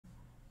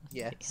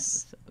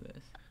Yes.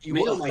 You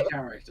Me or were my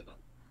character?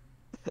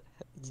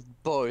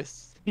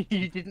 both.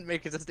 You didn't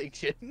make a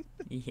distinction.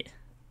 Yeah.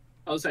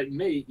 I would say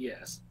me,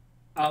 yes.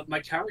 My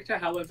character,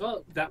 however,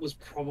 that was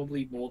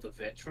probably more the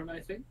veteran, I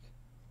think.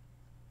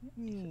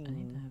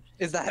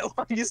 Is that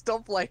why you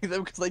stopped playing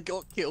them? Because they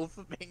got killed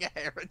for being a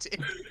heretic?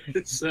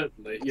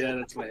 Certainly. Yeah,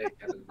 that's my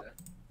headcanon there.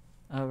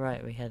 Oh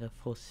right, we had a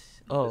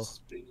force. Oh It's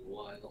been a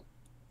while.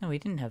 no, we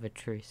didn't have a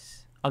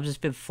truce. I've just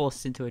been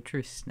forced into a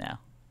truce now.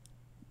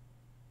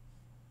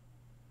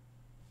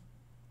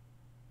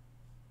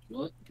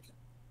 What?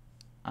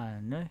 I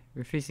don't know.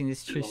 Refusing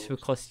this truce will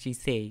cost you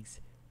things,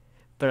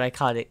 but I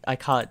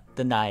can't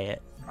deny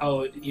it.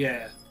 Oh,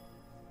 yeah.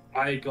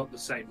 I got the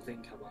same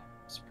thing come up.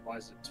 I'm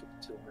surprised it took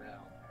till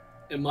now.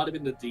 It might have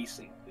been the DC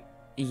thing.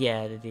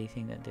 Yeah, the D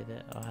thing that did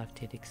it. I'll have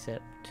to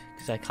accept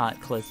because I can't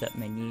close that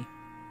menu.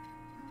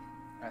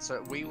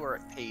 So we were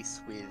at peace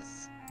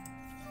with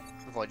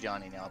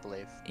Vojani now, I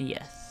believe.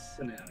 Yes.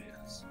 For now,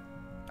 yes.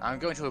 I'm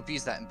going to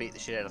abuse that and beat the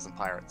shit out of some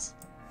pirates.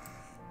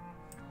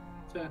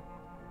 Fair.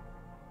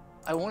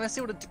 I want to see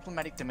what a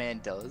diplomatic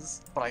demand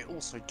does, but I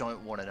also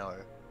don't want to know.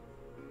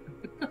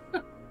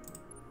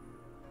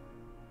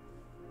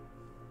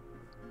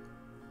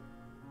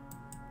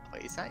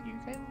 Wait, is that you,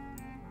 Caleb?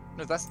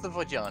 No, that's the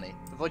Vojani.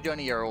 The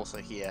Vojani are also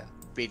here,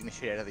 beating the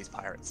shit out of these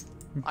pirates.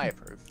 I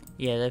approve.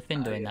 Yeah, they've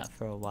been doing yes. that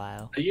for a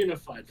while. A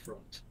unified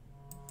front.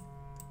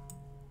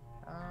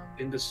 Um,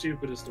 In the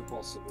stupidest of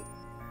possible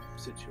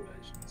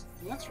situations.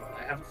 Well, that's right,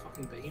 I have a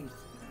fucking behemoth.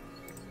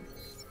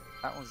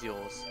 that was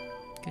yours.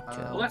 Good Well,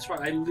 job. that's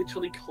right, I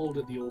literally called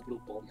it the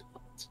orbital bombard.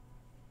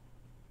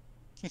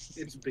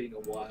 It's been a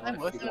while. I'm I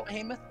working on forgot.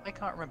 Behemoth? I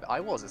can't remember. I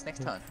was, it's next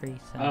Good turn. free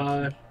Uh,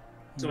 sanity.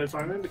 So if I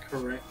remember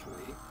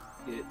correctly,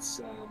 it's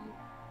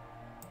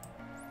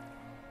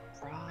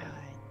Right.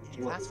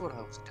 Yeah. That's what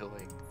I was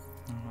doing.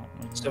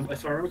 so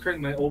if I remember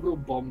correctly, my orbital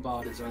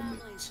bombard is only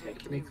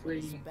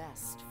technically.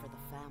 Best for the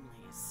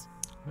families.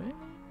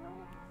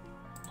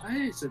 Why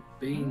is it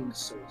being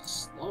so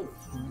slow?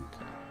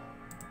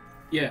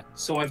 Yeah,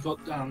 so I've got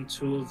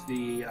two of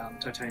the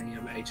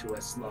titanium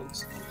A2S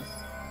slugs,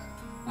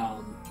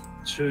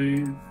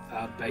 two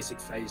basic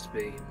phased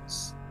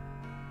beams,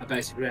 a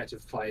basic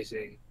reactive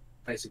plating,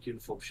 basic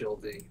uniform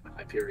shielding, and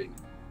Hyperion.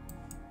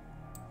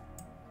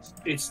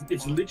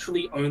 It's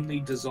literally only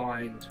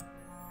designed,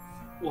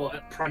 well,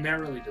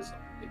 primarily designed.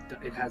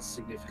 It has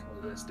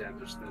significantly less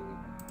damage than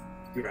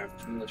your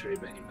average military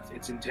behemoth.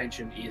 Its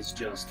intention is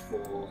just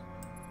for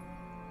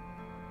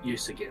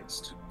use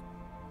against.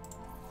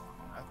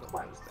 I've got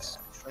those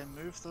there. Should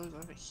I move those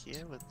over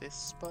here with this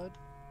spud?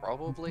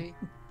 Probably,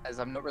 as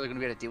I'm not really going to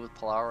be able to deal with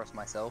Polaris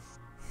myself.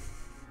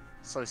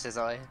 So says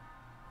I.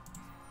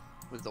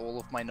 With all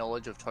of my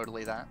knowledge of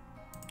totally that.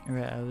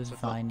 Right, I was So-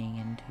 vining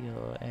into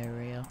your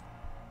area.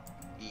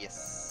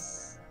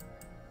 Yes.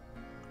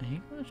 Are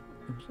you guys,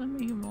 was that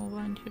making more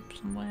vine ships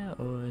somewhere,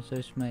 or is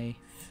those my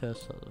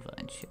first lot of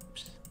vine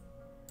ships?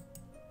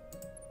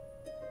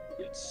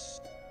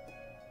 Yes.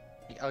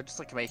 I would just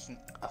like making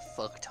a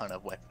fuck ton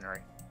of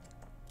weaponry.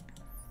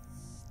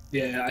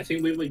 Yeah, I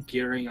think we were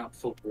gearing up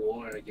for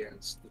war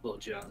against the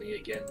Vojani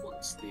again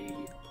once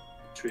the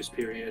truce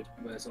period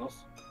wears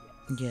off.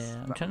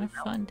 Yeah, I'm trying to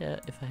find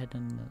out if I had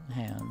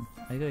hang on.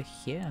 I go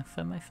here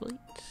for my fleet.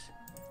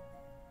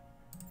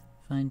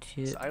 Find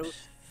ships,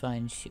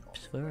 find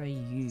ships. Where are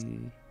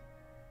you?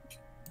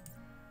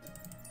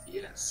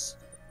 Yes.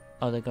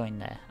 Oh, they're going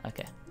there.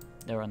 Okay,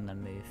 they're on the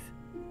move.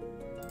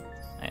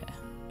 Oh, yeah,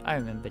 I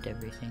remembered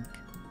everything.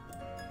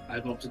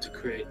 I've opted to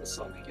create the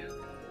sun again.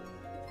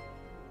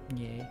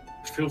 Yeah.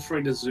 Feel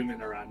free to zoom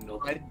in around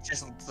Milk. I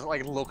just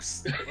like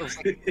looks. It was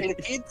like it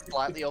appeared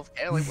slightly off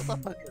camera. Like, what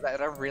the fuck is that?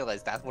 And I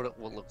realized that's what it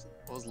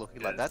was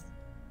looking like. That.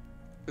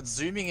 But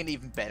zooming in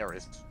even better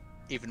is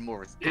even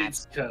more.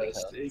 It's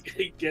cursed.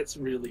 It gets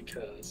really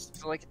cursed.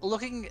 So like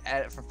looking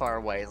at it from far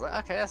away is like,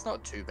 okay, that's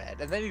not too bad.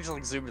 And then you just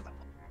like zoom in like,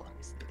 what the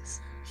fuck is this?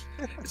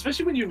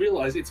 Especially when you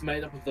realize it's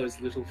made up of those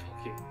little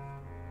fucking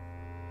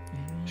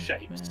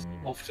shapes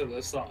off to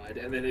the side,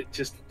 and then it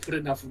just put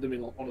enough of them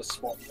in on a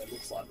spot that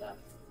looks like that.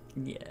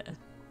 Yeah.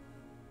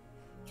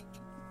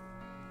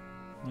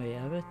 Oh yeah,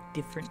 I have a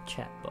different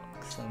chat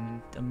box.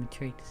 I'm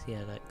intrigued to see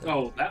how that goes.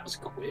 Oh, that was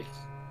quick.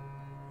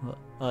 What?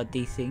 Oh,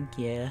 desync,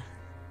 yeah.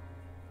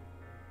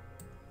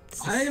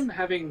 I am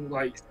having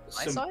like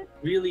My some side?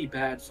 really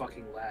bad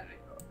fucking lag.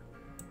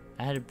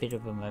 I had a bit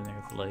of a moment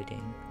of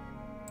loading.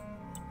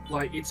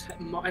 Like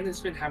mine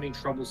has been having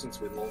trouble since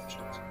we launched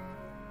it.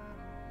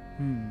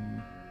 Hmm.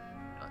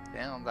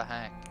 Down the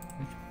hack.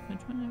 Which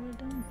one have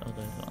I done? Oh,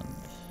 those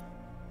ones.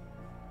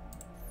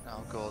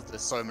 Oh god,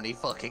 there's so many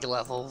fucking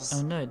levels.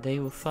 Oh no, they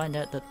will find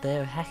out that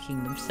they're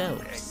hacking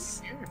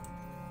themselves. Yeah,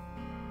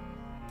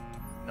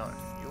 no,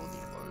 you're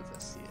the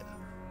overseer.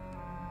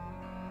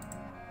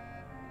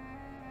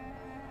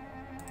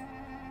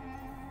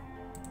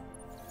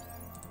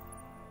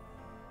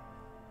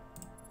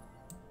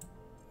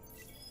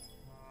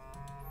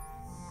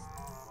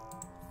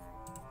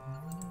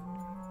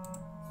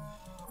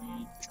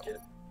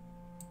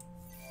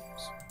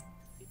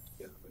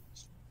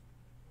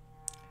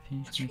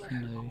 Finish That's right.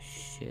 making those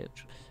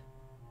ships.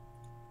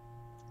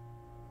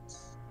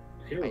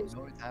 I Heroes.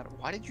 know that.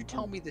 Why did you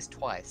tell me this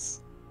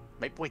twice?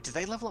 Wait, do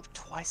they level up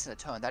twice in a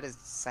turn? That is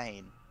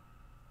insane.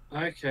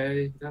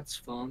 Okay, that's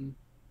fun.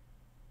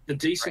 The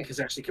desync Right. has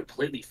actually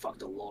completely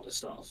fucked a lot of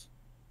stuff.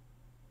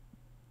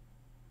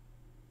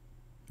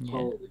 Yeah.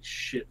 Holy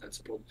shit, that's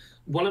a problem.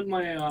 One of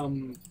my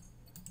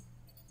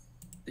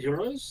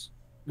heroes,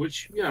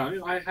 which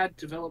I had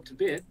developed a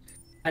bit,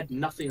 had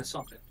nothing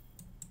assigned.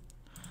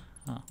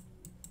 Huh.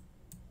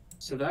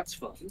 So that's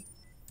fun.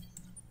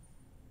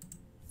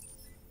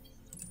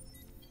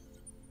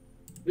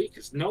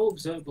 Because no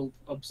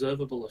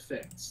observable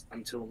effects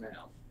until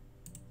now.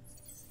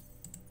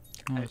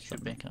 Oh, It that's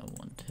should be. something I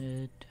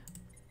wanted.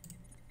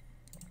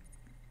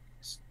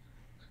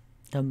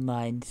 The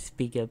mind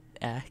speaker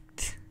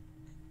act.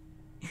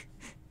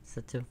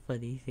 Such a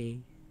funny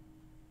thing.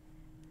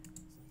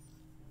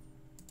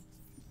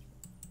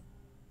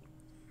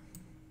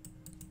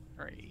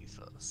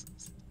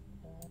 Versus.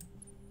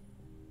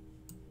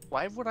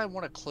 Why would I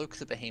want to cloak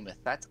the behemoth?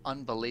 That's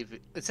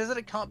unbelievable. It says that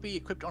it can't be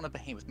equipped on a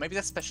behemoth. Maybe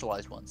that's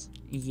specialized ones.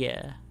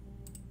 Yeah.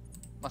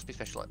 Must be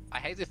specialized. I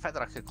hate the fact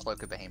that I could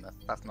cloak a behemoth.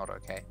 That's not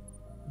okay.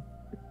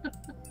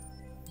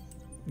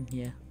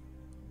 Yeah.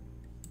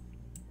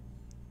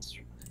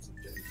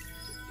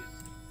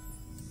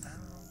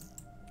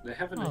 They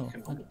have an Oh, I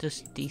economic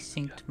just need.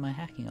 desynced my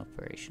hacking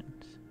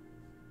operations.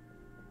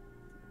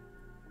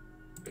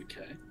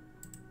 Okay.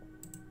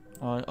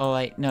 Oh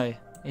wait, no, it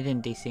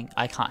didn't desync.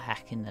 I can't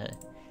hack in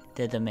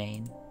the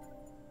domain.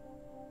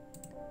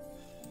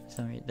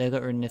 Sorry, they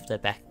got rid of their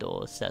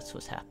backdoors. That's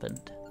what's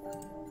happened.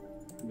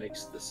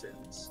 Makes the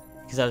sense.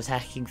 Because I was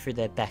hacking through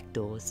their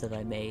backdoors that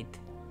I made.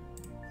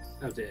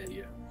 How dare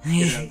you?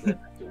 Get out of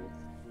that back door.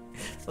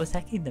 I was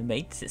hacking the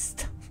main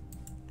system.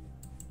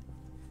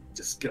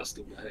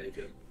 Disgusting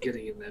behavior.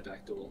 Getting in their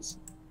back doors.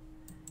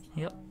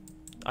 Yep.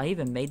 I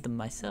even made them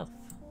myself.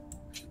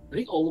 I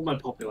think all of my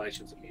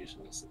populations are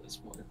useless at this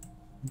point.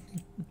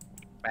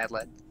 Bad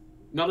lad.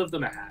 None of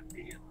them are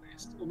happy, at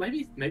least. Or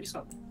maybe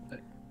some.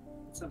 Okay.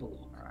 Let's have a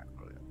look. Alright,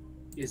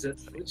 Is it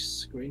which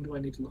screen do I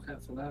need to look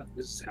at for that?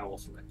 This is how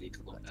often I need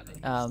to look at it.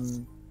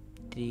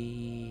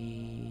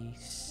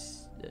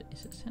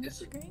 Is it center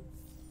Is it- screen?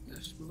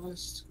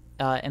 Leftmost.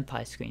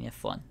 Empire screen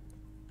F1.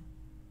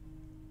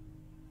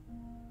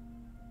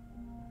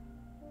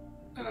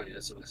 Oh yeah,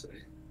 that's what I say.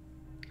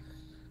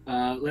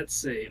 Let's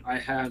see. I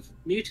have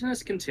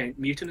mutinous, content,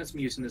 mutinous,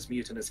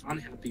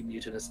 unhappy,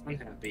 mutinous,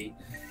 unhappy,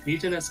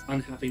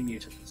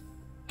 mutinous.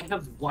 I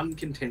have one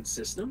content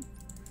system,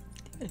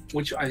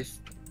 which I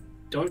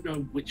don't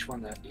know which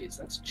one that is.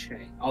 That's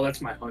chain. Oh,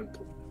 that's my home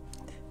pool.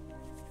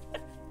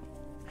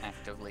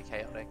 actively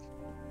chaotic.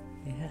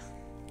 Yeah.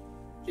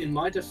 In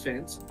my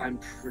defense, I'm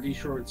pretty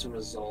sure it's a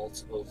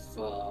result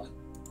of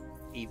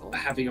Evil.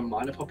 having a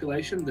minor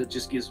population that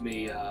just gives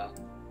me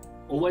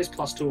always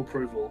 +2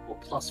 approval or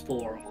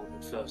 +4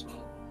 on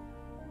fertile,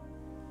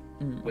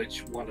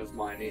 which one of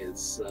mine is.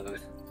 So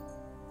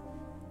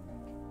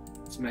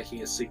it's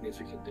making a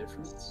significant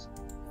difference.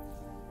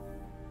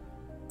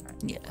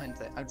 Yeah.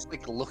 I'm just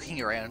like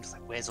looking around, just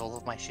like, where's all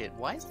of my shit?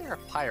 Why is there a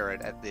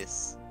pirate at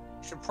this?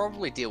 Should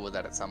probably deal with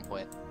that at some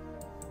point.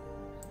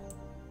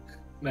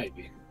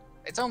 Maybe.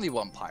 It's only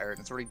one pirate,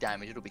 and it's already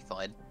damaged, it'll be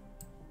fine.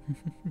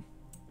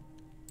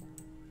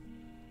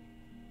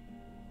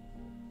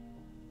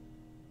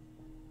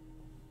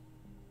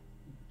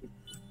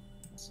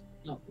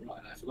 Oh,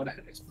 right, I forgot I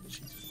had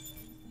expeditions.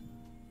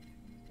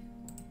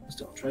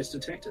 Still, trace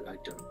detected, I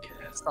don't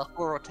care. Stuff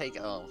or take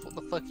off. What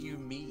the fuck you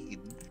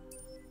mean?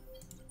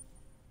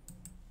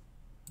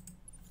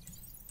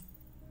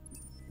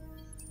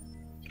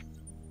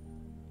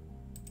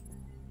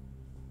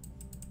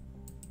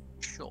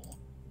 Sure.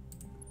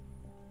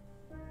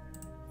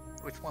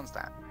 Which one's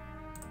that?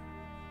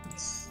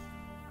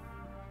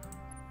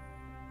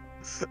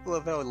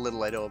 Love how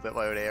little I know about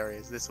my own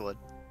areas. This one.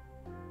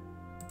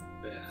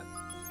 Yeah.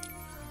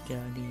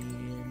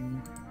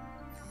 Guardian.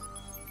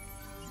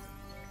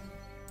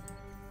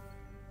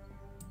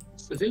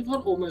 I think I've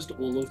got almost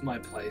all of my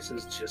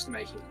places just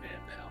making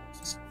manpower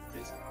for some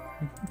reason.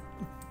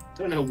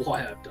 Don't know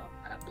why I've done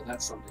that, but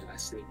that's something I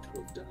seem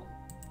to have done.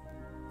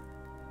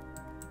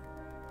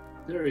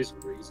 There is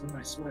a reason,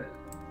 I swear.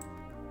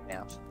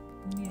 Out.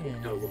 Yeah.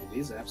 No, what it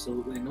is,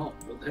 absolutely not.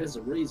 But there's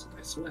a reason,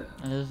 I swear.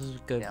 Let's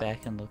just go Yeah.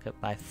 back and look at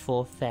my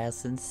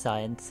 4,000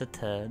 science a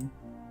turn.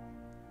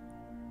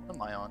 What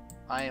am I on?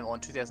 I am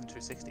on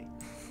 2260.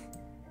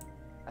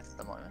 At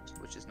the moment,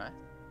 which is nice.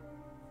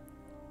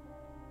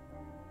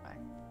 Right.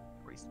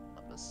 Recent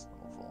numbers,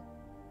 level 4.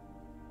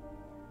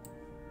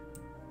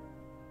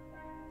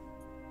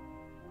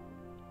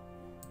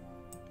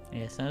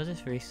 Yeah, so I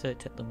just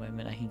research at the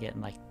moment I can get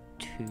in like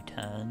 2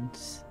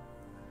 turns.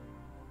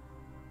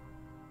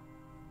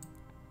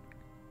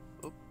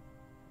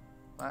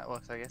 That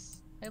works, I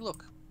guess. Hey,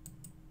 look.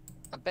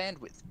 A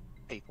bandwidth,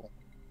 people.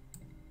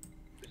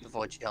 The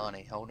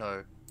Vojani. Oh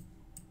no.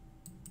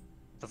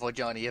 The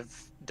Vojani have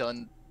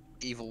done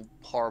evil,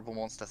 horrible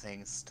monster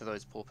things to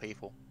those poor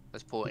people.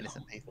 Those poor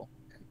innocent people.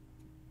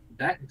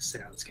 That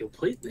sounds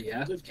completely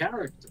out of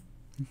character.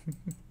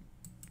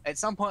 At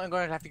some point, I'm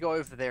going to have to go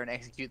over there and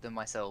execute them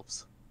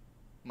myself.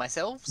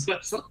 Myselves?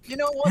 That's not- You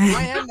know what?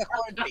 I am the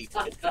clone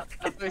people,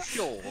 for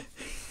sure.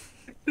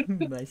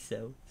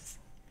 Myself.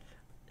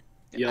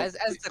 Yep.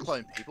 As the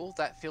clone people,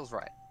 that feels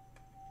right.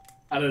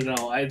 I don't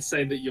know. I'd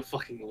say that you're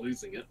fucking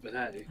losing it, but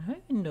hey, I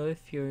don't even know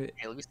if you're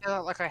Yeah, let me say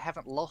that like I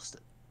haven't lost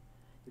it.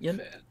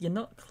 fair. you're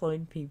not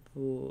clone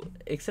people,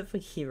 except for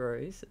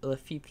heroes or a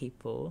few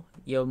people.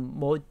 You're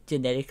more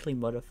genetically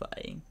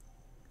modifying.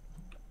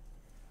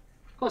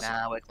 Of course,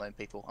 Nah, we're clone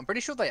people. I'm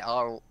pretty sure they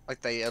are,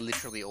 like, they are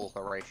literally all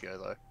Horatio,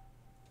 though.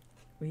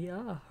 We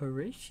are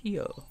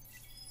Horatio.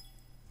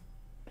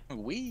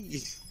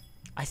 We.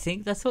 I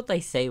think that's what they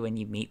say when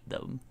you meet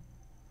them.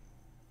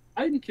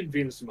 I'm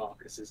convinced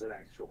Marcus is an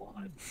actual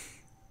line.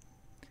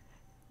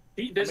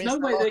 There's I mean, no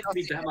it's way not there like can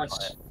be us that to much.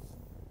 get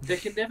There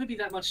can never be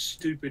that much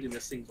stupid in a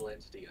single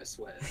entity. I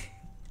swear.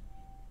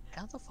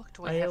 How the fuck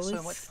do I I have so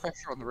always- much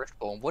pressure on the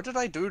Riftborn? What did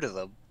I do to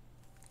them?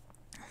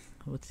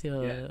 What's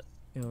your Yeah.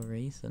 your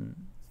reason?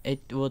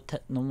 It will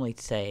normally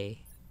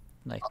say,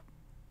 like,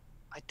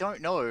 I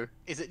don't know.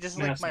 Is it just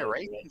like Mouse my over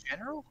race it. in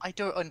general? I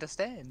don't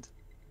understand.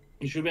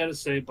 You should be able to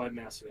say it by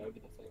mousing over the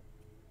thing.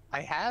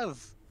 I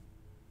have.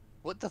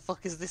 What the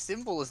fuck is this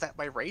symbol? Is that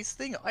my race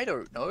thing? I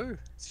don't know.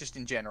 It's just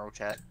in general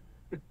chat.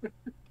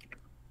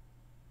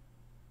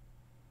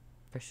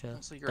 pressure.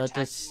 Also, you're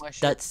attacking my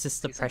ship. That's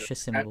just the Please under- pressure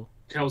symbol.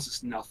 Tells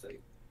us nothing.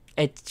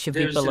 It should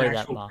There's be below an that,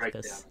 actual Marcus.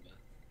 breakdown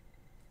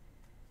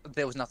of it.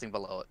 There was nothing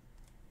below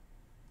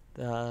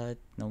it.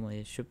 Normally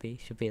it should be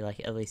like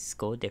at least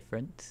score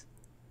difference.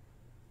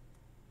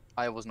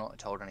 I was not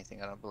told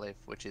anything, I don't believe,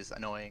 which is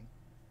annoying.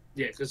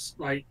 Yeah, because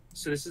like,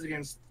 so this is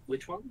against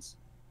which ones?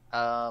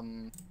 Alright,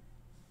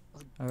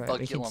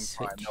 we can Bugulon Prime.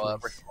 switch. No,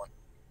 these. Riftborn.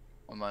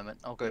 One moment,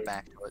 I'll go Yeah.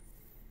 back to it.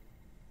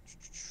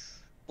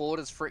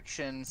 Borders,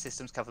 friction,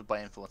 systems covered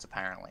by influence,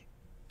 apparently.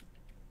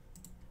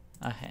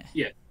 Okay.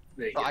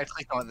 There you But go. I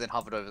clicked on it, then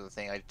hovered over the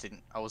thing.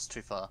 I was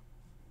too far.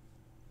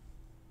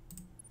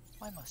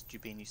 Why must you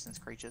be nuisance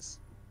creatures?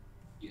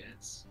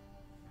 Yes.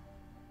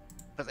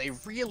 But they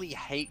really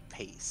hate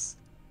peace.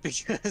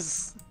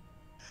 Because,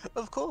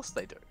 of course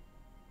they do.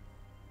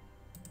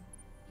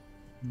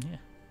 Yeah.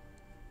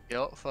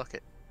 Yo, fuck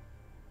it.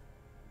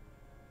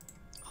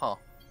 Huh.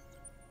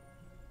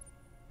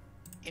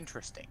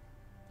 Interesting.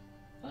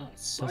 Ah,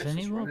 Cypher's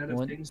anyone run out of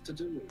want- things to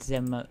do.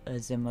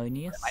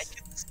 Zemonius. I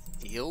can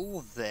steal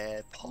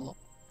their pop.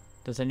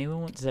 Does anyone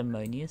want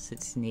Zemonius?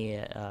 It's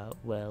near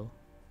Well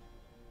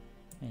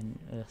and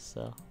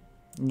Ursa.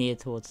 Near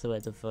towards where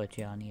the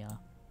Virginia are.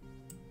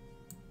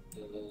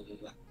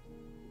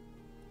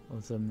 Or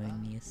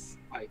Zemonius.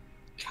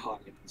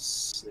 Can't even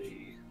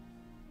see.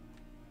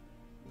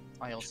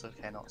 I also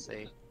cannot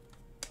see.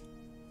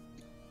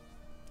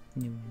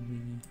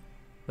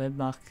 Where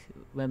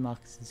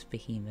Marcus's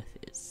behemoth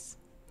is.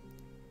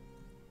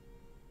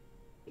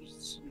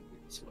 So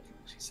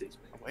she sees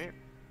me.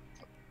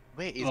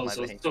 Where is Oh, my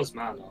so behemoth? it's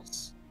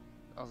Manos.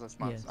 Oh, that's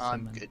mine. Yes,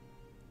 I'm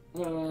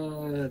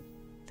someone- good.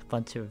 A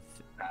bunch of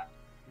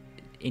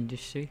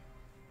industry.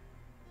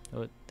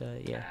 Or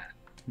yeah.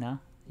 No?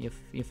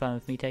 You're fine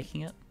with me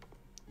taking it?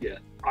 Yeah,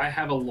 I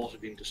have a lot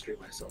of industry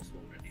myself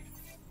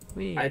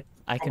already.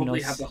 I can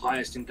Probably also have the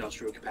highest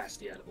industrial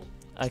capacity out of all.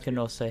 I can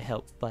also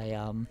help by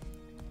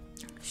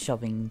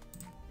shoving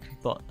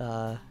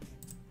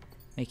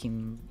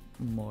making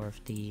more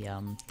of the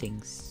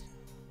things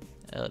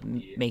Yeah.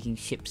 making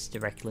ships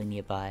directly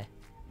nearby.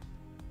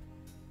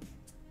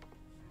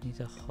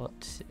 These are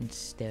hot and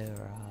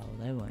sterile.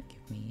 They won't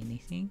give me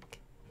anything.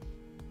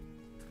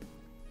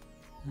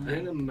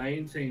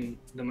 I think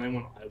the main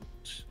one I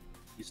want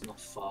is not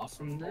far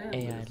from there.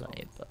 AI but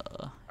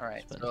labor.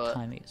 Alright, But so the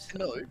timing is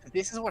no,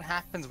 this is what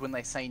happens when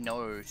they say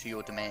no to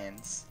your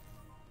demands.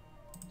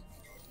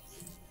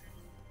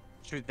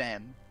 To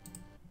them.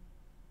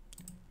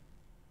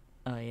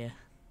 Oh yeah.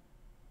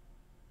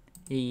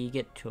 Yeah, you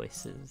get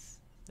choices.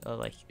 Or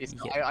like It's you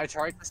not, get- I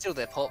tried to steal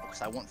their pop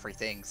because I want free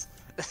things.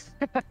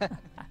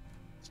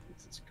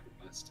 Jesus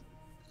Christ.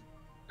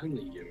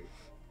 Only you.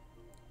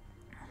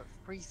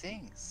 Free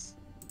things.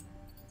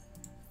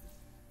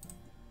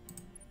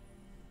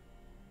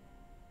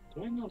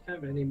 Do I not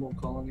have any more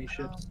colony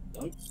ships?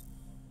 No.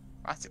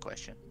 That's a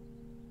question.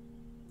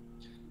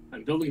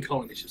 I'm building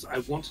colony ships. I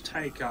want to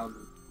take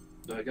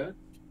Virgo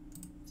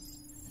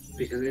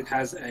because it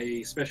has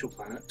a special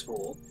planet,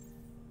 Tor,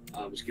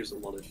 which gives a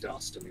lot of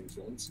dust and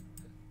influence.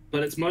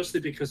 But it's mostly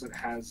because it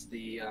has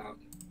the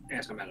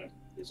antimatter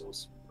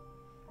resource.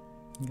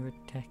 You're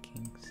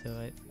attacking,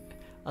 so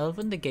I love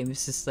when the game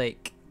is just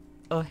like,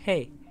 oh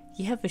hey,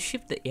 you have a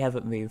ship that you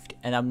haven't moved,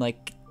 and I'm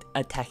like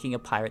attacking a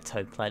pirate's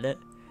home planet.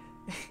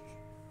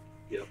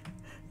 Yep.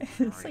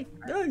 It's like,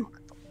 no,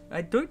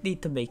 I don't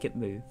need to make it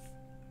move.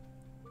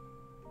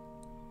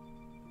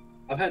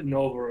 I've had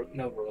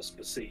Novaros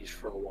besieged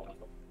for a while.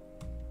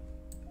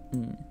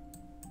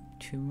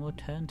 2 more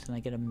turns and I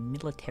get a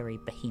military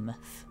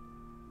behemoth.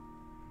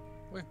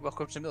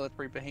 Welcome to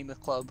Military Behemoth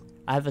Club.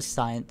 I have a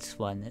science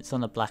one. It's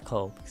on a black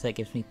hole because that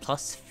gives me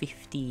plus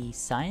 50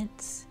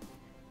 science,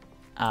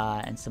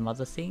 and some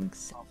other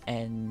things.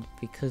 And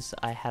because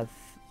I have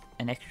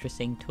an extra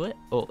thing to it,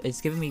 or it's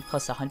giving me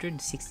plus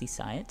 160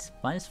 science,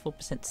 minus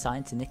 4%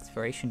 science and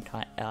exploration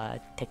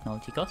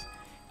technology cost,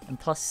 and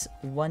plus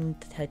 1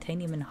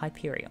 titanium and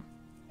hyperium.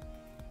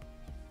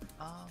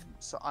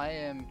 So I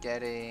am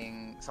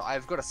getting. So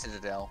I've got a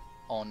citadel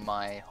on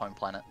my home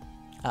planet,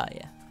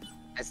 Yeah.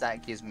 as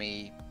that gives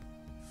me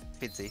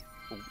Fidzy,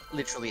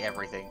 literally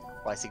everything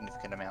by a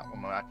significant amount.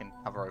 I can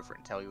hover over it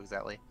and tell you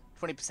exactly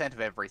 20% of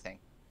everything,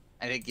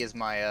 and it gives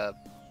my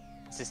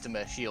system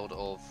a shield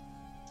of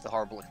the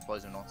horrible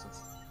explosive nonsense.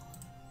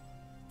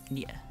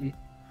 Yeah.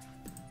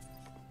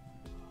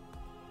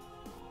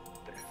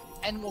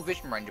 And more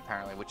vision range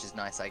apparently, which is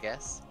nice, I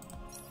guess.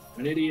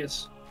 An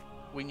idiot.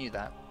 We knew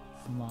that.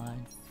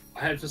 Mine. I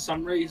had for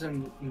some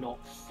reason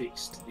not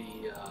fixed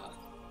the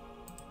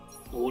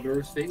order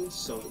of things,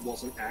 so it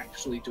wasn't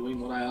actually doing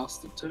what I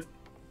asked it to.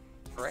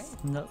 Great.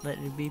 Not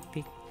letting me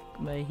pick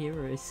my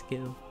hero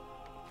skill.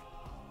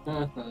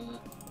 I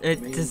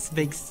It mean- just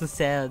makes the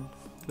sound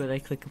when I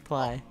click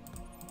apply.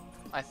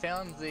 I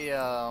found the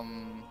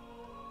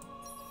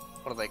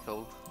what are they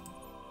called?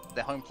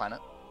 Their home planet,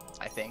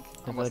 I think.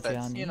 The Unless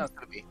that's, Vojani? you know, it's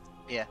gonna be.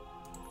 Yeah.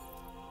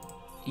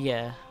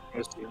 Yeah,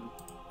 Mostly,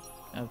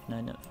 I've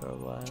known it for a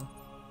while.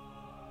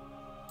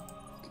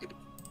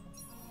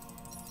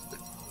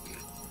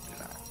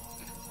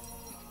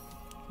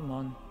 Come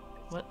on,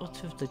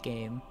 what's with the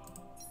game?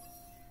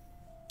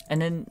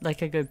 And then,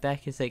 like, I go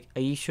back, it's like,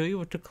 are you sure you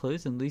want to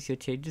close and lose your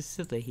changes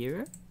to the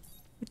hero?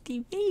 What do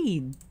you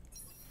mean?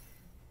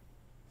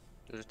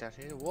 Just out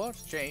here. What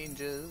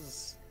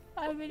changes?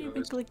 I haven't even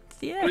Honest. clicked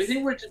I yes.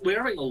 think we're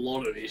having a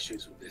lot of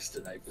issues with this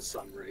today for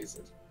some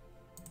reason.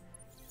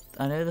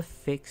 I know the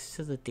fix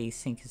to the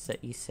desync is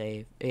that you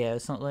save. Yeah,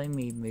 it's not letting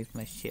me move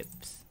my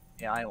ships.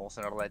 Yeah, I'm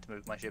also not allowed to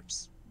move my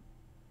ships.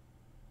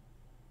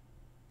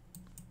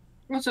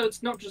 Well, so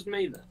it's not just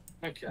me then.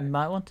 Okay. You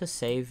might want to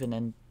save and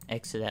then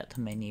exit out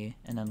the menu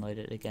and then load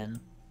it again.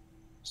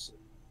 So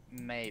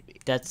Maybe.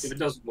 That's if it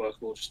doesn't work,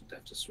 we'll just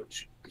have to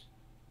switch.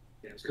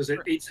 Yeah, because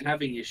it's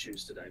having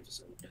issues today for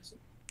some reason.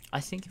 I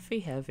think if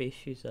we have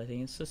issues, I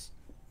think it's just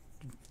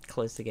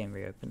close the game,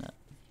 reopen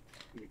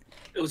it.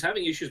 It was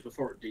having issues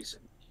before it desync,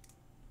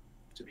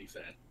 to be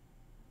fair.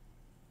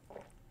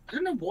 I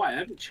don't know why, I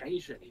haven't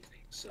changed anything,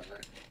 so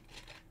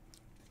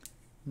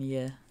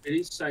Yeah. it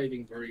is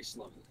saving very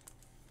slowly.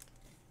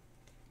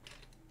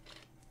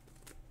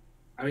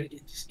 I mean,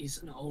 it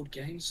is an old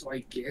game, so I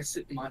guess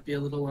it might be a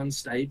little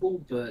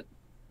unstable, but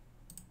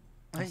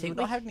I think think we've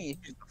not we- had any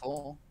issues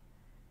before.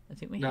 I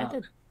think we No. had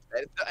a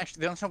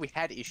Actually, the only time we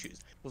had issues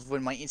was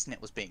when my internet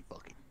was being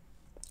buggy.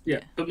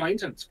 yeah, but my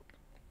internet's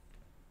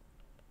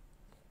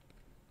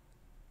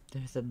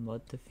there's a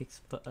mod to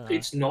fix, but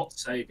it's not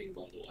saving,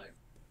 by the way.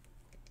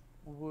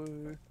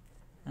 Woo.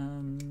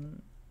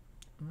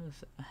 what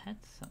was it? I had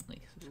something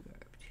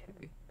subscribed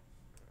to.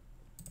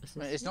 Was I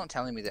mean, this it's it? not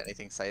telling me that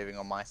anything's saving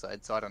on my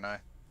side, so I don't know.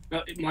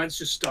 No, mine's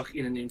just stuck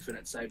in an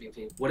infinite saving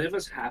thing.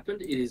 Whatever's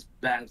happened, it is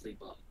badly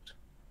bugged.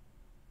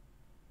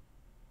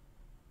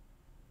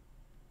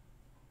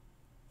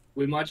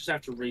 We might just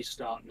have to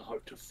restart and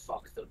hope to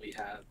fuck that we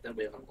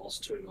haven't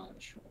lost too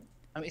much.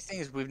 I mean, the thing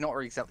is, we've not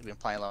really exactly been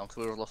playing long,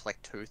 because we've lost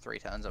like 2-3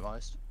 turns at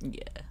most.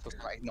 Yeah. So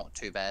it's like not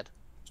too bad.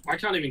 I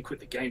can't even quit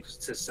the game because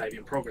it says save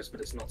in progress,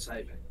 but it's not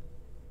saving.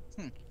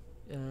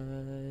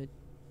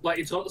 Like,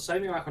 it's got the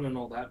saving icon and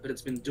all that, but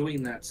it's been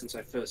doing that since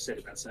I first said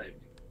about saving.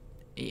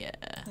 Yeah.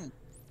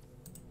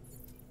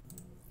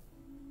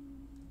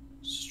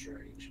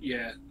 Strange.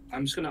 Yeah,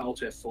 I'm just gonna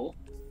Alt F4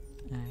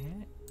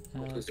 Alright.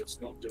 because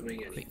it's not doing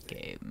Quick anything.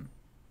 game.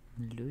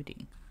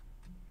 Loading.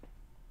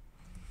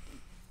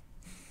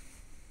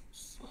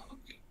 Fuck.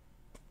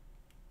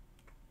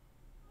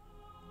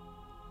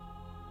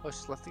 Oh, it's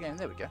just left the game.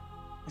 There we go.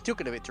 It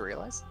took it a bit to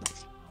realise.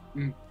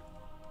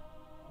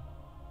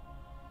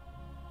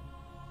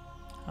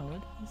 Oh,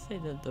 what did I say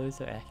that those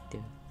are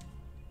active?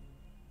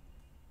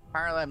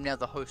 Apparently, I'm now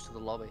the host of the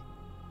lobby.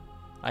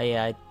 Oh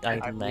yeah, I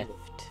I left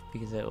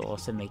because it will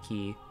also make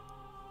you.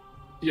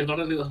 You're not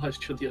only the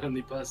host, you're the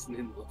only person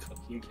in the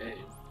fucking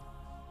game.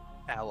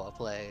 Our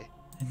play.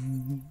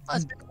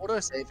 I've been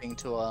auto-saving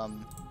to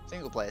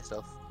single-player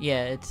stuff.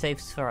 Yeah, it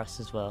saves for us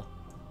as well.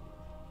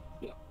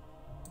 Yeah.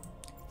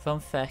 Fun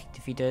fact: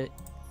 if you do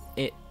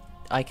it,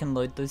 I can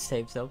load those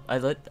saves up. I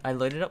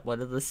loaded up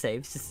one of the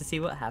saves just to see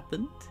what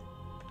happened.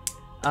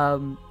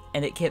 And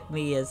it kept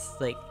me as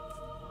like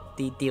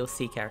the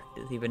DLC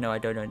characters, even though I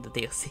don't own the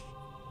DLC.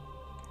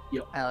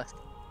 Alex,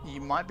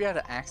 you might be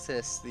able to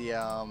access the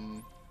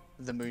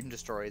Moon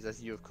Destroyers,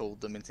 as you have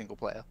called them, in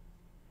single-player.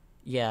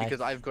 Yeah,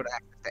 Because I've got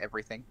access to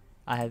everything.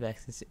 I have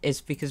access.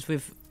 It's because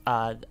we've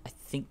I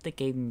think the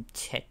game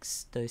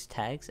checks those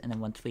tags, and then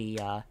once we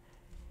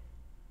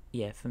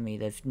yeah, for me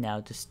they've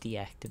now just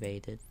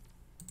deactivated.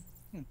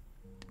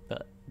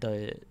 But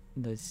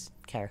those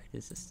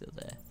characters are still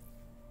there.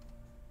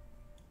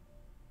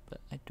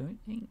 But I don't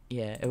think,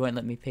 yeah, it won't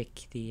let me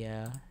pick the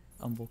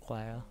Humble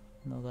Choir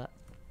and all that.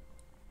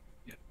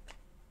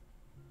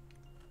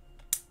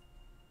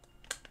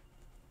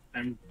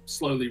 I'm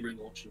slowly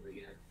relaunching the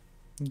game.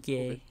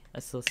 Yeah, I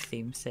saw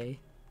Steam say.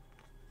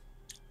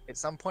 At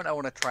some point, I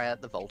want to try out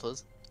the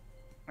Volters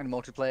and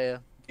multiplayer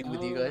game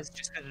with you guys,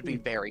 just because it'd be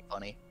very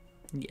funny.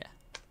 Yeah.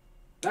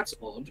 That's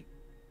odd.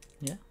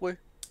 Yeah? Where?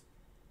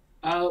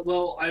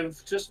 Well,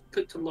 I've just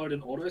clicked to load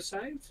an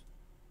autosave.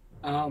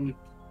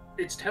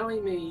 It's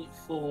telling me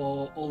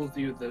for all of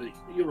you that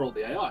you're all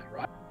the AI,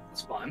 right?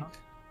 That's fine.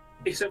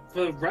 Except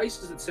for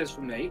races, it says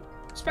for me,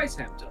 Space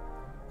Hamster.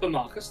 For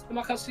Marcus, the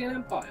Marcusian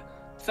Empire.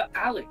 For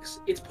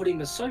Alex, it's putting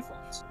the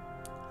Sophons.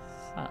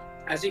 Huh.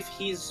 As if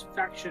his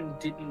faction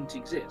didn't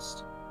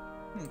exist.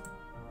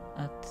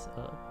 That's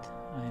odd.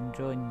 I'm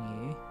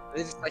joining you.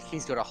 It's just like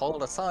he's got a whole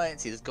lot of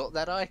science, he's got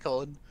that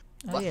icon.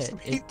 Oh yeah, Must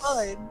be it's...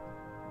 fine.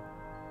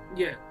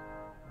 Yeah.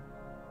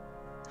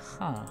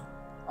 Huh.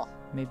 Oh.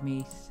 Made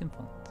me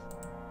simple.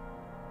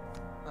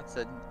 That's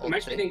an It odd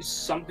makes me thing. think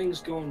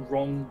something's gone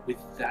wrong with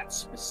that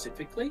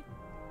specifically.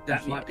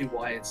 That might be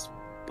why it's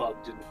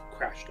bugged and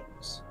crashed on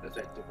us,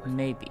 effectively.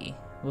 Maybe.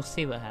 We'll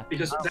see what happens.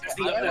 Because that's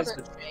the I that's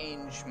want to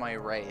change my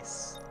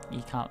race.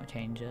 You can't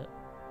change it.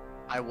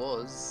 I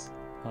was.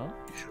 Oh?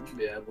 you shouldn't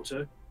be able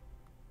to.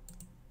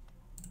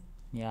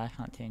 Yeah, I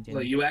can't change it.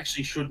 Like, you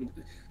actually shouldn't.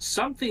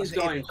 Something's I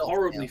think going it's not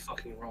horribly now.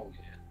 fucking wrong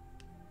here.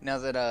 Now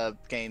that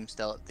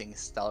things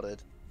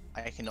started,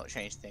 I cannot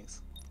change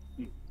things.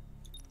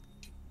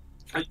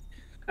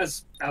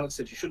 As Alex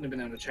said, you shouldn't have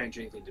been able to change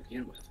anything to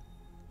begin with.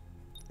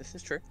 This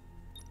is true.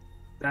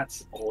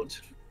 That's odd.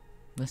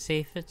 Let's see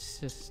if it's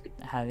just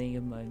having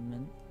a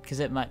moment. Because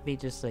it might be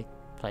just like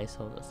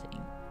placeholder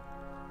thing.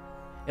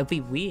 It'll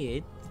be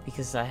weird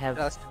because I have...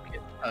 Us to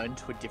get turned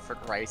to a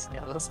different race on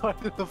the other side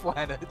of the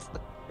planet.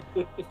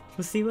 We'll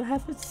see what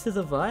happens to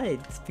the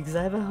vines because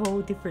I have a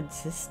whole different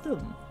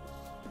system.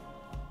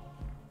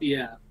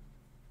 Yeah.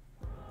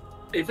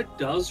 If it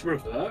does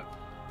revert,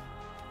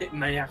 it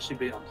may actually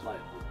be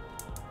unplayable.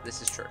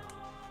 This is true.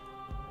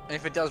 And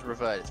if it does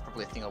revert, it's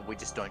probably a thing of we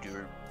just don't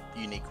do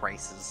unique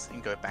races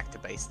and go back to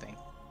base thing.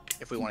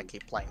 If we want to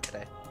keep playing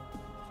today.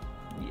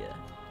 Yeah.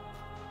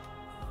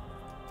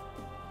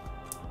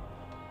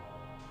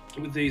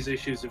 With these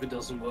issues, if it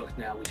doesn't work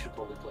now, we should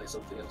probably play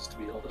something else, to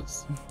be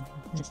honest.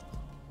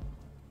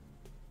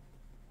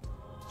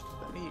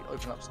 Let me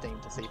open up Steam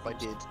to see if I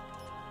did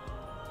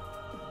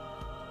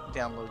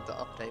download the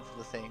update for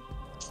the thing,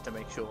 just to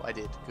make sure I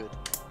did. Good.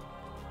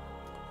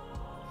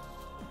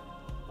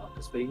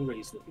 Marcus being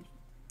reasonable.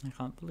 I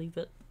can't believe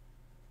it.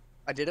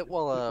 I did it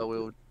while we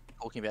were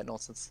talking about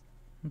nonsense.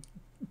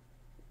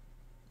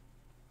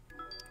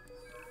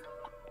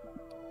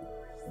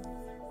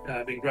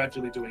 I've been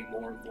gradually doing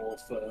more and more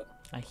for...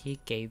 I hear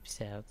game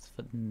sounds,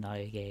 but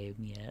no game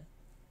yet.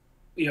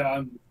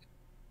 Yeah,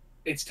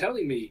 it's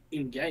telling me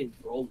in-game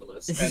for all of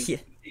us, and Yeah.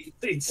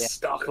 it's Yeah.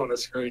 stuck on a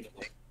screen.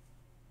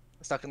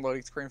 Stuck in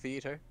loading screen for you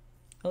too.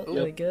 Oh,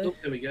 there we go. Oh,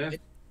 there we go.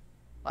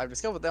 I've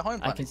discovered their home I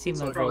planet. can see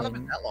so my it hasn't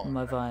been vine, that long.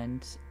 my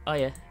vines. Oh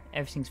yeah,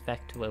 everything's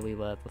back to where we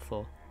were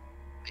before.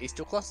 Are you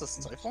still cluster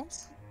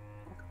Sophons?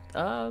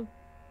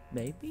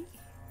 Maybe?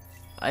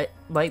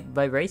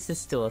 My race is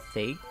still a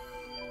thing.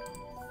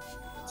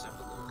 Let's have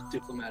a look.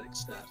 Diplomatic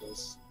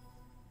status.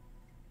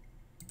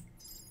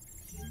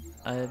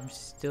 I'm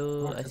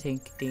still, I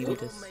think,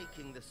 deemed as...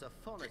 Making the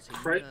Sophonity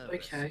Crave,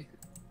 nervous. okay.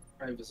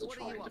 Ravers are What are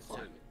trying you to up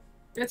find to? me.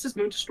 Yeah, it says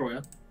Moon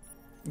Destroyer.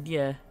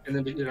 Yeah. And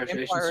then the Empire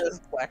negotiations. has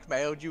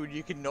blackmailed you and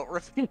you cannot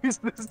refuse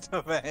this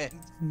demand.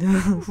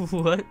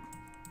 What?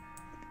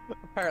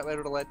 Apparently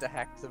not allowed to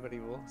hack them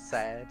anymore.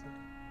 Sad.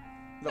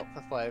 Not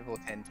for 5 or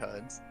 10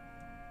 turns.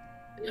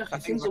 Yeah, I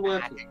think things it's are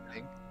like a working. hacking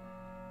thing.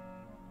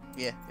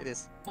 Yeah, it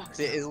is. Fuck.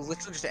 See, it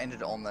literally just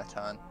ended on their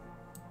turn.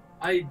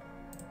 I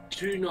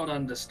do not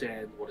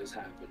understand what is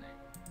happening.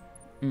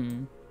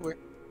 Hmm.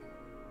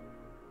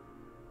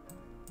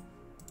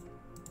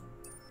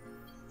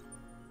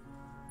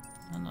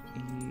 Oh, not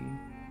you.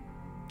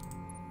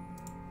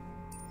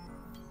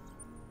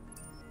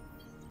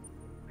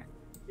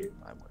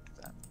 I won't do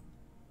that.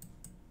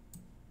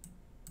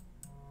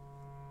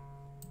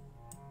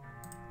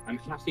 I'm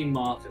hacking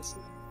Marcus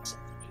for some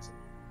reason.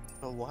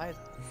 But why?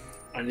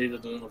 I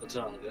needed another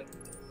target.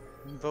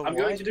 But I'm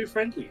why? going to do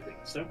friendly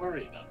things, don't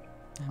worry about it.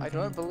 I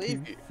don't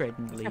believe you.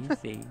 Friendly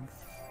things.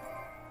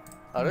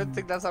 I don't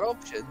think that's an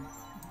option.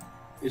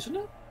 Isn't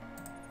it?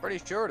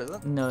 Pretty sure it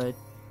isn't. No,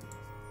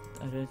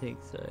 I don't think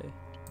so.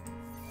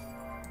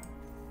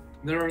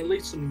 There are at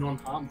least some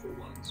non-harmful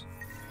ones.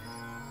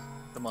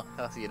 The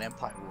Marcusian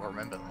Empire will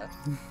remember that.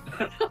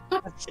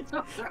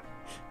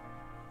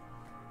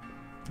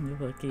 You're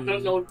lucky. I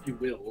don't know if you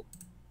will.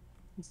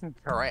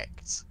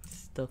 Correct.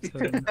 Stop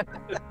them.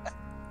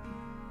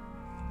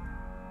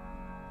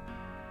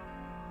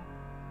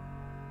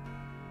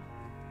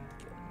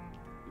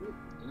 Ooh,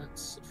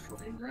 that's a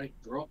frame rate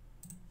drop.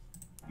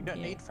 You don't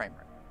Yeah. need frame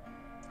rate.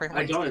 Frame I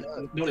rate's don't.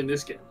 low. Not in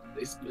this game. At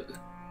least.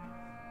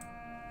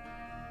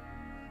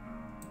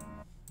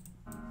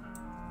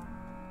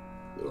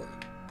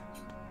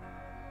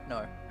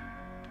 No.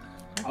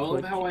 I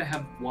love how I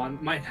have one.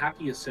 My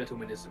happiest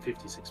settlement is the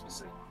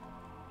 56%.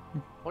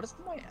 What is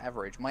my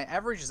average? My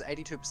average is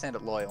 82%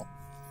 at loyal.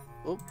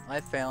 Oh, I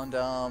found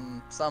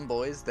some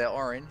boys. They're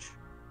orange.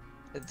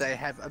 They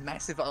have a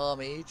massive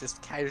army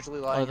just casually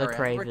lying the around.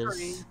 cravers.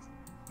 Retreat.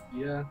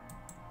 Yeah.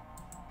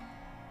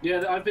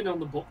 Yeah, I've been on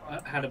the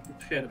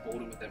shared a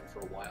border with them for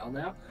a while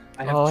now.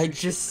 I have Oh, I two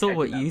just ships saw taking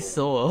what that you border.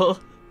 saw.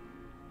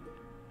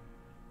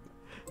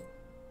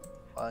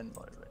 One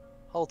moment.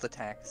 Halt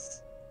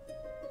attacks.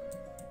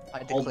 I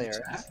Hold declare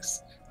it.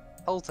 attacks.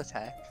 Halt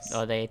attacks.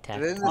 Oh, they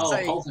attacked. Didn't Oh,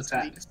 say hold speak-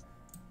 attacks.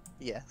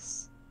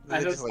 Yes. I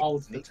They're heard just like,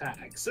 hold sneak-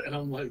 attacks, and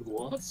I'm like,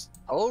 what?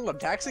 Hold, I'm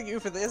taxing you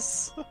for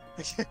this.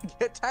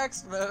 Get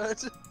taxed,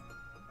 nerd.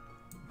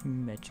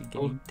 Imagine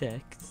Oh. getting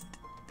taxed.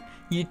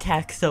 You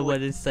tax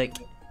someone, it's like,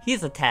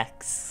 here's a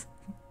tax.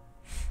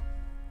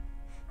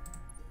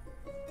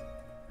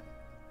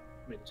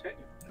 I mean,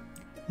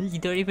 technically. You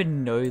don't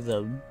even know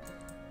them.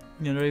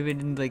 You're not even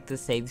in like the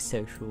same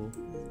social,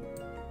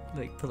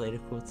 like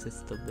political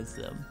system as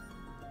them.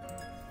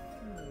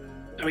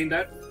 I mean,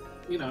 that,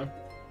 you know,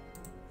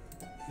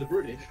 the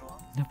British.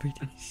 The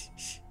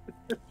British.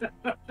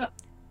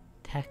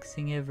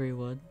 Taxing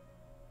everyone.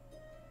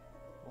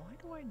 Why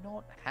do I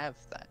not have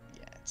that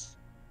yet?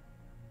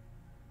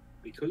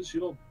 Because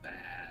you're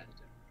bad.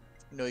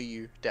 No,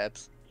 you,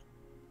 Debs.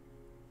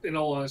 In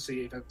all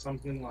honesty, if it's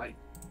something like,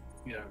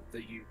 you know,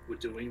 that you were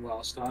doing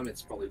last time,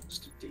 it's probably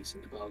just a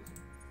decent bug.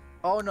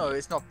 Oh no,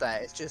 it's not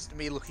that. It's just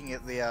me looking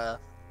at the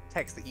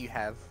text that you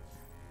have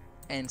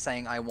and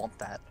saying I want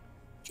that.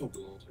 Oh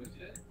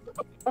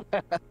god,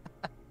 okay.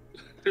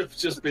 I've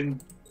just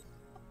been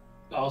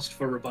asked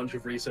for a bunch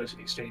of research in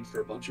exchange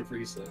for a bunch of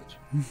research.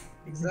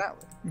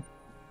 Exactly.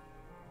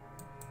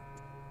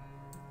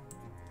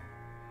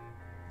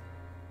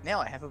 Now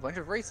I have a bunch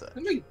of research. I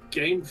mean,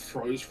 game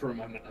froze for a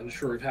moment,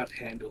 unsure of how to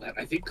handle that.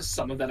 I think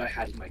some of that I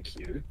had in my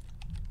queue.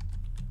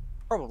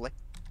 Probably.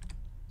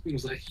 It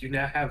was like, you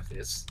now have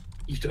this.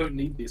 You don't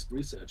need this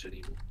research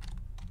anymore.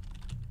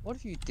 What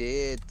if you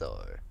did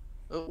though?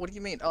 What do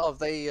you mean? Oh, if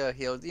they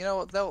healed. You know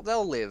what?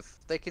 They'll live.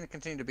 They can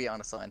continue to be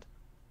unassigned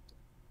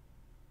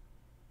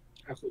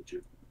How could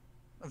you?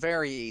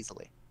 very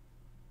easily.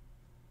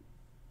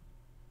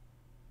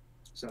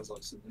 Sounds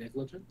like some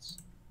negligence.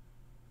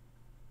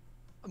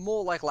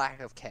 More like lack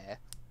of care.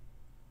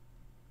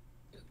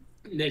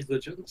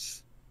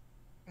 Negligence.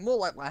 More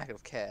like lack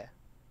of care.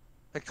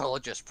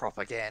 Ecologist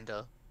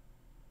propaganda.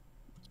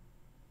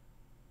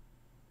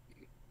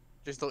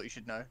 Just thought you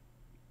should know.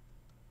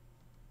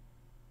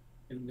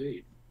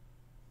 Indeed.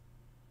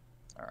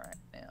 Alright,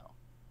 now.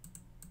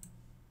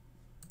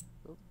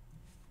 Oop.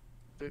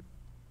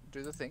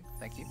 Do the thing,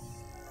 thank you.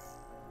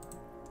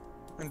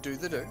 And do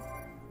the do.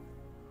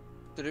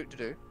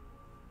 Do.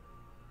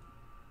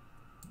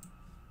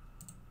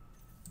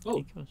 Oh, I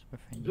think it was my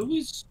friend. who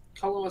is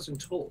colorizing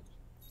tall?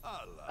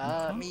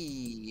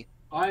 Me.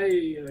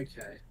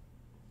 Okay.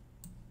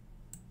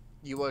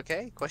 You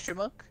okay? Question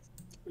mark?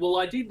 Well,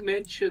 I did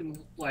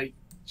mention, like,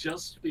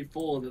 just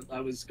before that I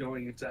was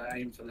going to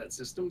aim for that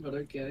system, but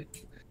okay.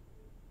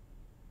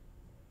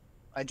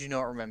 I do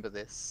not remember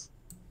this.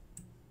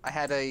 I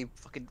had a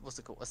fucking, what's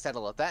it called? A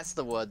settler. That's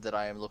the word that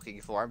I am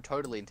looking for. I'm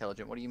totally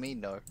intelligent. What do you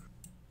mean, no?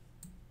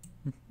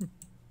 It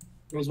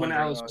was when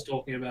Wondering Alice why. was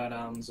talking about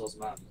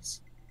Zosmatus.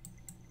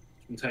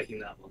 I'm taking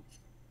that one.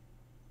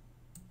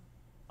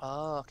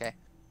 Oh, okay.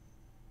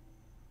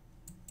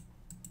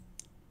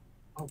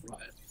 Oh, right.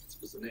 This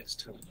was the next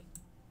turn.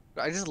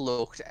 I just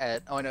looked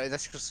at. Oh no,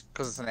 that's just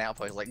because it's an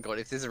outpost. Like, God,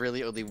 if there's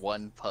really only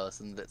one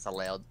person that's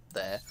allowed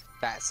there,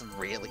 that's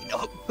really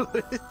not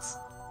good.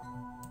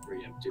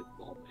 Preemptive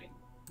bombing.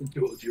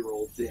 God, you're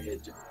all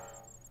dead.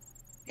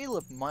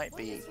 Caleb might What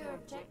be. is your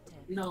objective?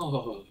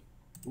 No,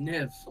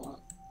 never.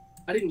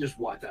 I didn't just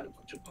wipe out a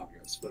bunch of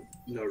pirates for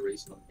no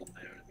reason on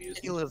my own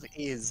amusement. Caleb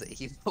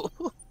is evil.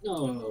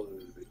 No,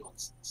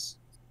 nonsense.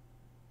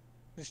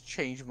 Just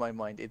changed my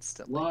mind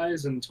instantly.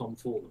 Lies and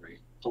tomfoolery.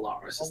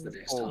 Polaris is the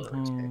next Tomfoolery.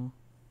 target. Oh,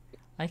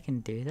 I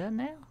can do that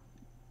now?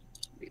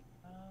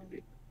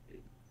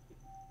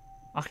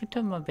 I can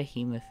turn my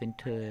behemoth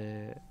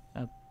into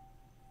a...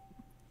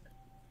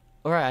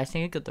 Alright, I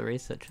think I got the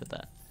research for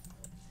that.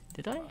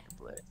 Did I?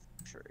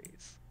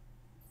 Trees.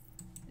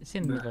 It's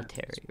in No.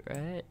 military,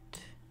 right?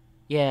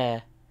 Yeah.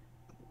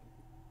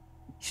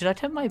 Should I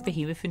turn my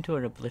behemoth into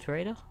an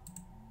obliterator?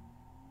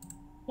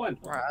 Why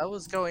not? Right, I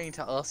was going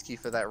to ask you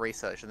for that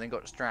research and then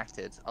got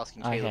distracted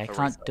asking Caleb Okay, I for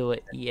can't research. do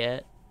it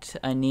yet.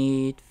 I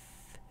need...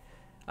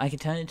 I can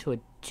turn it into a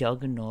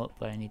juggernaut,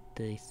 but I need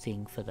the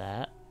thing for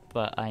that.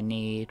 But I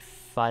need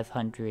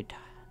 500,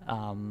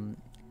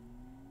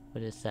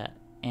 what is that?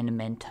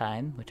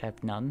 Animentime, which I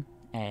have none,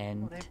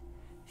 and Okay.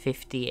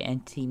 50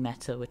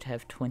 antimatter, which I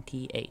have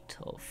 28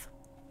 of.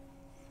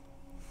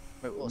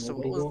 Wait, so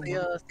what was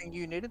the thing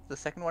you needed? The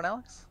second one,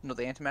 Alex? Not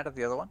the antimatter,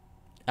 the other one?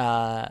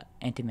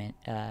 Animentum.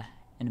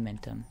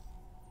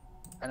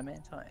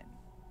 Adamantine.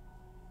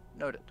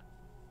 Noted.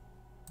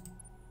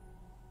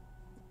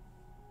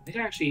 I think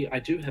actually I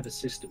do have a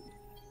system.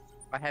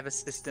 I have a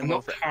system I'm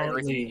not of everything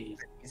currently.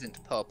 that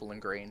isn't purple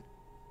and green.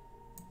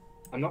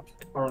 I'm not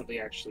currently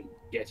actually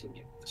getting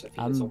it because I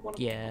think it's on one of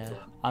the yeah,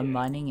 other- I'm yeah.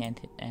 mining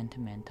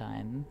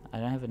antimantine. I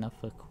don't have enough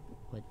for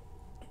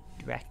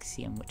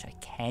quadraxium, which I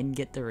can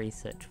get the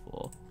research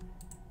for.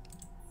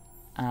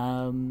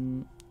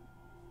 And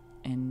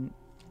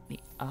the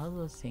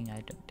other thing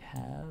I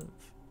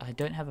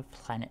don't have a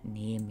planet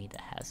near me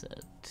that has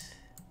it.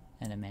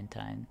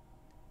 Adamantine.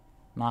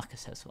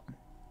 Marcus has one.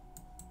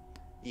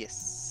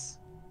 Yes.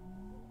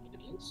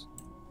 It is.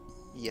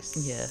 Yes.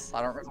 Yeah.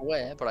 I don't remember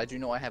where, but I do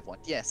know I have one.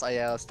 Yes,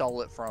 I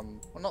stole it from.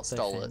 Well, not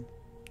stole it.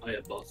 I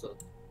have both of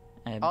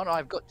Oh no,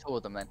 I've got two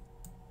of them then.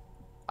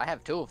 I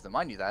have two of them.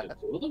 I knew them. that.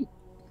 Two of them.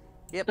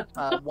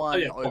 Yep. One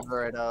yeah,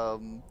 over at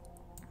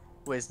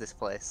where's this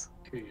place?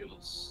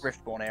 Curious.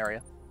 Riftborn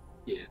area.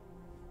 Yeah.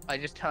 I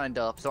just turned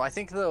up. So I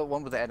think the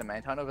one with the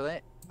adamantine over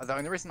there. The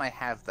only reason I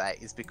have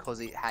that is because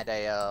it had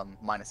a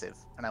minus -iv,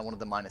 and I wanted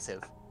the minus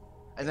 -iv.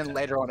 And then Okay.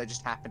 later on, it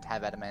just happened to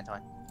have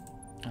adamantine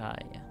Yeah.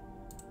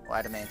 or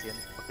adamantium,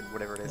 fucking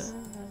whatever it is.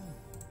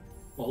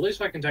 Well, at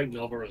least I can take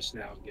Novarus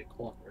now and get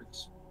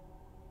quadrants.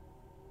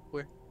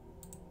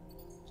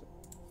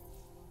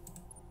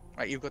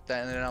 Right, you've got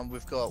that, and then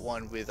we've got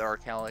one with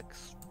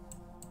Orichalix,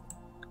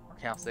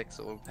 Orichalcix,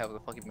 or however the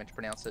fuck you meant to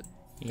pronounce it.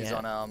 Is Yeah.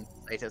 on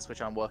Thetis,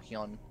 which I'm working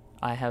on.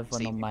 I have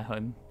one See. on my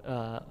home,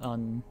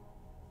 on,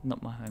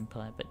 not my home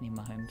planet, but near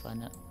my home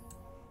planet.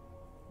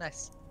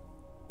 Nice.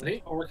 I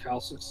think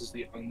Orichalcix is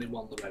the only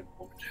one that I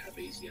want to have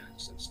easy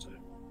access to.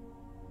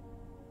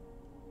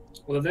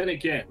 Well, then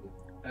again,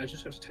 I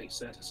just have to take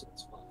Cetus, so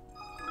it's fine.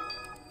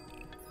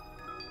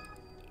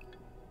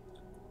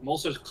 I'm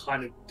also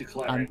kind of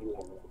declaring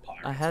war on the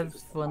pirates. I have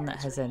because the one that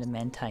pirates has are-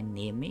 adamantine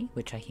near me,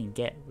 which I can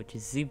get, which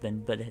is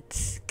Zubin, but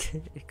it's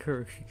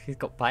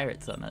got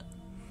pirates on it.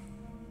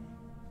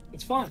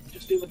 It's fine.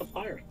 Just do it with the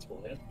pirates,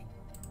 will you?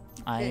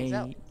 Yeah,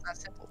 exactly.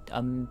 That's simple.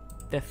 I'm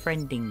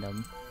befriending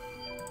them.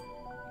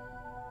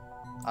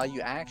 Are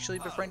you actually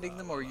befriending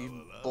them, or are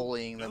you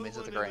bullying them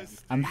into the ground?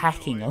 I'm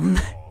hacking them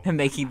and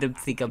making them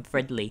think I'm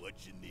friendly.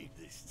 What you need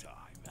this time,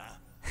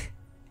 huh?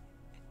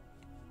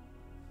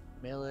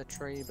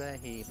 Military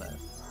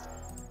behemoth.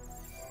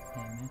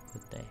 Yeah, man,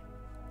 could they?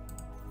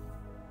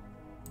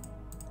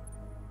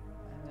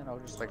 And then I'll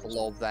just like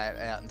lob that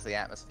out into the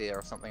atmosphere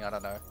or something. I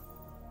don't know.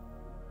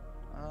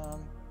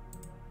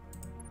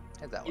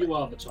 Head that way. You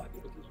are the type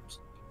that would love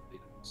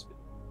something.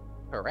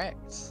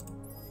 Correct.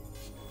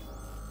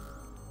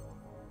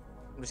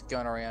 I'm just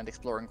going around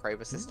exploring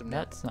Kraber's system now.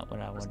 That's not what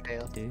I wanted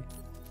Scale. to do.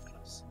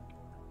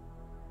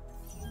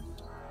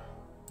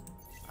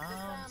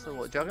 So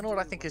what? Juggernaut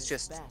I think is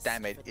just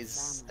damage,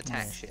 is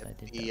attack Yes, ship. I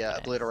did The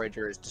that.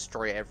 Obliterator is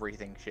destroy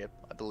everything ship,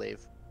 I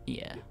believe.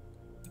 Yeah.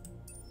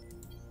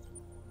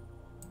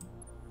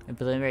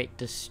 Obliterate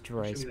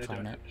destroys Assuming they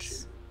don't have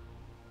planets.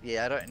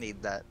 Yeah, I don't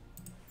need that.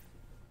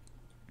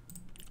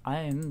 I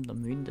am the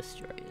moon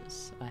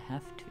destroyers. I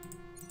have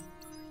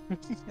to.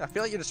 I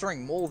feel like you're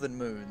destroying more than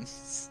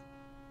moons.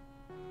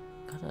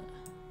 Gotta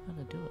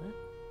do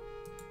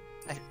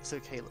it. So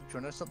Caleb, do you want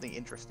to know something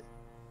interesting?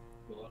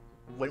 What?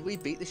 When we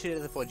beat the shit out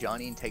of the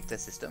Forjani and take their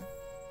system,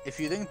 if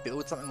you then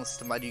build something on the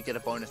system, you get a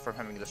bonus from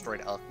having a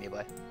destroyed Ark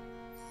nearby.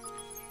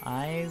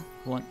 I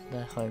want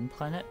the home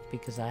planet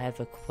because I have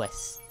a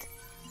quest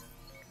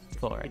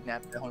for it.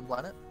 Kidnap their home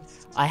planet.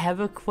 I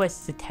have a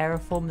quest to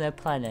terraform their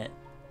planet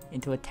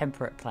into a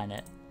temperate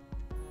planet.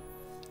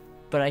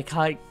 But I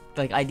can't,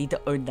 like, I need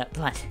to own that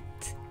planet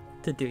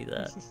to do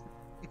that.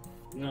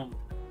 No.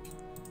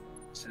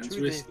 Sounds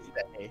To this risky.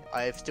 day,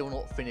 I have still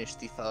not finished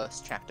the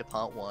first chapter,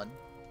 part 1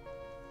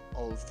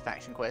 of the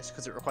faction quest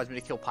because it requires me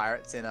to kill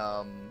pirates in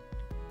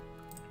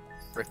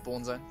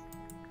Riftborn Zone.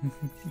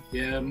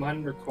 Yeah,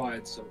 mine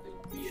required something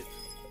weird.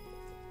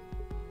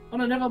 Oh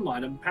no, never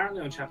mind. I'm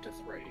apparently on chapter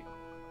 3.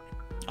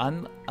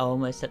 I'm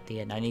almost at the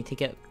end. I need to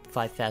get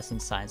 5,000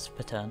 science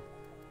per turn.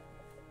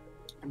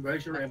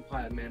 Raise your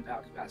Empire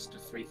manpower capacity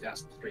to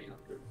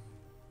 3,300.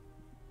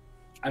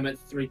 I'm at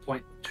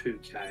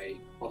 3.2k,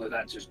 although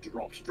that just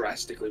dropped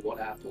drastically. What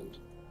happened?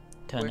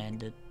 Turn Where-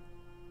 ended.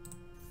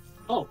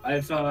 Oh,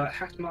 I've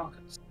hacked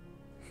Marcus.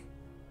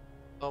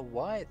 Oh,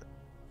 why?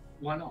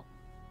 Why not?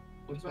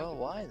 What if I Well, do?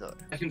 why though?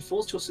 I can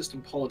force your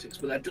system politics,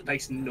 but that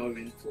makes no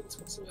influence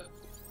whatsoever.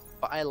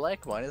 But I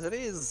like mine as it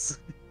is.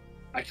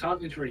 I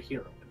can't enter a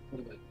hero.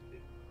 What do I do?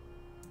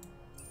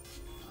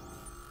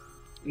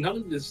 None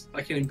of this.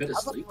 I can embed a How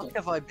the sleep. fuck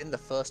have I been the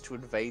first to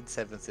invade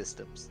 7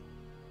 systems?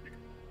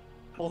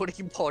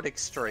 40 pod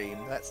extreme,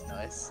 that's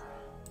nice.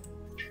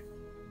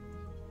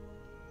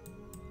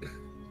 Where'd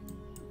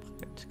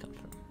it come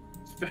from?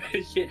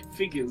 Yeah, it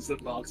figures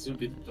that Marcus would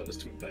be the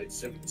first to invade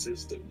 7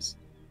 systems.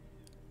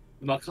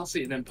 The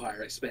Marcossian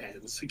Empire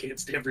expands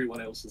against everyone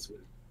else's will.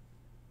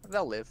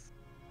 They'll live.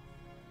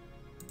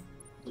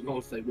 I don't know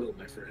if they will,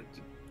 my friend.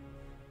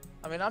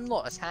 I mean, I'm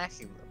not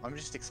attacking them, I'm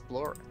just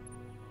exploring.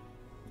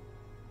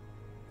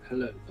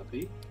 Hello,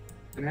 puppy.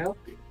 Can I help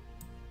you?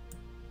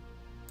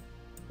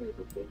 Very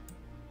good boy.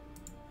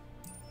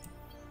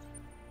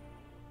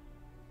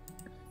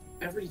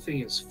 Everything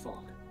is fine.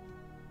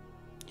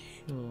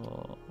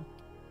 Sure.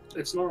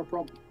 It's not a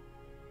problem.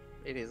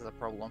 It is a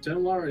problem.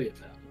 Don't worry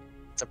about it.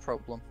 It's a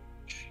problem.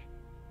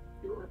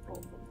 You're a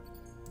problem.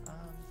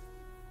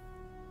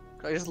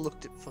 I just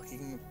looked at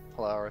fucking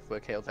Polaris where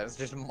Kale has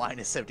just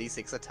minus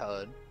 76 a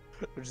turn.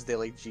 Which is, they're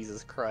like,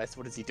 Jesus Christ,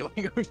 what is he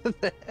doing over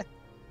there?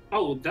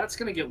 Oh, that's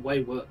gonna get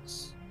way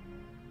worse.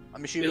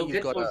 I'm assuming It'll you've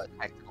get got worse.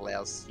 a tech that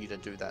allows you to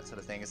do that sort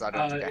of thing, as I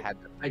don't think I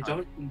had that. I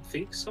don't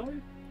think so,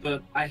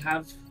 but I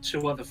have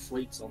 2 other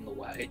fleets on the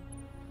way,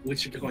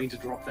 which are going to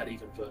drop that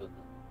even further.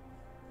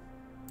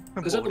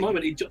 Because at the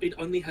moment, it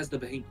only has the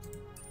behemoth.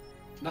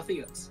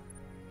 Nothing else.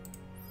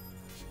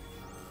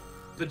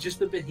 But just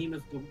the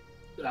behemoth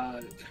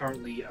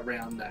currently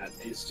around that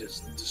is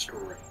just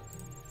destroying.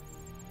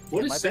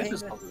 What is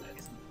Santa's on there?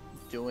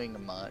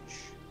 Doing much.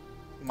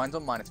 Mine's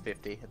on minus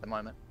 50 at the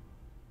moment.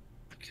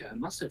 Okay, I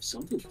must have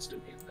something that's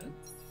doing it then.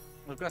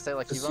 I was gonna say,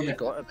 like, you've Yeah. only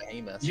got a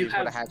behemoth. So You you've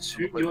gotta have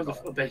some you equipment have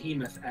on a it.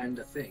 behemoth and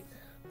a thing.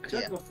 I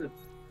don't Yeah. know if the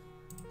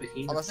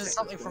behemoth. Unless there's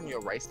something technically-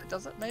 from your race that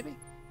does it, maybe?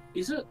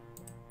 Is it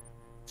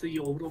the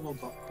orbital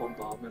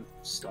bombardment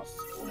stuff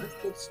on it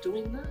that's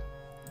doing that?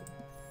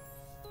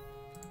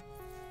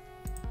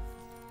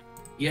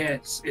 Yeah,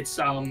 it's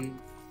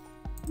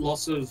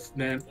loss of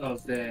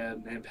their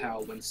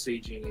manpower when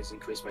sieging is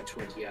increased by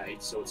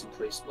 28, so it's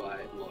increased by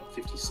what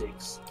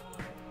 56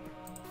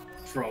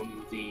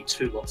 from the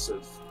 2 lots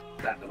of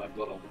that I've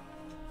got on.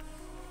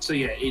 So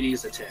yeah, it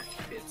is a tech.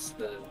 It's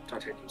the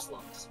titanium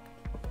slugs.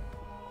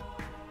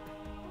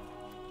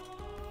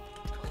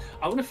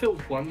 I want to fill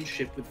one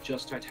ship with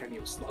just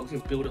titanium slugs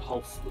and build a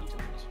whole fleet of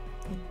it.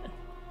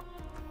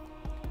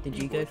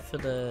 Did you go for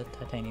the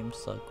titanium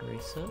slug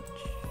research?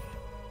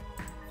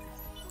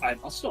 I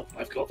must have.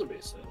 I've got the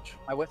research.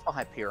 I went for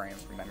Hyperion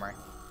from memory.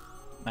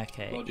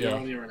 Okay, Well, yeah.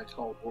 Germany are in a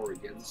Cold War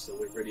again, so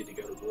we're ready to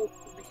go to war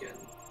with them again.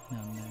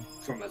 Oh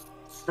no.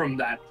 From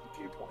that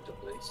viewpoint,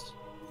 at least.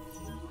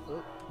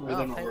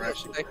 Whether or not we're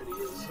actually ready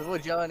is. Well,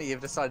 Johnny,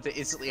 you've decided to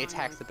instantly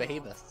attack the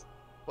behemoth.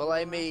 Well,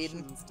 I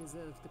mean,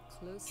 Deserve the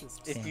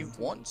closest if you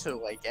sanity. want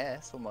to, I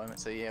guess, for a moment.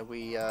 So yeah,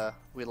 we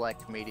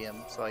like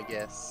medium, so I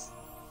guess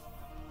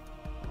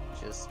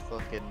just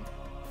fucking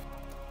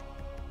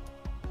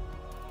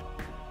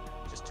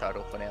just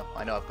turtle for now.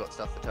 I know I've got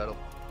stuff for turtle.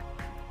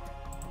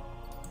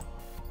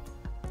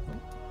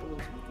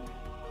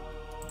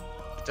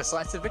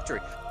 Decisive victory.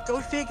 Go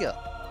figure.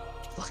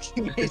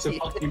 Fucking It's a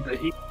idiot. fucking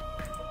behemoth.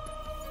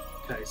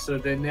 Okay, so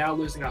they're now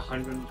losing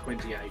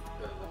 128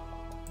 per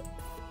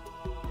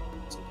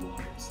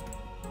supplies.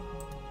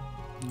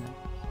 No.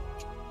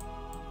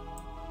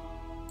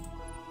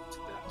 It's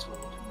about time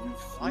to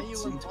move Why are you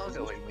fleets into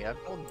embargoing me? I've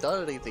not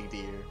done anything to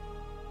you.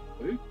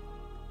 Who?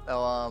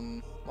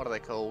 Oh, what are they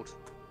called?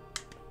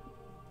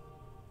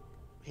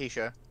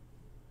 Hisho.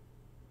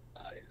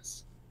 Ah,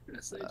 yes.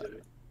 Yes, they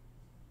do.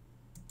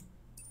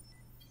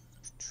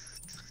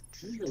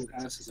 Little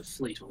ass is a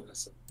fleet on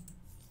this.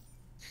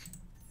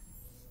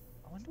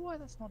 I wonder why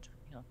that's not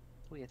turning on.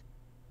 It's weird.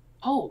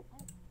 Oh!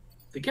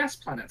 The gas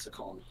planets are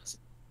colonizing.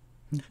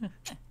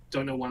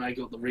 Don't know when I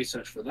got the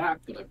research for that,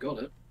 but I've got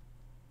it.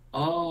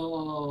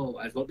 Oh,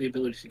 I've got the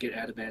ability to get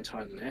adamantine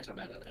and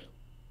antimatter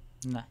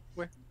now.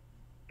 No.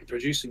 I'm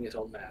producing it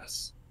en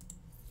masse.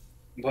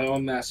 By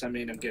en masse, I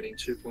mean I'm getting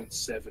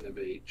 2.7 of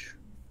each.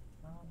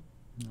 Oh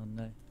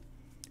no.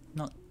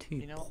 Not 2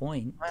 You know,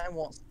 point. I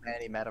want some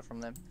antimatter from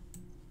them.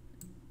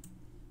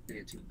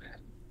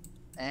 Antimatter.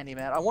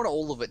 Antimatter. I want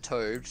all of it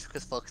too, just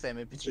because fuck them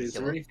in So is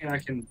there particular. anything I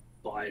can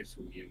buy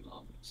from you,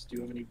 Marcus? Do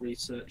you have any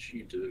research?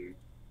 You do.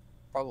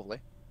 Probably.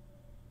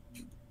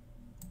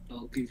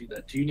 I'll give you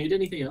that. Do you need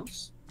anything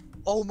else?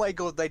 Oh my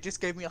god, they just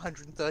gave me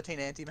 113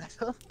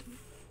 antimatter.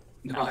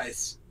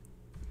 Nice.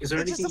 Is there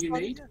It's just anything a you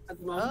fun- need at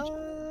the moment?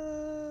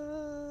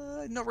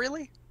 Not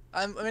really.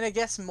 I mean, I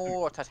guess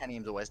more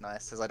titanium's always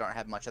nice, because I don't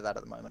have much of that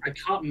at the moment. I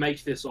can't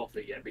make this offer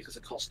yet because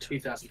it costs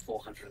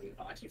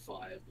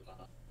 2,495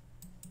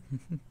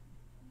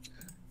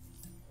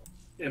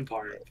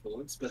 Empire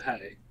influence, but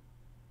hey.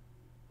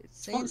 It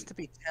seems fun. to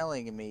be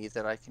telling me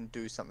that I can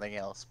do something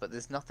else, but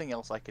there's nothing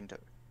else I can do.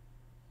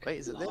 Wait,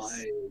 is it this?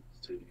 Lies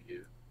to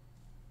you.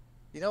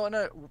 You know what?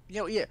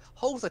 No, yeah.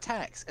 Hold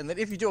attacks, and then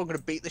if you do, I'm gonna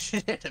beat the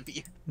shit out of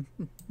you.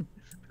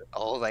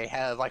 Oh, they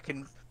have. I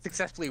can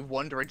successfully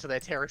wander into their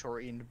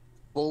territory and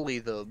bully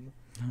them.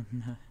 Oh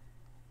no.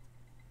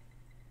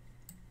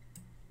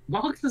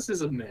 Marcus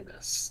is a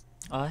menace.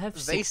 I have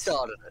They 6.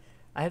 started it.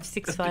 I have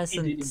 6 fires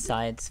and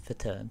science per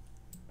turn.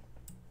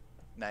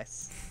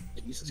 Nice.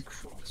 Jesus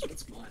Christ,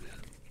 what's mine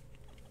at?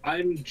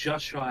 I'm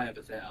just shy of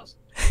 1,000.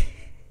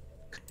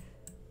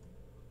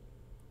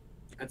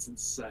 That's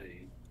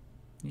insane.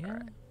 Yeah.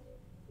 Alright.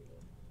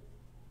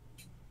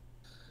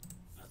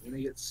 I'm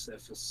gonna get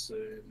Cephas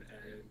soon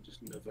and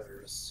just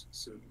Navarus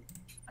soon.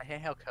 I hate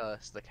how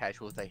cursed the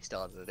casual they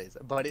started it is,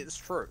 but it's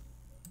true.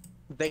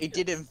 They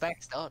did in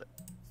fact start it.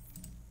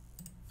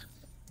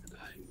 And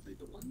I will be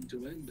the one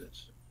to end it.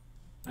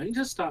 I need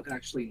to start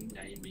actually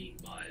naming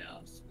my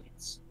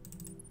fleets.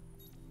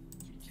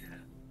 If you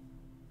can.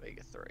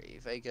 Vega 3.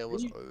 Vega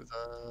was you-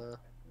 over.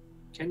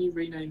 Can you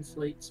rename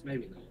fleets?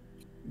 Maybe not.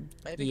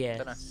 Maybe?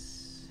 Dunno.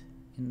 Yes.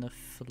 In the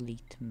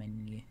fleet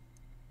menu.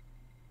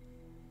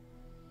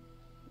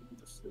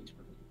 Sweet.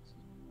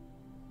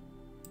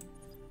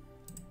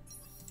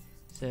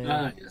 So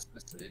Ah, yes,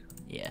 that's it.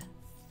 yeah,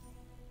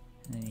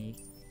 and then you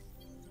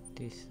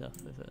do stuff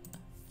with it.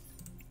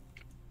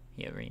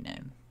 Here,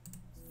 rename.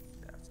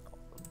 That's not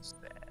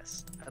the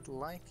best. I'd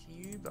like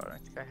you, but I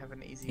don't think I have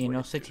an easy You can way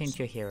also to do change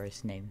your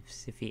heroes'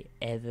 names if you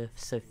ever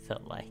so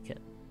felt like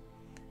it.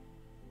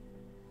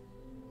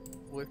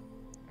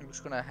 I'm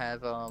just gonna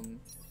have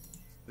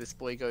this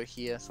boy go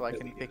here so I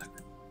can pick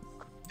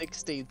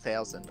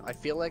 16,000. I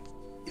feel like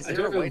is I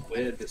there don't a way know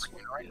where this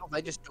one right? is. Or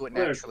they just do it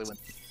Where- naturally when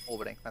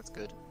orbiting. That's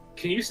good.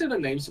 Can you say the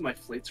names of my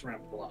fleets around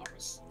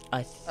Polaris?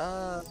 Was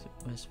Polaris?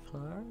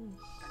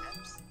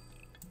 Perhaps.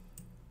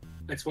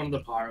 It's one of the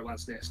pirate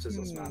ones next to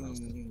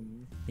Zasmanos.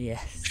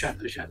 Yes.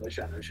 Shadow.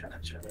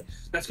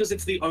 That's because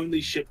it's the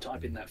only ship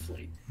type in that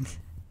fleet.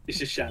 It's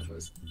just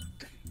shadows.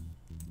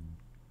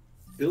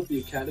 Build the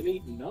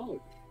academy?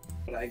 No.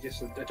 But I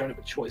guess I don't have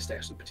a choice to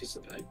actually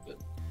participate, but...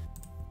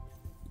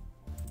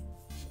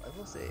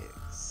 Level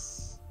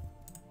 6.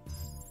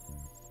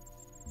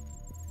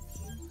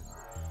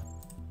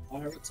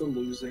 Pirates are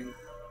losing.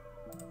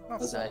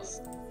 That's That's nice.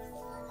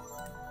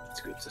 It's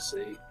good to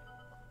see.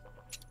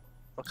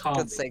 For Calm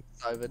God's me. sake,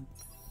 Simon.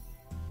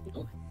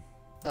 Oh.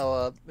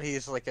 Oh,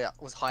 he's like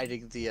was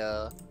hiding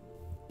the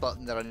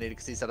button that I needed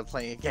because he started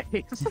playing a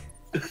game.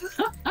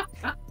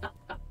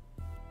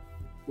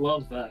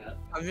 Love that.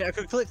 I mean, I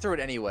could click through it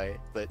anyway,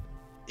 but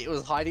it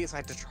was hiding it, so I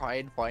had to try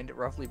and find it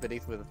roughly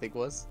beneath where the thing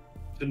was.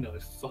 For no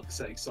fuck's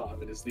sake,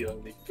 Simon is the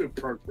only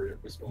appropriate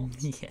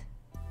response. Yeah.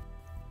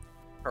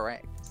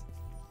 Correct.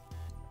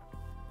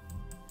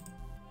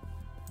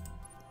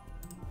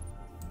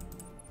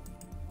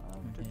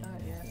 Did Okay,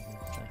 that yet? so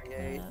it's like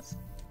Create. that.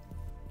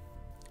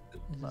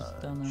 This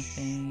has done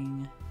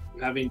nothing. I'm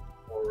having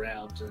more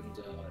around and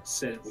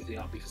set everything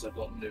up because I've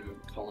got new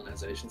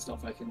colonization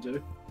stuff I can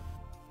do.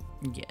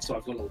 Yeah. So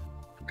I've got a lot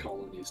of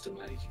colonies to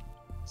make.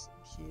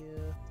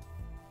 Here.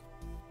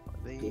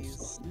 Good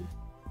These. fun.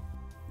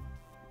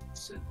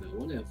 Said no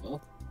one ever.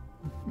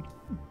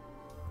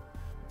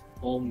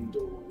 Ondo,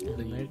 what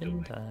are you 11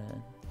 doing?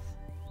 turns.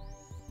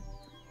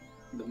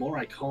 The more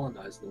I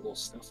colonize, the more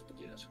stuff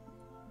I get.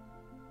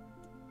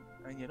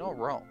 I mean, you're not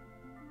wrong.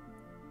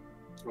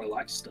 I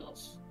like stuff.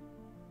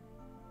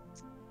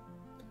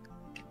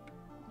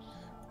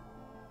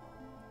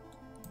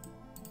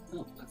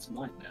 Oh, that's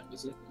mine now,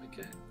 is it?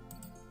 Okay.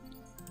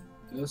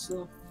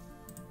 Ursa,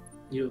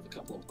 you have a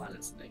couple of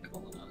planets that need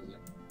colonizing.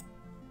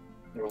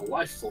 There are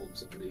life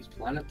forms on these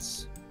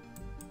planets.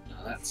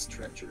 Now that's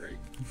treachery.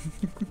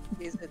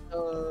 Is it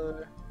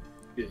though?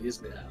 It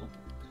is now.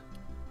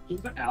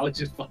 Alex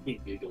just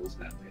fucking giggles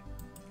at me.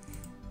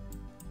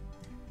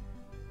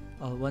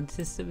 Oh, one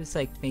system is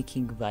like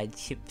making ride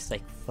ships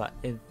like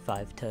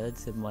 5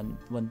 turns, and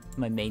one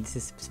my main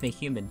system's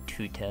making them in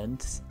 2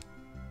 turns.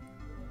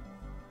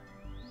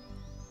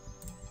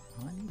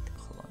 Oh, I need to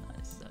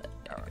colonize that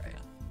area.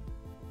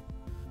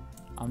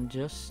 I'm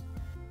just,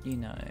 you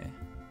know,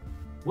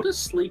 What do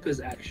sleepers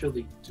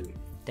actually do?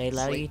 they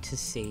allow you Sleep. to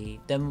see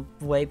them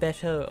way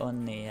better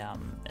on the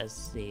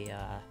as the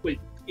Wait,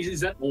 is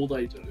that all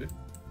they do?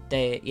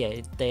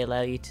 they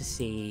allow you to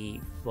see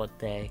what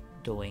they're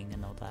doing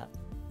and all that.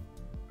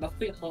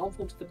 Nothing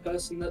harmful to the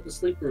person that the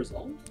sleeper is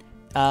on?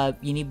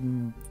 You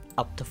need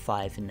up to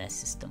 5 in their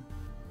system.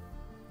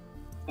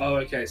 Oh,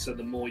 okay, so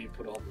the more you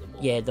put on, the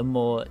more. Yeah, the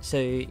more.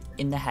 So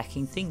in the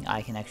hacking thing,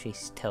 I can actually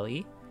tell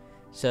you.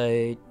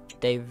 So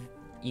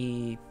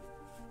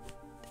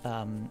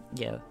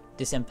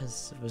this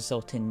emphasis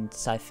result in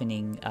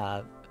siphoning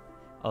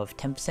of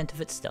 10%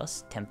 of its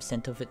dust,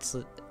 10% of its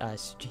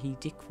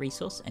strategic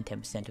resource, and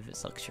 10% of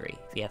its luxury.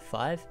 If you have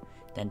 5,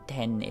 then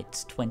 10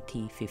 it's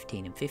 20,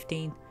 15, and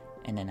 15,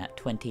 and then at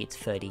 20 it's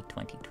 30,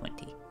 20,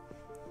 20.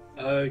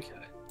 Okay.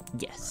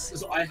 Yes.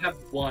 So I have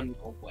 1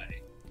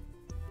 away.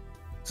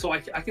 So I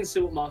can see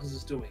what Marcus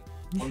is doing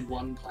on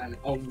one planet,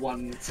 on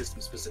one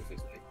system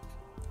specifically,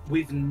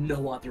 with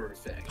no other I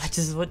effect.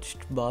 just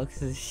watched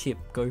Marcus's ship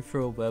go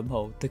through a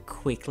wormhole to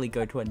quickly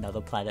go to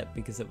another planet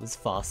because it was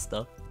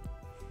faster.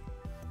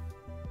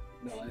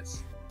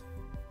 Nice.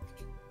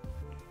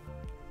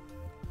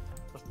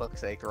 For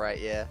fuck's sake, right?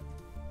 Yeah.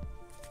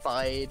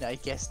 Fine. I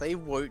guess they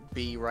won't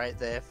be right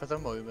there for the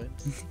moment.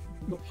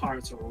 The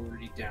pirates are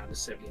already down to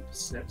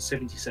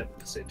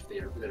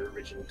 77% of their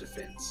original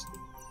defense.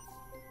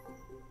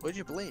 What'd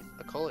you blame?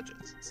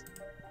 Ecologists.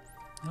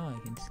 Oh, I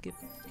can skip.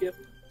 Yep.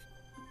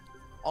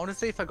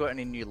 Honestly, if I got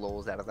any new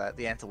laws out of that,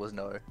 the answer was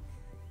no.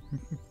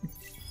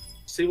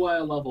 See why I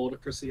love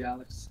autocracy,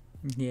 Alex?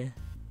 Yeah.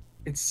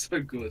 It's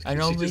so good. I 'cause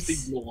normally you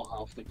just ignore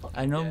half the fucking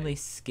I normally game.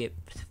 skip,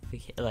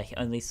 like,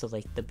 only saw,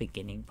 like, the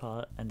beginning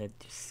part, and then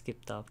just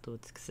skipped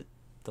afterwards, because it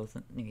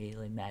doesn't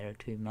really matter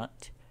too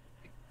much.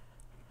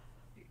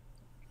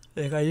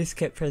 Like, I just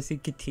kept pressing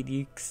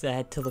continue, because I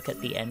had to look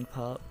at the end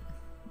part.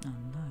 Oh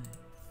no.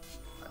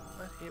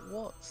 But it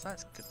was.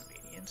 That's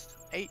convenient.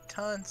 8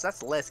 tons.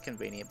 That's less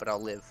convenient, but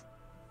I'll live.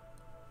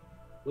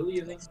 Will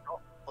you?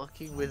 Stop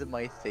fucking with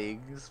my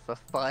things for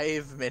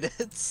 5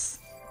 minutes.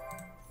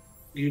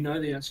 You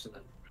know the answer to that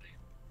already.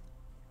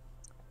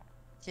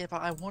 Yeah,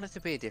 but I want it to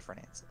be a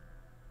different answer.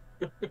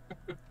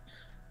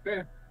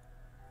 Fair.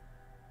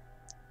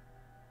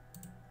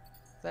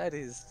 That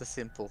is the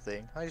simple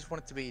thing. I just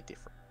want it to be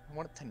different. I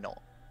want it to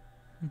not.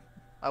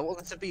 I want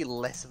it to be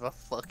less of a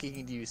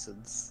fucking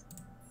nuisance.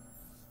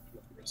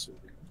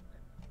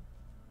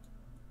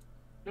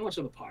 How much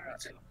are the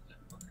pirates up?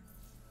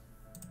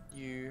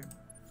 You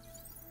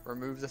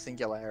remove the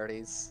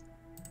singularities.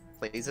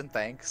 Please and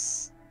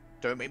thanks.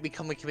 Don't make me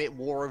come and commit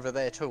war over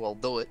there too, I'll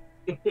do it.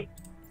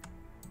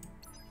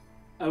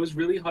 I was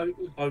really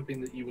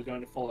hoping that you were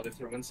going to follow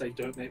through and say,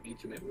 don't make me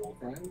commit war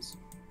crimes.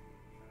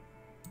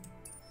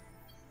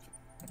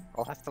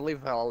 I'll have to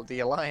leave the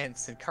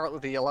Alliance, and currently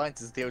the Alliance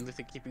is the only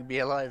thing keeping me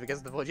alive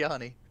against the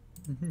Vojani.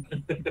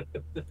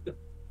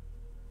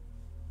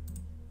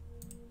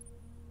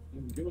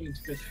 I'm going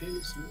to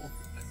defuse war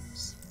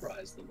crimes.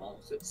 Surprise the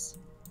martyrs.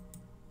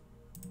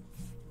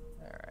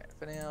 Alright,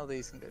 for now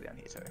these can go down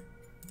here too.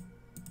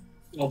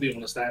 I'll be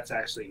honest, that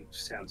actually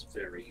sounds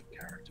very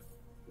character.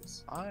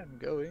 I'm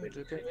going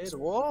to commit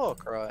war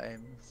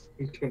crimes.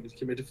 I'm going to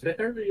commit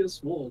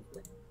various war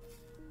crimes.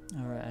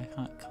 Alright,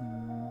 I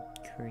can't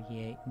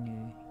create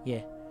new.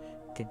 Yeah,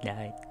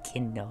 denied.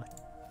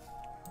 Cannot.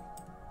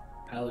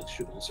 Alex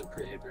should also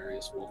create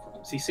various war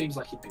crimes. He seems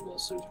like he'd be well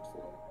suited for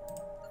it.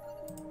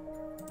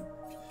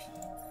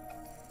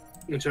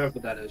 Whichever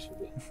that is should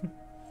be.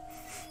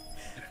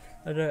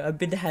 I know. I've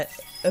been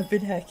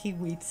hacking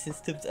weed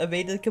systems. I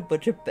made like a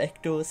bunch of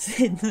backdoors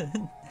in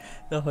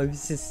the home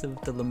system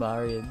of the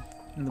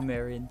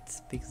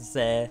Lemurians because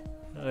I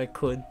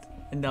could,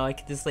 and now I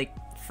can just like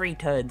 3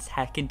 turns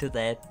hack into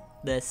their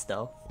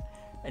stuff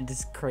and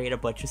just create a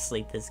bunch of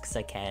sleepers because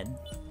I can.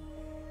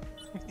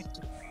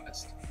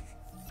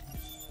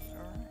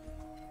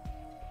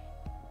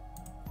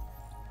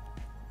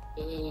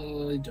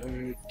 I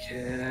don't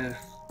care.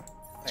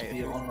 To Hey,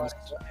 be honest.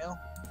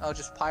 Oh,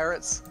 just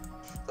pirates?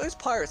 Those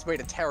pirates made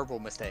a terrible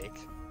mistake.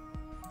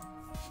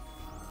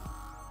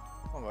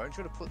 Oh, I'm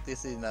trying to put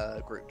this in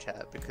a group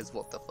chat because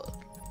what the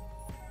fuck.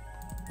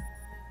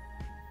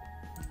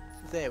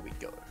 There we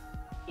go.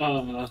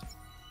 Oh,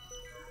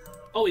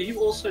 are you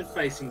also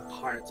facing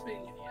pirates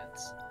being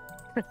idiots?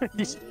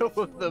 Two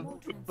of them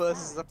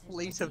versus a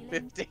fleet of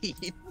 15.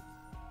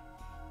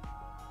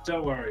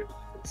 Don't worry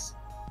about this.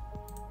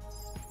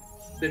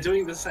 They're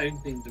doing the same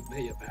thing to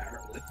me,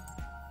 apparently.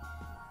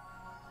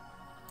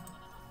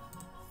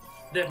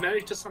 They've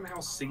managed to somehow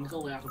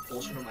single out a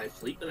portion of my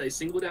fleet, but they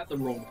singled out the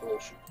wrong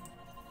portion.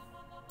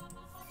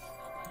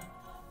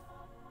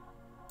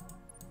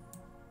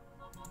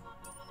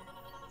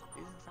 It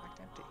is in fact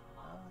empty.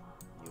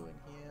 You in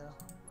here.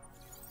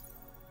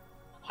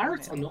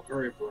 Pirates are not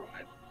very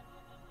bright.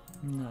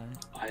 No.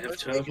 I have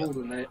turtled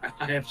and they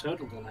have not.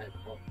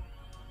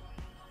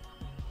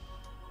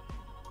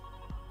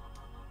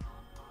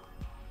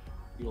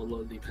 Your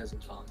lowly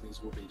peasant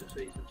armies will be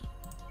defeated.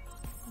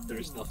 There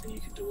is nothing you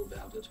can do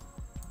about it.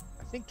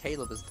 I think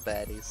Caleb is the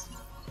baddies.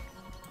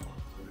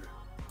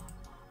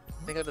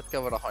 I think I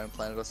discovered a home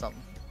planet or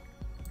something.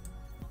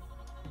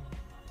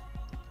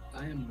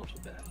 I am not a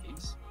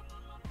baddies.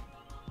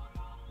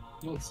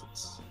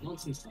 Nonsense.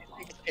 Nonsense not I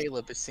think hard.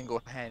 Caleb is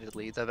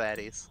single-handedly the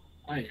baddies.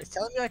 I am. It's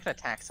telling me I can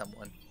attack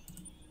someone.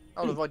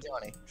 Oh, the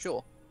Vojani.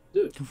 Sure.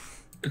 Do.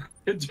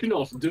 Do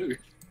not do.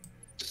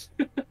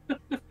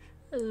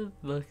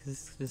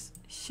 Marcus just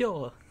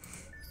sure.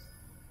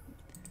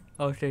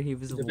 After he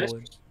was The best-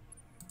 warned,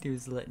 he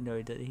was let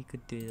know that he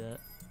could do that.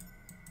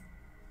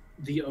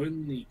 The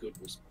only good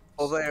response.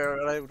 Well, they are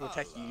unable to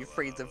attack you. You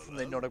freed them from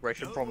their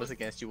non-aggression promise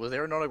against you. Was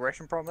there a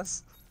non-aggression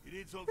promise? You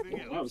need something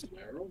Well, I else? was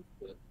aware of,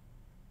 but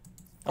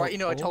Right, you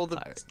know, I all told them.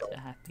 pirates are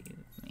happy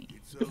with me.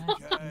 It's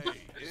okay.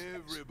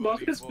 Everybody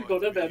Marcus finds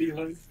forgot about me. his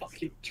own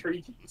fucking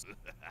treaties.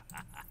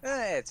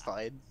 It's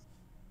fine.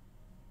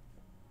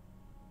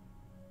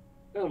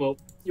 Oh well,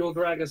 you'll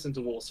drag us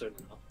into war soon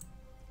enough.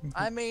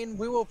 I mean,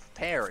 we were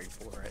preparing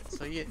for it,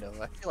 so you know,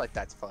 I feel like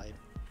that's fine.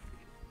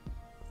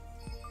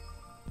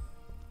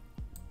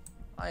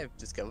 I've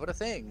discovered a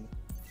thing.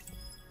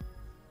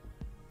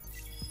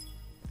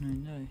 I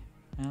know.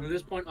 At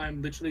this point,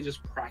 I'm literally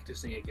just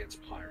practicing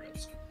against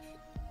pirates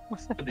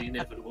for the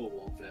inevitable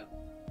warfare.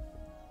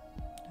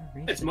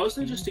 It's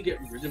mostly just to get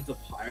rid of the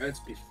pirates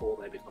before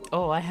they become.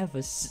 Oh, I have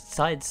a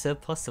side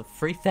surplus of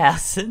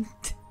 3,000.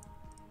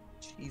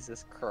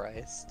 Jesus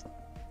Christ.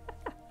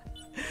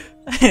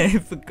 I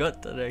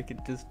forgot that I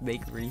could just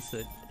make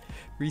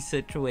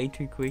research way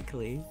too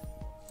quickly.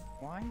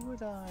 Why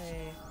would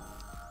I...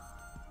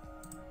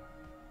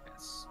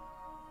 Yes.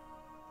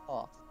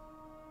 Oh.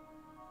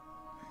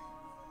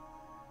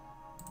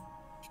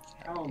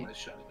 How am I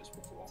showing this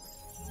before?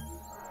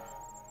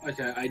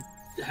 Okay, I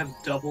have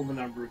double the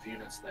number of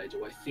units today.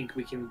 Do I think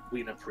we can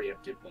win a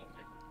preemptive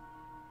bombing?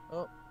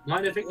 Oh.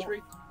 Minor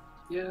victory?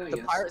 Yeah, I The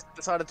guess. pirates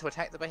decided to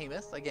attack the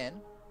behemoth again.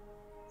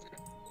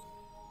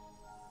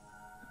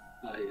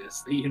 Ah,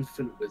 yes, the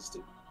infinite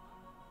wisdom.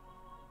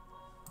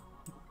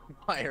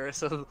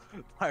 Pirate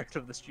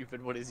of the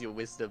stupid, what is your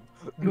wisdom?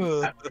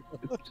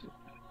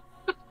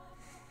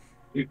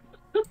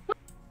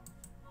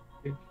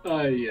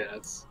 Oh,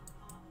 yes.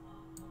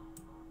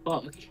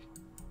 Fuck.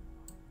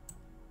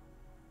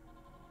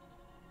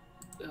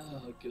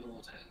 Oh,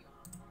 God.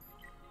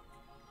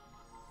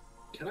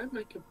 Can I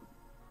make a...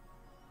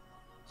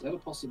 Is that a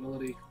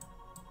possibility?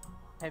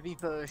 Heavy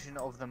version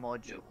of the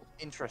module.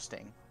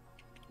 Interesting.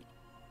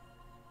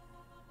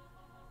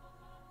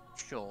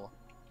 Sure.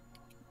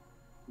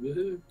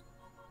 Woohoo.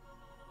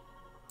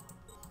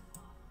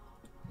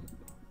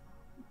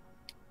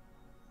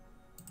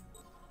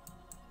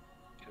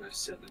 Can I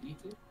sell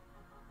anything?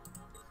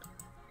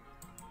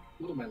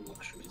 What are my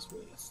luxuries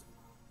worth?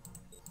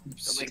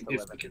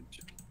 Significant.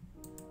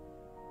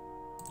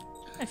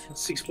 I feel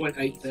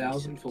 6.8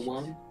 thousand for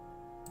one.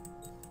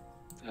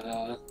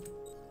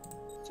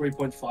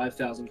 3.5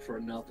 thousand for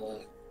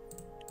another.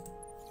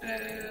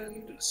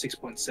 And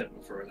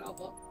 6.7 for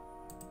another.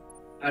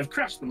 I've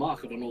crashed the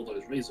market on all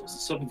those resources,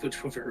 some of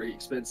which were very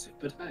expensive,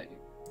 but hey.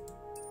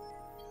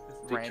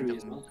 Victory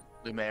is mine.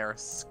 Random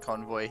Lumeris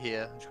convoy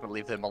here. I'm just gonna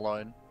leave them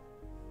alone.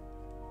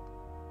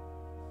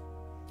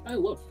 I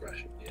love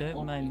crashing. Yeah,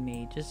 Don't mind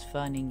me, just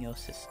finding your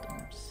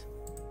systems.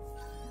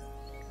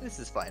 This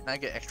is fine. I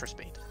get extra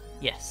speed.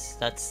 Yes,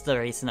 that's the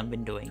reason I've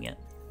been doing it.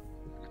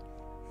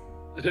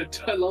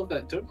 I love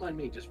that. Don't mind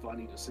me, just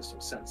finding your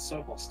system sounds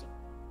so hostile.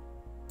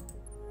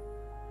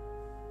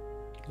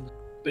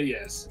 But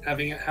yes,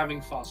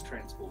 having fast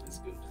transport is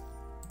good.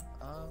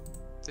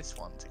 This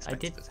one's I expensive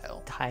did as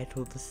hell.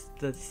 title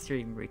the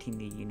stream Rooting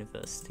the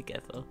Universe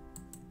Together.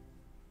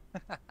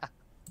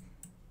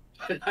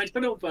 I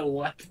don't know if I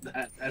like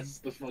that as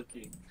the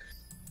fucking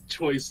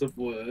choice of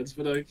words,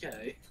 but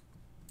okay.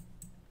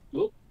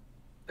 Oh,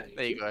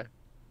 There you go.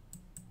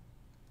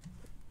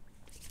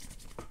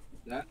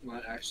 That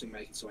might actually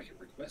make it so I can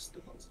request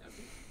the ones I want.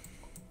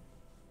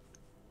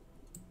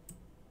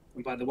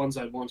 And by the ones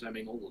I want, I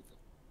mean all of them.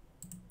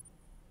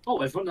 Oh,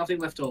 I've got nothing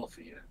left to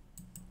offer you.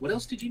 What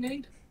else did you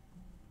need?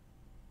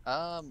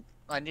 I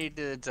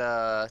needed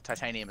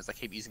titanium as I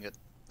keep using it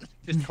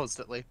just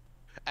constantly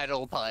at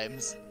all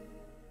times.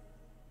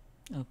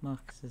 Oh,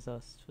 Marcus has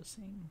asked for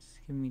things.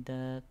 Give me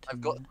that. I've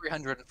got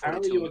 342.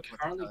 Apparently, you are of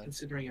currently time.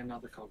 considering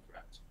another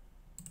contract.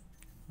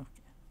 Okay.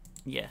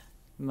 Yeah,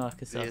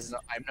 Marcus asked.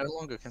 I'm no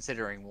longer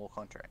considering war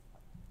contract.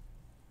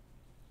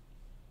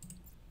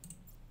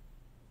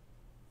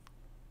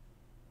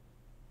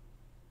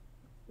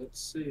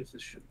 Let's see if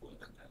this should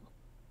work now.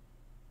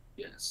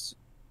 Yes.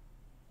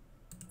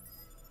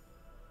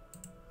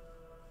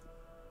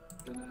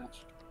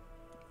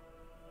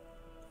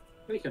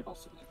 Make an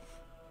offer.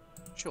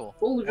 Sure.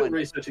 All of why your not?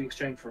 research in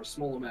exchange for a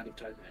small amount of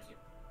titanium.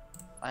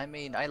 I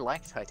mean, I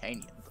like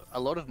titanium. But a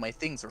lot of my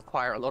things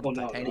require a lot Well, of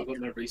no, titanium. I've got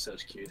no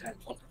research queued. Hang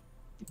on.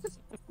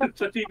 I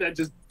think that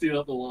just did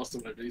up the last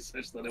of my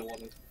research that I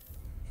wanted.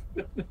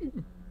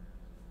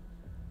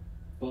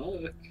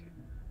 Fuck.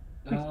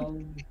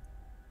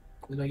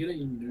 Did I get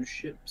any new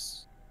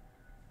ships?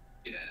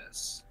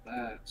 Yes,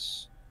 that.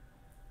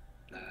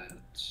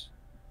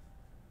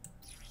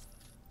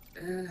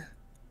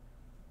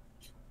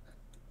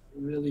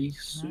 Really I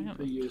super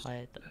haven't used.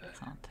 applied that,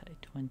 can't I?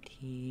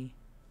 20.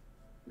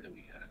 There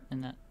we go.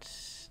 And that.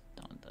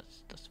 No, that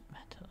doesn't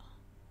matter.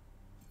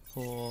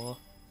 4.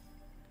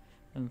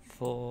 And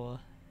 4.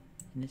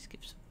 And this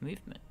gives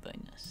movement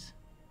bonus.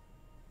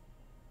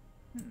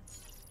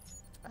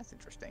 That's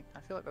interesting.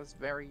 I feel like that's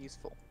very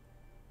useful.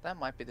 That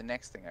might be the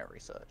next thing I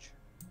research.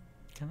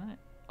 Can I?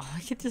 Oh, I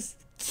could just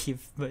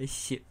give my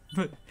ship,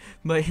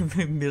 my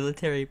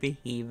military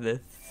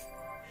behemoth,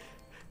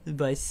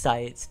 my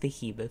science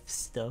behemoth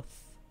stuff.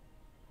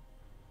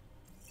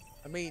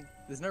 I mean,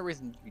 there's no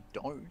reason you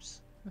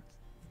don't.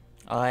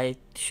 I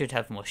should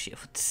have more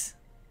shields.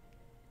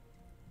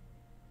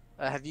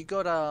 Have you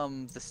got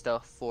the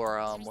stuff for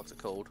what's it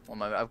called? One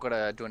moment, I've got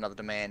to do another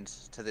demand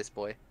to this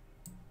boy.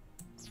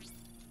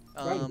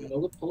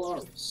 Vanilla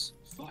Polaris.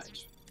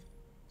 Fight.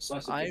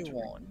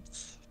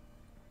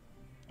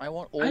 I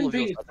want all I'm of your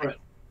being stuff.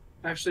 threatened.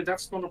 Actually,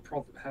 that's not a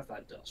problem. Have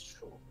that dust,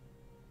 sure.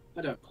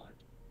 I don't mind.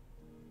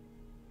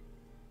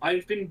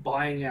 I've been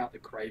buying out the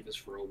Cravers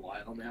for a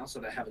while now, so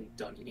they haven't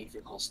done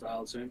anything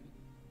hostile to me.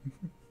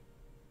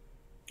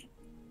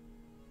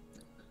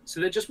 So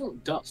they just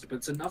want dust, but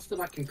it's enough that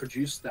I can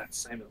produce that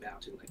same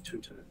amount in like 2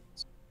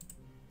 turns.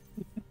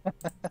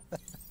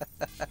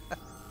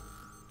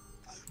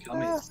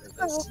 Come in,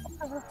 Service.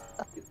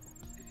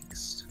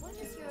 What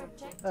is your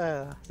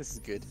objective? This is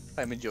good.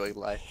 I'm enjoying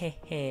life.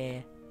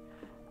 Hehe.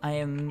 I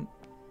am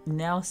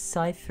now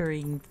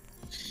ciphering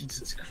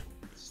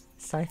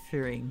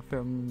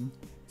from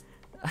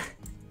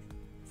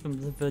from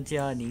the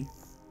Virgiani.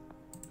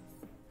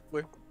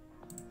 Where?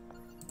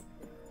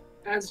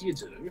 As you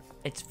do.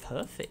 It's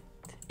perfect.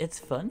 It's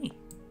funny.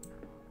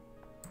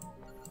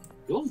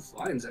 Your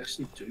vines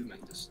actually do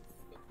make this.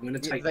 I'm going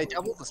to Yeah, take. they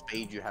double the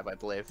speed you have, I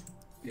believe.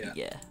 Yeah.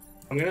 Yeah.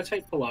 I'm going to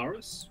take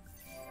Polaris.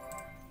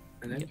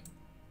 And then. Yep.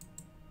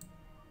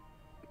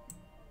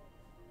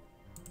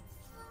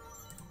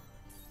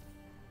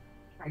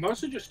 I'm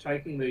mostly just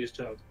taking these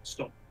to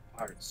stop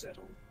pirates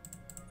settle.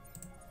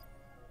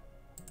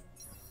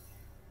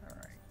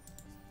 Alright.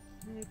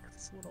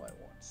 What do I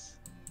want?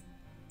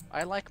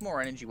 I like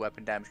more energy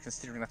weapon damage,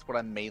 considering that's what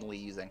I'm mainly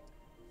using.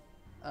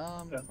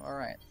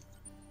 Alright.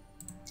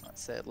 That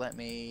said, let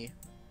me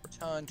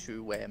return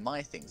to where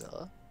my things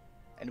are,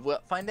 and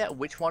find out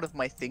which one of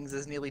my things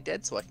is nearly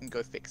dead so I can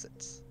go fix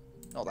it.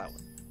 Not that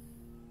one.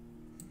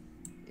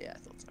 Yeah, I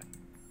thought so.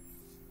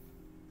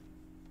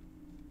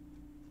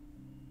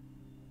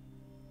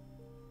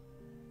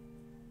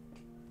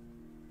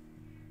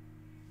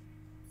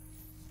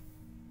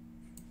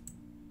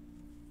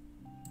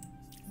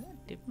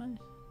 Did my thing?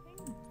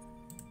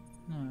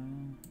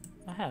 No,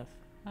 I have.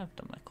 I've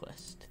done my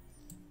quest.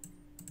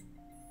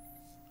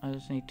 I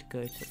just need to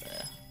go to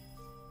there.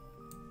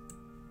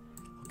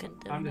 I'll get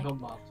there. Time to help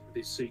Mark with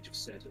his Siege of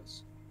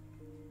Setters.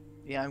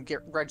 Yeah, I'm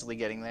gradually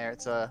getting there.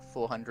 It's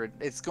 400.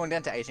 It's going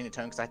down to 18 a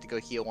turn because I had to go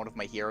heal one of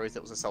my heroes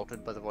that was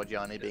assaulted by the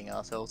Vojani being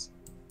assholes.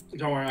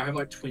 Don't worry, I have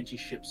like 20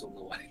 ships on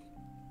the way.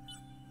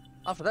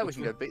 After that, we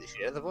can go beat the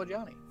shit out of the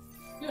Vojani.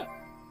 Yeah,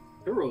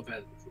 they're all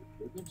available for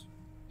improvement.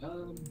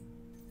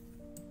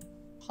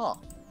 Huh.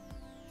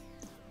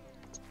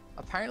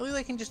 Apparently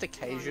they can just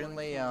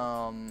occasionally,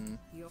 one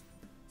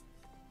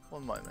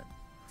moment.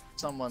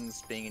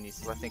 Someone's being a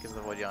nuisance, I think it's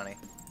the Vojani.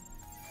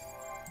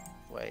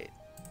 Wait.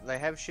 They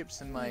have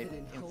ships in my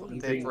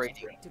influence. They're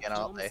breeding again,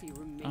 aren't they?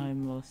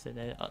 I'm also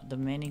there.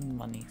 Demanding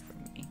money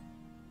from me.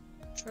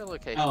 Show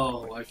location.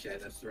 Oh, okay,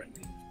 they're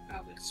threatening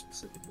Alex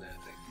specifically, I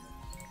think.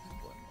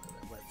 One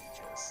moment, let me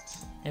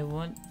just... They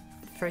want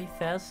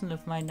 3,000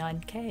 of my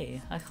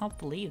 9k. I can't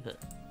believe it.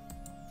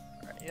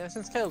 Alright, yeah,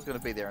 since Kale's gonna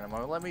be there in a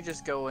moment, let me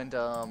just go and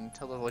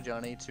tell the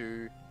Vojani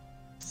to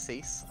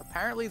cease.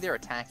 Apparently they're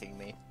attacking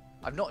me.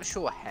 I'm not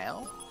sure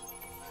how.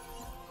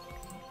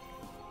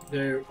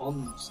 They're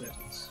on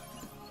Setters.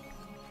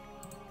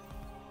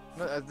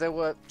 No, they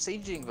were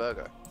sieging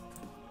Virgo.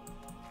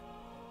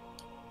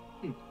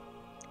 Hmm.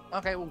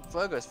 Okay, well,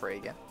 Virgo's free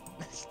again.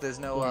 There's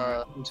no,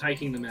 I'm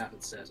taking them out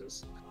at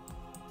Setters.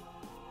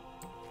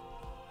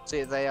 So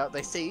yeah,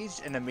 they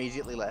sieged and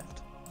immediately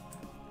left.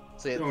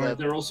 So yeah, Alright,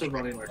 they're also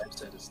running out of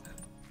Setters now.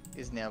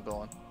 is now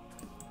gone,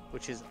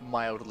 which is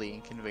mildly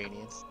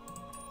inconvenient.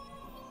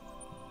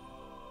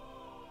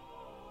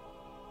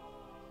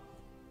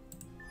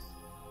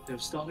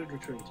 They've started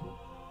retreating.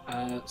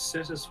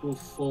 Setters will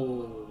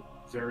fall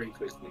very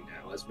quickly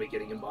now as we're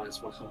getting a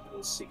minus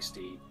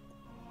 160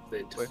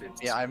 their defense.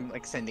 Yeah, I'm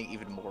extending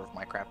even more of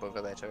my crap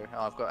over there too.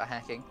 Oh, I've got a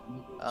hacking.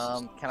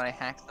 Can I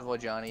hack the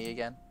Vojani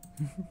again?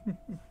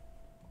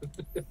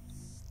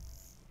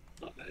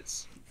 Not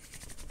nice.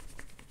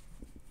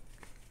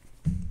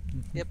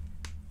 Yep.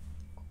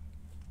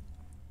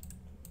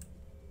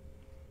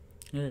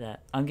 Look at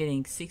that. I'm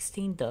getting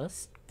 16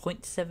 dust,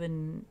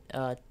 0.7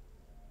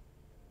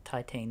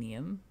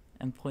 titanium,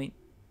 and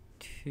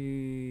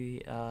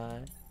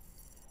 0.2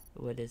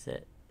 what is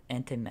it?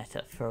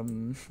 Antimatter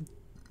from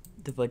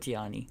the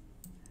Vojani.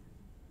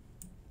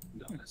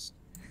 Nice.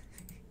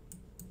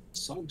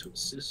 Assigned to a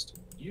system.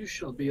 You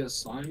shall be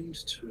assigned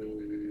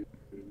to...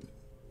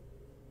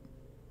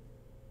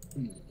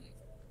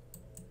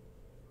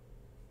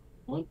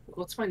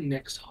 What's my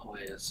next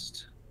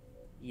highest?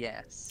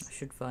 Yes. I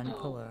should find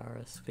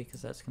Polaris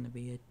because that's going to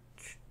be a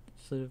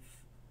sort of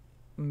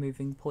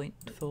moving point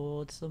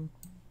towards them.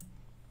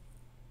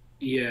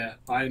 Yeah,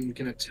 I'm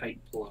gonna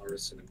take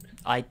Polaris in a minute.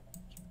 I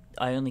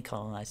only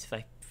colonize if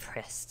I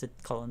press to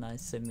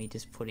colonize, so me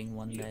just putting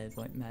one there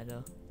won't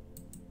matter.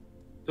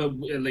 But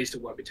at least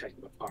it won't be taken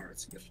by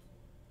pirates.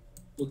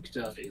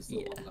 Bookda is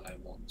the one that I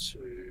want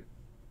to...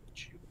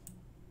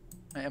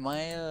 Am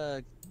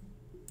I,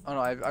 Oh no,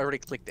 I already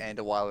clicked end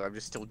a while ago. I'm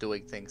just still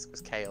doing things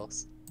because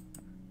chaos.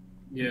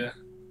 Yeah.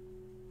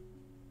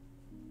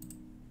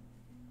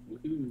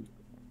 Woohoo.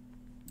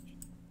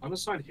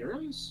 Unassigned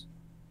heroes?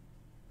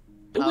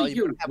 Who are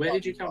you? Where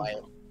did you come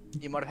from?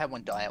 You might have had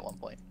one die at one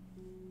point.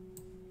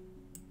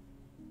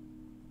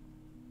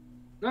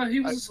 No,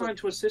 he was assigned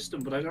to a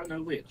system, but I don't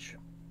know which.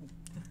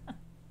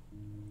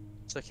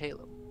 So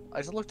Caleb, I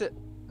just looked at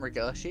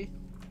Rigashi,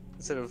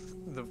 instead of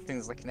the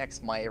things like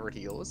next my area to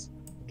yours.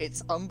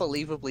 It's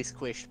unbelievably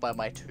squished by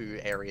my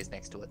two areas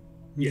next to it.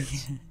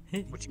 Yes.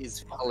 Which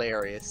is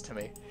hilarious to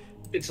me.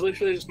 It's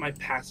literally just my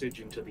passage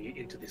into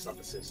this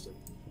other system.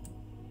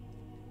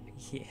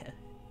 Yeah.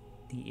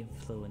 The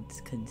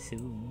influence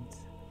consumes.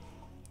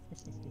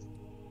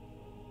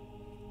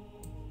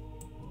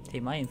 See,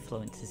 my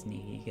influence is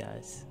near you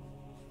guys.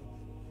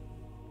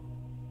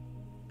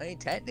 I mean,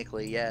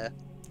 technically, yeah.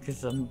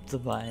 Because I'm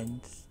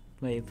divine,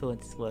 my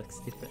influence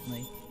works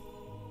differently.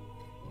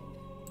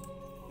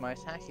 My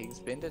attacking's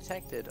been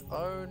detected.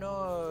 Oh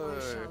no!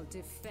 I shall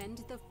defend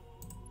the...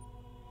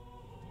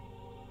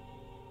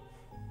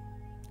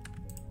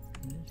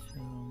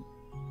 So,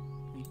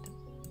 make them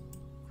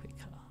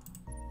quicker.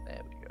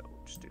 There we go.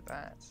 We'll just do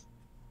that.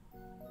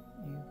 You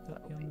got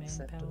That'll your be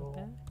manpower acceptable.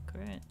 back?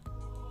 Great.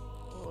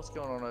 What's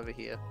going on over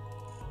here?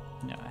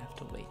 No, I have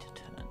to wait a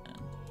turn then.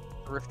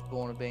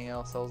 Riftborn are being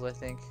assholes, I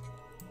think.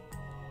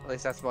 At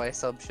least that's my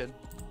assumption.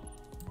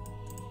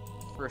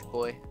 Rift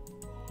boy.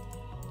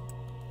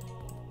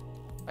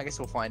 I guess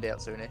we'll find out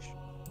soonish.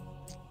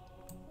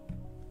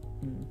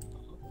 Mm.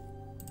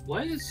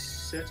 Why is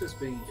Cetus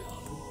being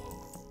guarded?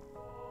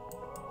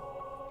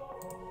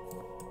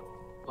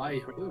 By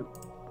who?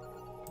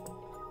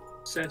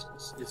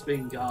 Cetus, it's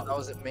being guarded. Oh,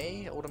 is it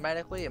me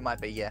automatically? It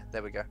might be, yeah,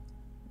 there we go.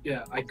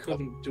 Yeah, I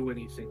couldn't do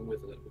anything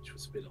with it, which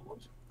was a bit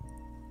odd.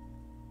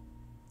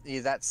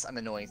 Yeah, that's an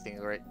annoying thing,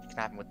 or it can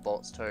happen with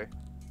bots too.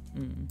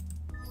 Mm.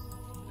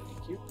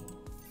 Thank you.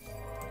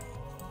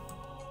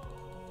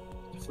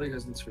 The fleet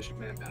has insufficient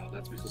manpower,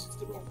 that's because it's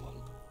the wrong one.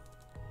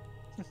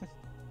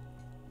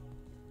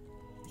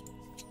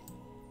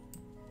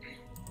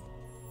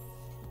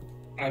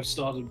 I've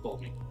started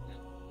bombing.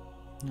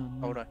 No,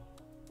 no. Hold on.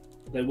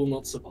 They will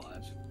not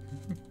survive.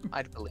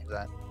 I'd believe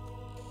that.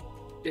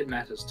 It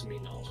matters to me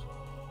not.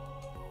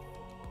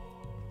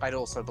 I'd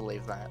also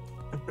believe that.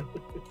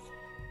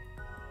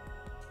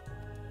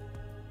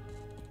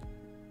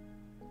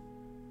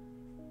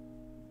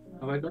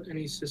 Have I got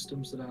any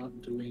systems that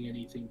aren't doing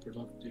anything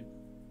productive?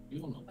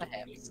 You're not I doing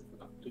have. anything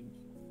productive.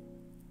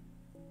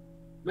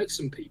 Make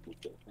some people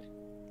talk.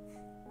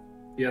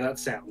 Yeah, that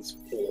sounds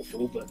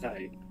awful, but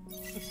hey.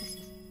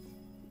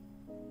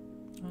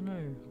 Oh no,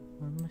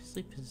 one of my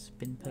sleepers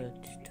been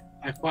purged.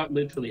 I quite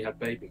literally have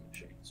baby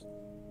machines.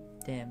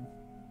 Damn,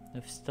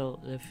 they've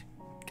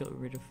got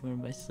rid of one of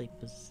my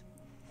sleepers.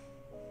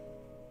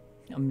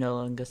 I'm no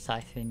longer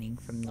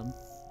siphoning from them.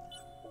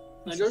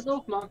 I don't know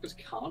if Marcus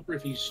can't, or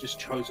if he's just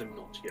chosen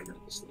not to get rid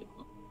of the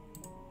sleeper.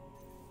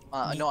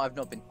 No, I've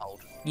not been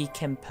told. You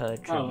can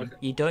purge them. Oh, okay.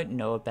 You don't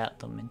know about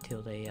them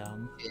until they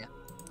You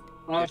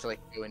I have to like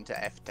go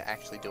into F to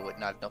actually do it,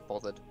 and I've not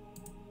bothered.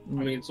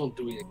 mean, it's not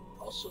doing it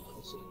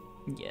possible, so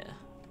Yeah.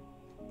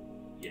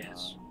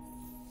 yes.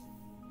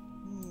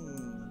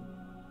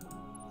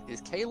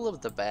 Is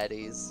Caleb the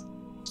baddies?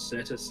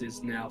 Cetus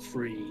is now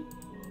free.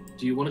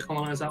 Do you want to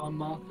colonize that one,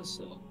 Marcus?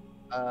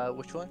 Or?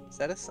 Which one?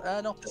 Status?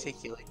 Not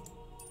particularly.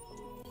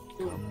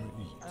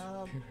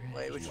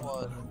 Wait, which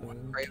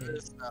one?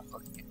 Bravers? No,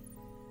 fuck you.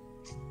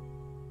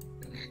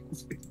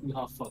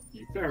 Nah, fuck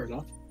you. Fair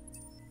enough.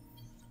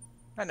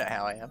 I know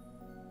how I am.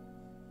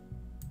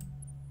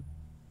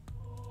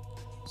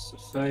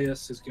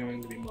 Cepheus is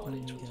going to be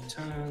mining 20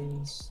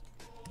 turns.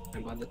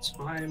 And by the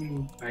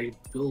time I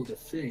build a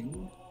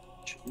thing,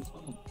 it should be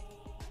fun.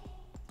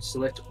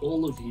 Select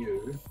all of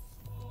you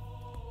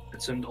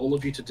and send all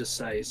of you to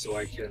Desay so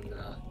I can.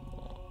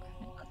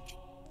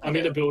 I'm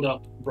going to build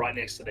up right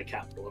next to the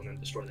capital and then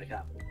destroy the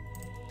capital.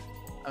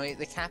 I mean,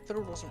 the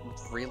capital doesn't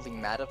really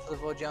matter for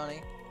the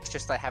Vojani. It's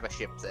just they have a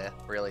ship there,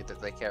 really,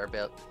 that they care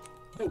about.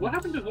 Hey, what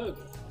happened to her?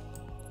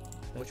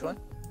 Which one?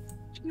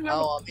 Didn't you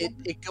have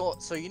It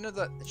got... So you know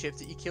that ship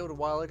that you killed a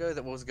while ago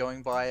that was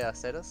going by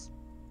Cetus?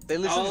 They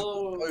literally just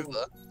walked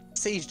over,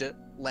 sieged it,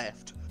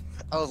 left.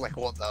 I was like,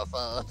 what the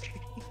fuck?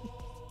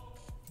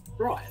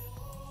 Right.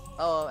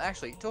 Oh,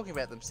 actually, talking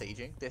about them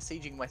sieging, they're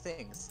sieging my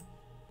things.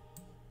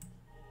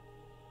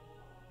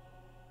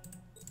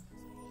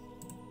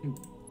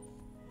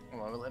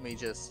 Well, let me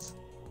just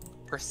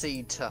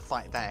proceed to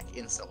fight back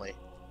instantly.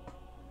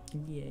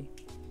 Yay.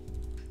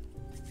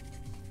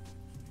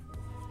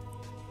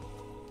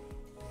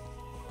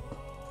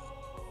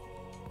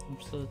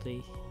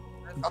 Absolutely.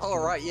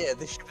 Oh, right, yeah,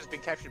 this ship has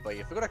been captured by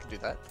you. I forgot I could do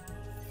that.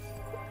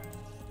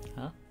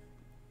 Huh?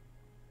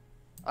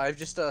 I've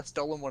just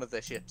stolen one of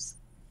their ships.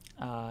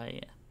 Yeah.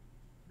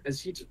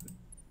 As you do,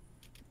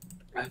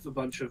 I have a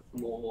bunch of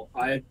more.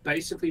 I'm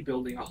basically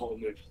building a whole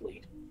new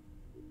fleet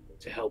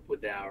to help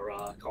with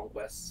our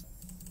conquests.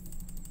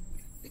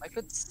 I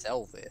could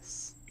sell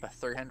this for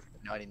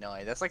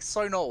 399. That's like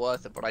so not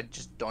worth it, but I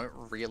just don't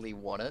really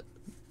want it.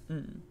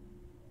 Mm.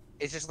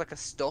 It's just like a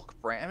stock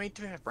brand. I mean,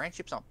 to be fair, brand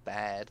ship's not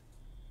bad.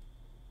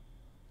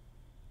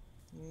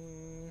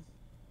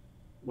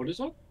 What is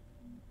it?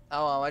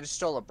 Oh, I just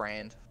stole a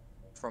brand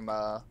from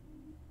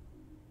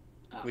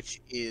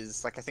which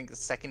is like I think the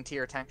second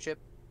tier attack ship,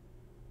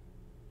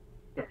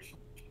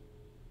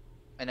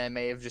 and I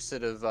may have just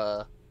sort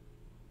of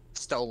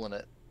stolen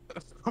it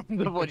from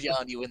the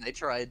Vojani when they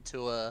tried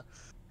to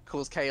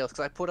cause chaos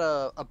because I put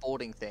a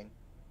boarding thing,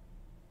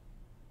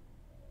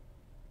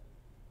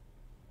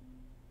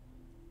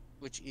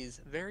 which is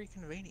very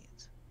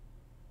convenient.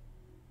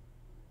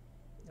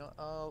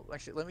 Oh,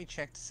 actually, let me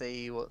check to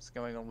see what's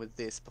going on with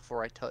this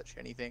before I touch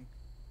anything.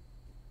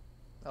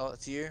 Oh,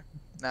 it's you?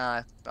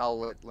 Nah, I'll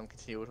let them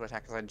continue to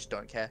attack because I just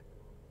don't care.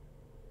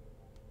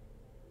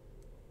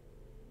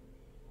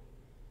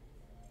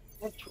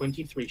 I have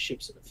 23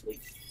 ships in the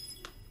fleet.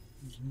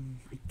 Oh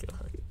my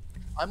god.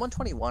 I'm on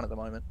 21 at the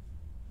moment.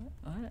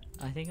 What?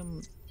 I think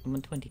I'm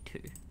on 22.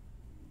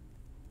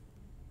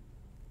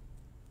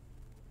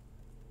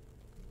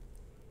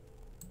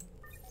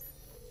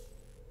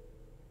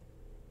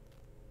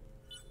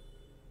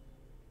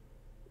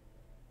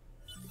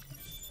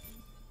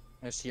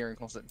 I'm just hearing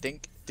constant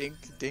dink, dink,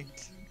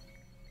 dink.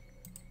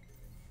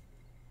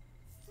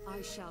 I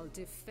shall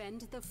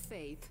defend the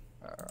faith.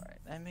 Alright,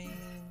 I mean...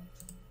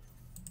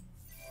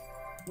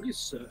 What is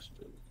Cert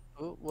doing?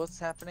 Oh, what's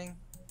happening?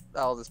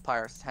 Oh, this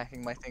pirate's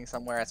attacking my thing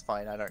somewhere. That's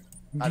fine. I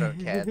don't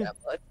care that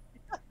much.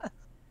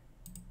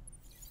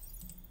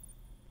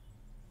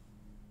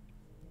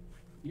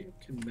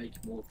 can make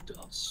more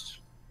dust.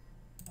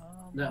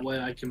 That way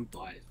I can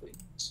buy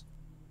things.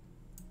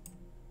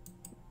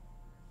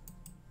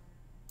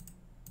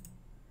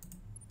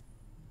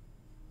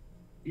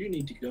 You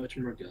need to go to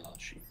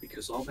Murgashi,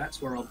 because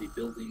that's where I'll be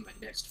building my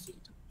next fleet.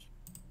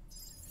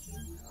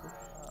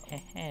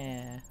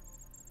 Heh.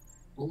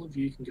 All of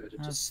you can go to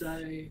I've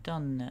Tisei,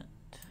 done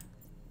it.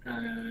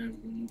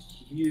 and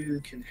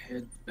you can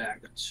head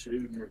back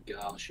to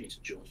Murgashi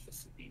to join the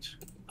fleet.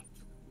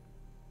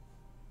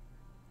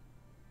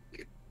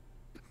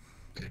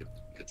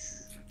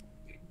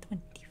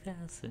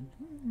 20,000.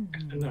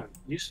 No,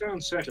 you stay on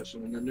Cetus,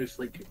 and then the new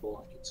fleet can fall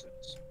up in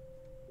Cetus.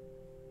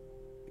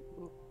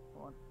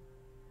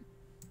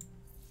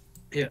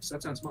 Yes,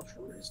 that sounds much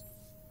more reasonable.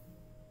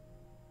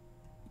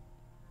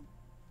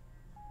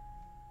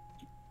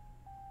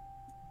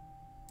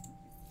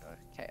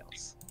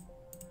 Chaos.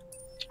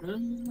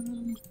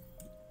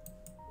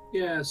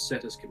 Yeah,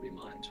 Cetus can be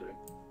mine too.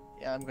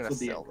 Yeah, I'm gonna For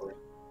the sell them. Emperor.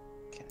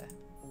 Okay.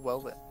 Well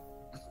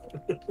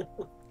then.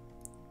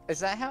 Is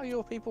that how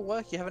your people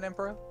work? You have an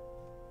emperor?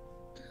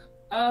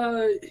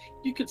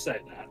 You could say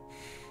that.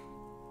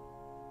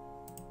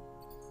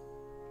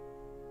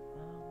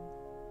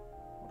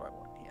 What do I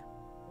want here?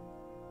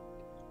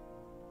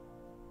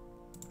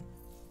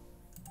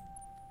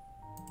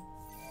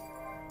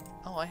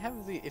 Oh, I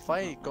have the. If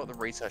I got the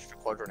research for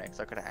Quadrant X,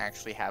 I could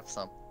actually have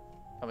some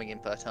coming in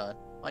per turn.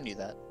 I knew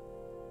that.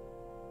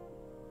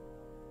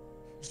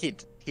 He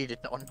did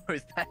not know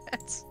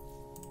that.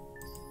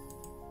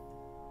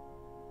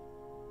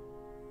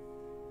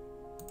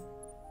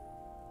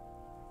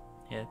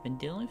 Yeah, I've been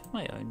dealing with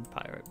my own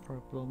pirate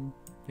problem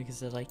because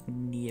they're like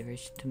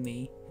nearest to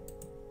me.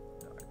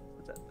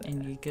 Put that there.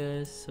 And you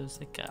guys, so I was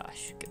like, I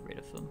should get rid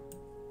of them.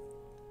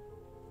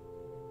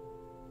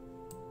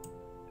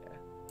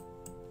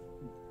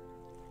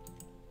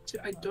 See,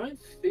 I don't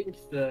think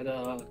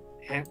that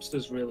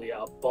hamsters really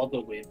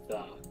bother with,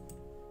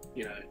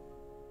 you know,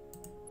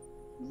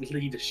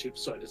 leadership,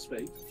 so to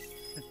speak.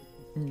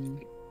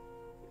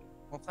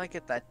 Once I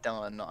get that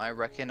done, I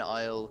reckon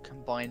I'll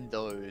combine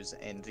those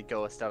and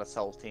go start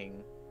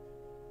assaulting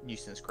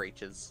nuisance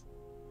creatures.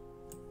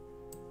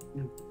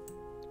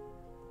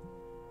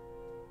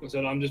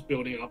 So I'm just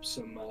building up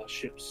some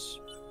ships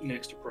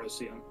next to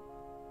Procyon.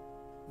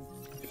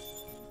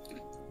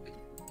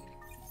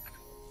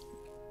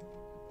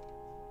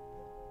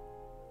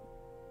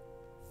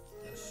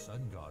 The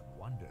sun god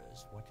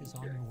wonders what is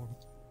on your.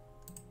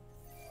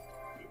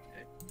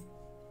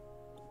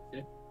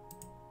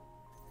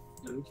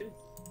 Okay.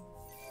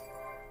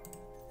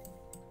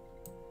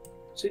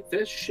 See,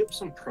 their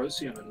ships on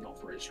Procyon are not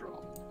very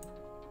strong.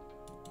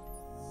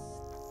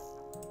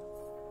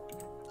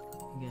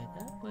 You go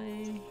that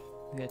way, you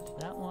go to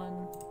that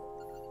one,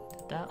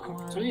 to that I'm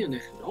one. telling you,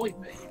 they're annoying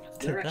me.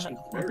 They're To actually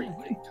that very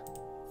one. weak.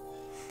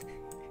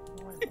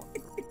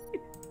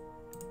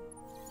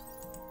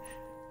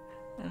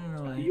 I don't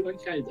know Are why. you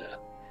okay there?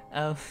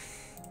 Um,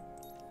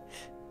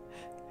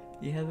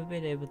 you haven't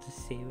been able to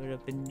see what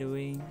I've been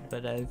doing,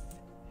 but the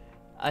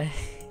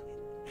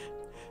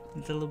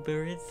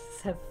Liberians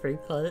have 3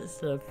 planets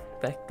that I've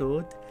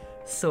backdoored,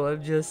 so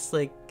I'm just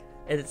like,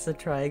 and it's a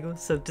triangle,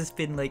 so I've just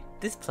been like,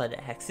 this planet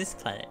hacks this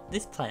planet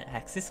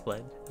hacks this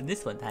one, and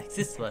this one hacks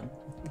this one.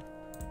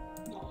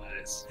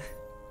 Nice.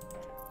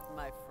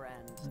 My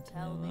friend, Okay,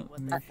 tell me let what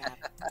me- the cap.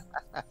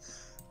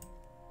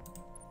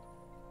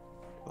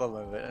 One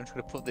moment, I'm trying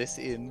to put this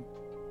in.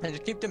 And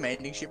just keep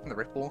demanding shit from the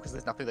Ripple because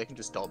there's nothing they can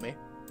just stop me.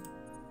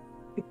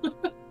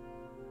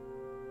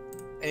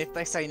 And if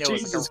they say no,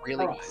 it's Jesus like a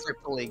really Christ.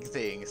 crippling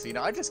thing. So, you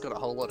know, I just got a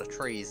whole lot of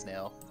trees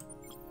now.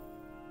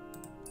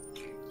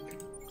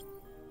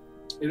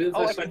 Even if,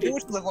 Oh, they I say, can do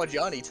it to the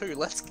Vojani too,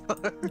 let's go!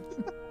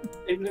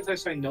 even if they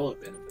say no,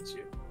 it benefits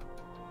you.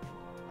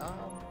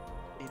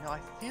 You know, I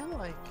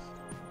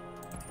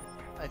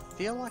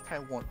feel like I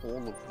want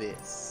all of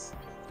this.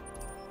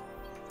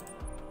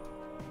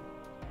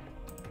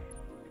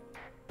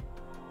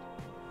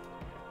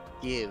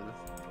 Give.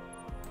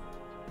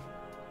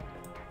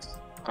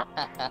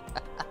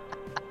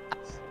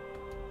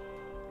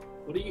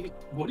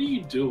 What are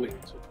you doing?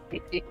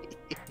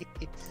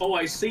 Oh,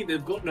 I see.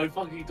 They've got no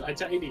fucking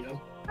titanium.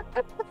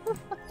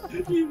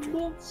 You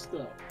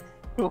monster.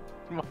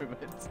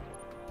 Moment.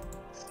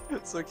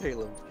 So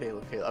Caleb,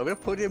 I'm gonna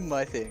put in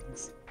my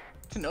things.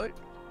 To note,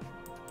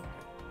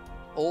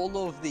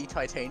 all of the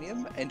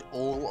titanium and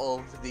all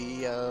of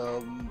the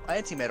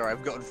antimatter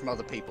I've gotten from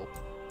other people.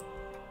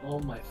 Oh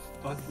my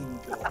fucking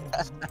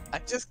god. I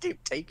just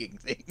keep taking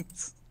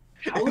things.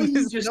 How are you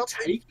There's just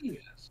nothing- taking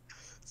it?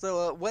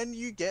 So when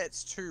you get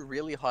to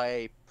really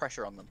high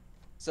pressure on them,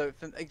 so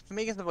for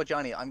me against the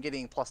Vojani, I'm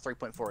getting plus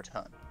 3.4 a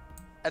turn.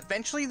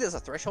 Eventually, there's a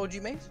threshold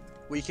you meet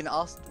where you can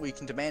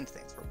demand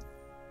things from them.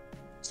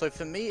 So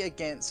for me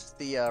against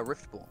the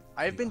Riftborn,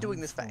 I've been doing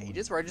this for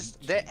ages, where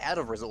they're out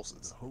of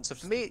resources. So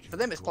for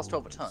them, it's plus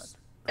 12 a turn.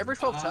 Every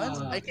 12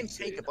 turns, I can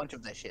take a bunch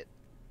of their shit.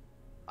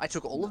 I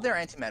took all of their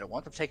antimatter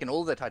once. I've taken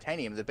all of their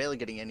titanium. They're barely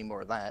getting any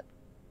more of that.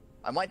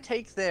 I might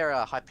take their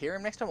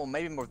Hyperium next time, or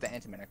maybe more of their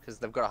antimatter, because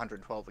they've got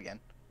 112 again.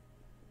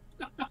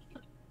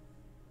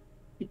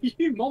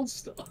 You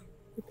monster!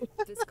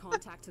 This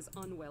contact is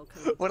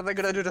unwelcome. What are they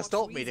gonna do to What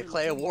stop me? reason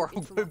Declare do you war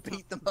and go interrupt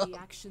beat them the up?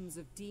 actions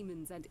of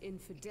demons and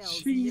infidels.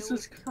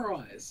 Jesus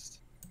Christ.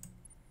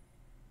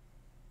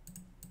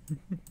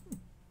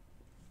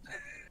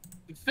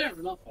 Fair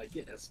enough, I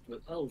guess,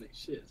 but holy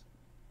shit.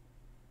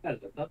 Hello,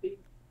 puppy.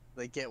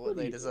 They get What what are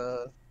they you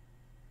deserve.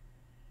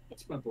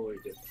 What's my boy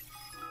doing?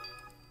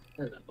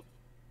 Hello.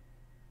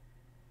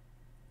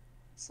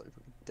 So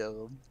fucking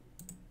dumb.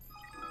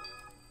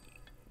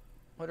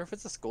 Wonder if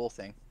it's a school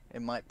thing.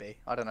 It might be.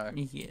 I don't know.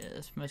 Yeah,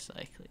 it's most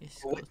likely.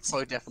 Oh, it's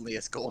so definitely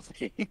a school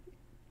thing.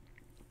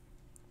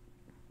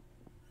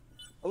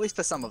 At least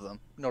for some of them,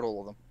 not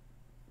all of them.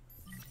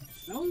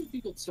 How have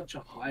you got such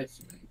a high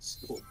for me?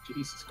 Oh,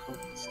 Jesus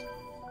Christ.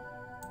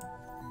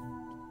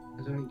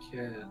 I don't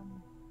care.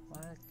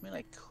 I mean,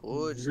 I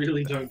could. I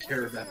really don't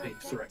care about being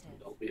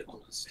threatened, I'll be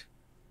honest.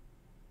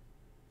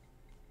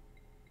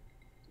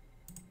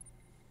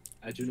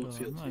 I do not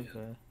feel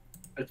fear.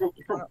 I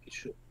probably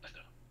should. I don't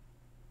know.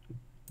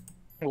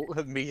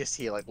 Well, me just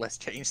here, like, let's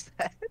change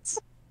that.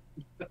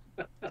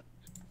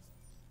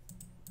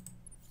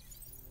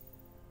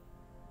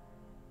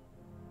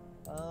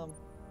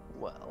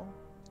 Well,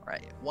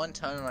 right. One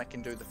turn and I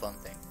can do the fun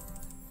thing.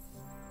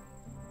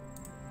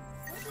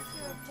 What is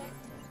your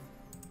objective?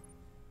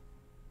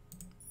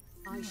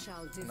 I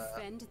shall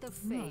defend the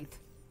faith.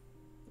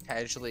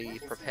 Casually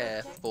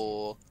prepare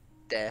for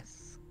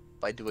death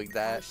by doing I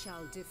that.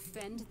 shall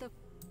defend the.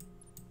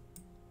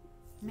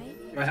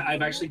 Maybe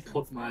I've actually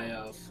put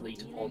my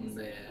fleet on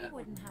their you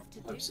wouldn't have to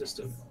do home this.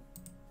 system.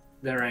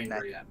 They're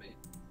angry at me,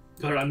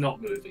 but I'm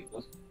not moving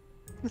them.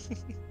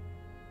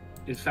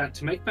 In fact,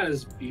 to make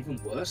matters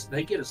even worse,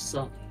 they get a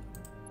son.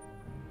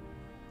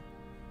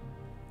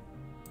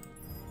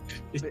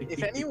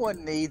 If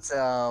anyone needs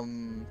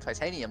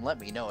titanium, let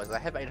me know, as I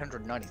have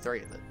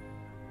 893 of it.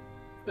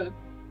 Okay.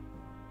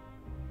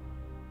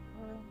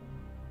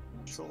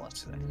 Not sure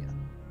what's that here.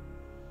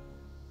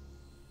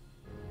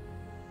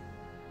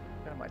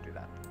 I might do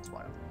that. That's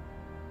why.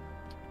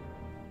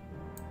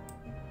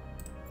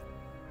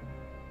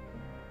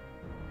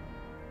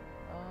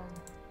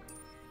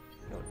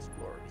 Go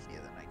explore over here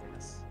then, I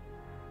guess.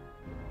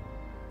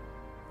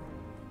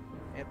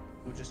 Yep,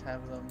 we'll just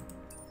have them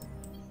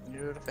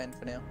continue to defend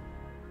for now.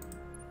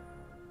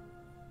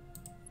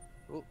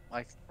 Oh,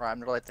 right, I'm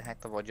not allowed to hack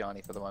the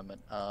Vojani for the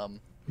moment.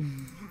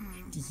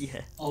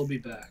 Yeah. I'll be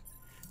back.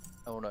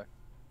 Oh no. Where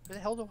the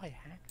hell do I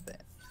hack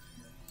that?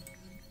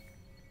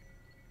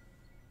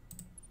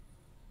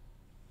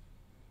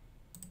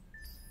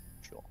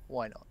 Sure,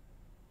 why not?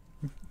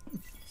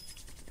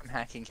 I'm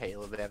hacking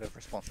Caleb out of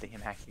response to him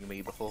hacking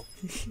me before.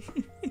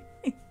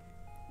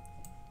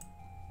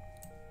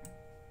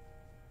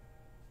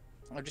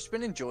 I've just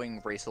been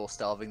enjoying resource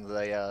starving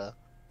the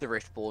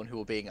Riftborn who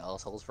were being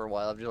assholes for a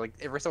while. I'm just like,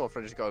 every so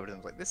often I just go over to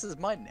them like, this is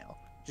mine now.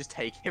 Just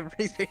take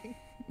everything.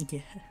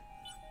 Yeah.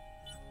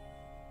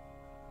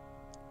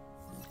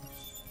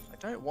 I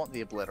don't want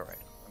the Obliterator.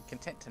 I'm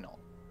content to not.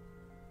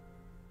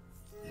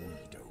 We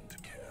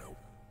don't care.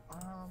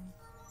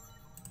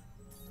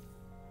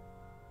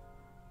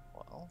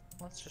 Well,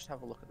 let's just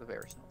have a look at the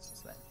various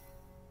nonsense then.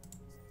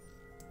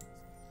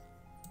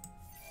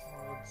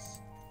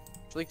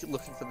 Just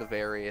looking for the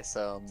various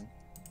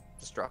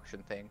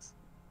destruction things.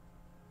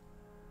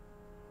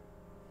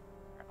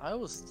 I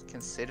was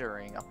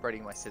considering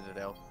upgrading my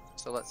Citadel,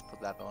 so let's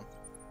put that on.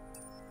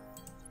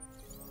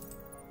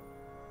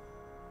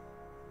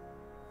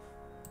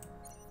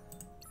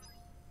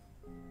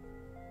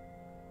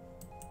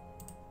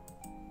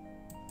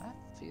 That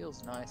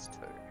feels nice too.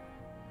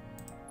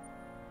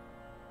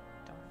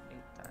 Don't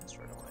need that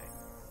straight away.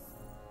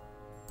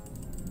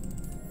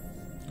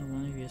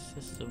 One of your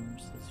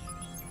systems has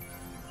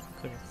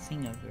got a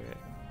thing over it.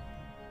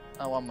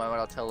 Oh, one moment,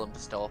 I'll tell them to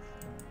stop.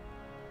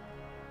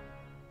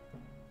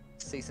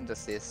 Cease and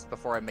desist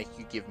before I make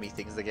you give me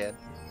things again.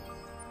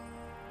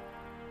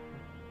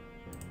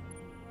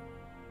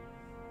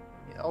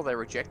 Yeah, oh, they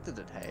rejected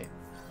it, hey.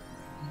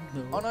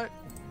 No. Oh no!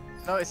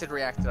 No, it said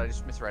reacted, I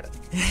just misread it.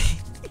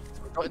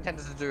 Not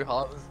intended to do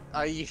harm.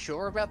 Are you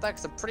sure about that?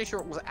 Because I'm pretty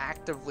sure it was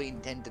actively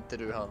intended to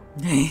do harm.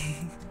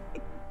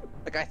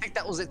 Like, I think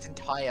that was its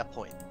entire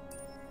point.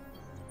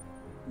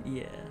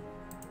 Yeah.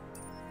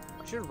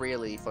 I should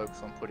really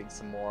focus on putting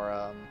some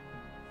more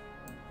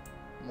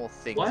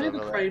things Why are over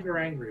the there. Craver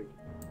angry?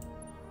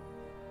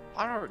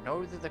 I don't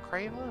know, the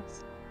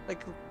Cravers?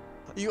 Like,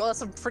 you are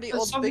some pretty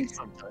There's odd things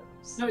something-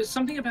 sometimes. No, it's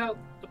something about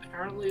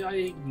apparently I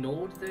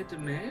ignored their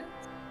demands.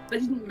 They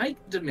didn't make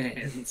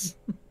demands.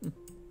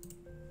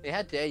 Yeah,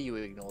 how dare you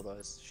ignore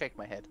those? Shake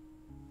my head.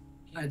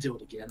 I do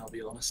it again, I'll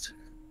be honest.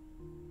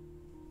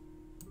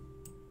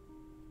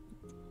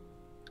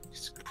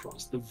 Jesus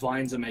Christ, the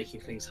vines are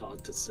making things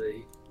hard to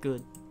see.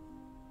 Good.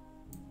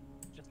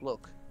 Just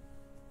look.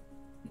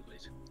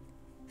 Wait.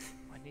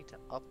 I need to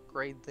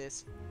upgrade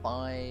this.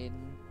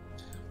 Fine.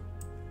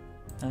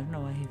 I don't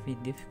know why you've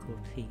been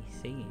difficulty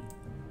seeing.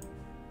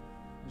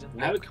 Just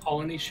I have a look.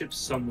 colony ship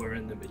somewhere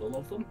in the middle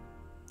of them.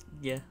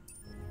 Yeah.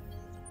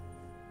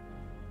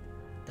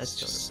 That's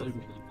It's just so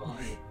adorable.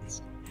 many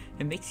vines.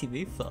 It makes you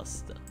move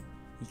faster.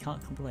 You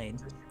can't complain.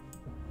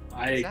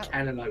 I Is that-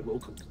 can and I will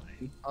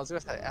complain. I was gonna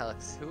say,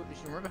 Alex, do you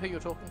remember who you were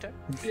talking to?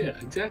 Yeah,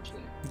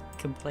 exactly.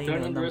 Complain Don't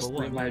on number underestimate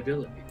one. my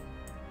ability.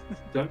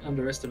 Don't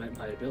underestimate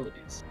my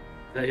abilities.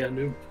 They are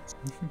numerous.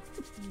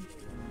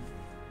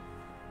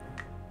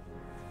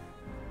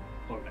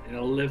 Alright, in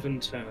 11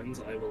 turns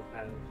I will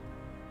have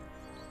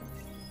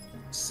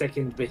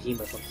second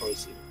behemoth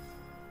opposing.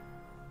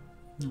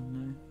 Oh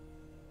no.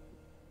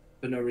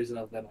 For no reason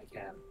other than I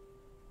can.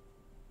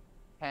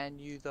 Can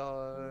you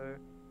though?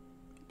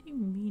 What do you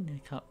mean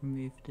I can't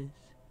remove this?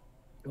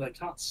 Well, they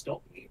can't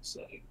stop me, so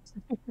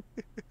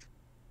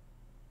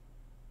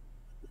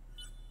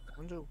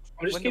I'm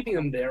just keeping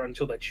them there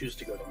until they choose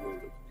to go to war.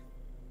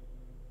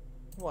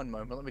 One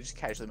moment, let me just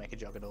casually make a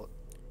juggernaut.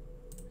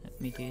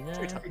 Let me do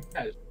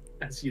that.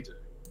 As you do.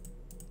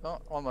 Oh,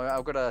 one moment,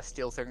 I've got to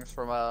steal things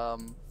from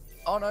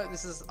Oh no,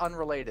 this is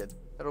unrelated.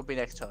 That'll be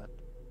next turn.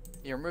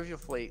 You remove your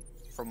fleet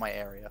from my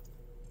area.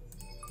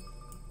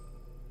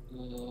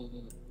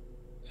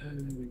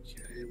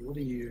 Okay, what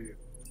are you?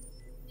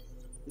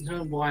 I don't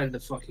know why the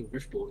fucking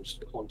Riftborn's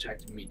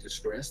contacted me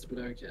distressed, but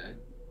okay.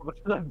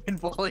 Because I've been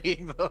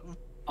bullying them.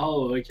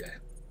 Oh, okay.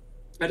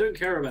 I don't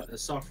care about their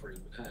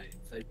suffering, but hey,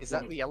 if they Is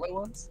that the yellow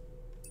ones?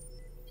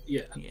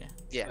 Yeah, Yeah.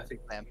 Yeah, I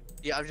think. them.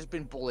 Yeah, I've just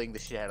been bullying the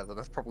shit out of them.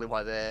 That's probably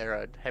why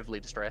they're heavily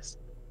distressed.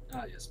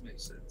 Ah, yes,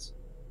 makes sense.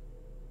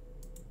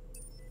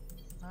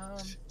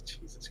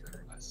 Jesus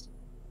Christ.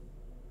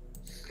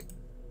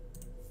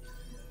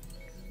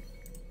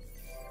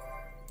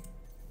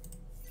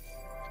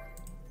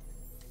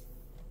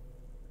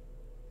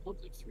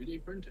 Public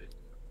 3D printed.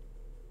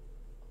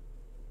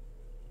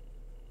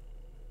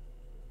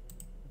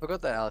 I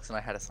forgot that Alex and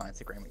I had a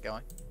science agreement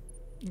going.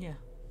 Yeah.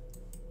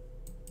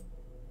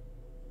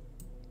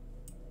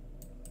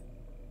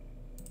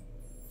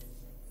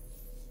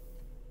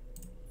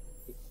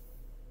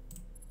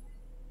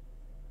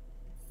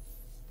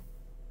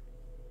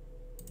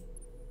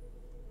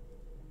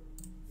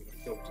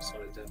 Phil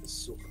decided to have a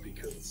sook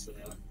because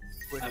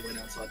I went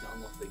outside to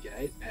unlock the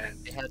gate, and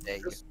How dare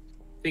you? the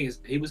thing is,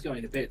 he was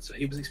going to bed, so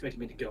he was expecting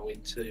me to go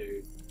in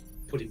to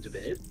put him to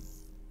bed.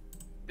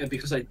 And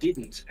because I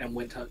didn't and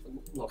went to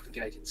lock the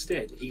gate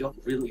instead, he got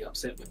really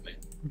upset with me.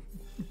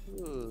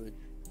 Good.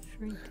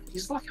 Sweet.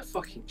 He's like a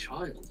fucking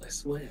child, I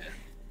swear.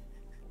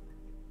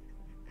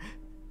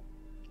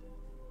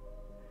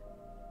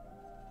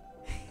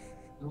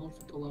 Hello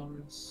for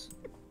Polaris.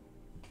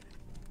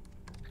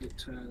 Good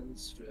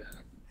turns for...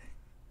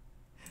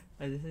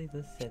 I just need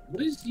to set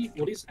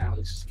What is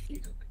Alex's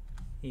feeling?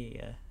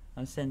 here.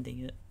 I'm sending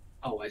it.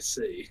 Oh, I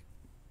see.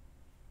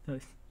 Oh,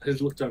 I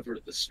just looked over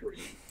at the stream.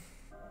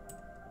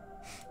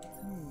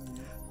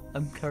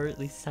 I'm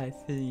currently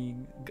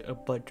siphoning a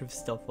bunch of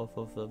stuff off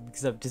of them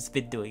because I've just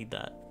been doing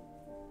that.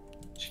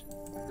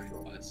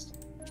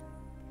 Christ.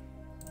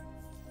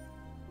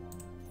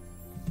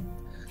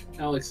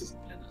 Alex is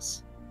a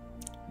menace.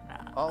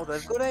 Nah. Oh,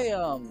 they've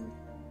got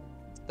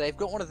they've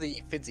got one of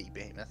the fizzy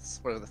behemoths,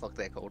 whatever the fuck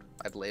they're called,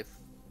 I believe.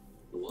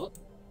 What?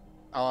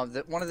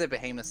 One of their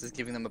behemoths is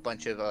giving them a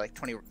bunch of like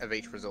 20 of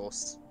each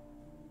resource.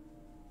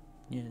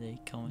 Yeah, they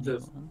come in The-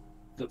 one.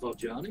 The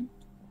Vojani?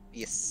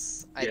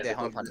 Yes, Yeah, their they've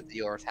home got- planet that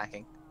you're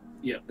attacking.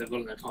 Yeah, they've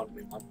got an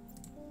economy one.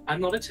 I'm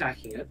not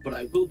attacking it, but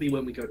I will be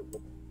when we go to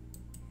war.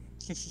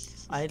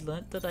 I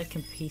learnt that I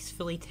can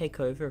peacefully take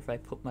over if I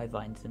put my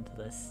vines into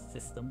this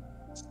system.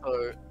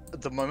 So,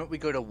 the moment we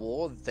go to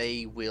war,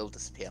 they will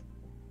disappear.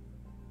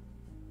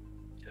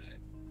 Okay.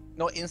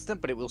 Not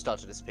instant, but it will start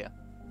to disappear.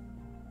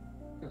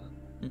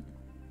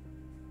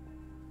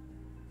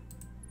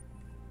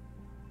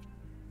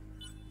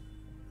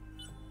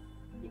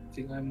 Good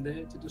thing I'm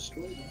there to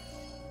destroy them.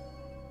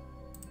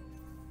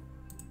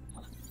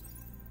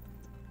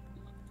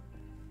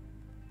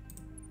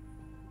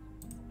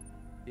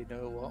 You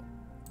know what?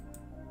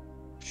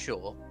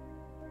 Sure.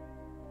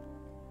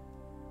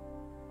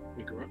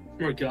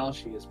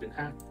 Ragashi has been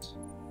hacked.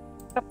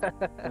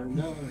 Oh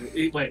no.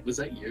 Wait, was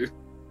that you?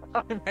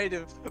 I may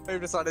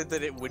have decided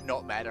that it would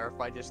not matter if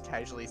I just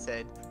casually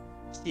said,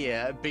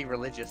 "Yeah, be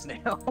religious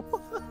now."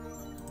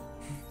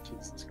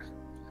 Jesus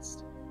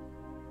Christ.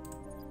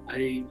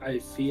 I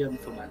fear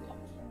for my life.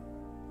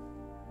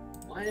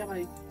 Why am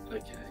I...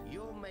 Okay.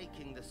 You're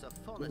making this a I don't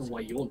know policy. why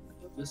you're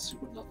nervous.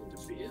 You've got nothing to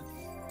fear.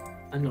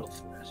 I'm not a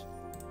threat.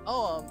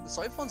 Oh, the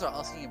Sophons are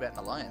asking about an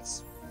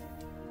alliance.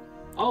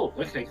 Oh,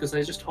 okay, because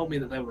they just told me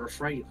that they were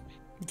afraid of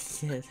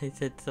me. Yeah, they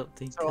said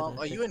something. So,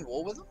 are you in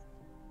war with them?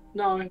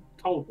 No,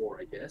 Cold War,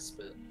 I guess,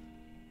 but...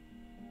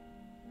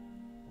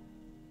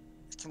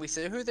 Can we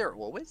see who they're at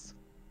war with?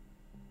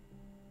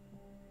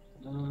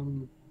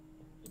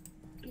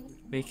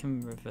 We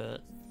can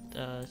revert.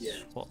 Yeah.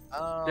 Swap.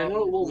 They're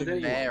not at war with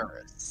anyone.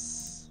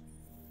 Lumeris.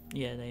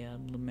 Yeah, they are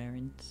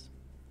Lumerans.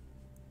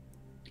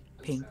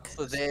 Pink.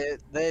 So they're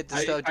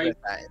disturbed I- about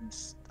that and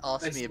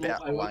asked me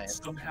about I would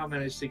alliance. somehow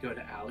managed to go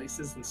to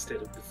Alex's instead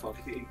of the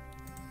fucking...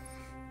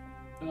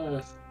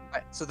 Right,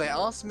 so they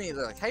asked me,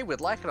 they're like, "Hey,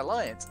 we'd like an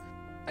alliance."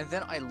 and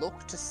then I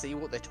look to see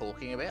what they're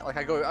talking about. Like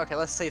I go, okay,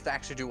 let's see if they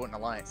actually do want an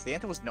alliance. The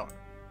answer was no.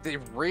 They're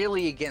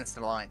really against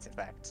an alliance, in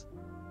fact.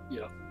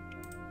 Yeah.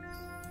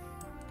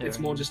 They're It's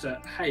more just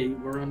a, hey,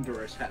 we're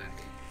under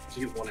attack.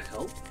 Do you want to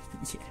help?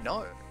 Yeah.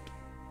 No.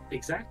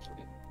 Exactly.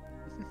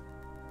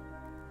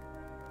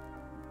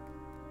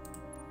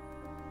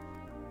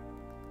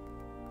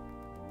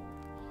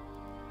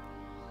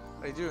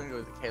 I do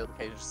enjoy that Caleb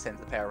occasionally just sends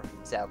the power of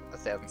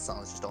 1,000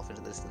 suns just off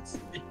into the distance.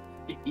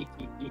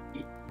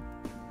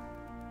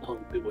 I'll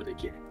do it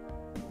again.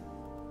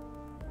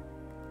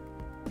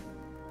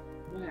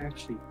 Am I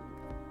actually?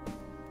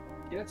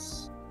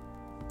 Yes.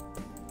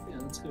 Yeah,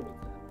 let's go with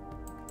that.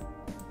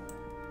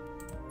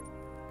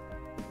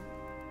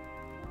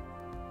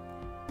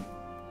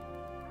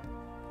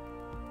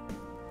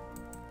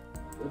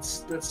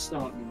 Let's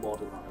start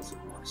modernizing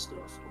my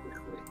stuff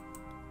quickly.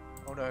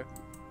 Oh no.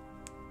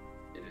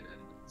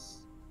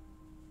 Yes.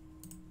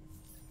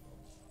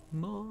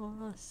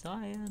 More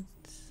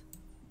science.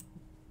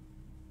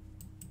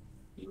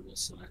 No more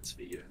science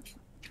for you.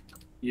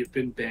 You've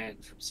been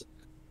banned from science.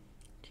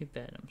 Too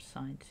bad I'm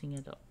sciencing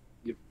it up.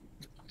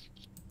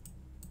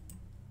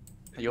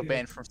 You're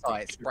banned from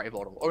science, spray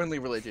bottle, only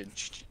religion.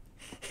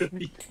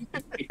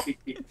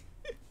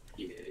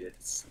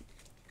 Yes.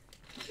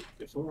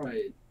 Before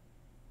I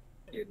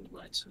end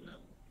my turn.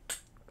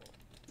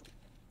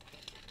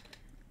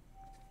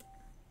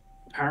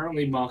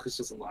 Apparently Marcus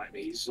doesn't like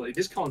me. He's like,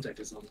 this contact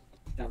is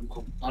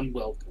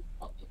unwelcome.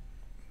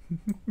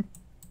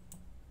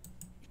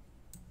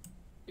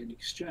 In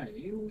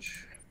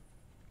exchange,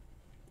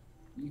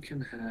 you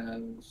can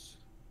have...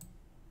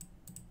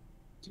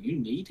 Do you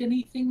need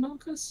anything,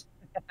 Marcus?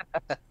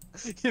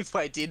 If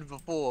I did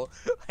before,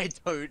 I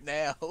don't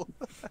now.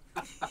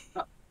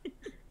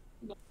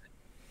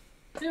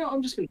 Yeah,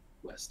 I'm just gonna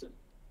Western.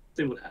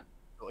 See what happens.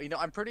 You know,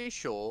 I'm pretty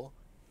sure.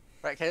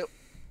 Right, okay,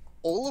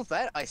 all of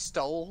that I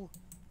stole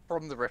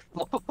from the rift.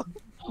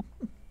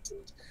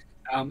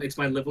 It's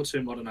my level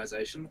 2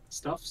 modernization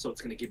stuff, so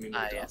it's gonna give me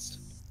more dust.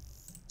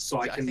 So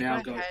I Yeah, I can think now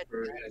I go had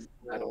through that and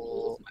add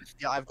all of my...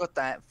 Yeah, I've got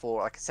that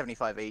for like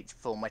 75 each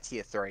for my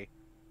tier 3.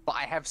 But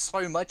I have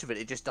so much of it,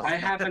 it just doesn't I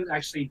matter. haven't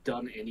actually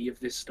done any of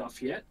this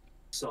stuff yet,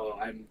 so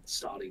I'm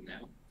starting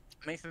now.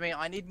 I mean, for me,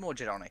 I need more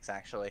Jedonics,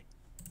 actually.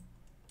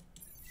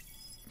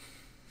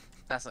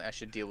 That's something I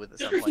should deal with at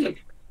some point.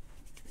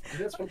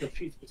 That's what the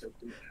futures are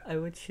doing. I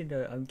want you to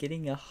know I'm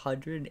getting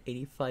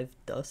 185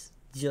 dust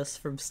just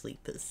from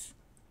sleepers.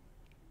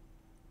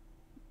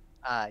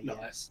 Yeah.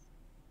 Nice.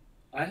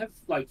 I have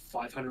like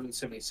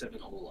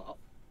 577 all up.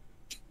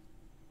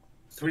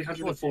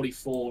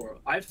 344.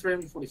 I have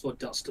 344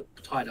 dust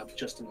tied up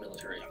just in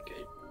military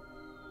upkeep.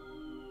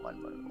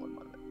 One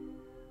moment.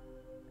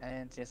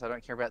 And yes, I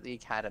don't care about the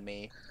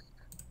Academy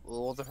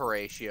or the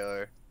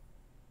Horatio.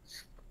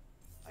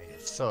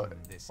 So,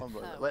 one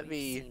moment. Let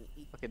me.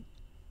 Okay.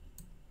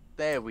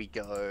 There we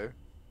go.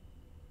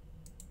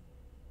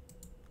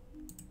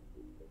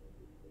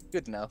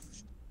 Good enough.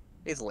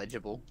 It's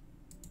legible.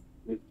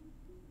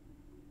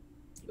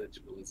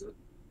 Legible, is it?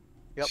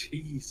 Yep.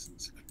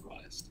 Jesus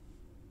Christ.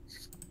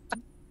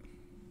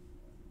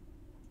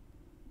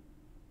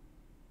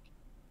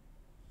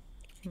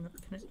 Can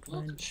I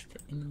find the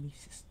enemy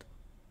system?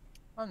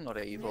 I'm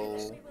not evil.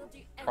 Military will do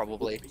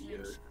Probably. everything you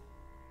mention.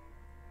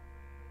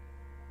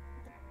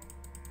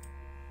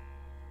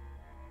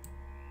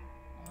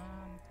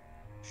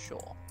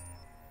 Sure.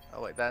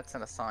 Oh wait, that's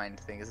an assigned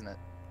thing, isn't it?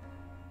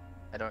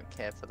 I don't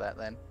care for that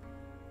then.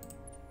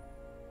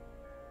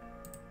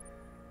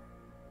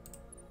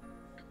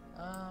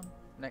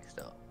 Next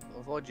up,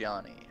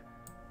 Vojani.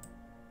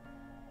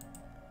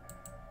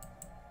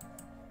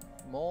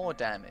 More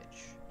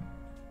damage.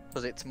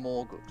 Because it's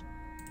more good.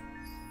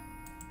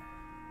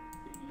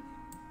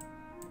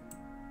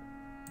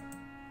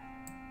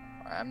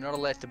 Alright, I'm not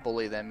allowed to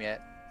bully them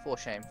yet. For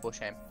shame, for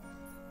shame.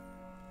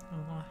 Oh,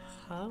 I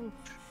have a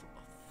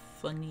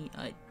funny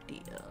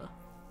idea.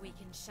 We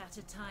can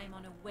shatter time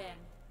on a whim.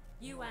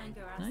 You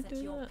anger Can I us at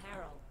do your that?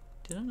 peril.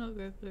 Did I not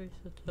grab the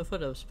research? I thought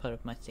that was part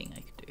of my thing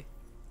I could do.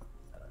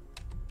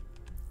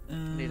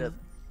 Need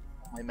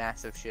my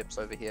massive ships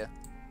over here.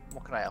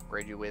 What can I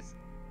upgrade you with?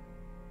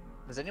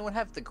 Does anyone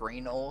have the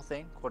green ore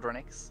thing?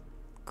 Quadronics?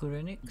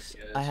 Greenix?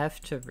 Yes. I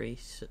have to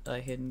I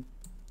can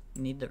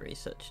need the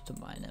research to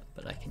mine it,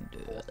 but I can do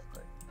it.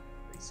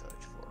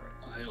 Research for it.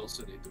 I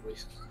also need the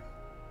reason.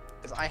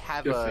 Because I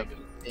have Good a figure.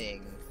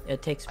 thing,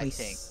 It takes I me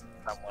think,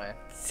 somewhere.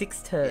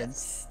 6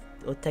 turns,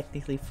 or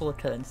technically 4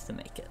 turns to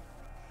make it.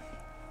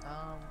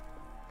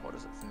 What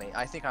is it for me?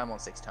 I think I'm on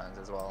 6 turns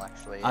as well,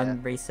 actually. Yeah.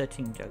 I'm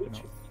researching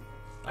Juggernaut.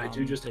 I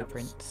do just have a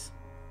blueprints.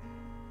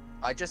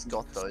 I just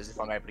got those if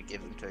I'm able to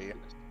give them to you.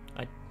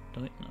 I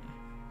don't know.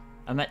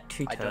 I'm at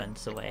 2 I don't-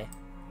 turns away.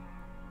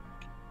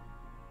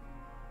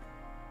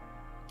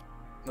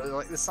 No,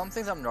 like, there's some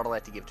things I'm not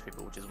allowed to give to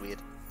people, which is weird.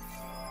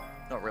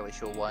 Not really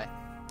sure why.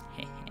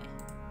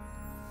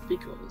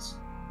 because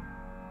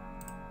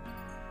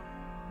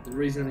the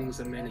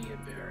reasonings are many and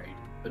varied,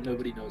 but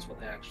nobody knows what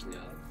they actually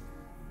are.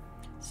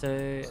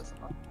 So,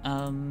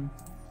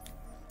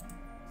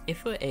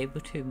 If we're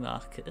able to,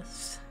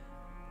 Marcus,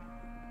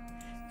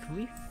 can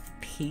we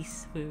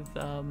peace with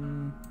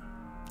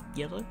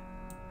yellow?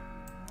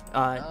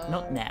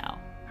 Not now,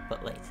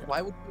 but later.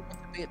 Why would we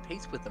want to be at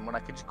peace with them when I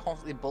could just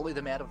constantly bully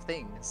them out of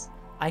things?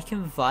 I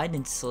can vine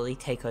and slowly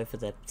take over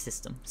their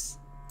systems.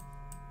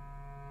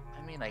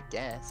 I mean, I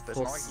guess, but it's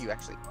not like you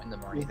actually own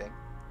them or anything.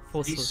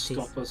 Please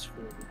Forceful stop us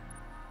from.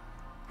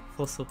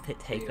 Forceful pit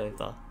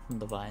takeover from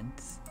the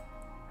vines.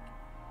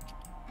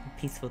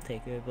 Peaceful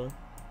takeover.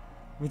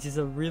 Which is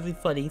a really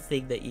funny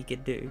thing that you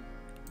can do.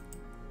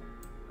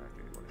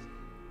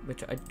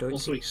 Which I don't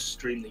Also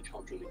extremely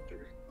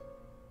contradictory.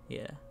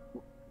 Yeah.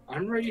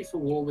 I'm ready for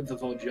war with the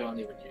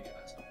Voljani when you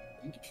guys are.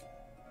 I think.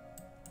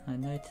 I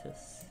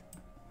notice.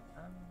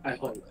 I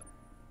hope.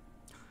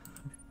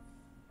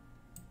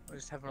 I'm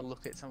just having a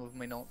look at some of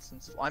my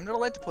nonsense. I'm not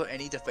allowed to put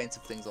any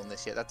defensive things on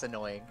this yet, that's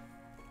annoying.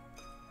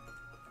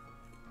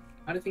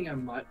 I don't think I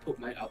might put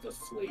my other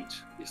fleet,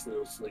 this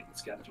little fleet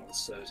that's gathered on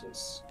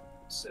Certus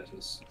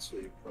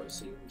to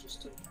Procyon,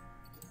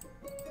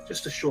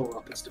 just to shore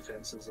up its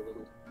defenses a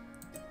little.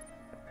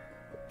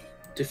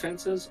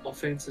 Defenses,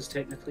 offenses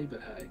technically,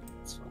 but hey,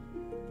 it's fine.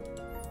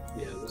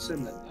 Yeah, we'll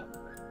send that way.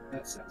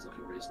 That sounds like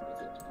a reasonable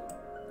thing to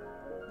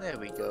do. There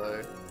we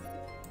go.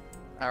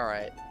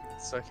 Alright,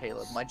 so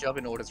Caleb, my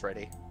juggernaut is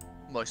ready.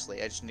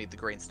 Mostly, I just need the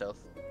green stuff.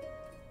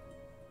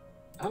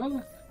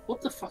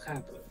 What the fuck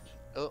happened?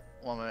 Oh,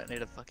 1 minute, I need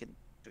to fucking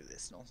do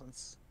this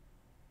nonsense.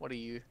 What are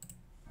you?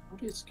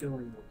 What is going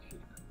on here?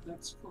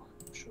 That's fine,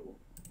 I'm sure.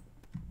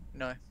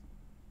 No.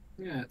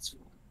 Yeah, it's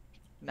fine.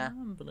 Nah.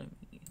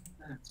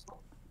 That's fine.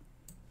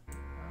 You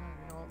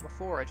know what,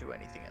 before I do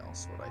anything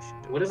else, what I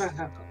should do Whatever is...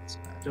 happens,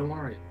 don't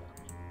worry about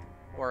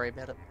it. Worry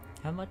about it.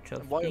 How much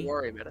of Why the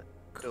worry about it?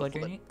 Do it for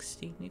quadronics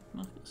do you need,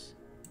 Marcus?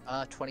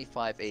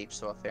 25 each,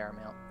 so a fair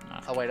amount.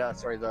 Ah. Oh wait,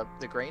 sorry, the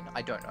green?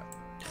 I don't know.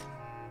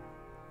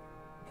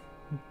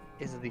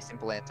 Is the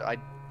simple answer. I'm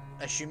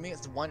assuming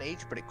it's 1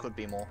 each, but it could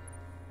be more.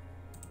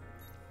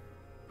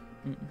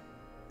 Mm.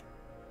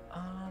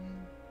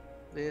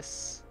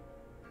 This...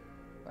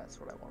 That's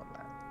what I wanted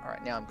that.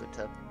 Alright, now I'm good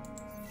to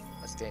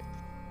escape.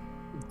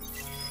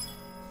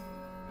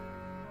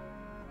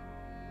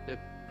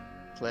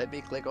 Let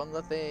me click on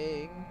the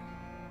thing.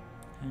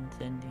 And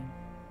sending.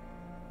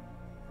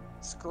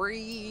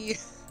 Scree!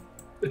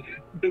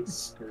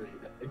 Screw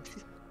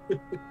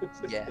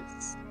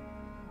Yes.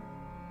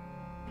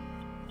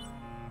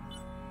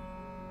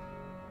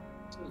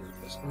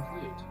 That's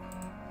complete.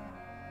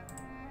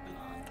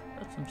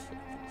 Got some sleepers.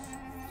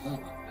 I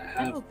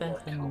How have about more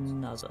health.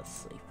 another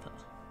sleeper?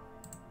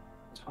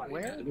 Tiny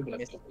Where bit, are but the I've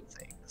missing got-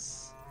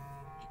 things?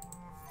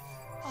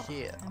 Oh,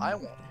 Here, I I know.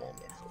 want more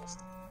missiles.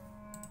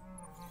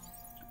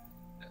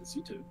 As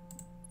you do.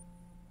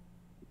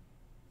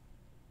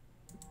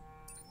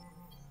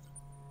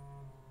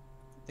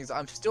 Things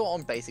I'm still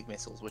on basic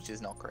missiles, which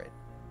is not great.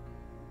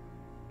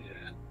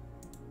 Yeah.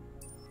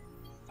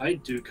 I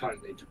do kind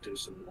of need to do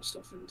some more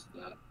stuff into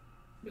that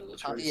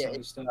military Yeah, side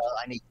of stuff.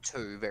 I need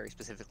 2 very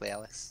specifically,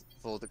 Alex,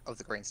 for of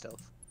the green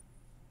stuff.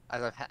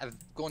 As I've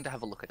gone to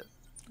have a look at it.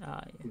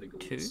 Ah, In the yeah.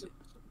 green 2? stuff.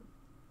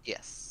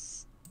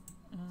 Yes.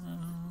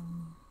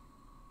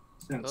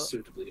 Sounds Oh.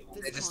 suitably on.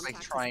 This They're just like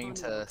contact is trying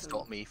to unwelcome.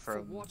 stop me For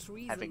from what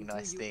reason having do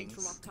nice you things.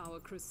 interrupt our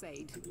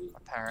crusade?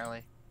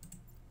 Apparently.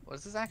 What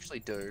does this actually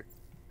do?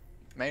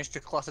 Manage to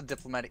clutter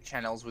diplomatic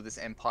channels with this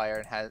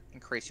empire and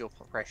increase your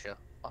pressure.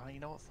 Oh, you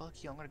know what?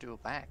 Fuck you. I'm gonna do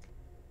it back.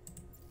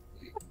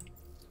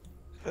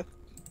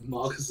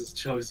 Marcus has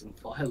chosen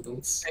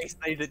violence. They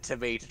stated it to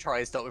me to try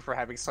and stop me from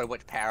having so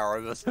much power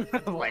over them.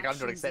 Like, I'm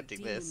not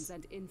accepting this.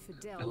 And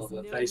I love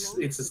it. no This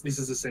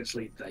is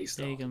essentially they There you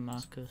start. go,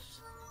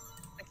 Marcus.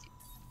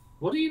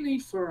 What do you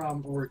need for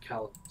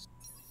Orichalcus?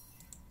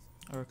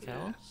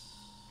 Oracalis?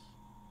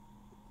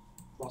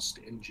 Frost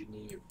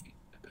engineering.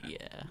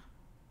 Yeah.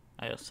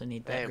 I also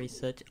need There that we-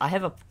 research. I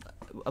have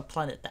a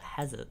planet that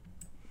has it.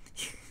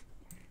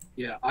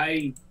 Yeah,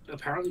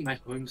 apparently my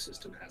home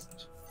system has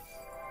it.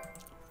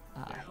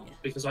 Ah, Now, yeah.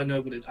 because I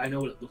know what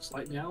it looks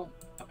like now.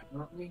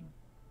 Apparently,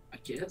 I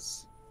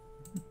guess.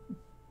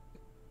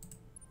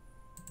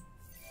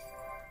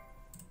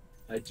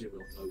 I do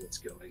not know what's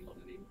going on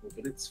anymore,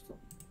 but it's fun.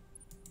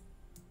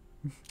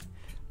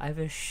 I have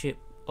a ship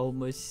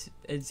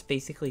it's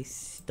basically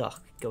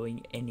stuck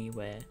going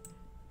anywhere.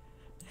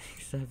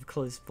 Because I have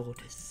closed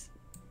borders.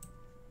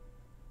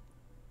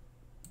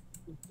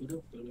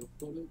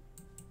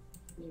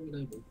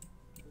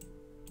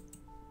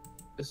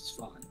 This is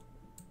fine.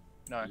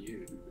 No.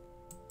 You.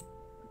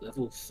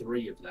 Level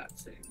 3 of that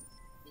thing.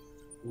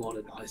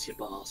 Modernize, you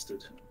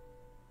bastard.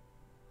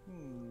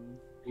 Hmm.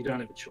 You don't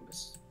have a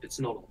choice. It's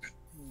not optional.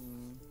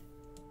 Hmm.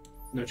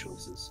 No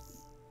choices.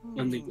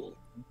 Only war.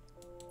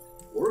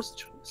 War is a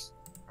choice.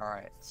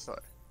 Alright, so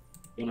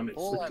When I'm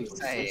all I'm inflicting on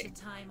saying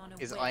Time on a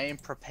is whim. I am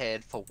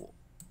prepared for war.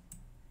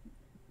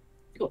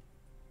 Cool.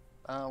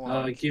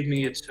 Well, give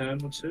me a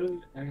turn or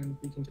two, and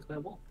we can declare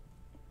war.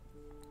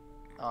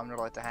 I'm not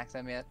allowed to hack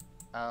them yet.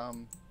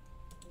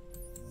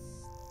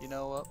 You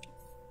know what?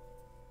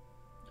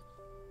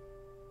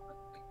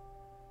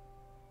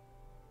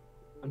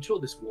 I'm sure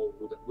this war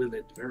will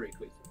end very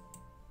quickly.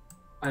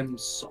 I'm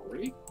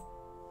sorry.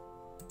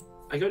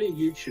 I go to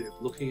YouTube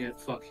looking at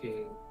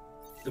fucking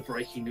the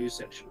breaking news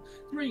section.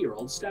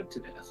 3-year-old stabbed to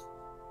death.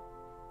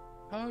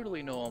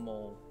 Totally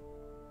normal.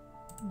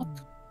 What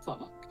the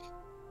fuck?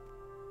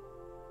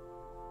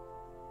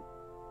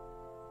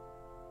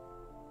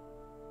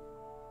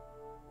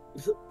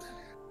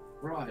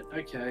 Right,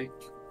 okay.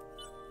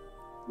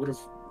 Would have.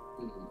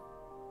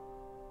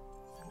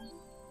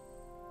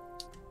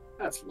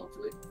 That's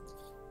lovely.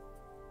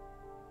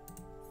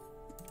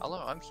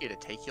 Hello, I'm here to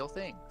take your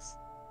things.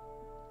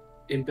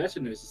 In better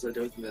news, is I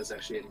don't think there's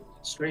actually anyone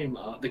on stream.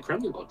 The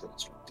Kremlin got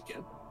demonstrated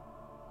again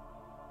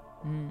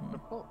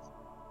Of course.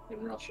 in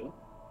Russia.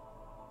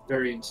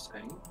 Very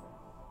entertaining.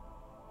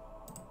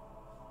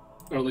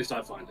 Or at least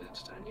I find it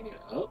entertaining.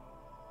 Oh,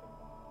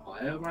 why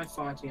am I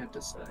fighting at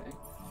to say?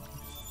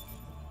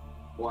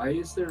 Why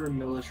is there a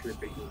military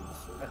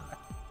behemoth there?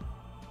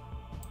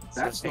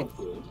 That's not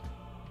good.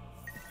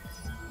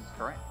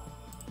 Correct.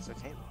 It's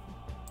okay.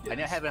 Yes. I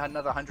now have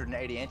another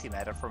 180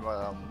 antimatter from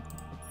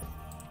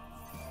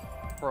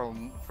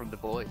the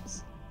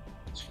boys.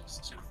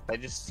 Jesus. They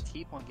just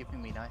keep on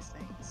giving me nice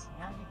things.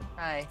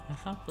 Hi. I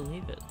can't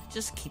believe it.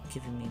 Just keep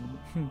giving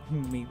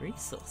me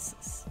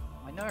resources.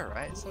 I know,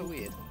 right? It's so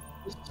weird.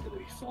 This is gonna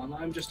be fun.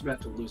 I'm just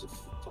about to lose a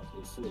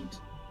fucking fleet.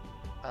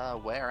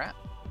 Where at?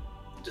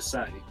 To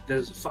say,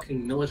 there's a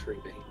fucking military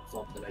behemoth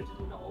up that I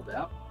didn't know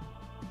about.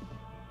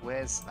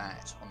 Where's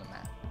that on the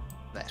map?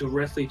 There.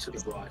 Directly to the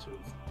right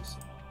of us.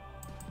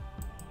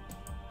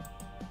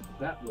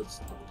 That was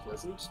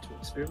unpleasant to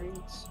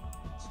experience.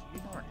 So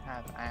you don't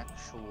have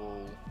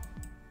actual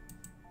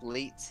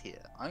fleets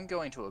here. I'm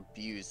going to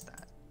abuse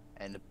that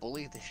and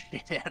bully the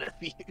shit out of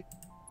you.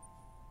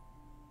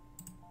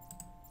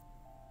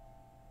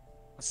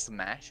 A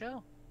smasher?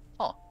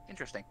 Oh,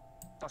 interesting.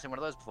 Not seen one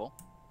of those before.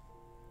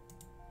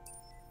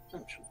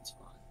 I'm sure it's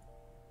fine.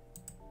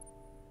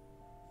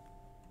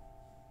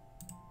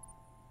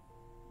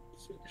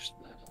 Finish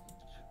that up.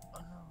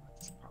 Oh,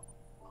 that's probably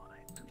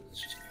fine. And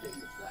there's just a bit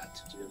of that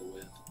to deal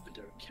with. I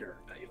don't care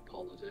about your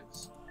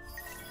politics.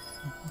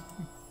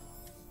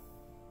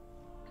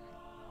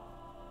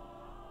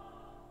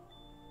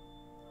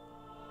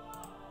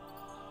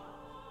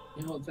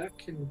 You know, that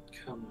can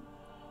come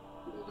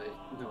late.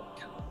 No, it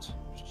can't.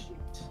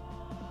 Shit.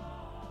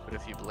 But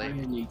if you I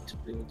believe need to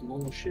build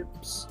more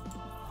ships.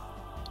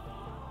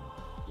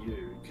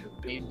 You can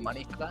build... need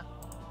money for that,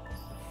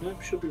 No,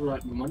 should be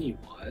right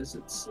money-wise.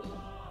 It's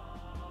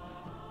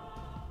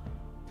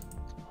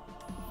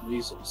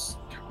resource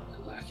currently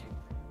lacking.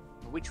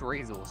 which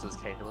resources,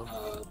 Caleb?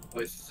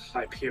 Both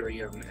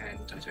Hyperium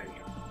and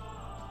Titanium.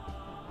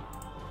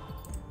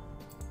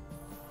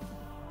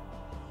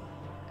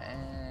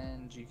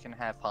 And you can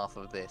have half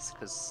of this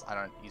because I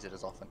don't use it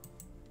as often.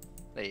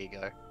 There you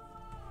go.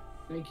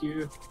 Thank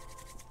you.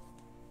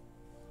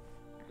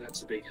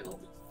 That's a big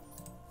help.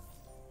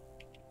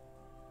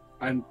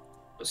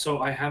 So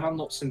I have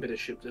unlocked some better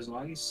ship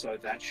designs, so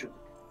that should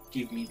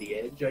give me the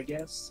edge, I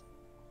guess.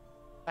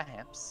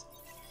 Perhaps.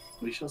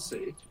 We shall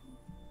see.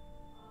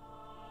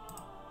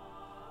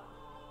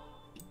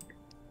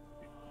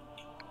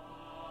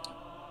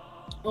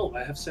 Oh,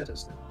 I have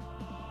Cetus now.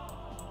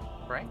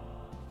 Right?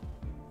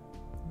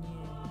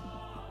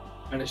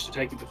 Managed to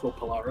take it before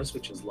Polaris,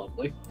 which is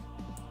lovely.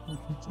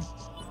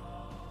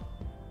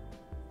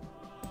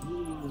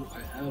 Ooh,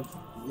 I have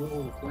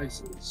more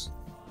places.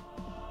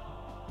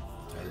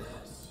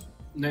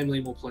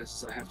 Namely, more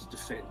places I have to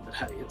defend, but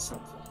hey, it's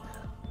something.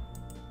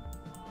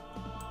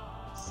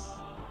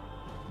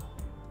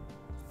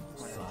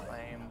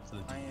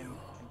 I am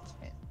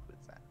content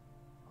with that.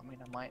 I mean,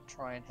 I might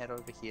try and head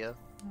over here.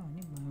 Oh, I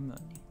need my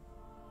money.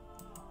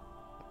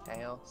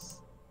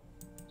 Chaos.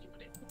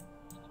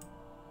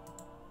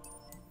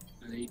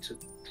 I need to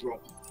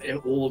drop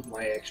all of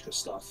my extra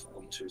stuff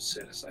onto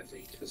Cetus, I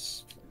think,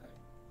 because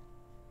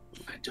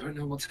I don't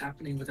know what's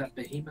happening with that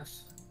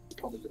behemoth. It's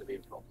probably going to be a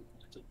problem.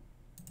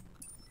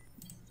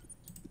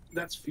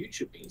 That's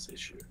future me's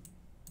issue.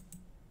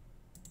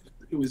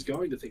 Who was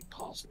going to think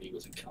past me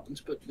was a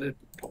cunt, but they're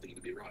probably going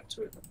to be right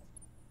too.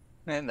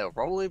 And they'll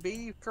probably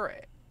be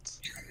correct.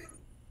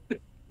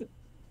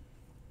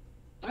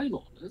 I'm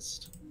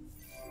honest.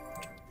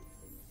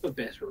 For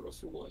better or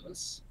for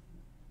worse.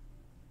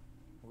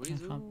 I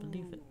can't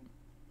believe it.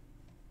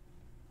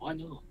 Why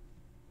not?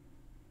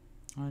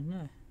 I don't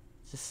know.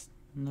 It's just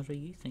not a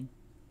you thing.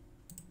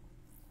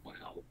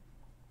 Wow.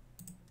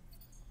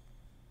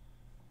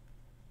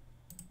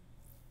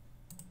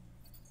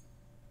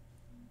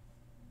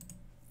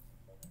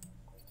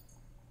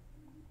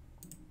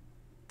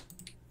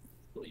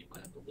 Thought you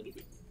might have a little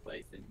bit of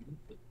faith in me,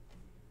 but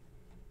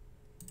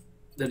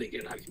then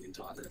again, I can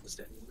entirely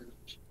understand why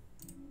not.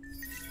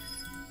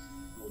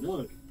 Oh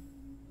no.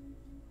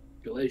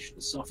 Galatian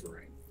is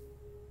suffering.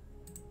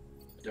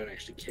 I don't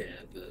actually care,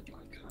 but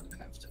I kind of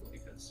have to, I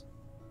guess.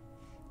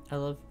 I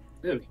love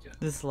There we go.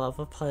 this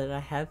lava planet I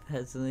have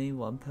has only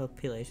one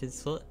population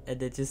slot, and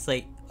they're just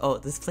like, oh,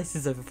 this place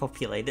is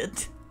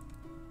overpopulated.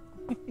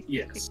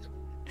 Yes.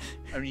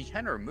 I mean, you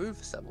can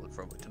remove someone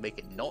from it to make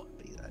it not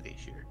be that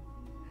issue.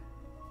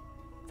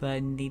 But I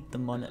need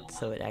them on it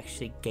so it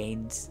actually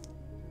gains,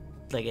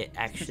 like it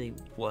actually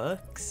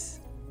works.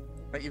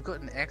 But you've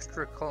got an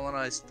extra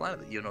colonized planet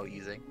that you're not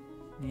using.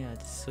 Yeah,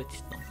 just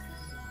switch them.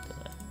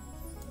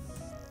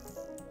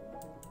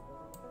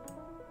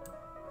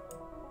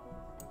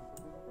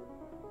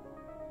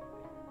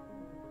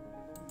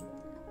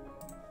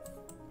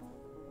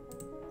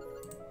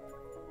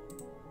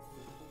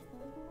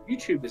 To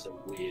YouTube is a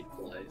weird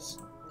place.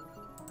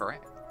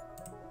 Correct.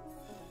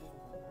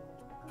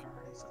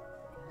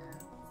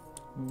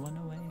 1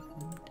 away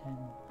from 10.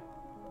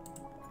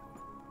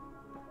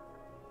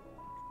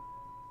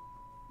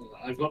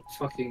 I've got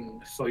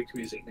fucking folk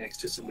music next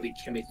to somebody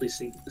chemically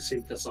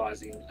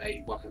synthesizing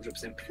a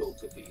 100% pure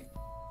cookie.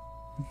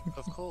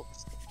 Of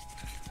course.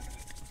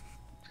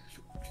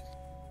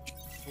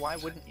 Why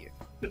wouldn't you?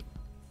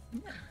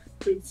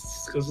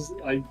 It's because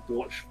I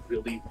watch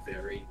really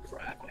very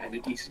crap and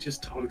it is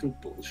just total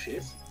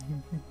bullshit.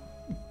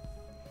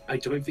 I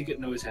don't think it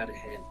knows how to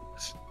handle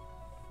this.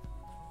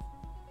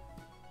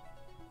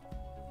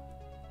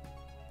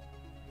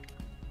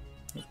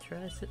 It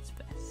tries its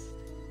best.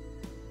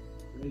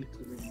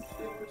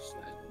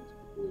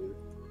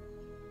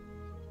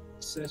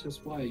 Set us,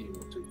 why are you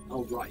not doing?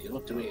 Oh right, you're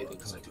not doing anything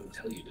because I didn't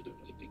tell you to do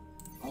anything.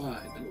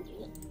 Alright, that'll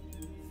do it.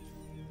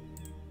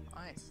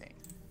 I think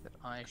that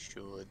I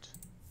should.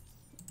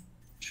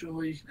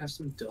 Sure, you can have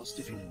some dust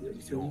if you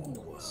really feel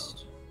you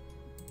want.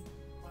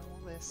 Why all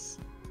this?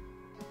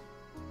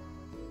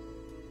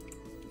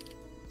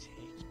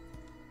 Take.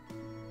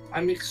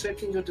 I'm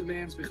accepting your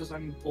demands because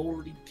I'm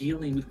already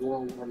dealing with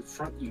War on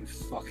front, you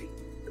fucking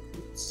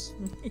idiots.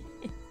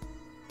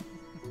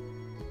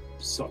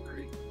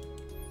 Sorry.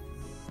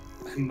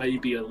 I may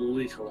be a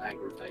little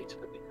aggravated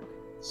at the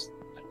comments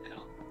right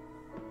now.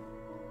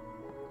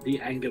 The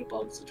anger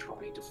bugs are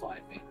trying to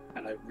fight me,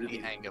 and I really...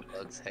 The anger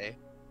bugs, hey?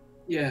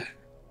 Yeah.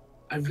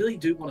 I really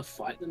do want to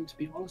fight them, to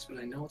be honest, but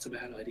I know it's a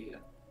bad idea.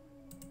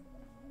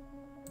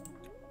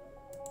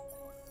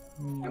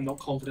 I'm not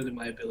confident in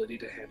my ability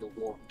to handle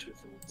War on 2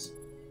 fronts.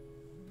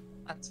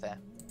 That's fair.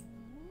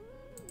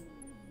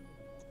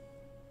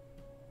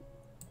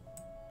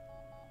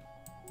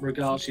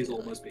 Regardless, she's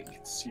almost being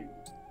consumed.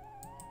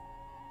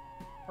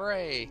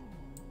 Hooray!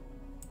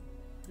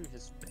 Who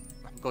has been...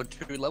 I've got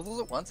 2 levels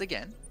at once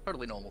again.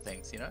 Totally normal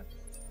things, you know?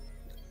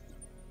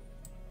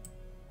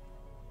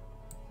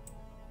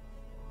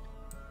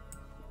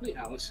 Hopefully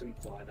Alex can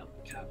find up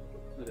the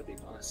capital. That'd be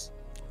nice.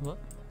 What?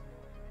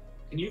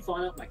 Can you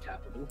find out my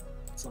capital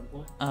at some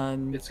point?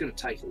 It's going to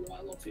take a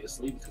while,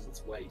 obviously, because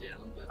it's way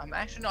down. But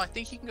Actually, no, I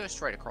think you can go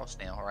straight across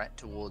now, alright?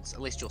 Towards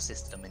at least your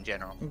system in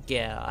general.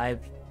 Yeah,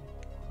 I've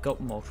got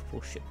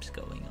multiple ships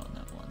going on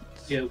at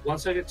once. yeah,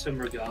 once I get to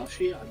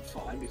Muragashi, I'm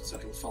fine because I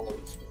can follow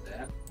it from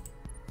there.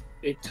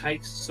 It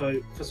takes, so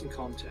for some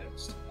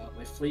context,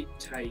 my fleet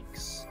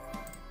takes,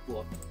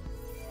 what,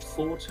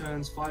 4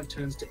 turns, 5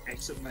 turns to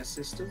exit my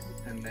system,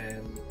 and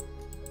then,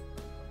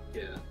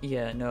 yeah.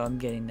 Yeah, no, I'm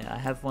getting there. I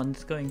have one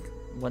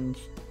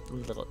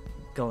lot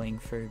going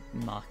through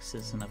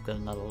Marx's, and I've got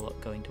another lot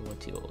going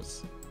towards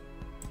yours.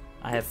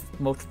 I have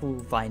multiple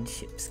Vine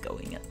ships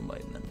going at the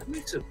moment. That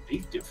makes a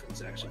big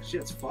difference, actually.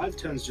 Yeah, it's 5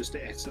 turns just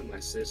to exit my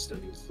system,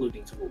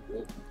 including to a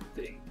warp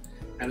thing.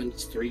 And then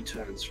it's 3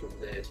 turns from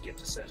there to get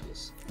to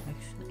settlers.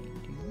 Actually,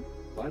 do you?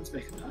 Vines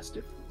make a nice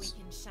We difference.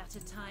 can shatter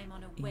time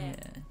on a web.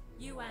 Yeah.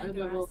 You I have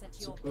anger got us at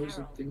your supposed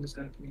peril. things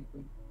happening.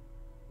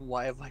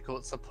 Why have I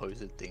got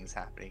supposed things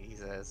happening, he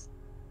says.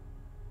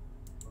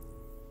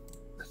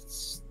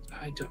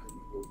 I don't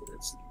know what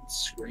it's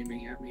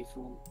screaming at me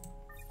for.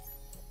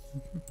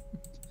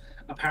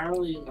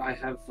 Apparently, I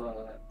have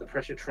the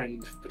pressure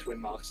trend between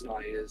Marx and I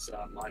is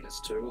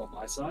 -2 on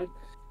my side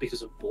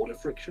because of border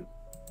friction,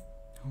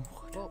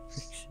 What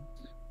friction?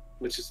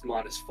 which is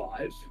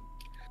 -5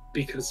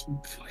 because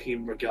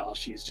fucking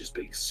Ragashi is just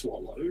being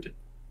swallowed.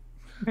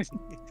 Don't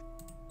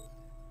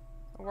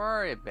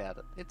worry about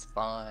it. It's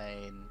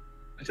fine.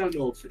 I don't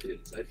know if it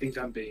is. I think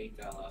I'm being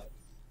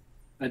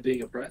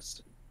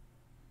oppressed.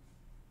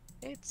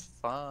 It's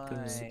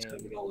That's the fine.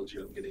 terminology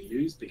I'm going to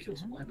use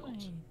because why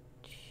not?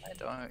 I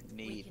don't We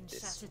need can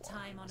this shatter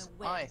time on one. a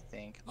web. I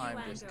think You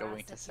I'm just anger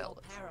going us to at sell your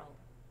it. peril.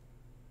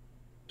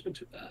 Don't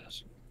do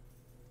that.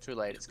 Too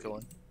late, it's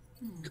gone.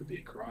 Could be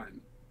a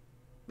crime.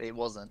 It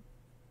wasn't.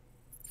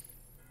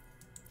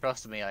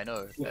 Trust me, I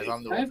know. Wait, As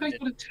I'm the why one have who I did-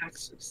 got a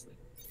taxes thing?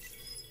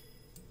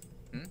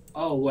 Hmm?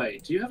 Oh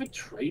wait, do you have a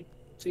trade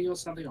thing or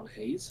something on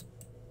Haze?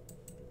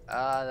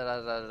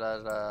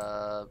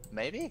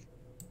 Maybe?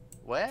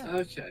 Where?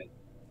 Okay.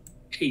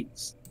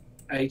 He's.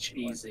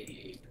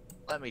 H-E-Z-E.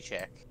 Let me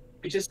check.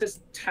 It just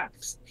says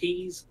tax.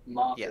 He's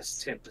Marcus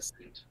Yes.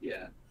 10%.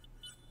 Yeah.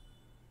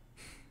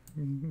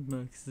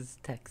 Marx is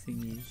taxing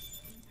you.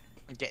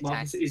 Get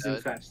Marcus taxed, is in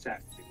nerd. fact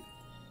taxing.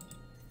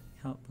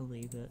 Can't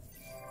believe it.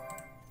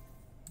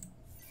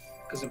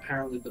 Because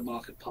apparently the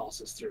market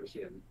passes through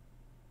him.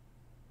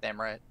 Damn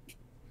right.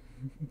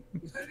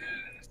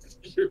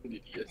 You're an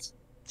idiot.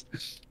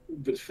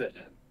 But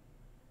fair.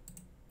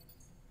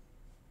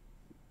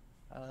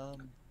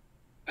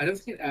 I don't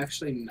think it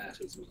actually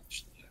matters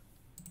much, though.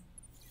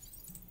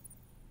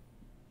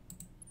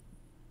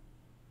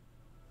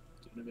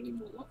 Don't have any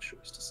more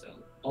luxuries to sell.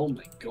 Oh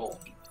my god.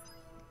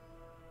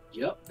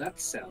 Yep, that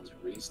sounds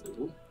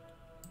reasonable.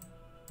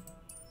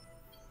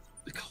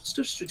 The cost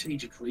of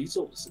strategic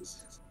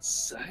resources is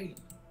insane.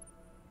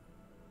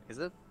 Is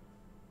it?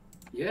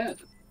 Yeah.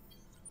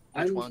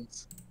 Which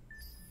ones?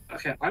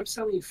 Okay, I'm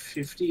selling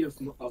 50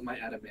 of my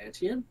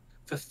adamantium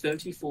for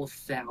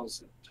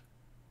 34,000.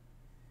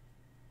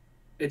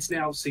 It's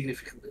now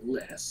significantly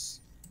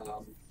less.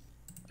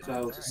 If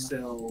I were to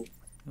sell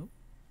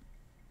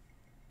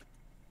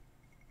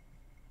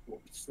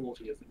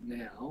 40 of it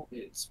now,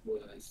 it's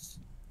worth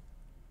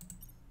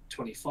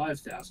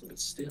 25,000, but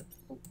still,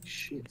 holy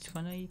shit. Which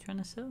one are you trying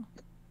to sell?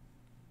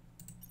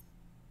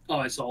 Oh,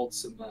 I sold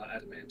some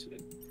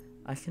adamantium.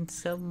 I can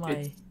sell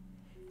my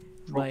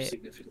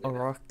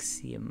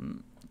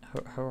Oroxium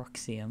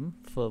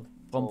for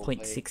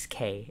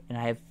 1.6k, and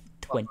I have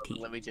 20.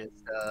 Let me just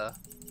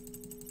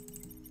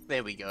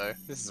there we go.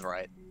 This is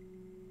right.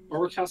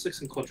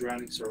 Orichalcics and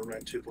Quadranics are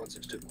around 2.6,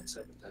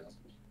 2.7 thousand.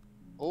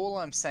 All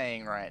I'm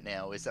saying right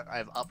now is that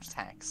I've upped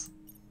tax.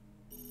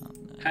 Oh,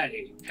 no.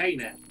 Hey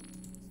now.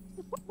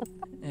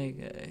 There you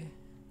go.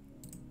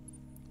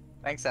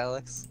 Thanks,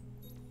 Alex.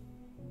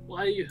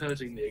 Why are you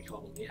hurting the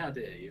economy? How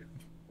dare you?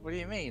 What do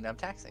you mean? I'm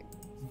taxing.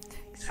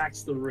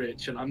 Tax the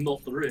rich, and I'm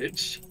not the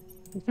rich.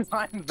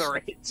 I'm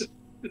the rich.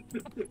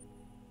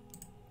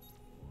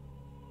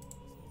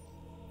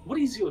 What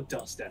is your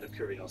dust, out of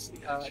curiosity?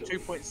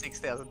 2.6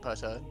 thousand per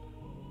turn.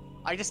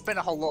 I just spent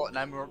a whole lot, and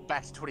I'm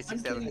back to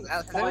 26,000.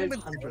 Has anyone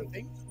been selling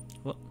things?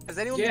 What? Has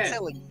anyone been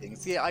selling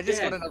things? Yeah, I just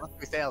got another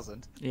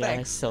 3,000. Yeah,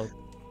 Thanks. I sold.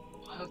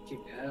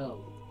 Fucking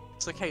hell.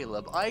 So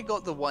Caleb, I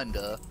got the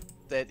wonder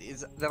that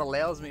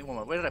allows me.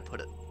 Where did I put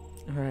it?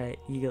 Right,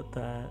 you got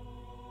that.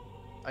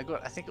 I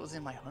think it was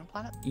in my home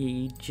planet. Yeah,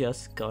 you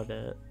just got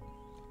it.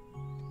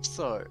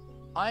 So,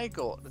 I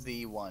got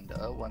the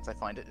wonder, once I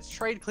find it, it's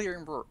Trade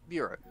Clearing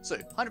Bureau. So,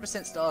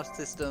 100% star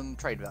system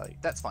trade value.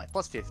 That's fine.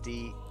 Plus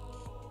 50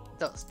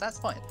 dust. That's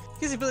fine.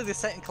 Gives the ability to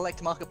set and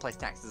collect marketplace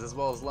taxes, as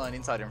well as learn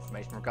insider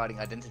information regarding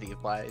identity of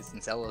buyers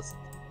and sellers.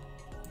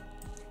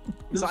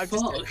 So I've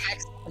just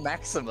taxed the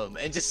maximum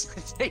and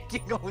just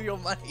taking all your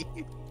money.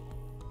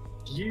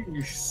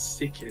 You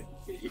sicken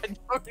me.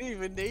 I don't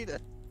even need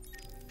it.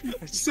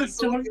 So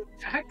don't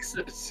tax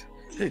it.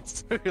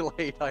 It's too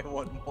late, I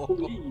want more.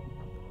 Please.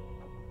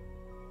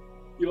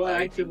 You are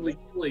actively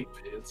killing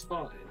me, it's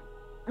fine.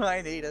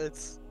 I need it.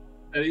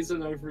 It is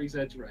an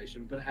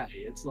over-exaggeration, but hey,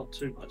 it's not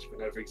too much of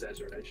an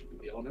over-exaggeration, to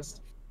be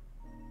honest.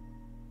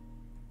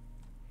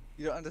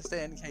 You don't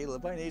understand,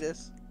 Caleb, I need it.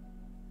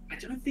 I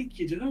don't think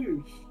you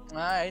do.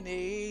 I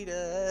need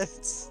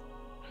it.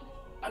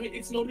 I mean,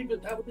 it's not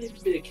even, that wouldn't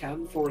even be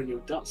accounted for in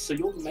your dust, so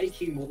you're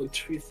making more than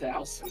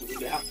 2,000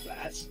 without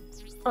that.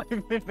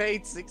 I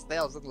made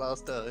 6,000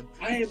 last turn.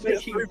 I am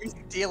making...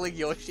 stealing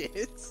your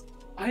shit.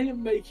 I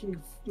am making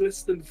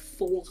less than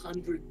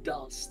 400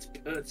 dust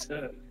per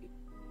turn.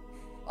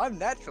 I'm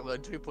naturally on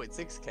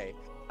 2.6k.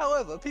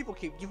 However, people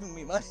keep giving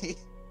me money.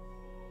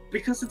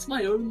 Because it's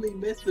my only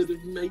method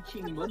of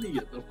making money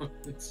at the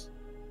moment.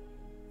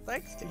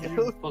 Thanks, You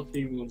Caleb.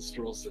 fucking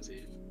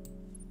monstrosity.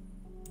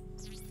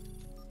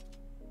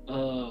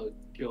 Oh,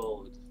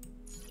 God.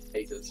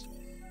 Hate it.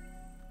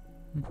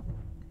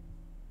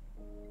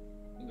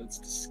 That's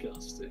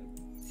disgusting.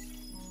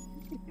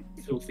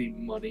 Filthy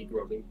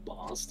money-grubbing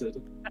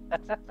bastard.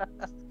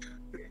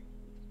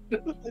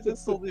 I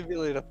just saw the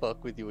ability to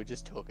fuck with you and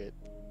just took it.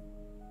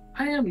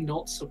 I am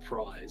not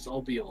surprised,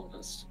 I'll be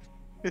honest.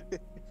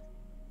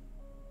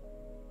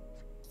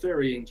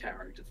 Very in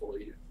character for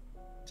you,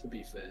 to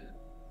be fair.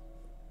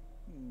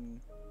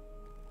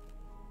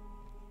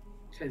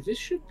 Okay, this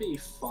should be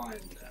fine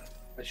now.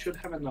 I should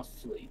have enough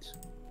fleet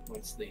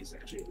once these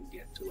actually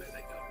get to where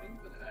they're going,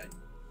 but hey.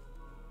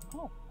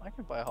 Oh, I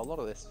can buy a whole lot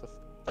of this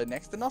for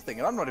next to nothing,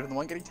 and I'm not even the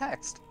one getting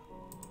taxed.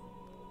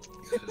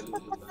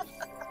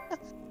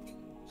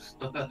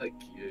 Fuck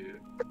you.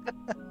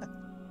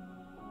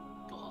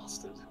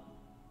 Bastard.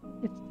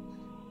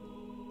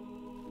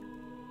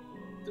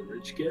 The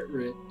rich get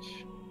rich.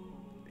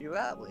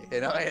 Exactly,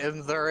 and I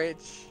am the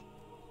rich.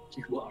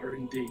 You are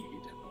indeed.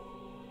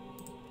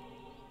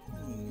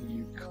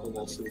 You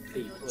colossal What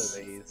penis.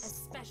 are A these?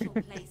 special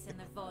place in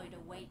the void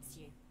awaits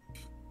you.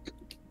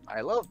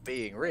 I love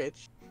being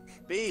rich.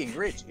 Being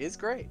rich is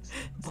great.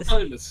 I'm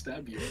trying to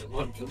stab you at the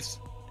moment.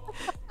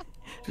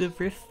 The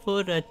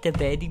Riftboard are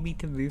demanding me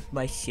to move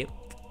my ship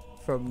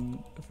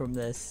from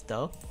their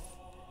stuff,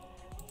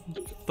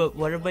 but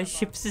one of my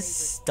ships is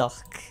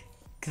stuck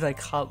because I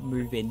can't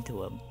move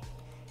into them.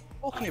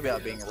 Talking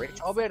about being rich,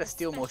 I'll be able to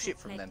steal more shit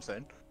from them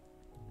soon.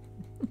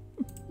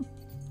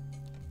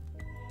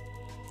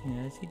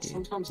 Yes, you do.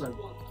 Sometimes I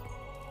wonder.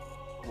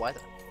 Why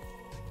though?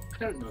 I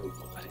don't know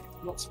why.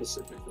 Not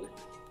specifically.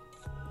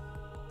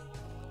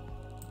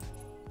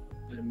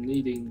 I'm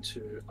needing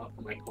to up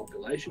my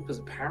population because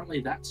apparently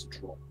that's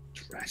dropped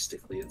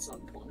drastically at some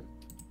point.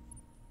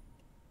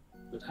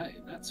 But hey,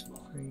 that's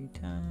fine.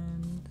 3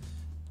 times.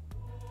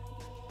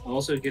 I'm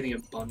also getting a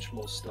bunch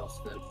more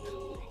stuff that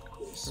will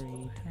increase 3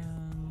 my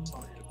pounds.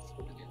 science.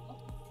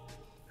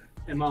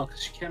 Hey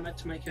Marcus, you came out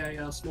to make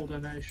a small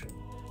donation.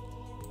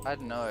 I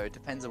don't know. It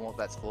depends on what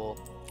that's for.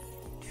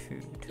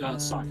 2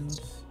 science.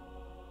 tons.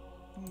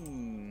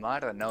 I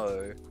don't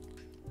know.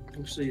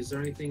 Actually, is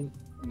there anything?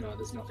 No,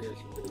 there's nothing I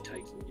can really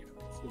take from you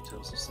in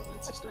terms of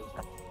science and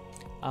stuff.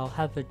 I'll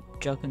have a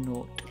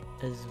juggernaut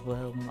as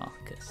well,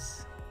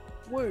 Marcus.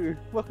 Woo!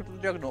 Welcome to the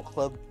Juggernaut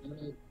Club.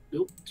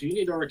 Bill, do you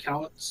need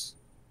Orichalix?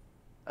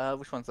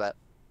 Which one's that?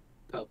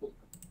 Purple.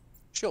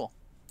 Sure.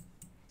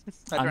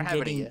 I I'm don't have any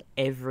getting yet.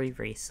 every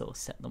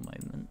resource at the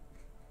moment.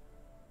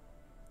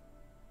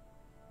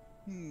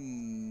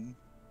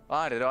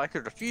 I don't know. I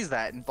could refuse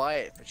that and buy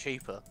it for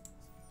cheaper.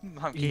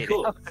 I'm You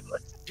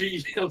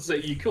kidding. I'll say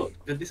you could,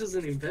 but this is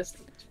an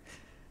investment.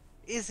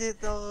 Is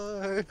it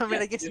though? I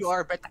mean, I guess you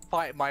are about to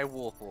fight my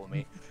war for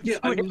me. Yeah,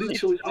 I am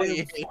Literally.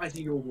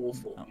 fighting your war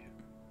for Oh.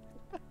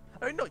 you.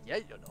 Oh, not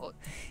yet. You're not.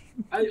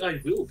 I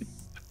will be.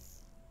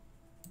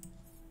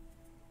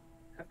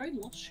 Have they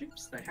lost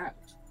ships? They have.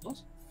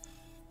 What?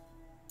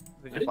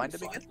 Did I you didn't find them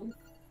fight again?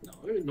 them.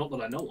 No, not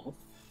that I know of.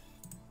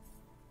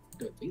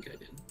 Don't think I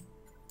did.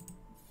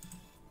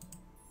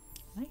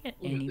 Can I get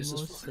Oh, no, any this is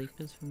more fine.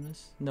 sleepers from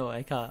this? No,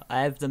 I can't.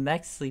 I have the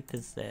max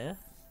sleepers there.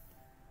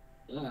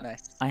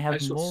 Nice. I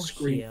have saw more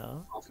screen here.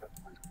 of her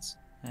planets.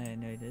 I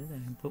noted.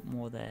 I can put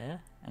more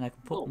there, and I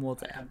can put Oh, more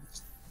I there. have-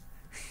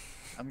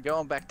 I'm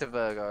going back to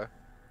Virgo.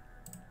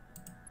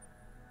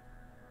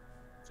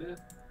 Fair.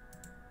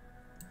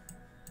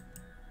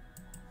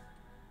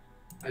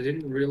 I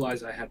didn't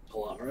realize I had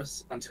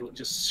Polaris until it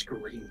just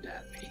screamed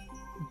at me.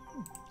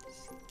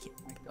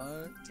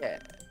 Okay.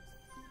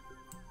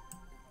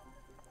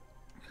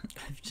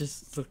 I've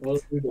just looked, Well,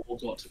 we've all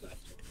got to that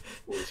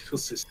political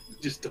system.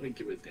 We just don't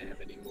give a damn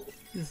anymore.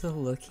 just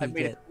looking I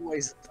mean, at, it's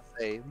always the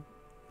same.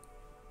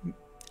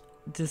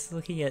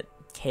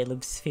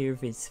 Caleb's sphere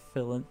of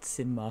influence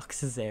in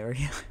Marx's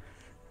area.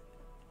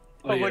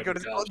 Oh, my yeah, god,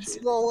 it's gotten Nagashi.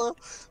 smaller.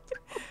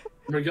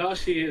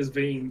 Nagashi is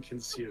being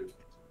consumed.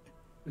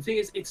 The thing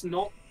is, it's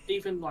not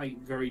even like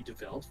very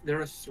developed.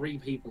 There are 3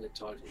 people in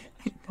total.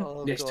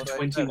 Oh, Next god, to I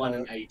 21 know.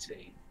 and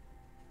 18.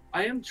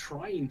 I am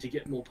trying to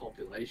get more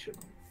population,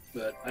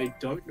 but I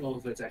don't know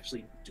if it's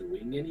actually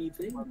doing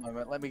anything. One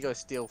moment, let me go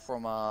steal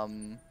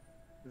from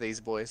these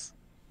boys.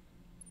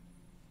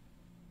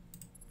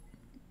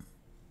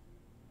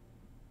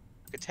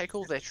 I could take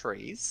all their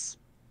trees.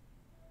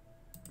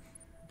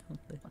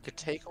 I could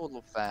take all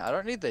of that. I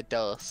don't need their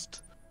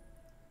dust.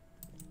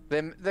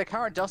 Their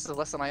current dust is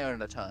less than I own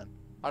in a turn.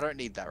 I don't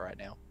need that right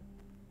now.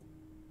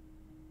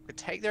 I could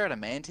take their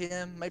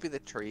adamantium, maybe the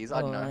trees.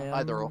 I don't know.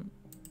 Either or.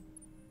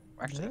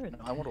 Actually, there no,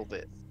 I want all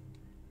this.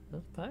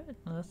 That's pirate.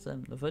 No, that's the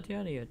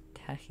Vajani are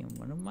attacking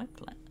one of my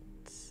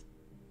planets.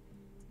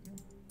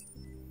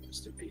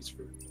 Rest in peace,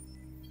 fruit.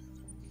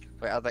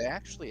 Wait, are they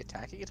actually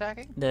attacking?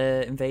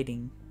 They're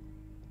invading,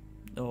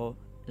 or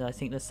I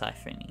think they're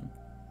siphoning.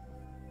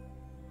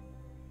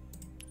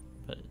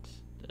 But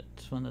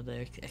it's one of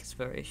their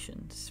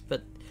explorations.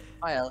 But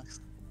Hi,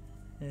 Alex.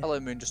 Yeah. Hello,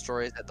 Moon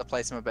Destroyers, at the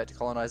place I'm about to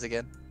colonize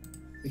again.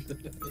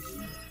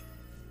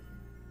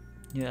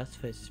 yeah, that's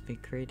supposed to be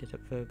created at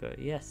Virgo.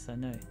 Yes, I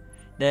know.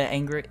 They're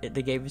angry.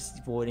 The game is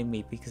warning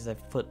me because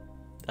I've put,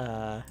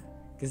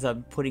 because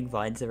I'm putting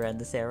vines around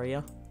this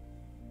area.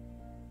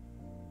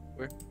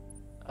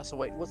 So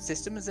wait, what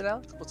system is it,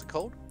 Alex? What's it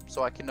called?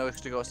 So I can know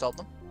to go assault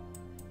them?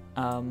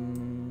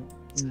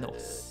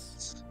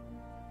 Nos.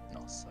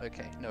 Nos.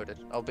 Okay, noted.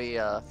 I'll be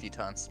a few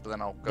turns, but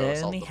then I'll go They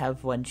assault only them.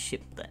 have one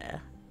ship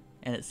there,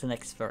 and it's an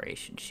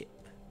exploration ship.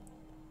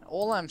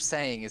 All I'm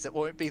saying is it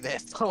won't be there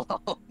for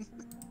long.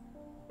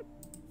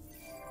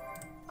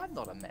 I'm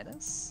not a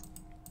menace.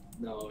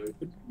 No, it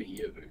wouldn't be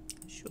you.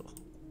 Sure.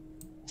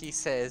 He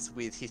says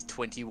with his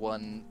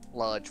 21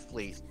 large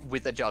fleet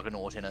with a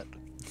juggernaut in it.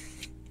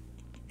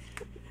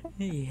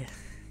 Yeah.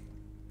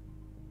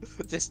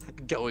 Just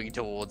going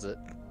towards it.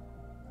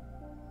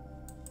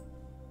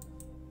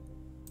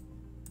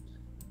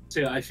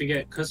 So I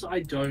forget, because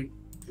I don't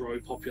grow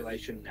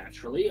population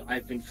naturally,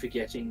 I've been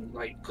forgetting,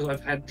 like, because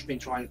been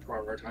trying to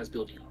prioritize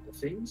building other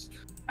things,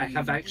 I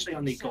have actually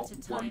only got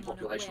Set a one time on a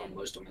population on whim.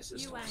 most of my You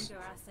systems.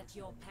 anger us at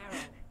your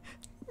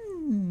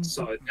peril.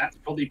 So that's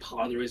probably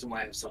part of the reason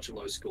why I have such a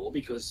low score,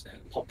 because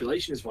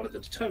population is one of the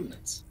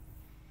determinants,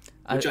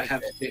 which I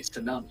have next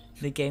to none.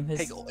 The game has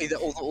Take either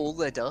all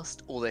their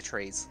dust or their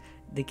trees.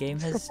 the game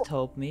has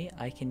told me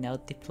I can now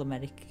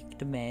diplomatic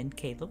demand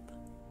Caleb.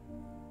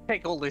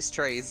 Take all these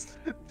trees.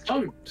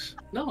 Don't!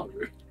 No!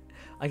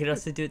 I can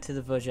also do it to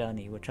the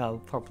Vajani, which I'll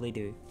probably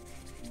do.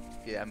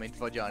 Yeah, I mean,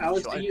 Vajani,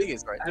 Alex, sure. I do think you-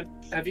 it's right.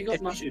 Have you got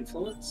If much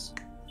influence?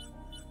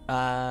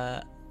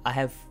 I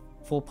have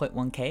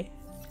 4.1k.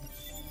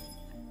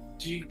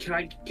 Can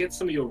I get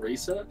some of your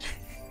research?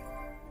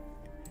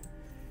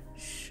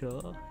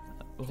 Sure.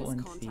 What This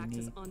ones do you contact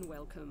is need?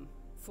 unwelcome.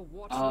 For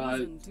what Uh,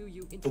 reason do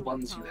you The interrupt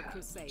ones you our have,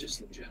 crusade?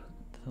 just in general.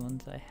 The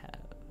ones I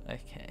have.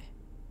 Okay.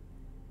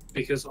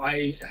 Because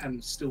I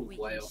am still We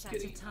way can off set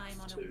getting a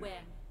time on to. a whim.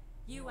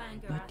 You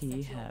anger What us do you at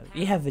your have? peril.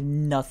 You have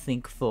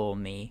nothing for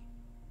me.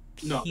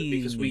 No,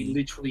 because we Puny.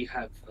 literally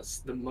have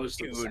the most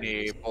of the same. Puny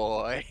resources.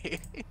 boy.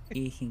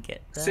 You can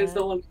get that. Says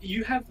the one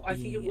you have. I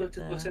think it Yeah,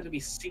 works out to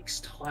be 6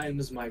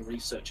 times my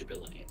research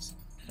abilities,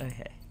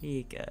 Okay, here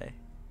you go.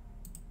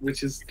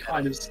 which is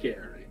kind of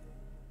scary.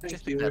 Thank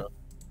Just be you. better.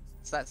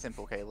 It's that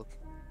simple, Caleb.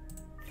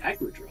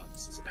 Aggro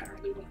drugs is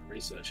apparently what I'm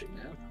researching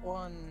now.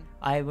 One.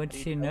 I want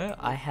you to know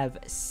I have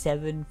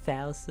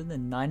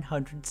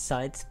 7,900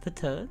 sites per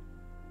turn.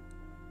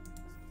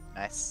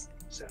 Nice.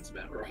 Sounds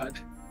about right.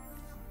 Alright,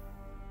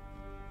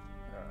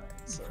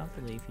 I so. can't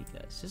believe you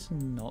guys just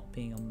not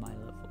being on my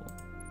level.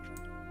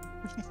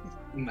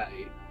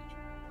 Mate,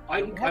 How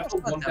I've much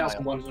got content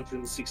am I on?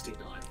 1,169.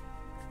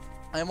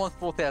 I am on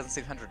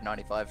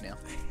 4,695 now.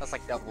 That's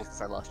like double since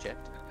I last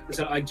checked.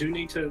 So I do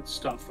need to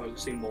start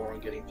focusing more on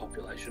getting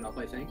population up,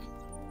 I think,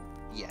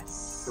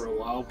 Yes. for a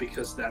while,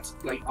 because that's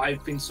like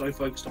I've been so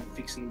focused on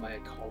fixing my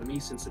economy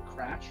since it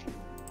crashed.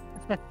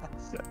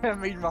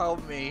 Meanwhile,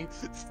 me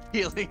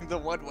stealing the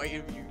one way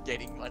of you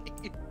getting money.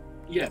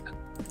 Yeah,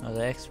 Oh,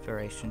 the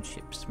exploration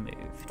ship's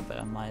moved, but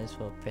I might as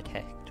well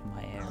protect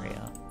my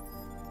area.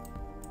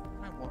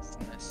 I want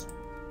from this.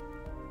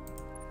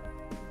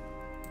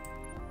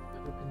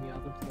 in the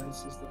other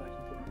places that I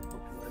can put the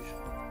population.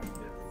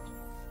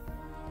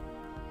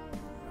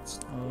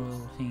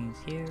 Oh, things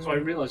here. So I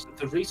realised that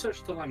the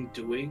research that I'm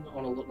doing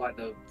on all like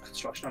the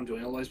construction I'm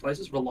doing on all those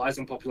places relies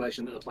on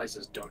population that the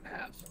places don't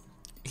have.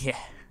 Yeah.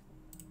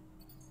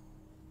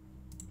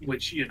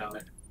 Which, you know,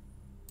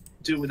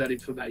 do with that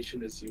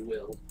information as you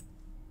will.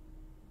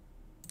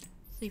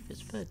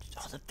 Sleepers purged.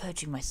 Oh, they're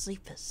purging my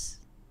sleepers.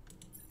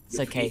 It's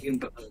You're okay.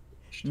 being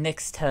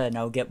Next turn,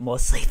 I'll get more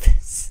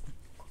sleepers.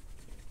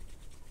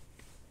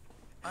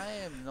 I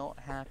am not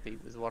happy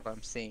with what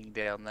I'm seeing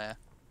down there.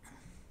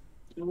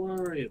 Don't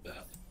worry about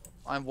it.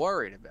 I'm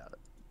worried about it.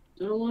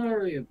 Don't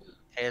worry about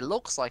it. It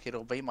looks like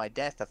it'll be my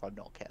death if I'm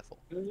not careful.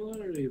 Don't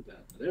worry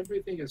about it.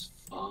 Everything is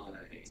fine.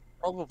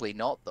 Probably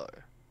not, though.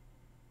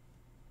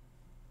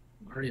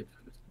 Don't worry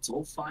about it. It's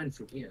all fine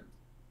from here.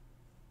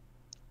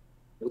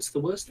 What's the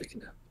worst that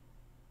can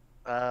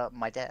happen?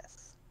 My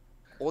death.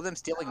 Or them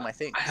stealing my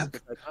things. I have,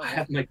 which I I don't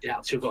have my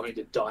doubts you're going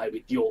to die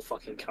with your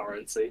fucking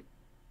currency.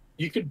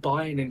 You could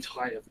buy an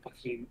entire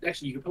fucking...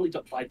 Actually, you could probably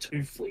buy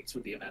 2 fleets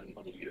with the amount of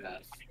money you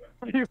have.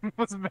 I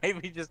was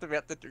maybe just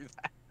about to do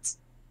that.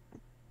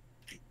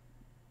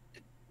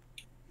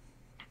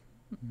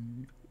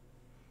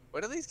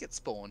 Where do these get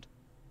spawned?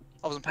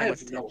 I wasn't I paying much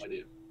have no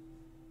attention.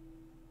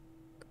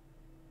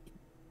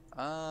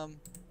 idea.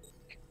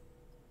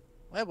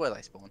 Where were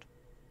they spawned?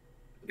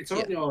 It's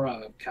not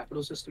your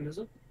capital system, is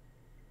it?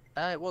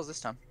 It was this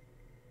time.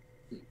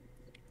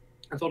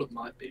 I thought it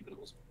might be, but I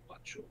wasn't quite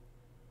sure.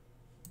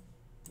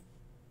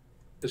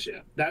 Because yeah,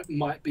 that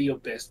might be your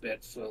best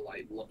bet for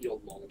like your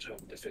long-term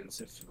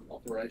defensive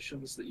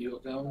operations that you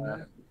got going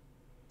there.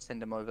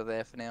 Send them over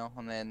there for now,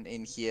 and then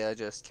in here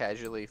just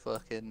casually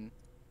fucking.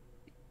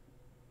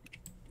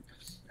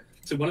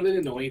 So one of the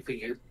annoying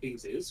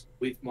things is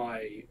with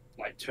my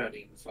like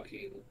turning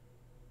fucking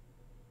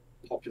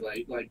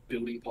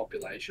building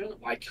population,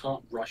 I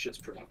can't rush its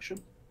production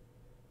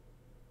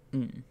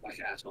like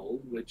at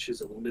all, which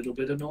is a little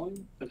bit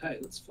annoying. But hey,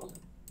 that's fine.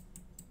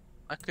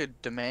 I could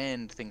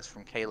demand things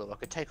from Caleb. I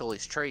could take all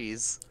his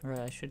trees Right,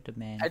 I should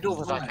demand. and all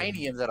the Why?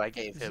 titanium that I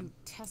gave You him.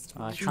 test I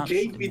my You can't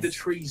gave me the patience.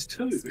 trees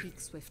too.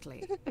 Speak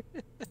swiftly.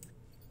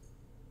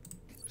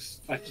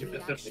 I can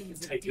definitely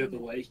take it the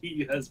way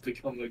he has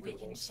become a We god.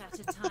 can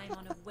shatter time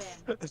on a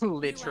whim.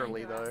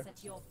 Literally, You anger though. us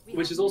at your- we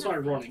Which have is also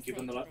nothing to ironic, say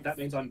given to that this.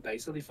 means I'm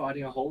basically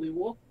fighting a holy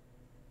war,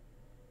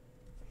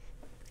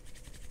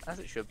 As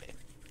it should be.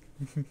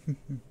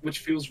 which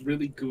feels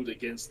really good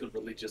against the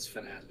religious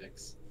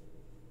fanatics.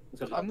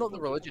 I'm not the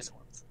religious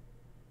ones.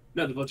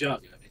 No, the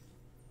Vajrani, I mean.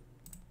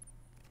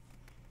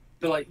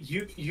 But like,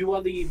 you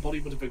are the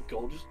embodiment of a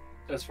god,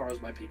 as far as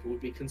my people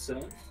would be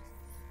concerned.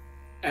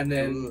 And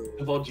then Ooh.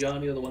 the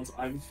Vajrani are the ones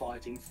I'm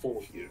fighting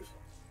for you.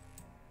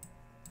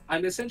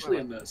 I'm essentially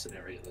a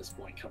mercenary at this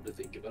point, come to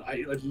think of it. I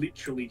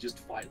literally just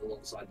fight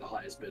alongside the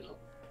highest bidder.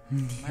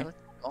 Am I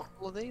looking at all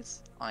of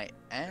these? I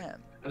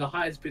am. And the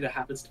highest bidder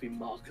happens to be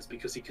Marcus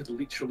because he could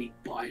literally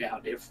buy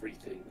out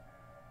everything.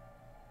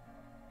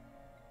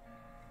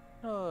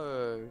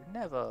 No,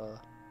 never.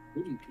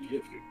 Wouldn't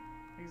you?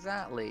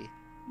 Exactly.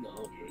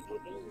 No, you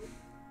don't know.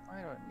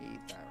 I don't need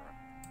that.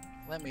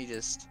 Let me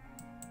just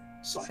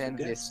Cypher, Send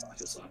get this-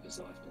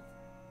 Cypher.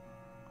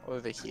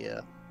 over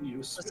here You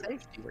for spirit.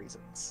 safety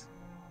reasons.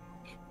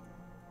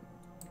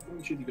 I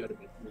want you to go to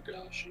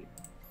Mugashi.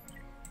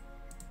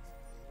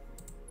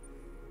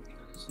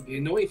 So the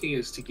annoying thing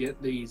is to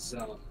get these,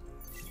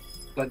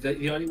 like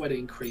the only way to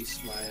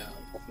increase my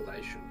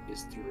population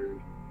is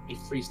through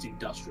increased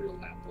industrial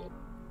output.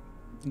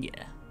 Yeah.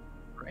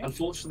 Right?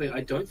 Unfortunately,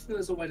 I don't think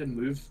there's a way to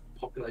move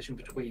population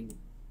between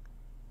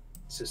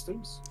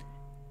systems.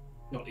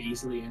 Not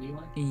easily, anyway.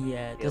 Yeah,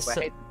 Yeah, there's but I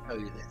so- hate to tell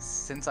you this.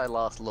 Since I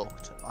last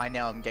looked, I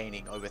now am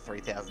gaining over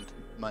 3,000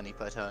 money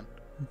per turn.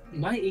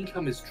 My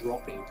income is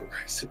dropping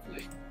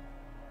progressively.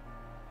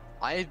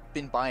 I've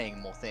been buying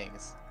more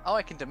things. Oh,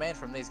 I can demand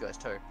from these guys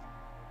too.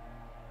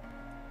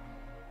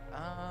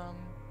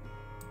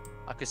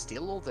 I could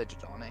steal all their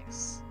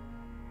Gedonics.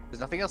 There's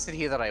nothing else in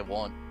here that I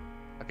want.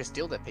 I could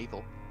steal their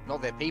people.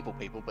 Not their people,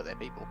 but their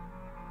people.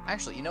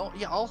 Actually, you know what?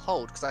 Yeah, I'll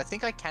hold, because I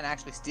think I can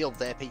actually steal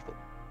their people.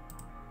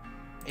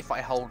 If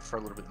I hold for a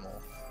little bit more.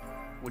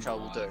 Which I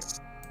will do.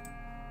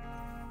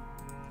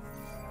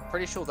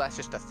 Pretty sure that's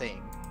just a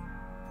thing.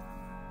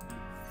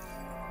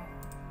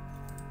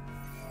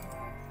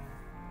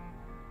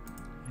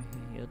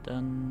 Okay, you're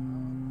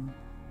done.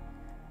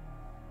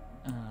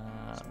 So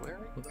where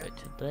are We'll go you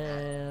to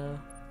there.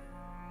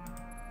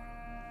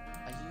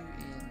 Are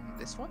you in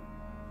this one?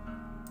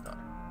 No.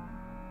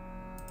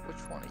 Which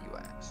one are you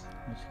at?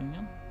 What's going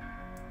on?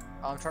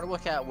 I'm trying to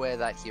work out where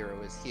that hero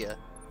is here.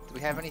 Do we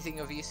have anything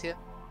of use here?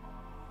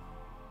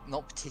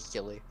 Not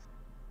particularly.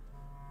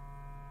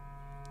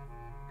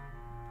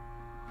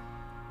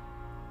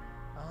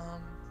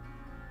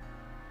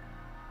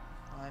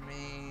 I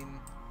mean...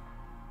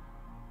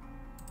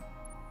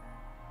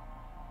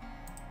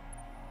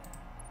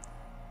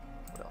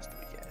 What else do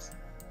we get?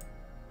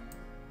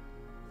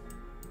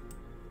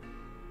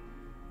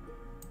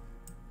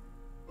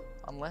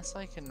 Unless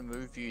I can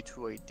move you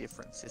to a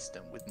different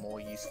system with more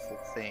useful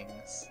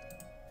things.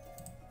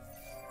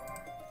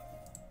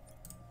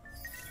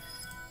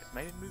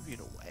 Maybe move it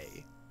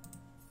away.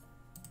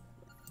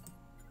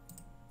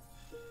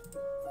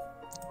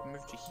 I'll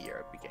move to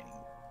here, beginning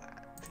with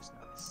that, which is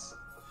nice.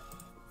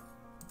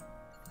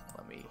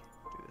 Let me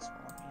do this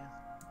one here.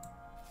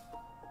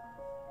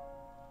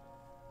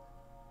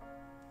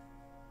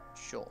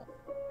 Sure.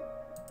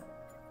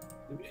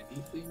 Do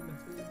anything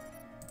with it?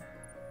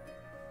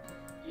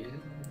 Yeah,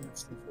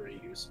 that's not very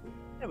useful.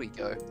 There we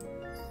go.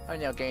 I'm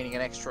now gaining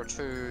an extra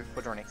 2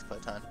 quadronics per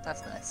turn.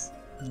 That's nice.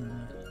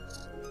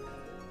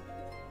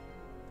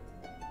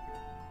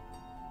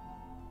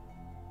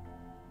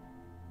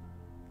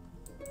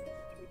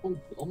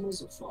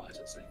 Bombers or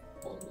fighters?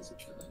 Bombers or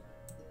chilling.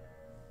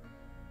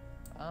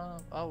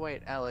 Oh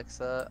wait, Alex,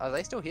 are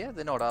they still here?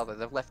 They're not, are they?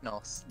 They've left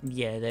Nos.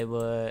 Yeah, they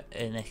were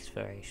an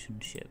exploration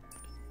ship.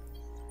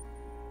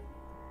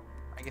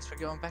 I guess we're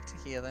going back to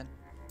here then.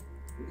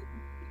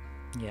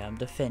 Yeah, I'm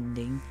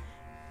defending.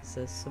 So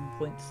there's some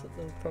points that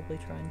they'll probably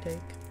try and take.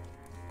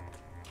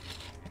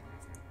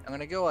 I'm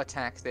gonna go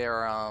attack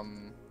their,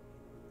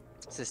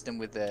 system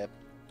with their...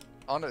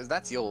 Oh no,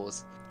 that's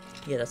yours.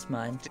 Yeah, that's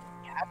mine. Did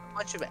you have a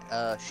bunch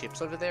of,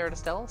 ships over there at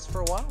Astellas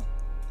for a while?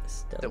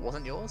 Still. That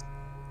wasn't yours?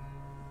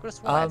 Could have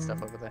sworn I had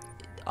stuff over there.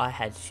 I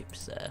had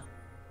ships there.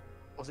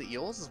 Was it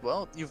yours as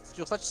well? You're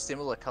such a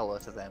similar color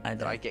to them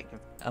that I get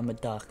confused. I'm a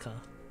darker,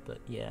 but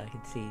yeah, I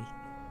can see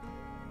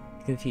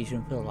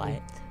confusion for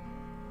light.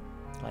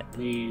 Like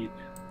Need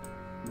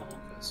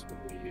Marcus,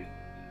 what were you?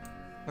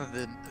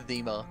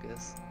 The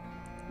Marcus.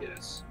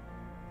 Yes.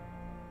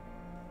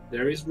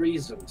 There is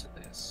reason to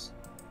this.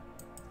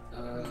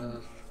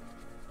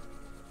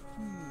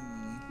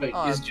 Wait,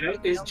 Oh, is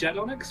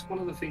Jedonix one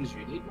of the things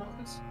you need,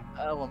 Marcus?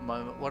 One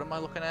moment. What am I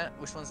looking at?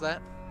 Which one's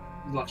that?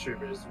 Luxury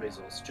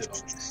resource,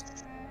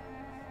 Jedonix.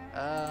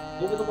 Uh,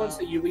 What were the ones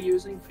that you were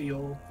using for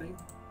your thing?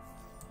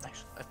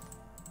 Actually,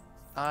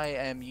 I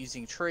am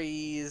using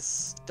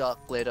trees,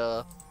 dark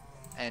glitter,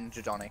 and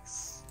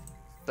Gedonics.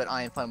 But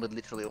I am fine with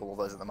literally all of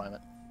those at the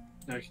moment.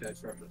 Okay,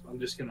 fair enough. I'm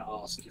just gonna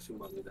ask if you're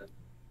money then.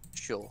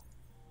 Sure.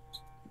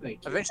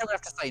 Thank you. Eventually I'm gonna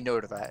have to say no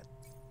to that.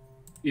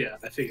 Yeah,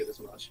 I figured as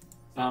much.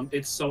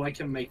 It's so I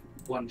can make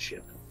one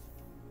ship.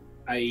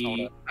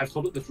 I've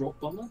called it the drop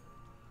bomber.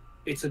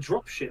 It's a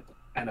drop ship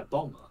and a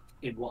bomber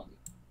in one.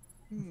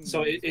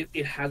 So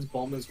it has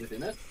bombers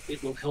within it.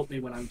 It will help me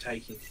when I'm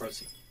taking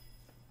protein.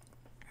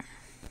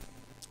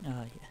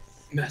 yes.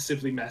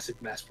 Massively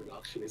massive mass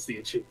production is the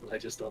achievement I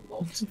just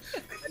unlocked.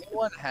 Does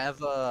anyone have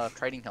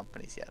trading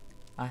companies yet?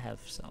 I have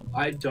some.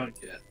 I don't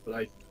yet,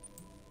 but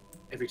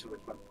every time I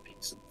try to make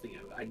something,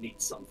 I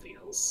need something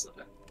else.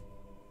 So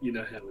you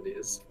know how it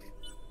is.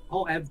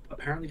 Oh, I've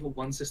apparently got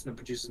one system that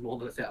produces more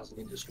than 1,000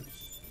 industry.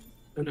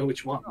 I don't know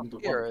which one. Oh,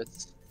 but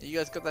heroes. You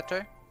guys got that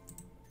too?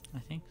 I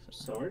think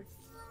so. Sorry?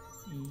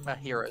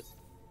 Heroes.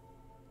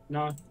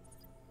 No.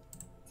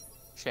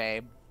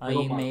 Shame. Oh, I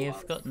got you mine may live.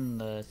 have gotten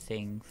the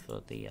thing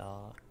for the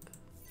arc.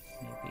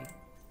 Maybe.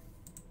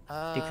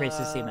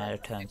 Decreases the amount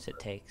of turns it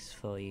takes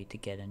for you to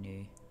get a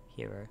new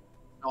hero.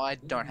 No, I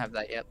don't have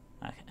that yet.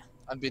 Okay.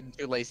 I've been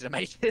too lazy to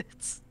make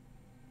it.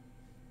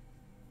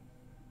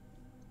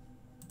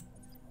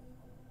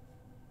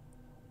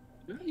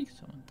 Really?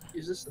 Someone that.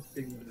 Is this the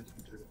thing that I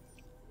can do?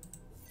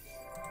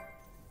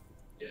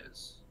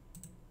 Yes.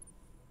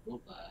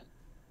 Not that.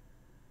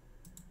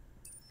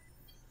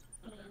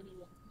 I don't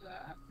want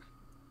that.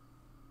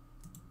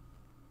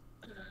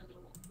 I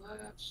don't want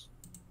that.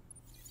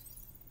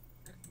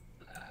 And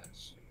that.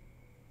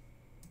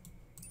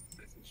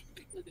 I think should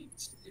be good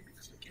instantly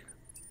because I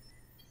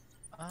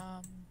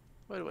can.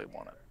 Where do I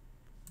want it?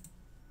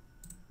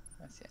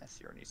 Yes,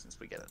 you're a nuisance,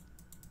 we get it.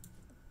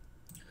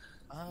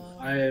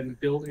 I am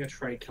building a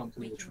trade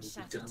company We which can will be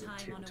shatter done in time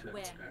 10 on a turns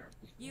whim.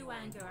 apparently. You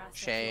anger us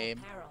Shame.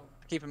 at your peril.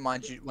 Keep in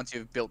mind, once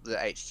you've built the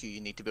HQ,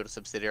 you need to build a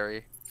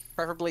subsidiary,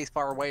 preferably as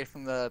far away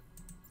from the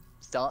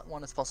start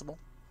one as possible.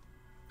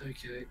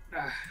 Okay.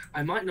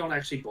 I might not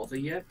actually bother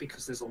yet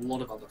because there's a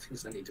lot of other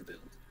things I need to build.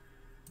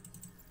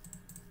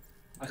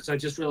 So I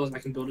just realized I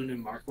can build a new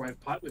microwave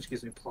pipe, which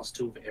gives me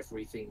 +2 of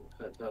everything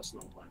per person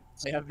on planet.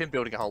 Yeah, I've been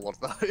building a whole lot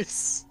of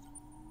those.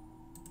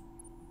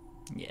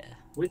 Yeah.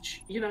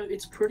 Which, you know,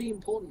 it's pretty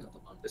important at the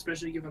moment,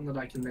 especially given that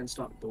I can then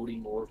start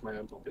building more of my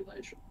own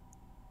population.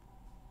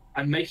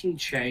 I'm making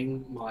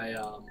Chang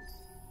my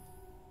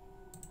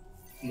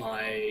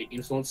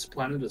influence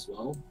planet as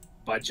well,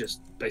 by just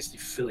basically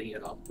filling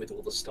it up with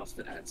all the stuff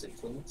that adds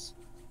influence.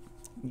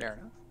 Fair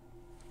enough.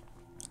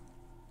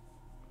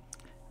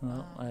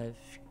 Well, I've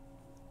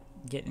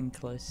getting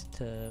close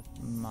to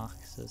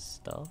Marcus's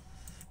stuff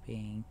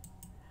being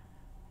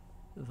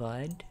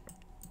VOD.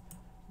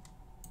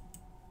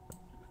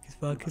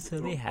 Because Marcus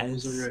only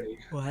has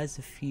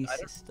a few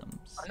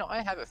systems. I know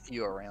I have a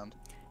few around.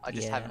 I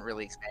just Yeah. haven't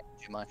really expanded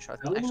too much. How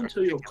long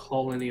until your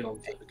colony on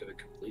Virgo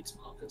completes,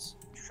 Marcus?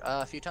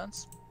 A few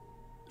tons.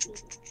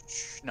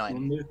 I'll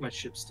 9. move my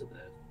ships to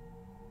there.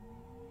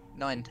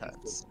 9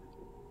 tons.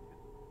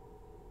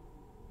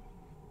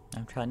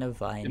 I'm trying to It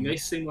find. may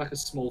seem like a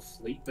small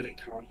fleet, but it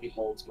currently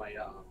holds my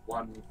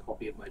one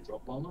copy of my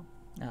drop bomber,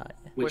 Yeah.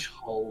 which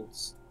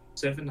holds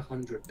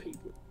 700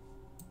 people,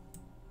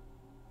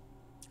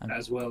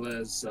 as well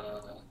as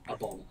a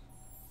bomber,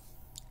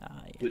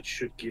 Yeah. which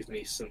should give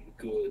me some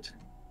good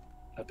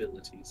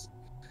abilities.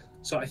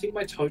 So I think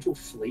my total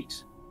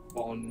fleet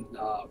on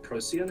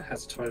Procyon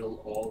has a total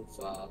of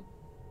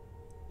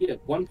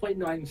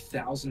 1.9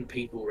 thousand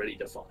people ready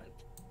to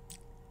fight.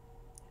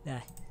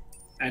 Yeah.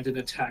 And an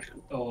attack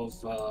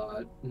of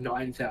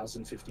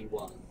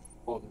 9,051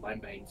 on my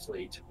main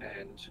fleet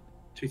and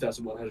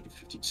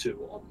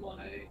 2,152 on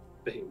my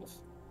behemoth.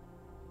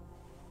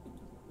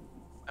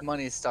 My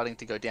money is starting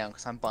to go down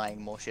because I'm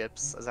buying more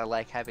ships, as I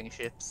like having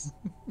ships.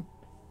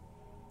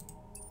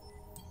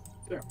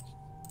 Fair.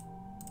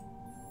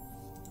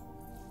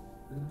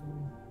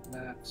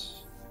 That.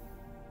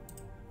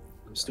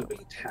 I'm still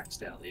being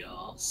taxed out the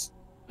arse.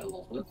 I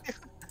love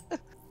it.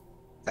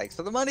 Thanks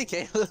for the money,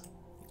 Caleb.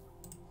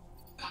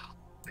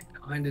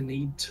 I kinda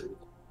need to.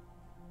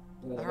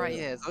 Alright,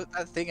 yeah,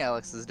 that thing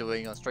Alex is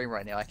doing on stream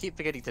right now, I keep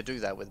forgetting to do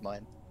that with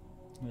mine.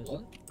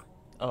 What?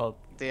 Oh,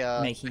 The,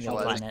 making your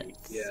specialized-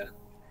 planets Yeah,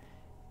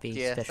 be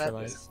Yeah, that-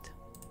 specialized.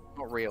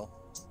 Not real.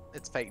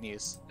 It's fake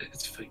news.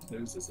 it's fake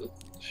news, is it?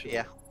 Sure.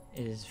 Yeah.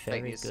 It is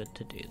very news. good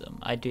to do them.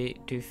 I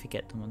do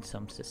forget them on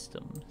some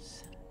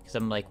systems. Because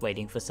I'm like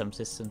waiting for some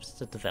systems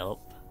to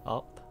develop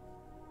up.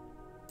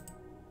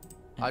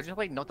 I just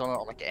like not done it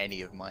on like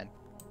any of mine.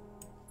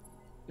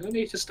 You don't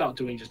need to start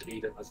doing just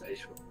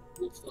edenization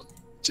of them,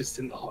 just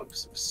in the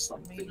hopes of I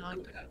something mean, I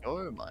good happening.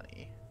 no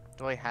money.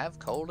 Do I have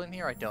cold in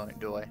here? I don't,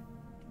 do I?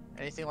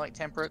 Anything like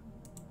temperate?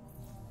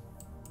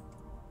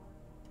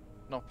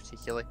 Not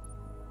particularly.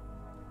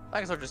 I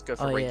guess I'll just go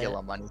for Oh, yeah.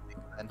 regular money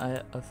things then.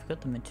 I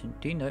forgot to mention,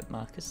 do note,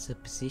 Marcus, the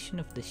position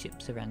of the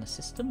ships around the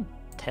system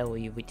tell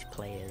you which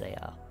player they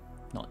are,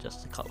 not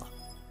just the colour.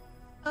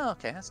 Oh,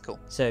 okay, that's cool.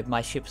 So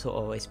my ships will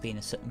always be in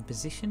a certain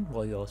position,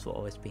 while yours will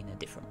always be in a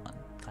different one,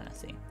 kind of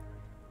thing.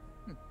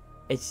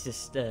 It's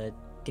just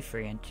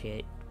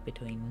differentiate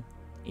between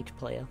each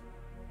player.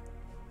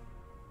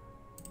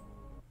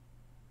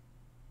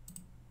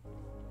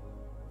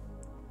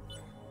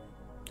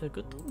 So a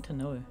good thing to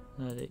know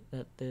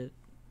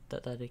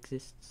that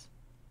exists.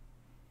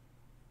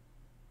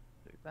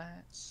 Do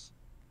that.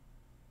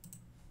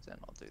 Then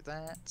I'll do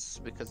that,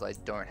 because I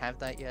don't have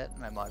that yet,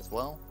 and I might as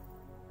well.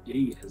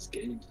 He has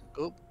gained.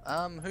 Oop,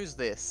 who's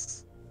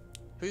this?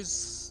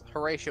 Whose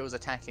Horatio is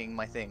attacking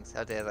my things?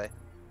 How dare they?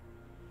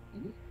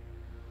 Hmm?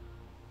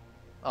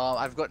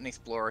 I've got an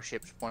explorer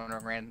ship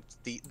wandering around.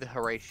 The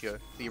Horatio,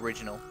 the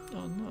original,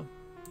 Oh no.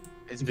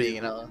 is being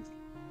an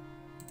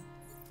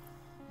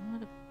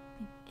What a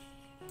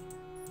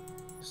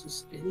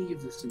Is any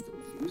of this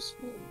even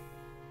useful?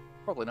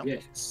 probably not.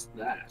 Yes,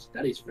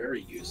 that is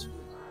very useful.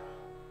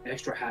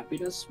 Extra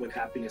happiness when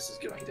happiness is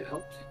going to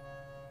help.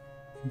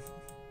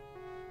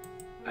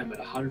 I'm at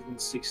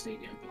 116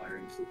 Empire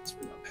Influence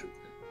production.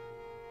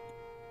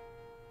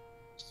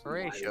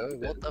 Horatio,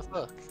 what the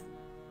fuck?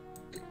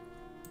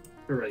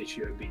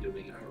 Horatio be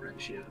doing a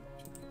Horatio.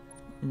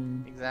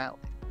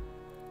 Exactly.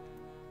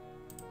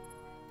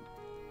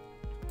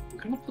 I'm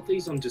gonna put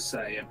these on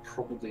Desai and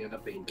probably end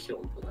up being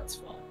killed, but that's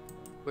fine.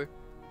 Where?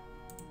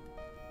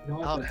 No,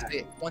 Oh, I'm that's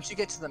it. Once you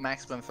get to the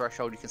maximum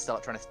threshold, you can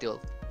start trying to steal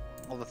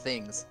all the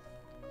things.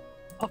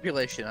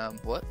 Population,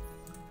 what?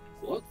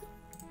 What?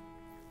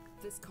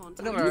 This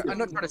content No, I'm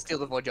not trying to steal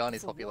the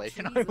Vojani's For what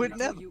population. I reason would will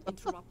never. you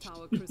interrupt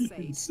our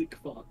crusade? Sick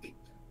fuck.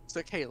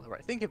 So, Kayla,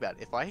 right, think about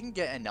it. If I can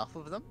get enough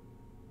of them,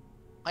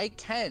 I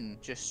can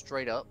just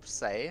straight up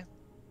say,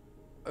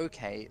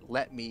 okay,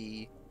 let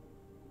me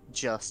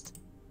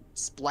just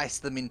splice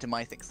them into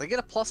my things. They get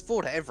a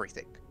 +4 to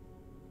everything.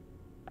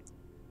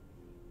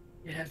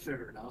 Yeah,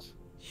 fair enough.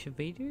 Should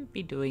we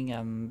be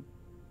doing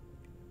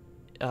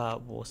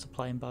war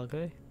supply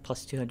embargo?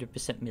 plus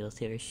 200%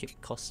 military ship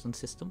cost on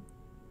system.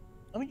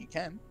 I mean, you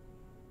can.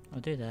 I'll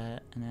do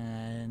that, and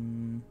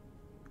then...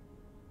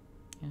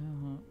 You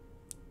know what?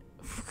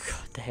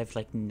 God, they have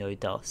like no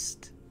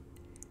dust.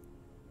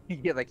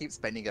 Yeah, they keep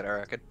spending it, I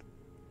reckon.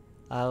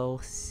 I'll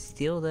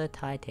steal the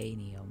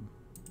titanium.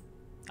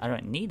 I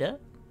don't need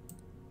it.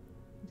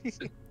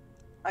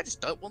 I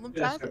just don't want them to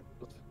Yeah, have fair it.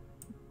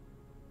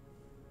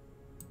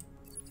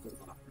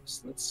 enough.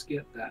 Let's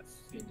get that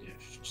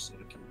finished so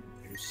I can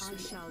use I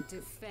shall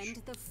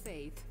defend the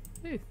faith.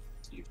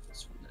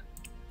 useless from that.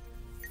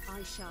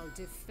 I shall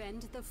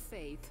defend the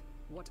faith,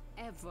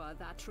 whatever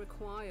that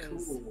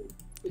requires. Cool.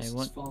 This is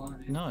want-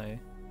 fine. No.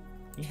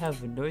 You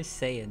have no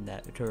say in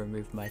that to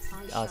remove my...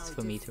 I ask shall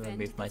for me to defend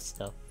remove my the-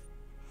 stuff.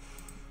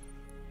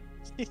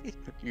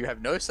 You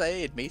have no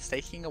say in me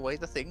taking away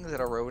the things that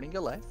are ruining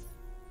your life.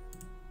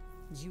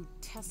 You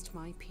test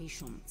my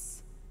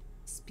patience.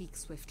 Speak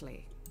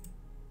swiftly.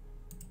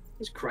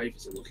 These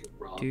cravers are looking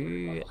rather.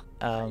 Do,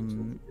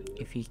 painful.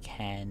 if you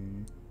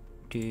can,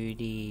 do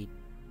the,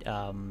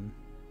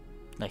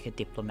 like a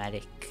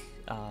diplomatic,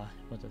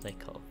 what are they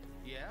called?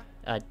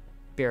 Yeah?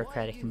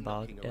 Bureaucratic Why are you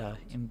embargo, looking around?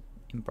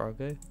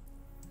 embargo?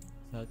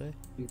 Embargo?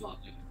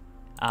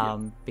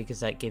 Embargo. Because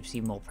that gives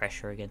you more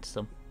pressure against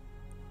them.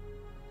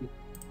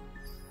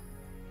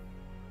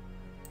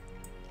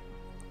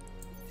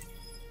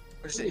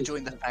 I'm just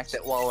enjoying the fact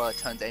that while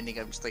turn's ending,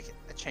 I'm just like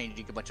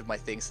changing a bunch of my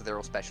things so they're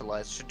all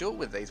specialized. Should do it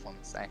with these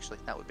ones, actually.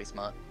 That would be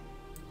smart.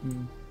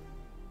 Mm.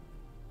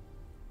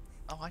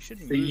 Oh, I should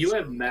So move. you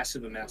have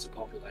massive amounts of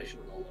population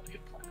on a lot of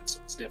your planets,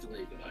 so it's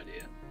definitely a good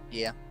idea.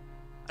 Yeah.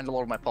 And a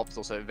lot of my pop's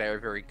also very,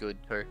 very good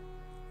too.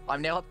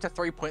 I'm now up to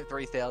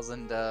 3.3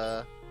 thousand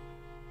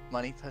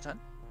money per turn.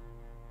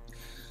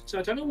 So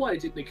I don't know why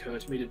it didn't occur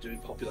to me to do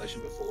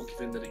population before,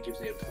 given that it gives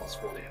me a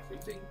 +1 to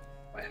everything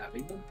by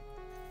having them.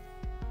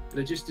 But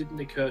it just didn't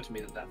occur to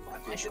me that that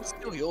might be I a should good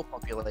steal idea. your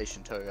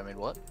population too. I mean,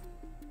 what?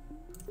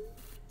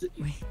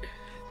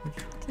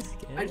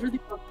 I really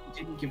thought it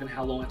didn't, given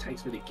how long it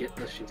takes me to get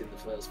the shit in the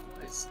first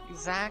place.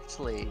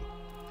 Exactly.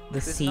 The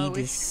There's seed no is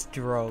issue.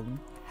 strong.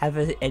 Have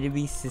an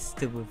enemy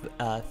system with,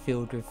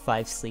 filled with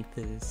 5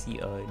 sleepers you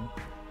own.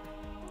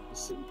 The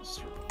seed is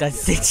strong.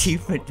 That's Yeah, the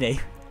achievement name.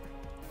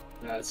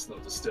 That's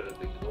not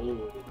disturbing at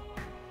all.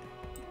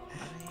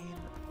 I mean,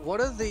 what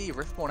do the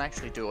Riftborn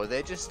actually do? Are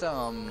they just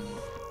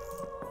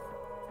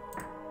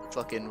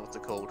fucking what's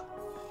it called?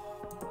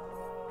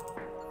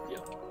 Yeah.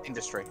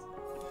 Industry,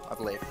 I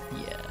believe.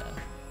 Yeah.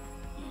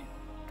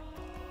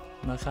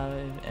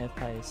 Macabre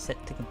Empire is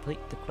set to complete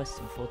the quest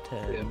in 4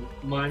 turns. Yeah,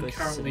 mine Goes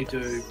currently to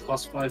do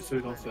dust. +5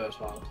 food on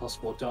fertile,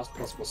 +4 dust,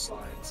 +4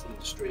 science,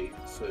 industry,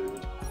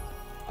 food.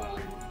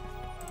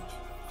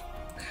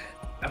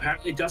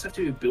 Apparently it does have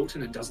to be built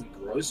and it doesn't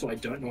grow, so I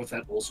don't know if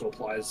that also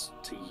applies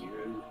to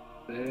you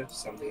there, if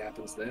something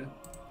happens there.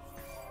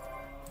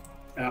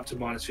 And up to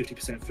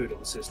 -50% food on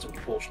the system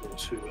proportional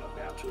to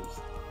amount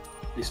of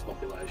this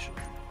population.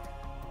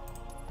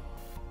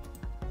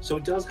 So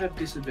it does have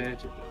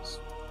disadvantages.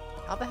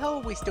 How the hell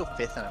are we still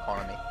 5th in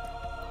economy?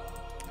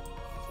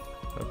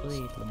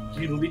 Probably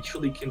You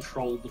literally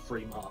control the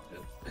free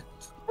market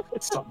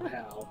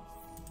somehow.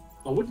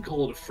 I wouldn't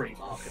call it a free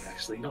market,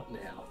 actually, not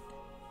now.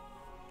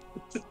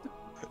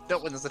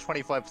 Not when there's a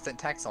 25%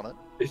 tax on it.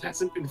 It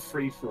hasn't been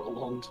free for a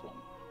long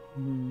time.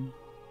 Hmm.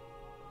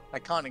 I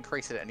can't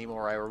increase it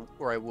anymore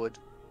or I would.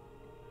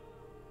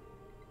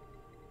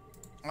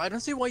 I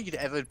don't see why you'd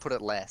ever put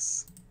it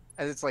less.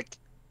 And it's like,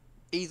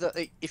 either,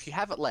 if you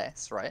have it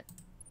less, right?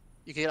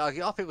 You can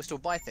argue, oh, people still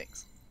buy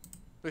things.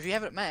 But if you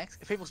have it at max,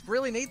 if people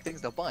really need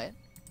things, they'll buy it.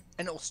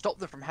 And it will stop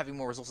them from having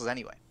more resources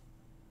anyway.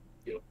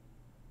 Yep.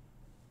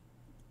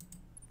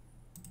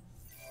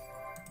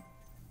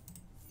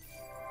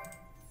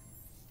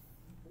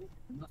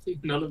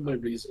 None of my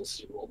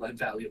resources are all that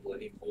valuable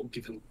anymore,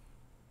 given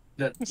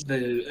that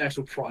the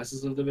actual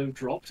prices of them have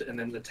dropped, and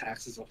then the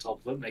taxes on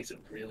top of it makes it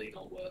really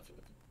not worth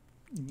it.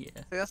 Yeah.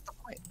 So that's the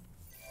point.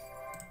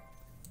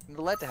 You're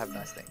allowed to have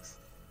nice things.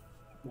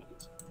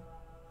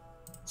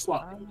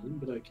 Slightly,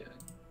 but okay.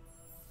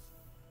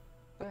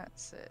 That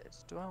said,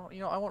 do I want,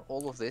 I want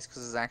all of this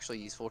because it's actually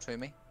useful to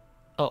me.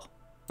 Oh,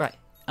 right.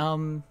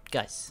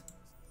 Guys.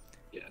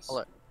 Yes.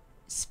 Hello.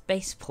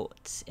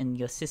 Spaceports in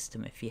your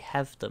system, if you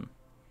have them,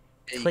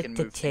 Yeah, you click can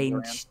to move things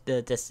around. change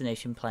the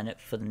destination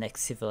planet for the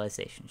next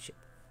civilization ship.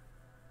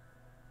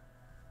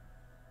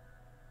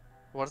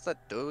 What does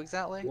that do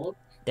exactly? What?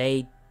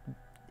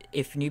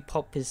 If new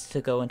pop is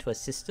to go into a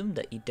system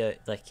that you don't,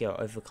 like you're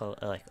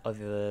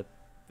over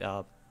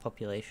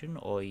population,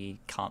 or you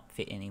can't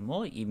fit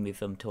anymore, you move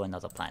them to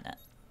another planet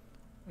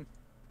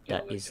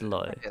that Oh, is okay.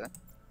 low. Okay, then.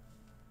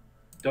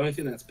 Don't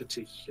think that's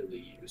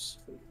particularly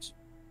useful,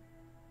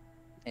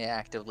 Yeah,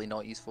 actively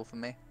not useful for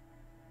me.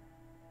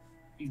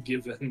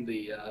 given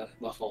the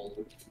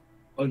whole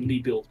only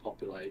built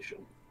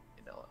population.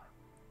 You know,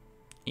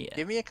 Yeah.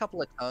 give me a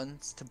couple of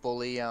turns to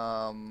bully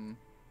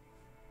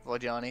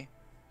Vojani.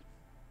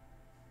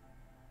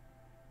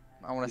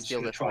 I want You're to just steal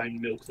gonna the try and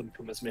milk them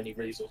from as many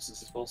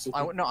resources as possible.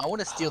 I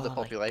want to steal the Like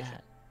population.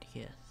 that,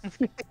 yes.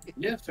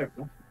 Yeah, fair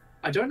enough.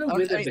 I don't know I where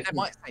mean, they're they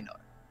might say no.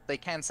 They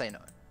can say no.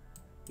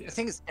 Yeah. The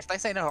thing is, if they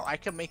say no, I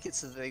can make it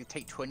so that they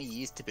take 20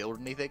 years to build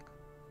anything.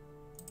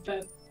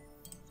 But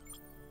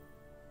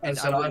And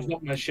so I I've will-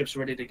 got my ships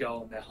ready to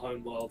go on their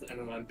home world, and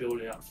then I'm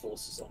building up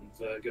forces on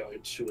Virgo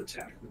to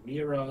attack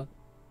Mira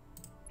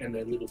and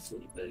their little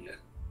fleet there.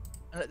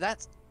 And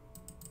that's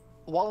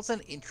while it's an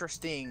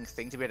interesting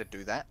thing to be able to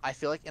do that, I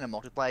feel like in a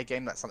multiplayer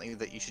game that's something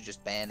that you should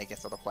just ban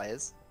against other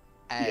players,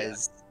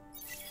 as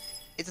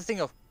it's a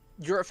thing of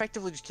you're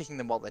effectively just kicking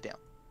them while they're down.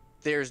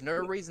 There's no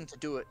reason to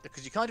do it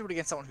because you can't do it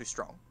against someone who's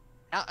strong.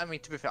 I mean,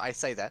 to be fair, I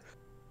say that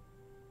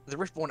the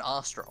Riftborn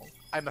are strong.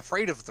 I'm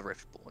afraid of the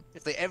Riftborn.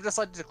 If they ever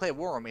decide to declare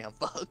war on me, I'm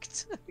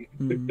fucked.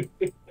 Mm.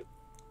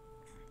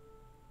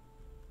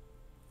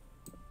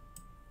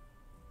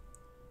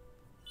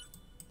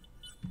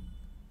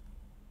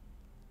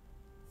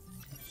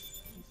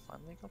 You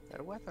finally got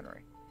better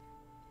weaponry.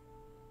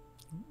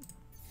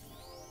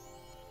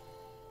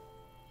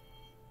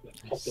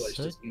 The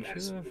population is Searcher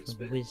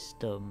massive. of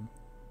wisdom.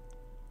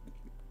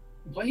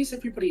 Why is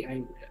everybody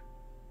angry?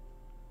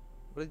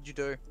 What did you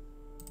do?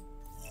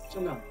 I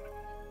don't know.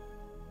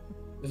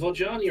 The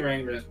Voljani are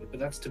angry at me, but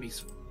that's to be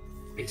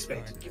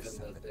expected given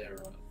that There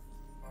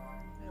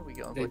we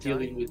go. they're Vojani.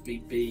 dealing with me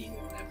being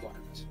on their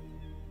planet.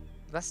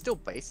 That's still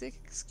basic?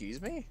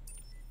 Excuse me?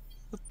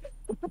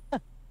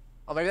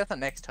 Oh, maybe that's a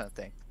next turn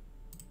thing.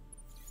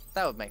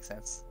 That would make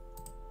sense.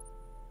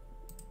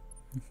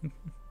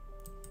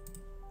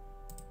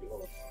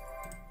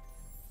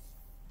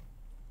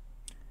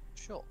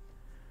 Sure.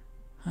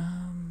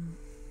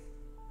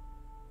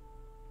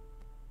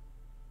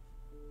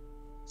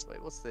 So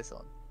wait, what's this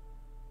on?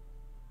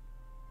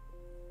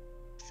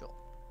 Sure.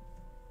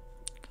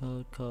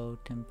 Cold,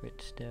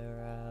 temperate,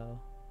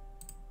 sterile,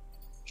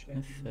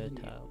 and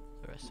fertile.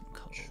 There are some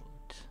cold.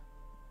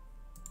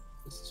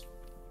 This is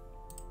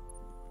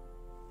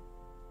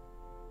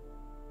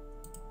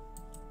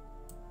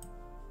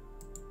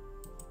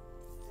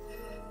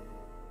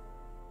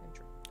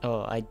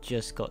Oh, I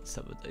just got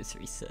some of those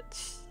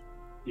research.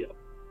 Yeah.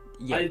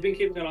 Yeah. I've been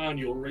keeping an eye on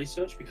your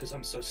research because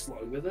I'm so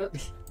slow with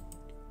it.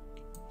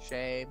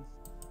 Shame.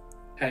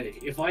 Hey,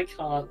 if I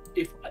can't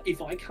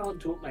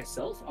do it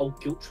myself, I'll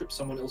guilt trip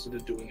someone else into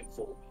doing it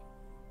for me.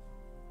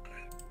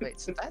 Wait,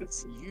 so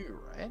that's you,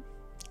 right?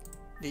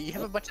 Do you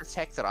have a bunch of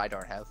tech that I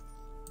don't have?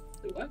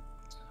 Do what?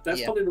 That's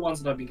Yeah. probably the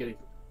ones that I've been getting.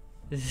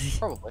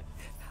 Probably.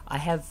 I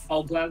have.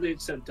 I'll gladly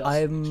accept dust.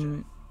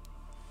 I'm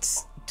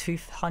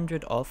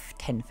 200 off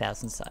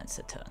 10,000 science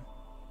a turn.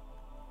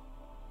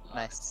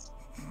 Nice.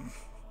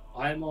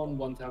 I'm on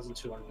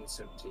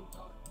 1,217,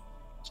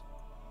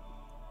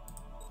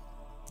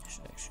 I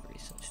should actually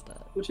research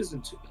that. which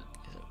isn't too bad.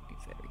 Because that would be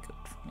very good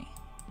for me.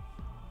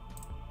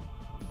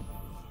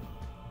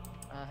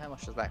 How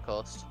much does that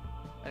cost?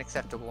 An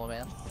acceptable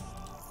amount.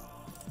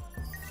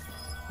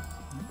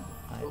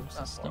 Item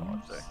That's what I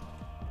want systems. to do.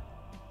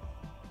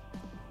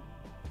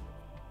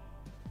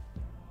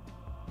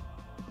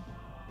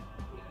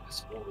 Yeah,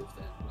 it's more of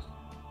them.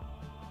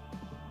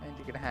 And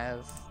you're gonna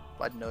have,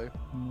 I don't know.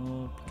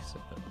 More because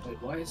I've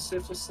Wait, why is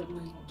Surface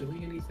suddenly not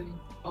doing anything?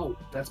 Oh,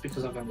 that's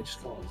because I've only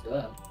just colonized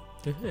that.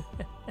 got.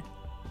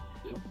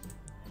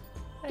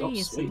 Oh, Hey,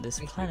 isn't sweet. this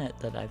planet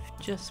that I've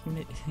just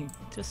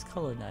just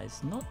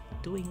colonized not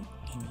doing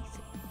anything?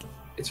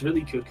 It's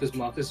really good because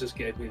Marcus just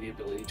gave me the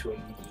ability to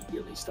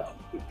immediately start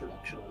food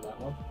production on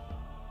that one.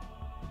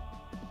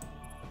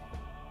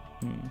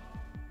 Hmm.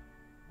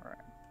 Alright.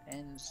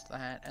 Ends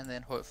that, and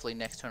then hopefully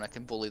next turn I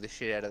can bully the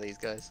shit out of these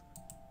guys.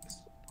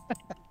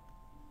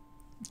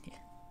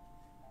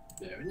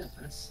 Very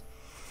nice.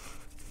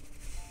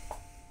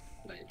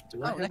 Wait,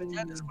 do I Oh, have next any...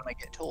 turn is when I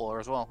get taller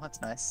as well.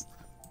 That's nice.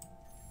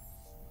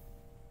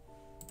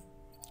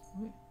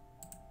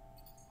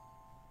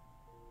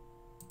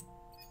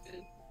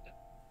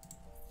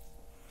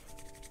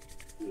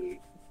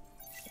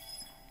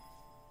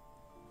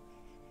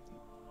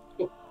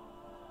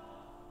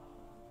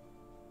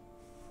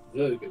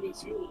 Virgo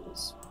is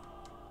yours.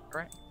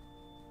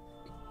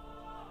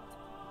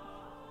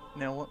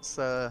 Now once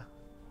turn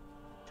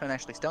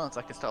actually starts,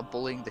 I can start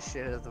bullying the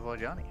shit out of the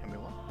Vojani. I mean,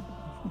 what?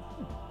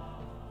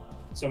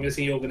 So I'm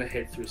guessing you're going to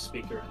head through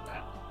Speaker and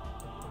that.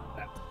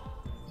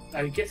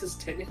 I guess it's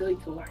technically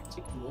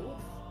Galactic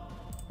North?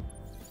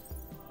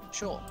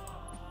 Sure.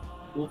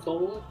 We'll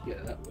call it? Yeah,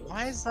 that works.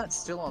 Why is that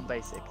still on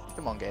basic?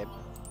 Come on, Gabe.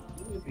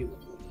 Let me be level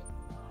again.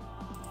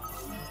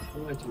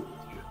 What do I do with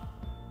you?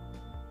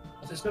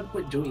 Well, there's no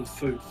point doing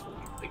food for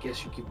you. I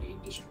guess you give me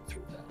industry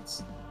through that.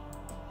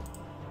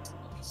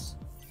 Nice.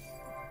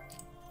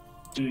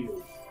 Do your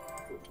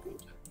food good.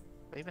 Do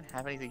they even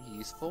have anything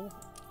useful?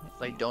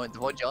 They don't. The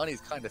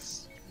Vojani's kind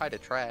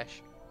of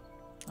trash.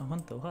 I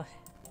wonder why.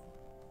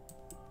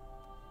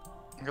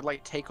 You could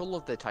like take all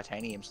of the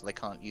titanium so they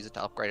can't use it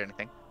to upgrade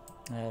anything.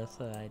 That's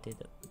why I did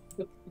it.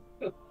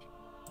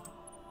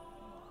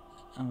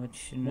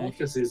 Which, you know,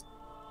 Marcus is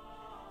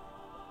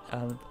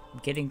I'm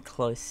getting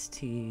close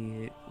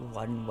to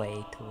one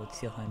way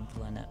towards your home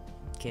planet,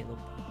 Caleb.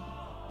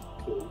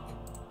 cool.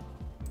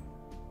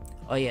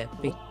 Oh yeah,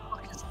 What the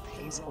fuck is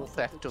peaceful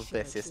theft of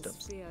their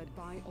systems.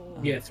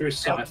 Yeah, through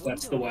Scythe,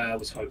 that's the way I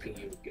was hoping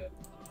you would go.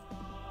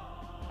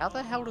 How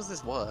the hell does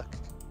this work?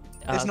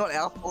 It's not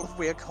our fault if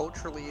we are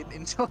culturally and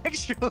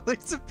intellectually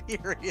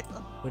superior.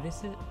 What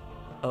is it?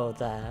 Oh,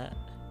 that.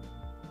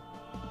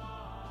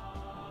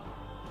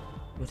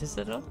 What is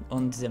it on?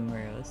 On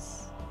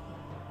Zimrios.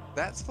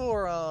 That's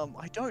for,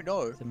 I don't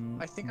know.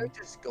 I think I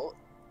just got...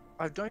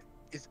 I don't...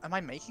 am I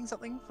making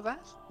something for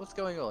that? What's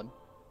going on?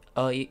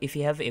 Oh, if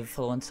you have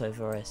influence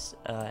over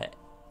an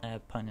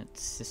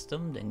opponent's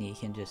system, then you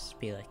can just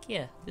be like,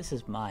 yeah, this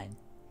is mine.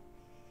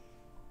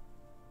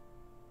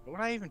 What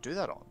would I even do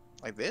that on?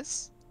 Like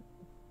this?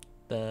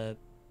 The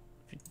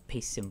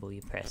peace symbol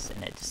you press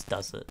and it just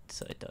does it,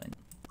 so don't.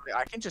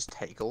 I can just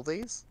take all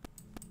these?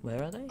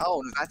 Where are they?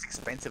 Oh, that's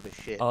expensive as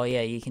shit. Oh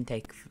yeah, you can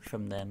take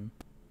from them.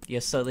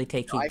 You're slowly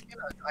taking... I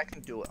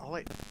can do it.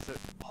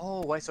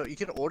 Oh wait, so you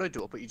can auto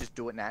do it, but you just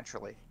do it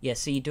naturally. Yeah,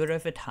 so you do it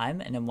over time,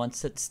 and then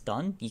once it's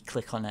done, you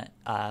click on it.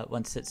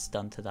 Once it's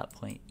done to that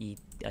point,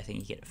 I think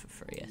you get it for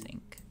free, I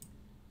think.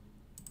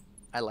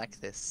 I like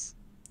this.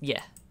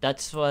 Yeah,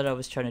 that's what I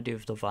was trying to do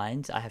with the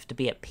vines. I have to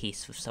be at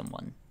peace with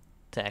someone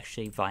to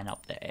actually vine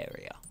up their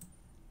area.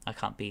 I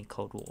can't be in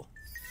Cold War.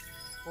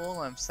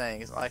 All I'm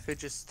saying is I could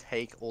just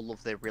take all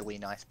of their really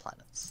nice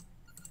planets.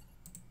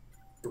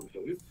 From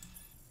who?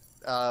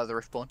 The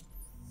Riftborn.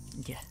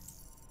 Yeah.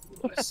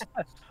 Nice.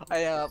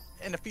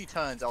 In a few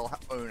turns, I'll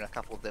own a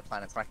couple of their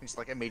planets, and I can just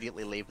like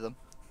immediately leave them.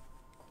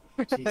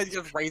 Jeez.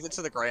 Just raise it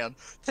to the ground.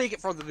 Take it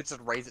from them and just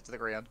raise it to the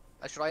ground.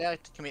 Should I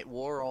commit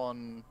war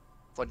on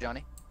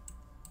Flodjani?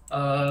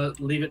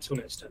 Leave it till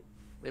next turn.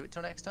 Leave it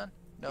till next turn?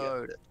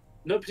 No. Yeah.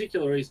 No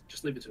particular reason,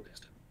 just leave it till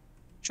next turn.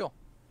 Sure.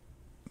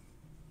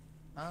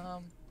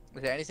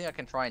 Is there anything I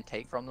can try and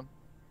take from them?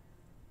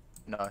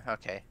 No,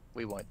 okay.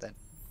 We won't then.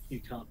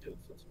 You can't do it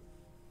for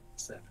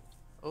 7.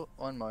 Oh,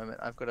 one moment.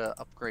 I've got to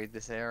upgrade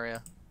this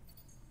area.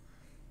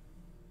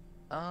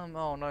 Oh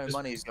no, Just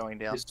money's going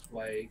down. This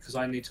way, because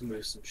I need to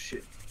move some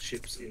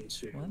ships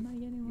into Why am I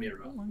getting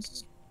Mira one?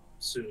 as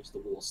soon as the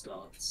war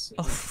starts.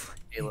 Oh,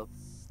 Caleb.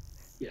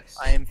 Yes.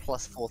 I am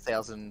plus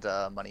 4,000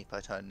 money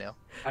per turn now.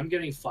 I'm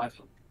getting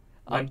 500.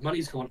 My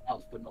money's gone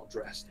up, but not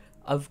drastic.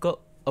 I've got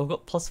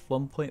plus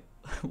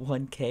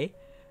 1.1k,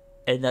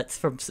 and that's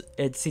from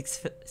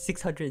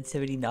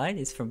 679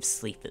 is from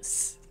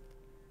sleepers.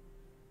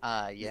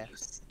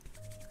 Yes.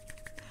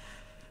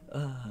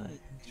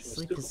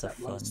 Sleepers are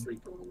fun.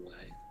 Sleeper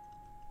away.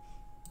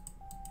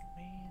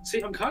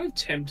 See, I'm kind of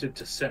tempted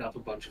to set up a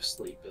bunch of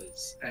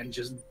sleepers and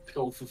just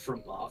pilfer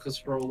from Marcus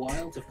for a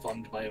while to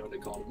fund my own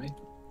economy.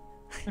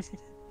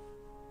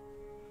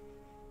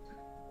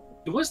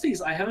 The worst thing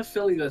is, I have a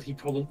feeling that he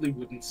probably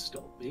wouldn't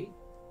stop me.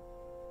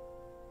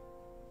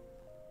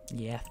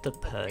 You have to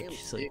purge Really?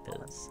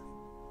 sleepers.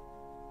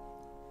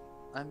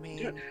 I You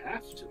mean, don't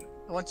have to.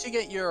 once you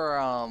get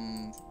your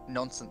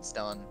nonsense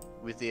done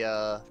with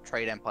the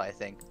trade empire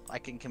thing, I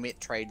can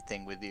commit trade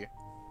thing with you.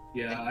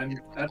 Yeah,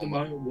 I'm at the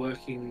moment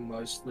working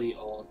mostly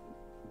on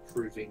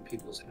improving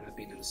people's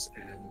happiness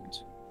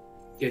and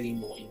getting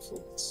more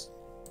influence.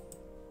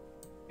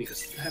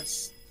 Because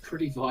that's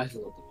pretty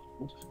vital at the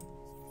moment.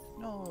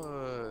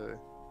 No.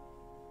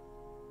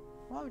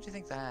 Why would you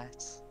think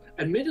that?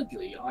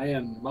 Admittedly, I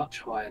am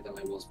much higher than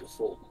I was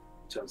before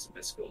in terms of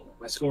my score.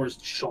 My score has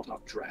shot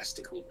up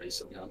drastically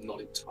recently. I'm not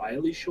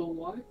entirely sure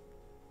why.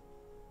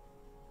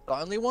 The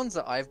only ones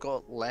that I've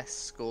got less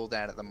scored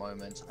at the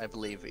moment, I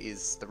believe,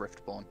 is the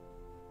Riftborn.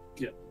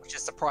 Yeah. Which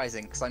is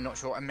surprising, because I'm not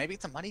sure. And maybe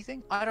it's a money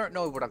thing? I don't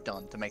know what I've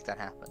done to make that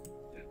happen.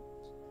 Yeah.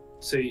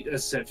 See,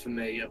 as said, for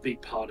me, a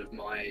big part of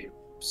my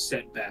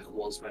setback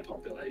was my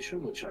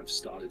population, which I've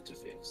started to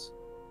fix.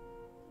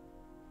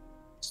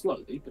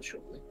 Slowly, but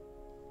surely.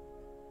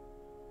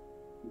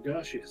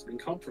 Mugashi has been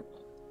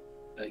compromised.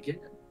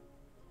 Again.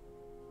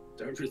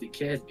 Don't really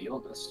care, to be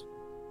honest.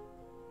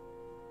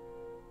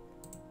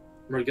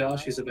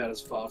 Mugashi is about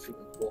as far from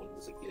important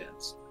as it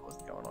gets.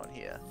 What's going on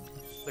here?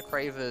 The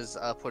Cravers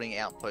are putting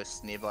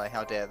outposts nearby.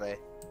 How dare they?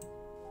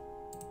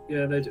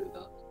 Yeah, they do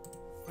that.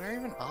 Where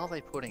even are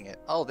they putting it?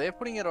 Oh, they're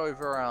putting it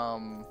over,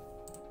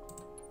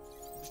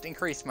 just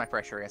increase my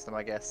pressure against them,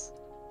 I guess.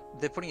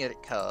 They're putting it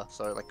at Kerr,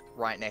 so, like,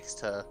 right next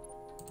to...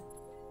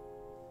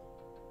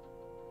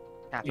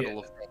 Capital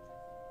of...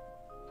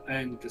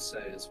 And to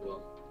say as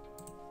well.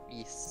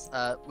 Yes.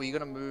 Were you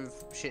gonna move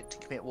shit to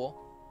commit war?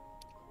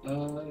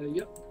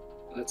 Yep.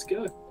 Let's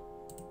go.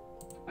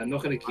 I'm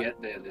not gonna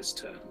get there this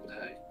turn, but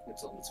hey,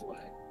 it's on its way.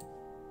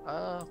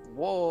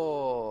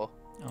 War!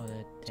 Oh,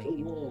 they're To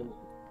taking war.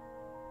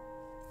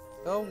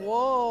 A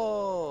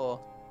war!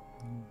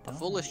 A Done.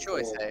 foolish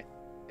choice, eh?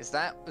 Is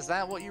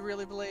that what you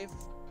really believe?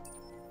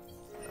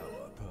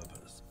 Our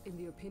purpose. In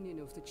the opinion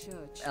of the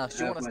church, Do you want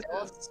Have us my to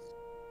tell us?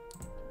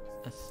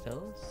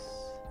 Astellas?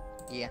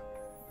 Yeah.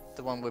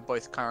 The one we're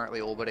both currently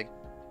orbiting.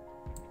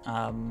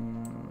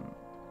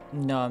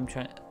 No, I'm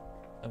trying.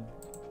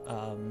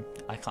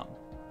 I can't I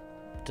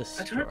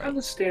destroy. don't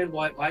understand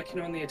why I can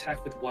only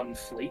attack with one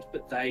fleet,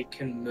 but they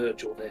can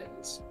merge all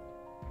theirs.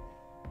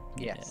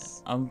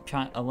 Yes.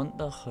 Yeah, I want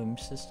the home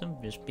system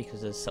just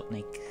because there's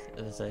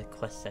a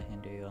quest I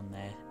can do on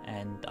there,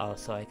 and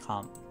also I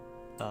can't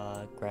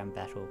grand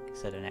battle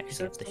because I don't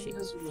Is actually have that the something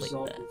ship as a fleet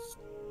result there.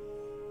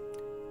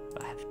 of...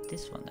 But I have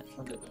this one that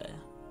can go there.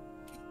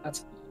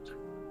 That's good.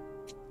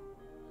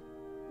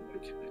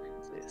 Okay.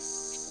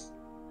 This.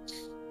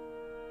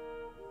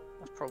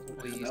 That's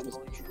probably Man, that was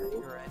useful a for draw.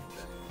 your end.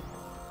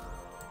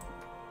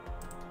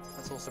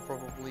 That's also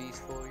probably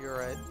useful for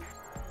your end.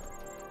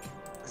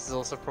 This is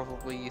also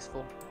probably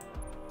useful.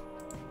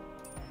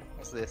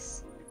 What's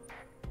this?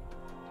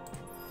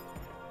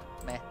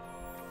 Meh.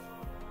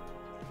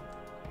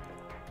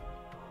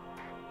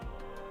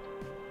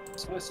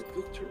 Decisive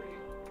victory.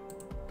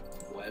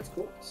 Why, of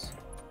course.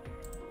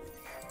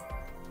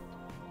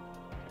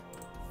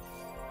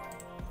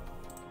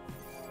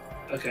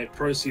 Okay,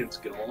 Procyon's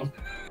gone.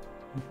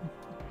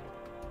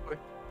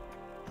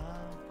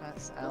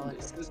 That's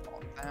Alex. That's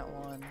not that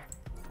one.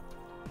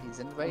 He's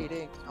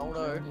invading. Oh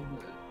no.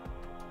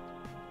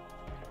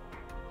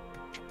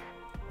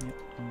 Yep,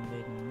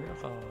 invading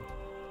river.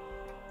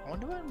 I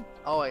wonder when.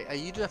 Oh, wait, are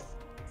you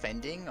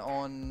defending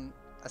on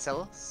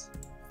Acellus?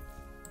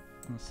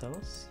 On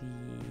Celos?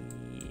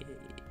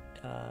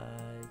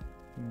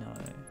 No.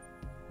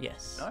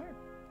 Yes. No?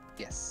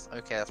 Yes.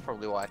 Okay, that's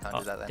probably why I can't Oh,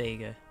 do that then. there you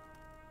go.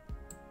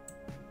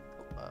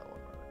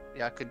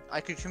 Yeah,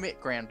 I could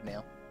commit ground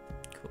now.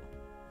 Cool.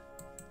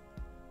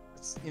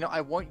 You know, I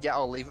won't. Yeah,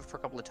 I'll leave it for a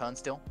couple of turns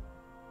still.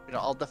 You know,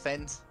 I'll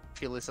defend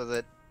purely so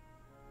that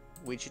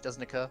weird shit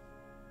doesn't occur.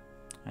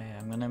 Okay,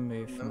 I'm gonna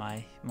move Nope.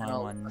 my And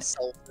I'll one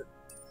assault it.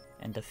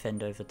 and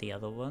defend over the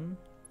other one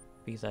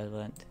because I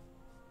learnt.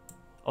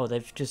 Oh,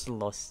 they've just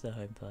lost the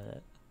home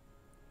planet.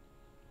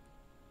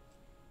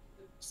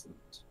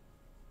 Excellent.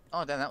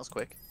 Oh, damn, that was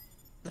quick.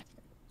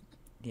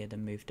 Yeah, they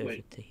moved over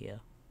Wait. to here.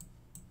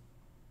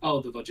 Oh,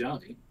 the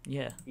Vajani.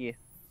 Yeah,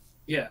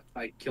 Yeah,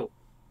 I killed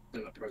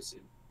them at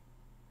Procyon.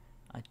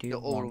 I do Your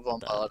want orbital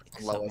that. bombard on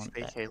 'Cause I low want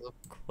HP, that Caleb.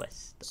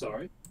 quest.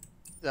 Sorry?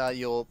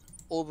 Your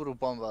orbital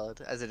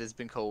bombard, as it has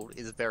been called,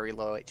 is very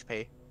low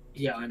HP.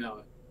 Yeah, I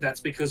know.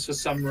 That's because for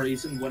some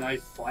reason when I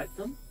fight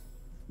them,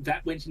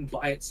 that went in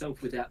by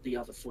itself without the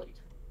other fleet.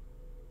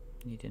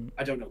 You didn't.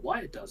 I don't know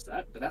why it does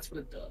that, but that's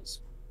what it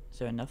does. Is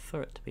there enough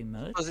for it to be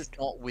merged? Because it's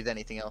not with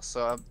anything else.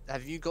 So,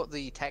 have you got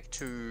the tech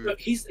to? Look,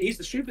 here's the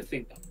stupid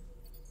thing though.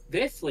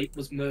 Their fleet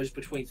was merged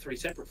between 3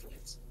 separate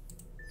fleets.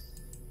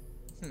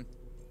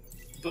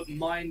 But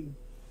mine,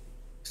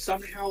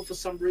 somehow, for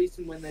some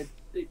reason, when I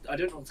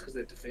don't know if it's because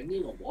they're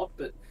defending or what,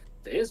 but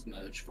theirs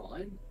merged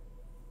fine.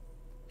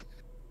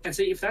 And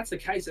see, if that's the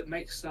case, it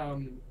makes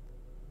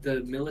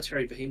the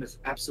military behemoths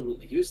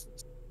absolutely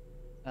useless.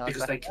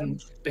 Because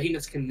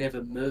behemoths can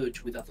never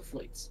merge with other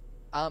fleets.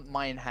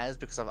 Mine has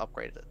because I've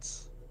upgraded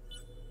it.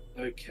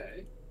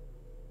 Okay.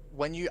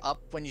 When you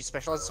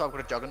specialize, so I've got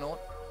a Juggernaut,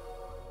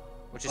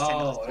 which is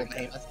Oh, technically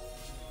okay. behemoth.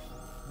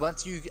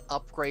 Once you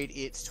upgrade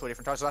it to a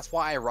different type, so that's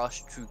why I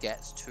rushed to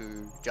get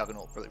to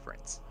Juggernaut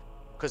blueprints,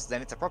 because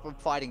then it's a proper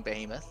fighting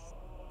behemoth,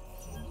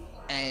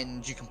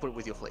 and you can put it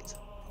with your fleet.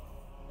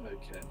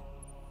 Okay.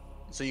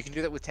 So you can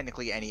do that with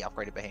technically any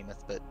upgraded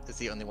behemoth, but it's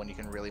the only one you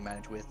can really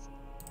manage with.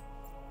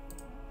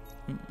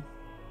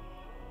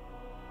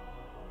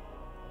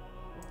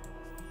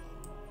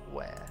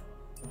 Where?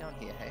 Down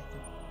here, hey?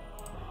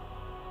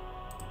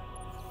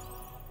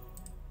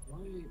 Why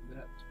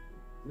that?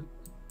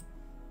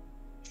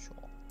 Sure.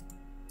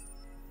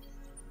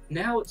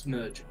 Now it's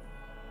merging.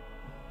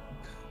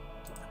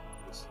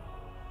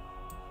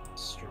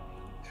 Strange.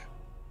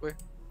 Where?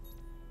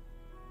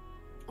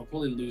 I'll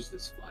probably lose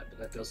this fight, but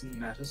that doesn't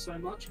matter so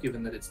much,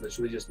 given that it's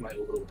literally just my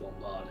orbital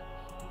bombard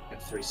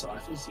and 3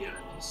 ciphers. Yeah,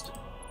 I missed.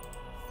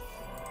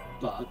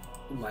 But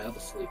my other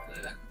fleet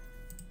there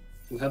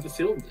will have a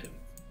field there.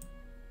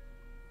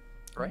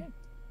 Great.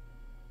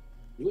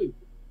 Woo.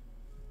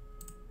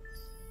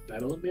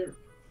 Battle of Mirror.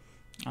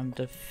 I'm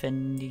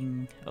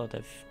defending. Oh,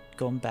 they've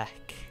gone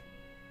back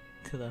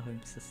to the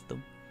home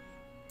system.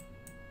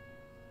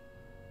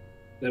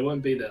 They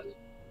won't be there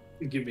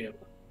long. Give me a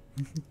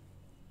moment.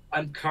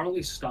 I'm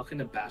currently stuck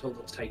in a battle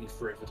that's taking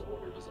forever to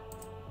order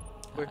resolve.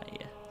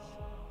 Yeah.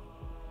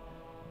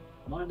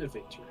 Minor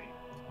victory.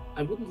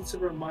 I wouldn't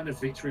consider a minor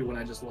victory when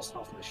I just lost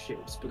half my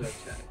ships, but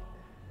okay.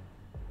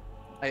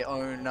 I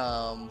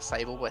own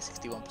Sable by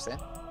 61%.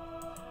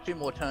 2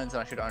 more turns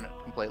and I should own it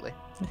completely.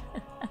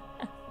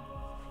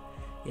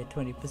 Yeah,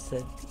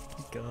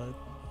 20%. God.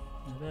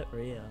 Not that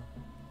real.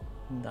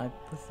 9%.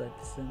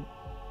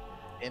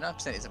 Yeah,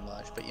 9% isn't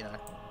much, but you know,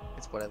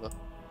 it's whatever.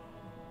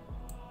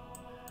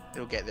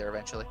 It'll get there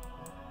eventually.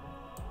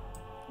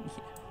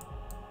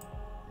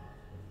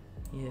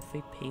 Yeah, if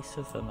we peace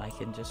with them, I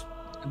can just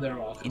And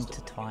there are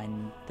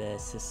intertwine their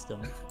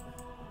system.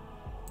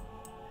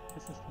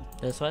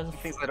 That's why the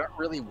Things I don't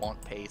really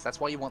want peace. That's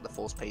why you want the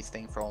force peace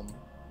thing from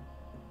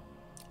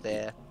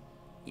there.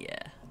 yeah,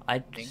 I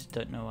just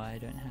don't know why I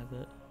don't have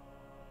it.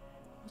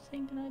 What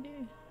thing can I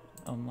do?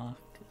 Oh,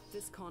 Marcus.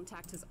 This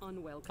contact is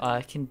unwelcome. Oh,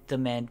 I can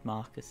demand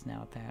Marcus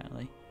now,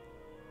 apparently.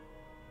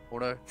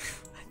 Auto.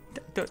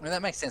 Don't- I mean,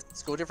 that makes sense. The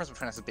score difference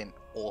between us has been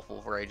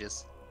awful for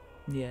ages.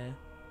 Yeah.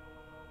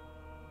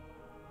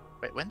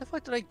 Wait, when the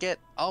fuck did I get...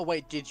 Oh,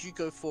 wait, did you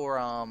go for,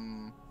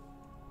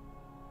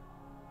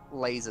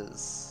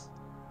 lasers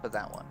for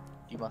that one?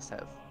 You must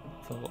have.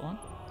 For what one?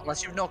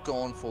 Unless you've not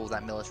gone for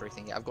that military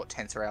thing yet. I've got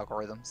tensor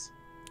algorithms.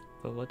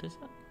 For what is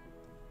that?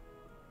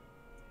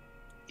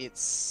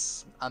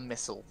 It's a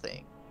missile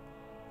thing.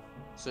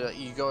 So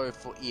you go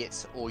for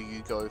it, or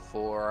you go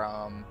for,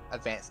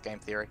 advanced game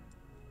theory.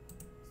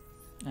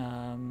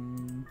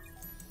 I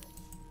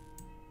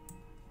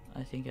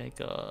think I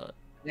got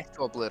Next to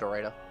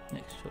Obliterator.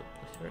 next to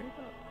Obliterator.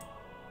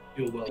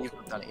 You're well. You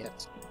haven't done it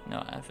yet. No,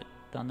 I haven't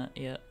done it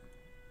yet.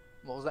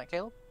 What was that,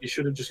 Caleb? You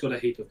should have just got a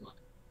heap of money.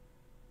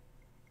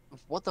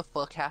 What the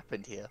fuck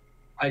happened here?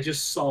 I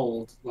just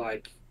sold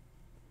like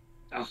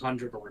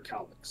 100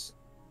 Recalix.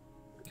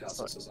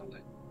 Recalix or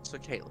something. So,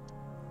 Caleb,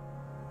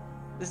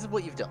 this is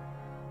what you've done.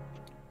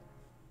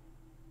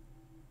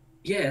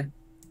 Yeah,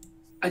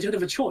 I don't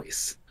have a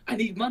choice. I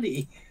need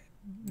money.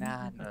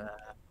 Nah, nah.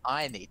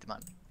 I need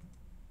money.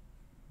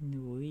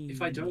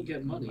 If I don't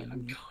get money,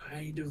 I'm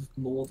kind of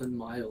more than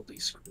mildly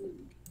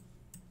screwed.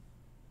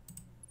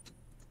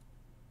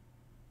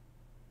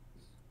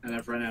 And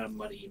I've run out of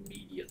money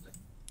immediately.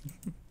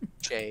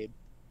 Jade.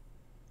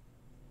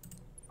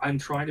 I'm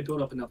trying to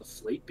build up another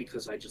fleet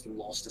because I just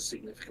lost a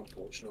significant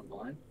portion of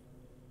mine.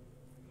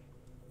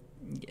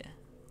 Yeah.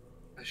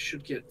 I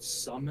should get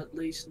some at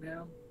least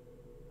now.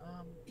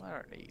 I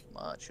don't need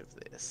much of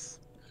this.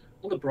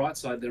 On the bright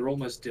side, they're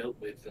almost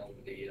dealt with on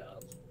the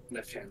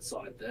left-hand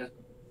side there.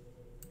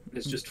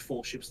 There's just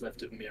 4 ships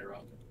left at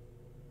Mira.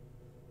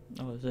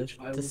 Oh, Which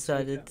I they've will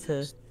decided take out to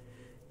next.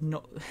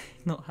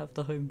 not have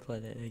the home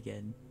planet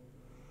again.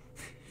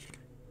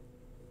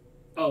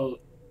 Oh,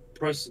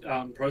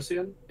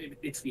 Procyon?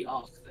 It's the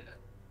Ark there.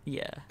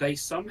 Yeah. They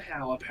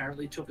somehow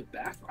apparently took it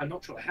back. I'm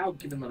not sure how,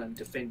 given that I'm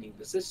defending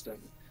the system.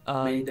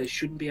 Maybe they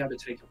shouldn't be able to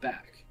take it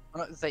back.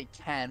 Well, no, they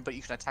can, but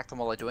you can attack them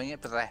while they're doing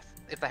it, but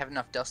if they have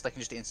enough dust, they can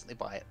just instantly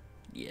buy it.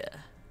 Yeah.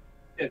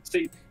 Yeah,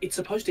 see, it's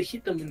supposed to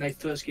hit them when they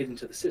first get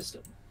into the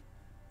system.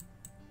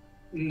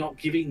 Not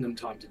giving them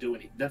time to do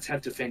anything. That's how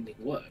defending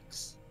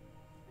works.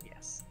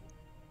 Yes.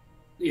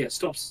 Yeah, it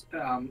stops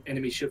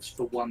enemy ships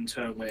for 1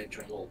 turn when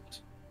entering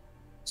orbit.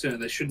 So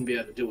they shouldn't be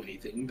able to do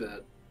anything,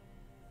 but...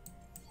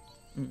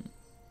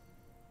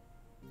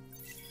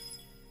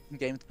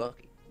 Game with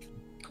Bucky.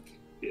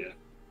 Yeah.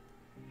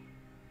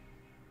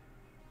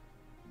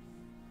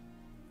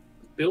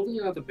 Building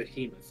another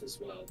behemoth as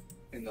well,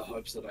 in the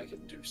hopes that I can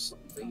do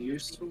something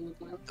useful with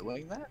that.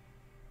 Doing that?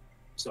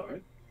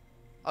 Sorry?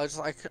 I was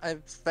like,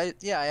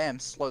 yeah, I am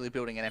slowly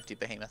building an empty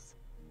behemoth.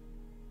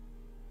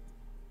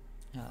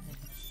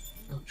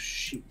 Oh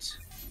shit.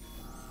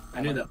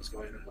 I knew that was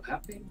going to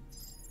happen.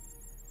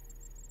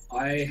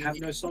 I have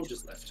no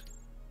soldiers left.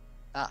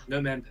 Ah. No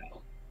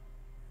manpower.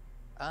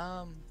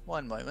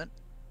 One moment.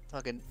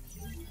 Fucking.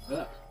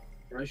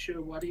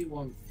 Ratio, what do you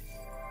want?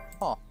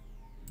 Huh.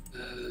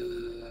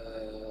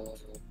 No.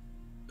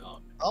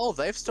 Oh,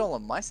 they've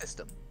stolen my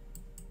system.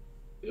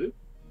 Who?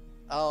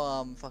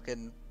 Oh,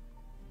 fucking.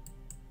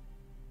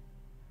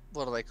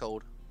 What are they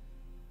called?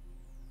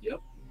 Yep.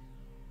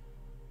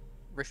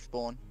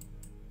 Riftborn.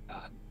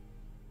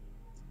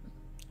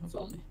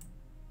 Fun.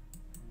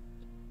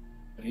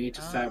 I need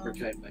to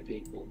fabricate my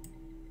people.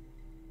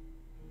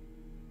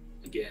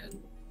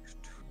 Again.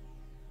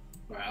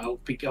 Right, I'll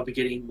be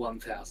getting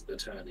 1,000 a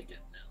turn again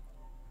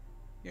now.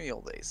 Give me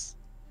all these.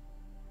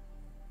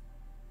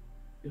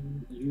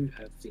 You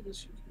have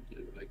things you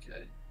can do,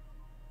 okay.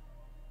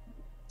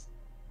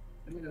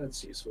 I mean,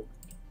 that's useful.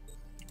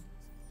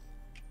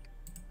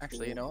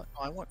 Actually, you know what?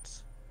 I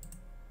want.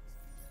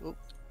 Oop.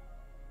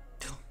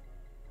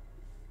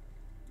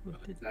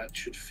 That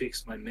should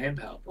fix my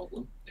manpower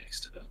problem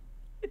next turn.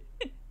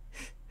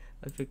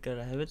 I forgot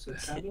I haven't. So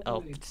how do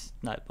Oh, I-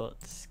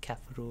 Nightbot's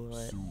capital.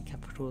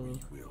 Capital.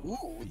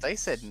 Ooh, they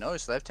said no,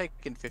 so they've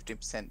taken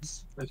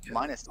 15% Okay.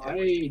 minus 10.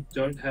 I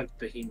don't have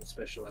behemoth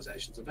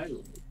specializations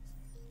available.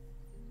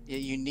 Yeah,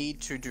 you need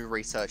to do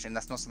research, and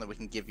that's not something we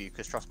can give you,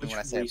 because trust me Which when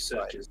I say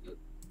research is it?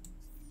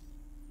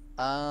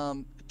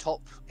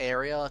 top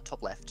area,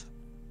 top left.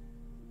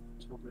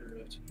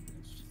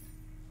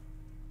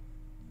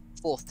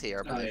 Fourth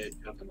tier, I Oh, believe.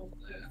 yeah, jumping on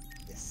there.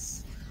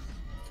 Yes.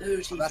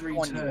 33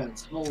 one you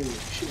turns. Holy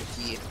shit.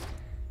 Yeah.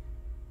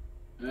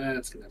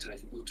 That's gonna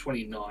take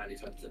 29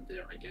 if I live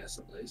there, I guess,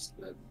 at least.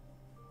 But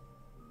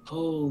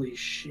holy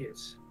shit.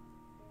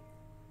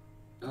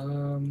 I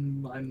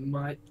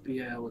might be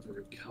able to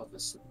recover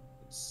some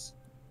of this.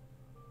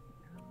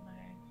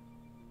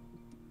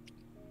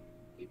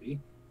 Maybe.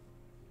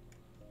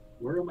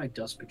 Where are my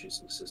dust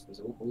producing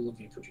systems? All of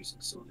you producing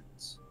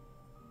science.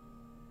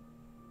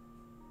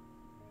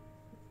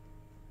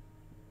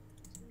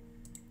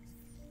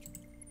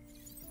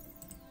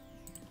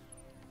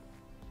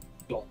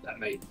 God, that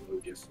made no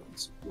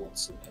difference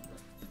whatsoever.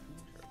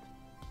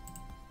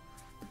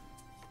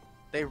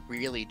 They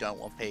really don't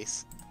want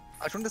peace.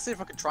 I was trying to see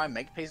if I could try and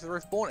make peace with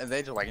Riftborn, and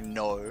they're just like,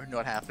 no,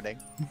 not happening.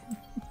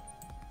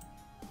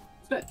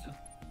 Fair.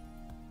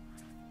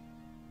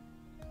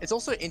 It's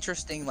also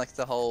interesting, like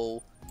the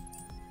whole.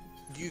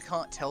 You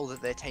can't tell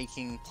that they're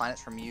taking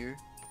planets from you,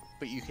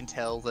 but you can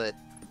tell that.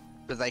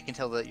 But they can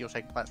tell that you're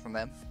taking planets from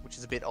them, which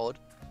is a bit odd.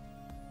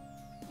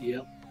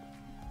 Yep.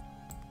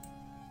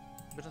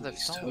 But they've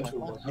Makes stolen my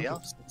total planet. 100%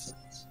 Yeah,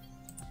 sense.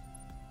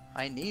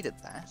 I needed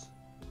that.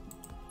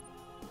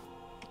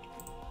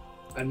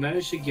 I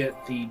managed to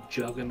get the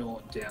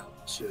Juggernaut down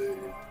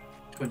to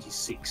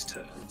 26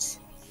 turns,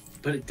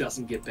 but it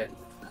doesn't get better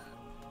than that.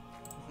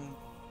 Mhm.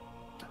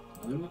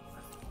 At the moment.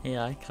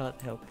 Yeah, I can't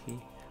help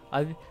you.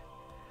 I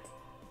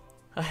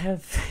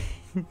have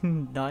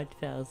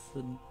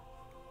 9,000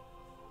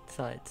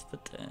 sides per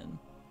turn,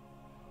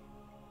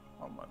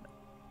 One moment.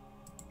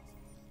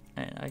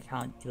 and I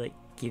can't like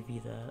give you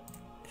that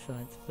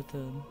sides per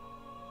turn.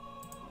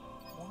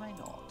 Why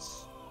not?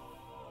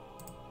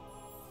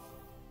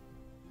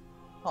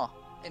 Huh.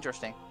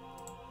 Interesting.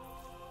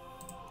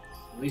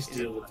 At least Is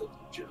deal it with the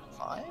Juggernaut.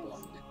 5?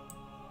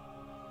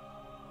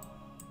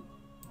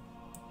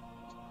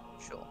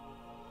 Sure.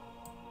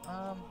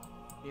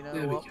 You know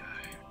There we what? go.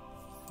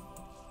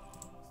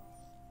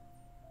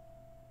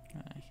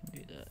 I can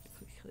do that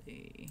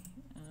quickly.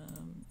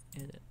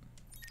 Edit.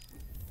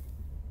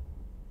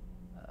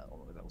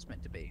 What that was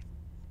meant to be.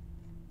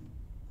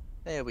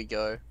 There we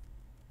go.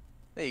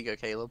 There you go,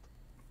 Caleb.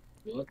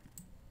 What?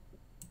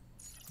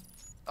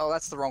 Oh,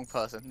 that's the wrong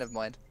person. Never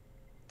mind.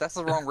 That's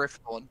the wrong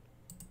Riftborn.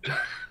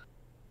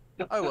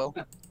 Oh well.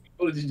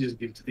 What did you just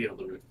give to the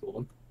other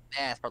Riftborn?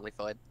 Nah, it's probably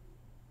fine.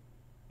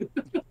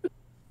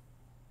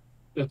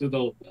 I don't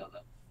know about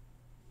that.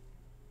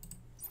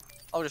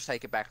 I'll just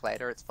take it back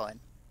later. It's fine.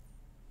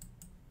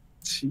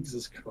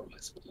 Jesus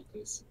Christ, what is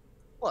this?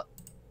 What?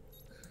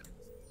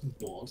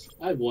 What?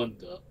 I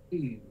wonder.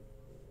 Can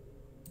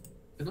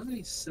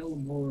I sell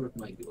more of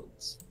my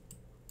goods?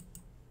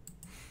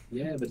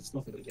 Yeah, but it's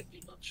not going to get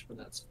me much, but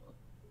that's fine.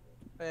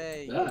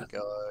 There you Ah.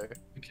 go.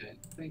 Okay,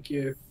 thank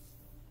you.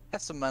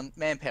 Have some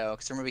manpower,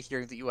 because I remember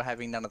hearing that you were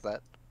having none of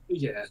that.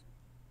 Yeah.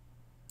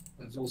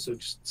 I've also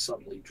just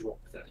suddenly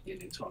dropped that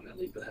again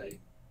entirely, but hey.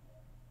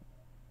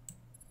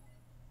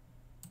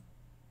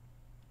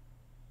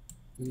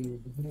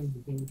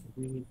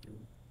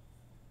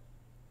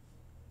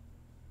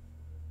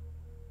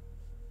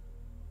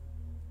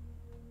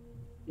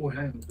 Oh,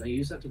 hang on. Can I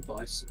use that to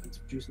buy cement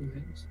producing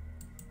things?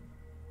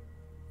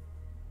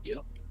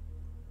 Yep.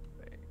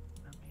 Wait,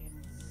 I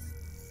mean,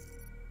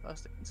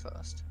 first things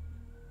first.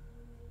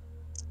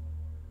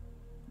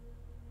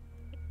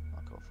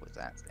 I'll go off with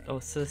that thing. Oh,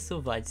 so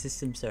Sylvide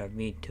systems are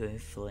immune to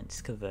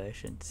influence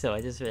conversion. So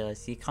I just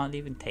realized you can't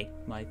even take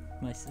my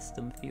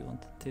system if you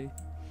wanted to.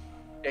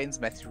 Jane's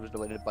message was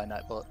deleted by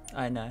Nightbot.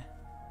 I know.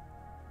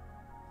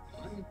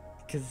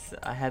 Because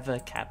I have a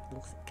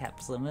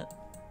caps limit.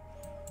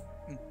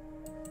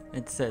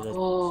 And so that,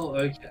 Oh,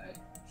 okay.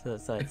 so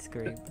that's why it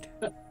screamed.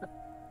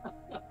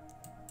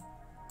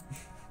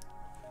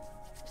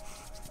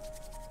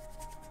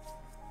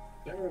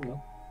 Fair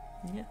enough.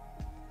 Yeah.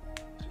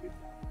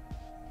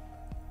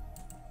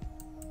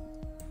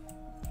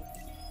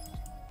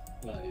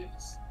 Oh,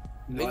 yes.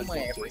 Being Nice my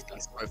one,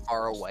 everything's Jason. so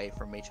far away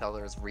from each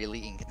other is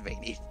really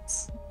inconvenient.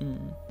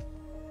 Mm.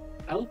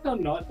 I love how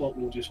Nightbot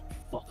will just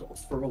fuck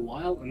off for a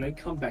while and then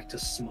come back to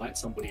smite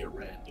somebody at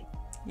random.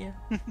 Yeah.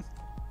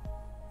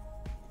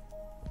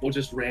 Or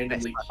just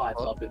randomly Best pipe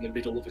Nightbot. up in the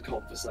middle of a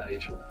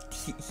conversation.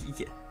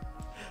 Yeah.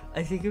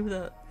 I think of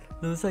that.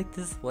 There was like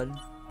this one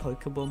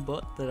Pokemon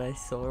bot that I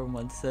saw on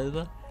one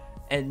server,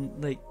 and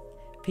like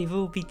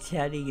people would be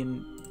chatting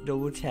in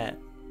normal chat,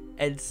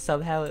 and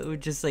somehow it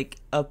would just like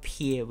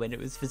appear when it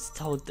was just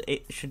told that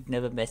it should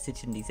never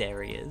message in these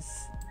areas.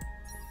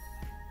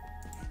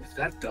 If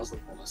that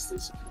doesn't honestly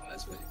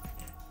surprise me.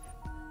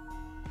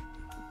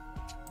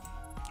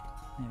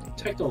 There we go.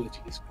 Technology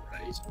is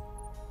great.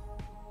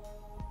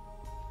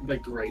 By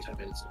great, I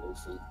mean it's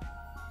awful.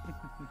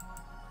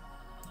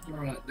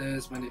 Alright,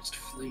 there's my next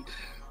fleet.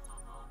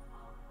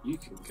 You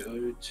can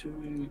go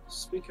to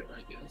Speaker,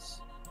 I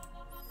guess.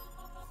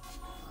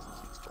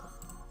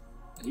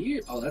 Are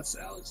you? Oh, that's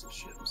Alex's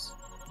ships.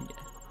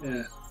 Yeah.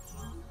 Yeah.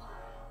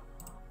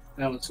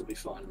 Alex will be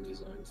fine on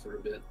his own for a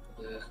bit.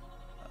 Yeah.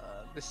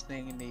 This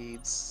thing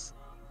needs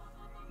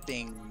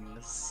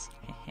things.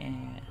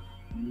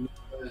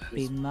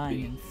 Been mine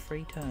in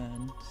 3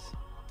 turns.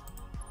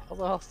 How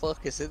the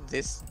fuck is it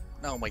this?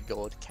 Oh my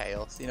god,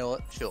 chaos. You know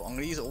what? Sure, I'm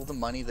gonna use all the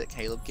money that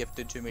Caleb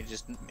gifted to me to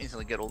just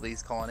instantly get all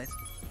these colonies.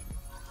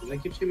 Did they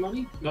give you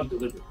money? Not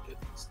deliberate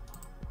gifts.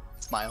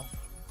 Smile.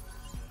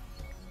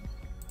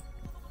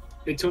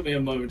 It took me a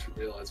moment to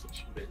realise what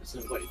you meant.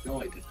 So wait, no,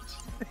 I didn't.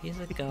 Here's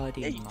a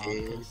Guardian Yeah, you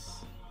did. Marcus.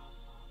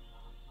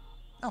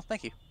 Oh,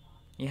 thank you.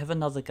 You have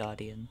another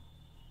Guardian.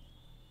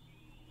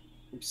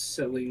 I'm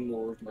selling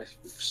more of my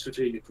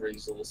strategic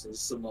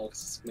resources, so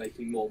Marcus is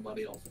making more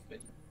money off of me.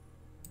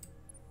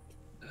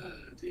 Oh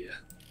dear.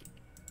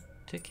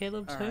 To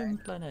Caleb's Alright. home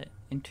planet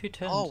in 2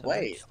 turns. Oh I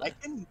wait, reached I there.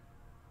 can.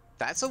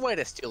 That's a way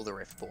to steal the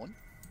Riftborn.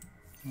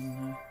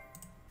 Mhm.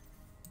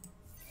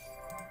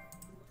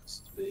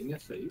 Just being a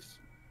thief.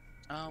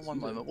 One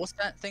moment. What's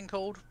that thing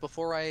called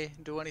before I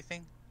do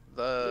anything?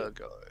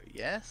 Virgo,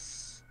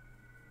 yes.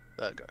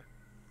 Virgo.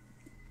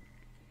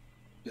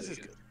 This is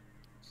good.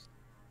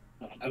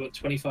 I've got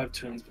 25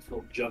 turns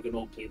before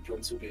Juggernaut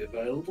Blueprints will be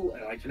available,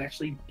 and I can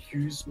actually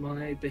use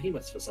my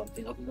behemoths for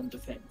something other than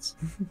defense.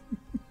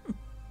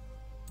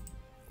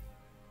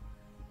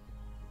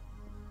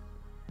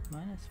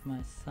 Minus my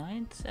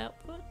science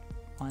output?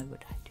 Why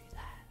would I do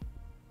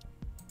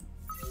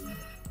that?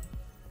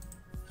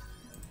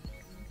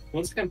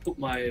 Once I can put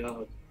my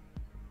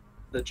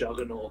the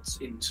Juggernauts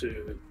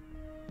into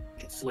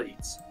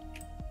fleets,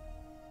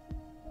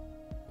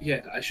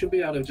 yeah, I should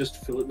be able to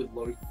just fill it with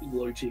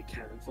low tier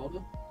cannon fodder.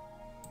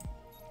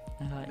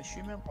 I'm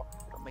assuming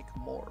I'll make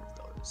more of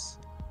those.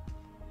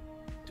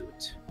 Do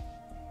it.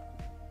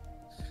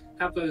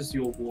 How goes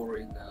your war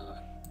in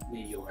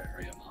near your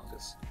area,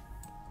 Marcus?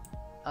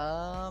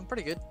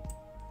 Pretty good.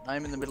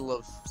 I'm in the middle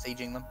of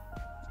sieging them.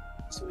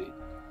 Sweet.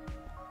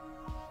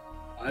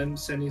 I'm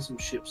sending some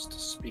ships to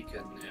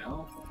Speaker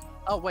now.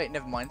 Oh wait,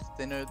 never mind.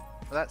 They know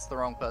that's the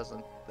wrong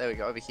person. There we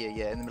go, over here,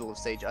 yeah, in the middle of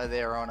siege. Oh,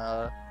 they're on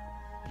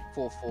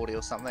 440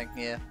 or something,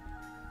 yeah.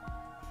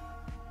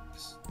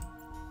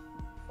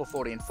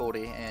 440 and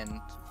 40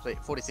 and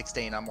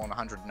 4016. I'm on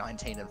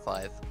 119 and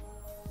 5.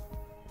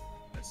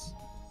 Yes.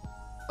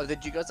 Oh,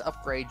 did you guys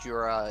upgrade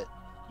your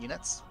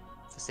units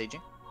for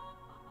sieging?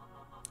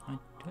 I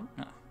don't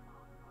know.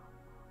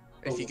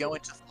 If you go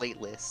into fleet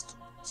list,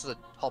 to the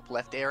top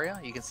left area,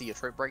 you can see your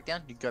troop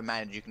breakdown. You go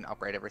manage, you can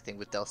upgrade everything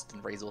with dust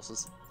and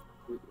resources.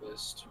 Group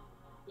list.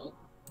 Oh.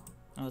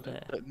 Oh,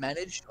 there. But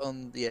manage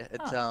on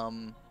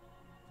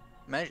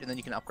manage, and then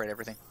you can upgrade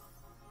everything.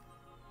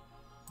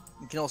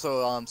 You can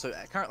also so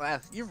currently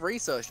you've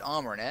researched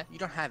armor and air. You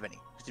don't have any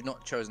because you've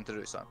not chosen to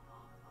do so.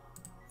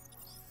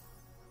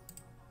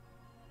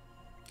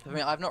 I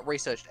mean, I've not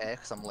researched air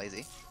because I'm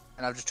lazy,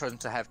 and I've just chosen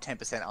to have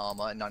 10%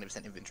 armor and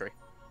 90% inventory.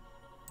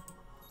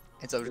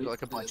 And so I've just got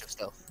like a bunch of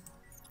stuff.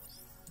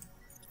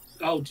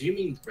 Oh, do you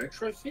mean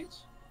retrofit?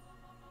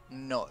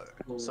 No.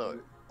 Or... So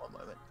one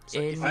moment. So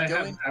In if you I go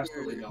have into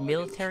absolutely no idea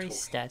military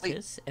what you're talking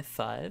status,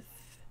 F5,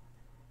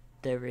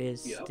 there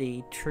is Yep.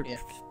 the troops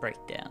Yeah.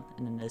 breakdown,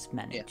 and then there's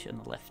manage on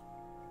the left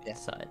Yeah.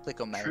 side.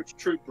 click on about. manage.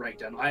 Troop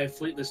breakdown. I have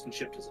fleet list and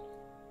ship design.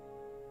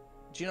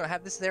 Do you not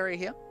have this area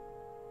here?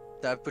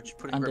 That I've put in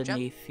group chat?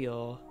 Underneath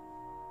your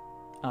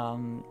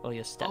or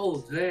your stats. Oh,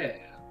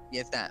 there.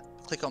 Yeah, it's that.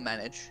 Click on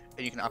manage,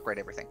 and you can upgrade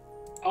everything.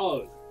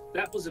 Oh,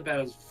 that was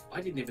about as...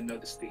 I didn't even know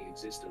this thing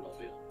existed, I'll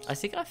be honest. I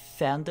think I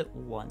found it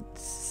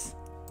once.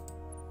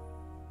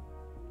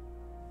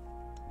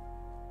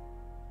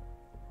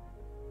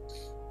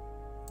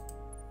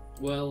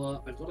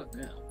 Well, I've got it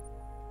now,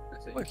 I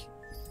think. Look.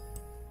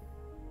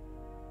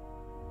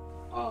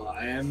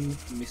 I am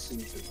missing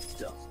the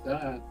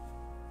dust.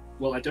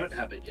 Well, I don't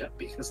have it yet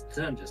because the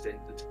turn just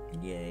ended.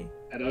 Yay.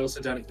 And I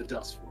also don't have the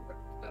dust for it.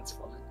 That's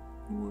fine.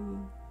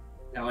 Woo.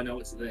 Now I know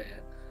it's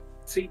there.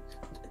 See,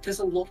 there's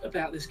a lot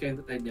about this game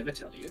that they never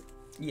tell you.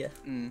 Yeah.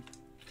 Mm.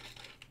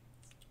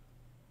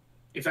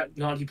 In fact,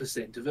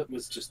 90% of it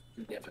was just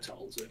never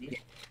told to me.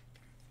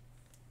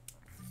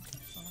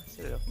 Oh, I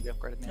see that it can be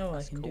upgraded now. Oh, I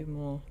That's can cool. do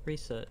more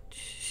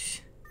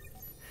research.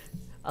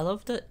 I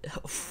love that.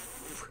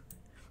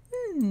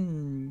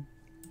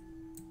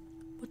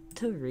 What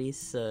to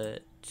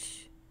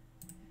research?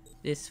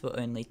 This will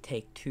only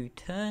take 2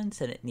 turns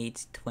and it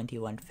needs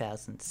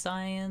 21,000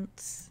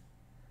 science.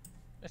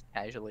 Just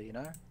casually, you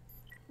know?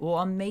 Well,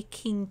 I'm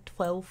making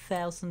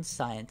 12,000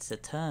 science a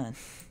turn.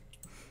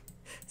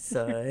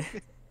 So,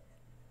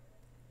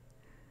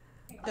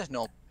 Just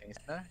normal things,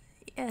 you know?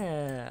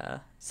 yeah.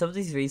 Some of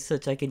these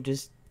research I can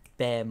just,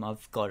 bam,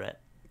 I've got it.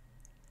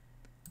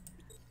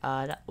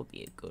 That would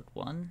be a good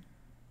one.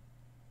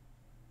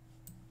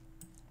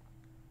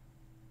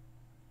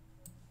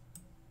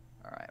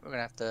 Alright, we're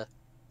gonna have to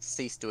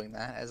cease doing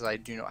that as I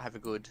do not have a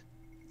good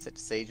set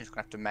to siege. I'm just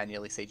gonna have to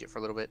manually siege it for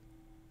a little bit.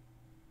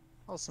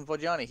 Oh, some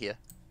Vojani here.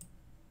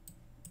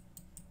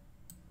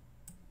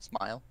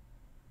 Smile.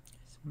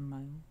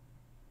 Smile.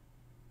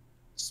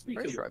 Speak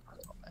Pretty of sure I put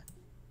it on there.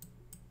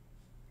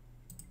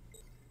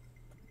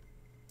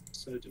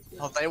 so different.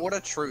 Oh, they want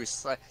a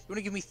truce. Like, you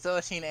wanna give me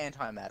 13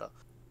 antimatter?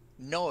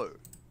 No.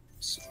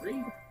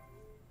 Sorry?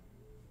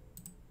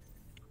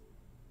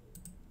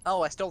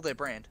 Oh, I stole their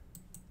brand.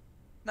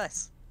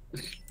 Nice.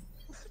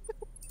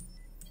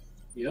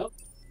 Yep.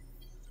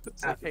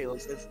 So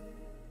Caleb says,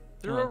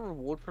 through a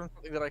reward from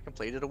something that I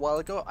completed a while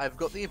ago, I've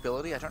got the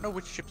ability, I don't know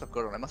which ships I've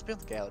got on, it must be on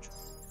the Gouge.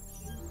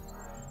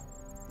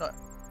 No,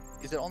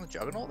 is it on the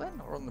Juggernaut then,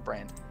 or on the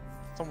brand?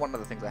 It's on one of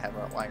the things I have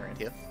lying around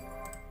here.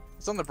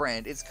 It's on the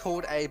brand, it's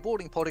called a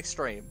boarding pod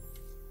extreme.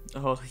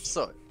 Oh,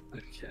 So,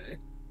 Okay.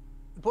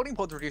 boarding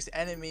pods reduce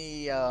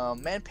enemy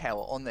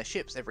manpower on their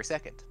ships every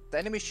second. The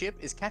enemy ship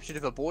is captured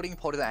if a boarding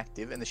pod is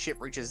active and the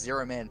ship reaches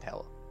 0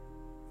 manpower.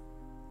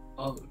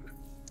 Oh.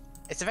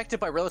 It's affected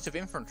by relative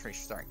infantry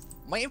strength.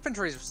 My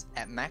infantry is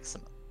at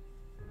maximum.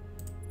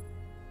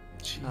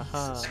 Jesus.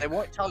 Aha. They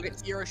won't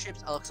target hero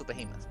ships, Arcs, or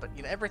Behemoths, but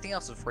you know everything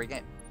else is a free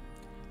game.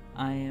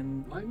 I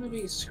am Am I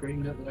maybe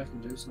screamed at that I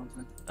can do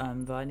something?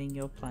 I'm inviting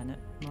your planet,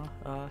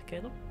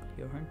 Caleb.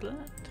 your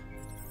homeland.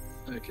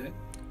 Okay.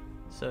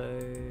 So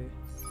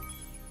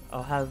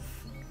I'll have,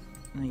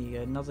 there you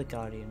go, another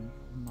guardian,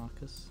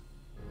 Marcus.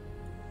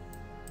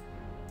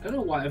 I don't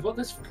know why I've got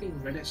this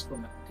fucking red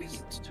exclamation. Is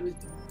it to do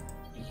with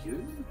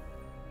you?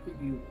 Who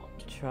do you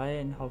want? Try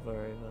and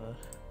hover over.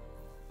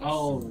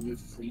 Oh, remove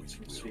fleets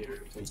from sphere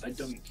influence. I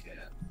don't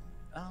care.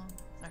 I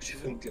Actually,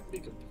 think it'd be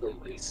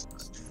completely. for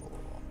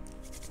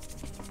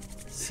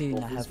Soon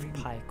I have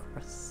Obviously.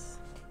 Pycross.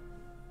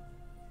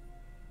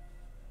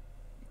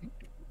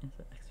 Is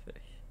that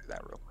expedition? do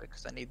that real quick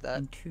because I need that.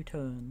 In 2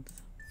 turns.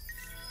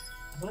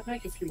 I might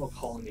make a few more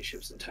colony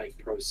ships and take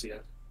Procyon.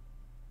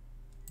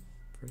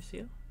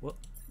 Prussia? What?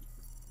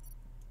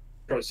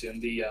 Procyon,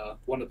 the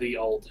one of the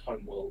old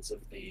homeworlds of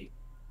the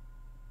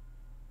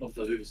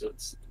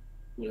Hoozits,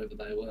 whatever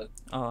they were.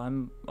 Oh,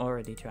 I'm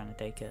already trying to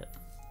take it.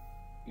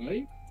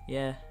 Right?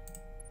 Yeah.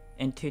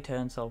 In 2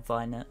 turns I'll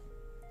vine it.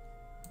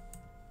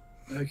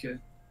 Okay.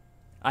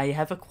 I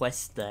have a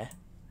quest there.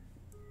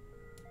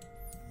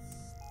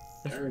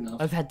 Fair enough.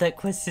 I've had that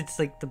quest since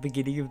like the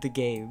beginning of the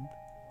game.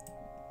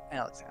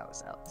 Alex.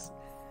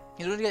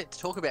 You don't get to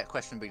talk about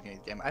question beginning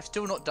of the game. I've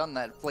still not done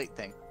that fleet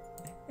thing.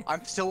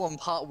 I'm still on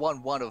part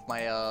 1 of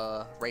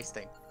my race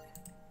thing.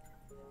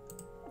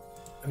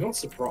 I'm not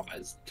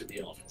surprised, to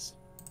be honest.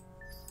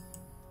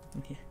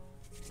 Yeah.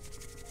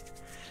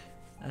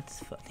 That's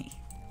funny.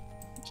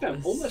 Yeah,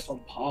 I'm almost on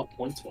par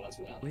points-wise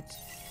with that. Which...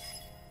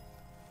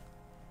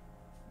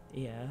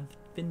 Yeah,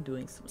 I've been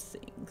doing some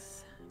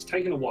things. It's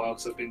taken a while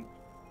because I've been,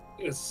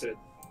 as I said,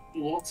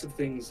 lots of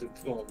things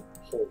have gone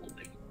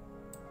poorly.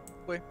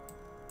 Wait.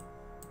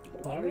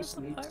 Pirates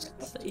need Pirates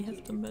stuff that to you have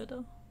to do.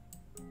 murder?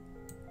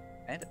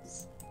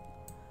 Bandits.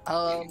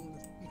 I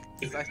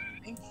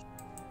think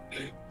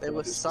there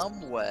was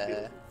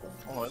somewhere.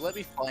 Oh, let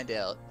me find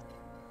out.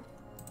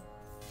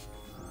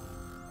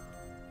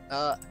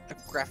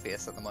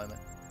 Graphius at the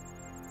moment.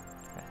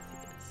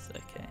 Graphius,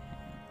 okay.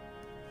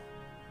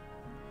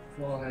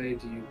 Why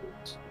do you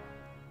want?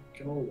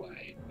 Go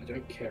away. I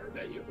don't care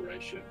about your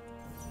ratio.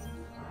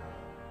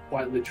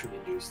 Quite literally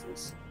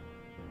useless.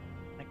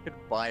 I could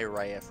buy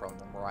Raya from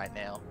them right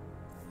now.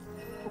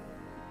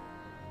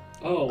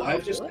 Oh,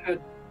 I've just what?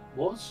 had...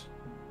 What?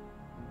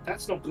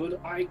 That's not good.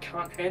 I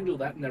can't handle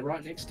that and they're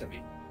right next to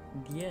me.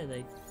 Yeah,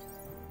 they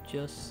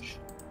just...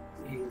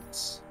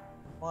 It's...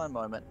 One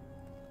moment.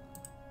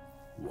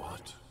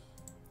 What?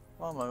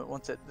 One moment.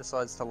 Once it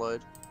decides to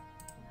load.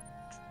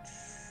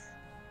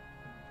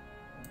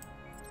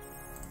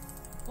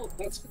 Oh,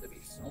 that's gonna be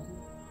fun.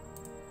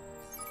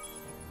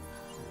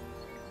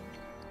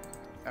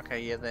 Okay,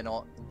 yeah, they're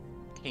not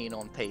keen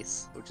on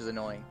peace, which is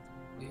annoying.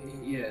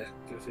 Yeah,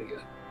 go figure.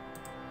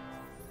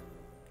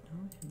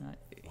 How can I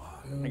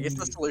do? I guess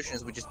the solution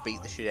is we just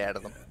beat the shit out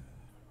of them.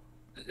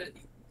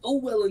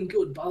 All well and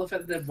good, but the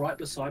fact that they're right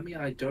beside me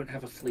and I don't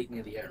have a fleet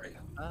near the area.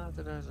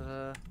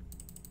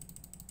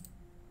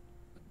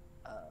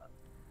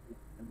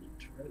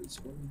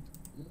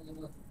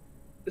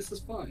 This is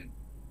fine.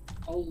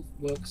 I'll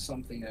work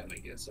something out, I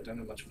guess. I don't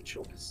have much of a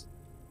choice.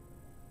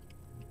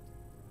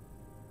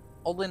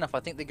 Oddly enough, I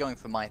think they're going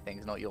for my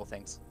things, not your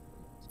things.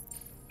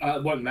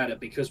 It won't matter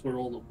because we're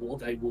all at war.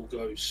 They will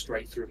go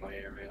straight through my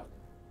area.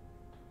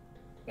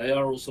 They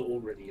are also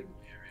already in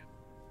my area.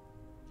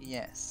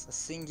 Yes, a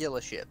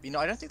singular ship. You know,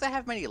 I don't think they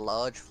have many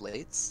large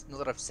fleets. Not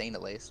that I've seen,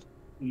 at least.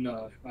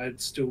 No,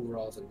 I'd still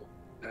rather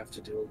not have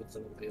to deal with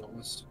them, to be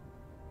honest.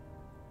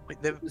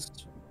 Wait,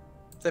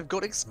 they've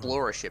got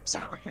explorer ships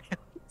around.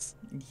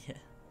 Yeah.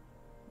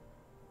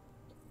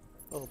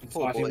 Oh, I'm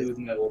poor fighting boys. with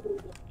my orbital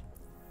one.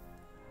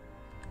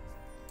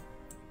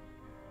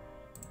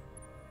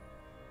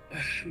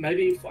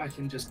 Maybe if I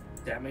can just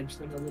damage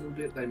them a little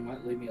bit, they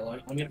might leave me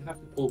alone. I'm gonna have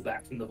to pull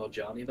back from the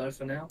Vojani though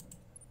for now.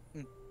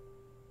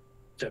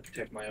 To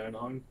protect my own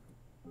home.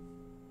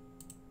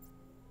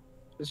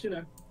 Because, you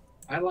know,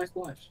 I like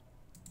life.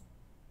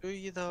 Do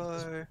you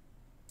though?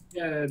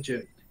 Yeah,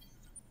 Jim.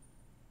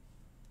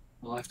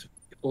 I'll have to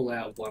pull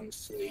out one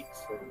fleet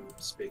from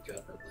Speaker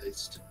at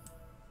least.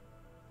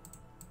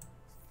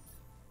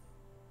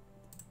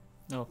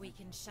 Oh. We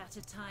can shatter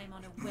time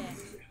on a whim.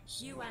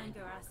 You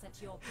anger us at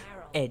your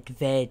peril.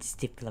 Advanced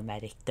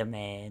diplomatic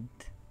demand.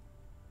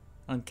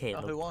 Okay,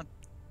 Oh, who look. won?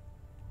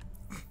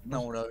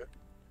 No, no.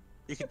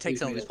 You can take Leave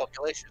some of me his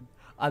population.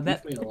 I'm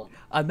at Leave me alone.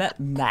 I'm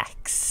at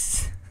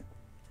max.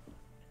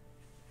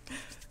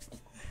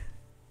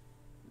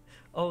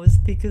 Oh, it's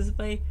because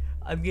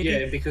I'm getting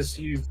Yeah, because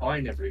you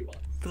find everyone.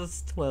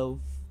 plus 12.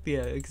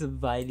 Yeah, because I'm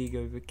vining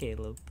over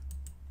Caleb.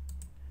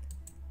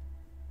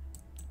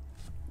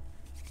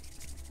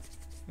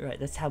 Right,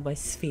 that's how my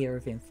sphere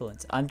of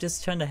influence. I'm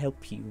just trying to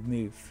help you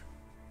move.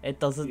 It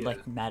doesn't Yeah.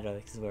 like matter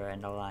because we're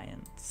an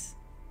alliance.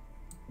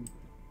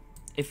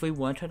 If we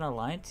weren't an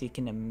alliance, you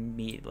can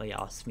immediately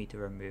ask me to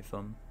remove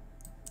them,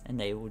 and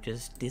they will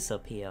just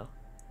disappear.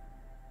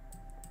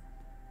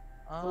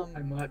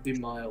 I might be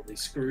mildly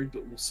screwed,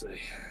 but we'll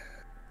see.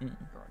 You're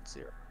on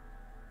 0.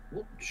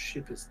 What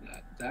ship is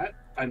that? That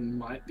I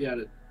might be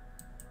able to.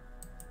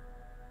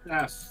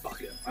 Ah,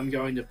 fuck it. I'm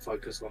going to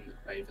focus on the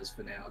favors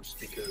for now, just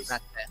because.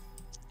 That's it.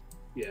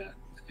 Yeah,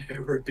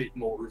 they're a bit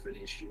more of an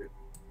issue.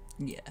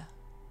 Yeah.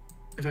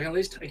 If I can at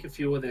least take a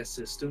few of their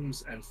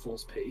systems and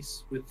force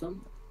peace with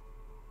them,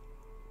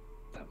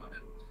 that might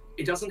help.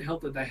 It doesn't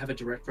help that they have a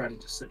direct route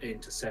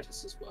into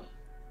Cetus as well,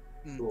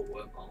 through a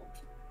wormhole.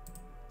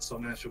 So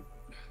I'm going to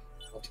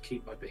have to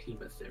keep my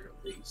behemoth there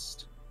at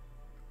least.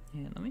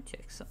 Yeah, let me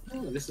check something.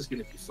 Oh, this is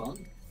going to be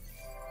fun.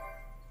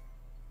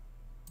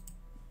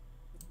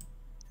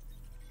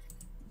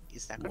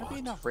 Is that going to be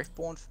enough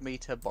Riftborn for me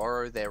to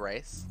borrow their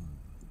race?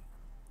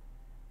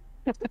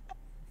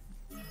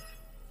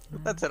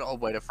 That's an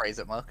odd way to phrase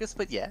it, Marcus,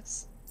 but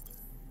yes.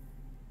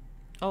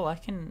 Oh, I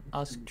can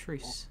ask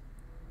truce.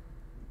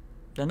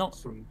 They're not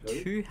From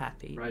who? too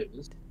happy.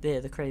 Ravers.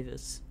 They're the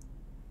Cravers.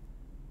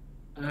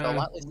 They'll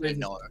likely say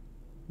no.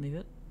 Leave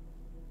it.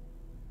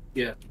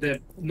 Yeah, they're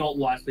not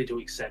likely to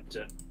accept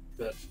it,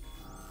 but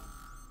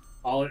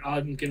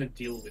I'm going to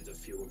deal with a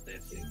few of their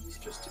things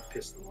just to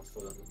piss them off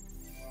further.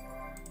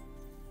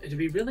 It'd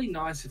be really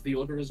nice if the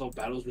Order Resolve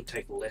battles would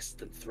take less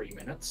than 3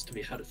 minutes to be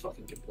able to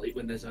fucking complete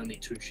when there's only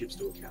 2 ships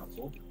to account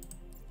for.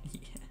 Yeah.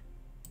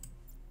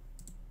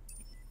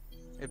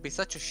 It'd be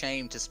such a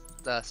shame to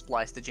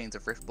splice the genes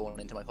of Riftborn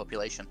into my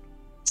population.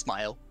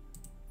 Smile.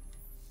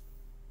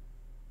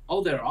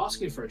 Oh, they're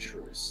asking for a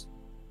truce.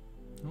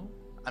 Oh.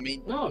 I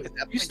mean, No, at that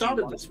you point,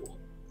 started want- this war.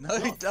 No,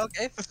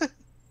 okay.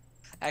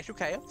 Actual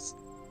chaos.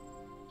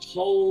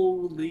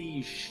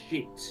 Holy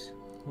shit.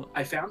 What?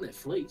 I found their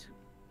fleet.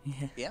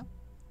 Yeah.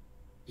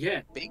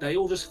 Yeah, Big. they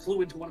all just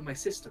flew into one of my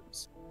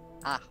systems.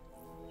 Ah,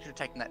 should have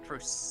taken that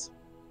truce.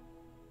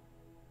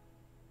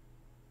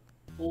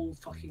 All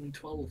fucking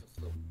 12 of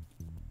them.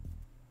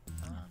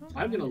 Ah.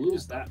 I'm gonna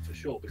lose that for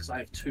sure because I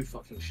have 2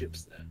 fucking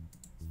ships there.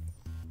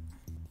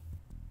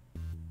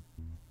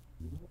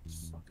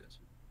 Fuck it.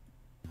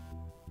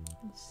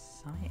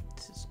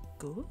 Science is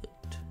good.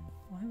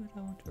 Why would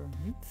I want to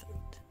remove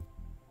it?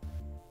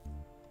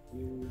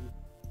 You.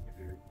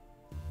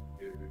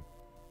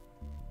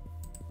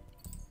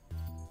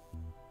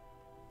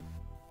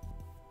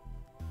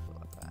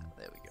 Like that.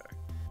 There we go.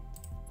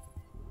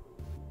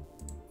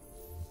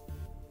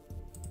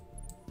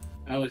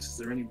 Alex, is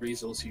there any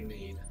resource you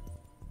need?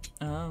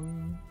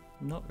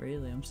 Not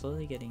really. I'm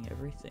slowly getting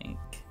everything.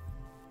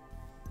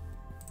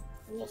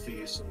 I'll offer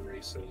you some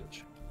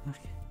research.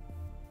 Okay.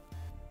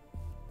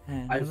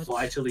 And I how much-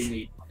 vitally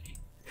need money.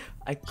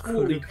 I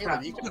Holy could.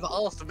 crap. You could have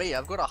asked me.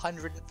 I've got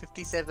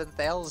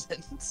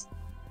 157,000.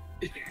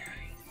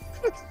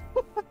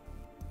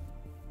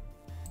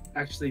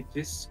 Actually,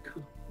 this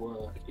could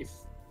work if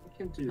we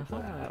can do that.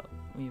 Aha,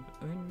 we've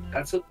owned.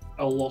 That's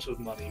a lot of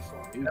money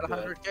from you, At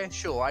 100k?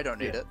 Sure, I don't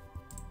need Yeah. it.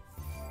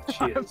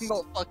 but I'm cheers.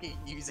 not fucking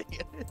using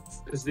it.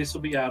 Because this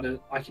will be able to...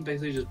 I can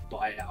basically just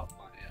buy out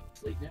my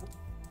fleet now.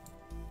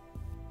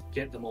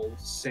 Get them all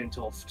sent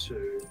off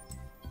to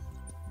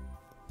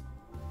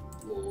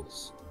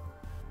Laws.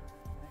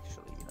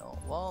 Actually, you know,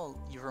 well,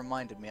 you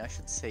reminded me. I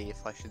should see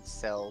if I should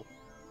sell.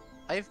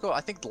 I've got, I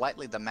think,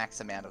 lightly the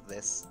max amount of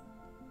this.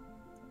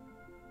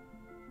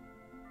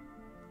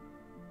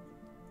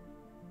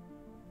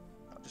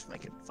 I'll just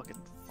make it fucking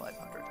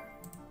 500.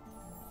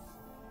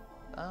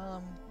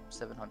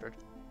 700.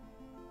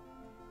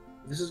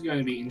 This is going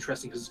to be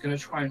interesting because it's going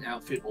to try and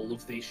outfit all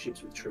of these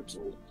ships with troops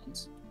all at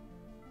once.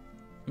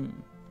 Hmm.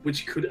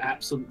 Which could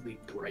absolutely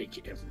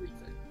break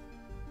everything.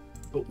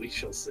 But we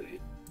shall see.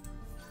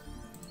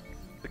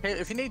 Okay,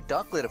 if you need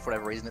Darklit for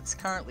whatever reason, it's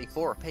currently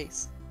 4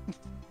 apiece.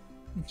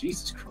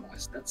 Jesus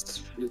Christ,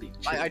 that's really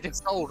cheap. I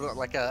just sold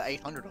like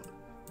 800 of it.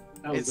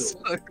 That was It's a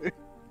lot. so...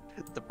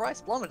 the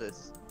price plummeted.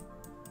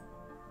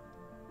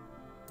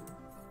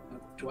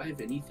 Do I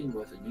have anything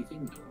worth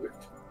anything?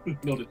 No.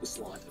 Not in the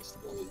slightest.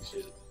 Holy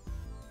shit.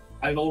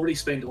 I've already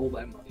spent all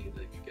that money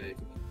that you gave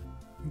me.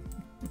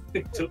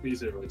 It took me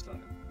 0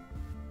 time.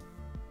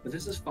 But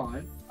this is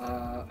fine.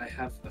 I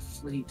have a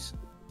fleet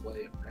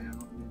way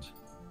around.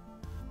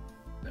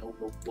 The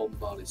whole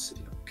bombard is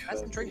sitting on curve.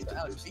 That's intriguing, but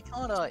Alex, we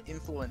can't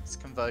influence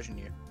conversion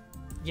you.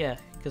 Yeah,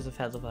 because of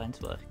how the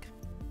vines work.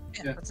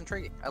 Yeah, Yeah. that's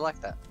intriguing. I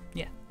like that.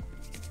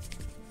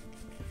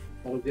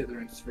 I'll get there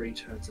in 3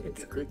 turns and I'll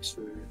get there in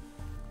 2.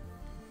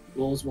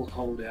 Laws will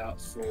hold out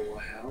for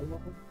how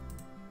long?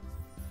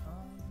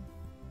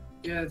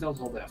 Yeah, they'll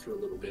hold out for a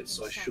little bit,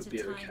 so I should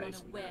be okay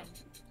for now.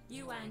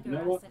 You You anger know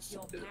us what? at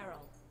your Fuck it.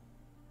 peril.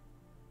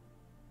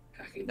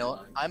 Hacking No,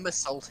 time. I'm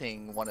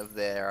assaulting one of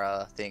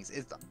their things.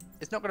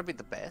 It's not going to be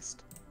the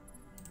best.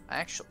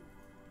 Actually,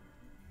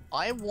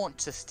 I want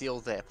to steal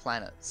their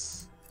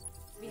planets.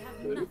 We have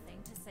Who?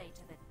 nothing to say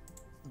to them.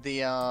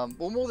 The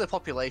well, more their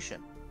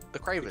population. The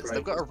Cravers.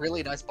 They've got a Cravers.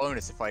 really nice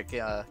bonus if I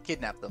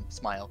kidnap them.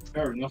 Smile.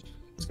 Fair enough.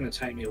 It's going to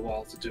take me a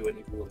while to do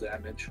any real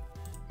damage.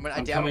 I mean, I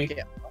I'm doubt I'll coming-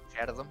 get much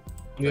out of them.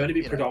 I'm going to be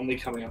you know. predominantly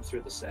coming up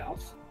through the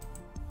south.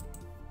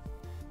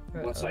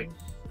 Once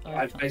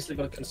I've basically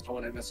got to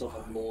consolidate myself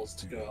on laws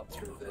to go up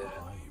through there,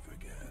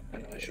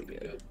 and I should be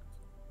good.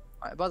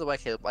 By the way,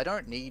 Caleb, I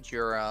don't need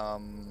your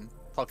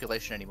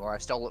population anymore. I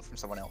stole it from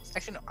someone else.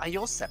 Actually, no, are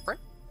yours separate?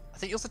 I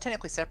think yours are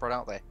technically separate,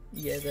 aren't they?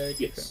 Yeah, they're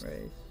Yes.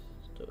 different race.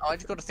 Oh, I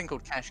just got a thing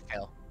called cash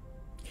cow.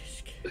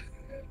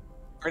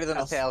 Greater than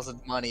House-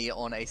 1,000 money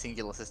on a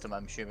singular system,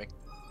 I'm assuming.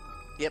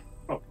 Yep.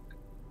 Oh.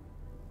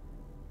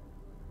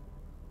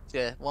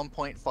 Yeah,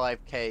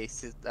 1.5k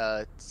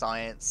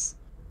science,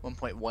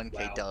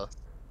 1.1k Wow. dust.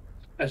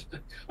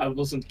 I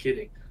wasn't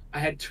kidding. I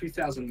had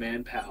 2,000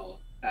 manpower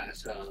at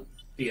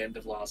the end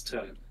of last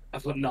turn.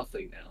 I've got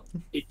nothing now.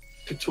 It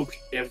took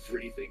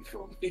everything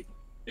from me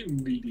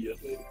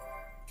immediately.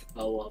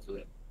 I love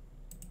it.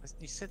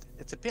 You said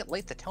it's a bit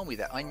late to tell me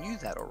that. I knew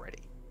that already.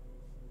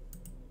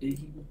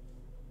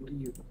 What do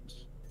you want?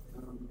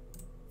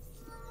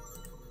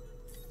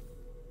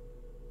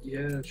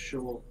 Yeah,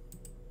 sure.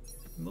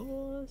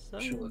 More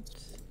Sure.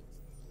 science.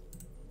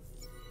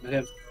 I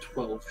have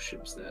 12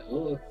 ships there.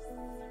 Oh.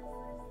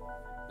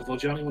 The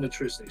Volgiani want a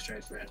truce in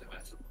exchange for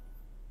antimatter.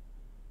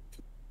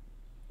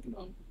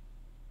 No.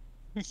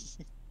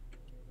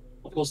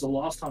 Of course, the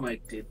last time I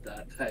did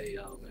that, they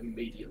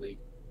immediately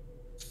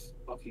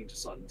fucking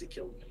decided to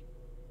kill me.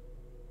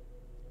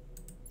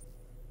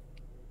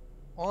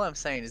 All I'm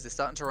saying is they're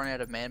starting to run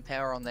out of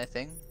manpower on their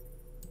thing.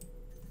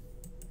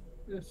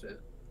 Yeah, fair.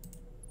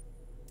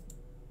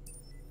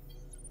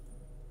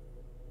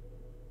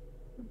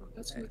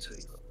 That's gonna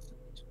take.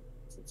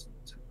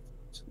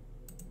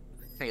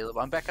 Caleb,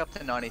 I'm back up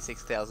to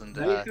 96,000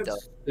 They have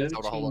dust.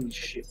 Not a whole lot 13 of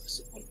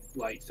ships,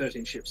 like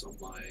 13 ships on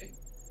my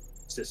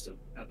system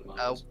at the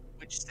moment.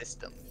 Which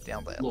system?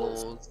 Down there.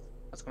 Laws. Laws.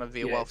 That's gonna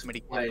be a Yeah, while it's for me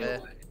to way get there.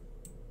 away.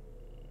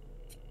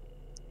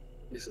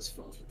 This is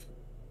fun.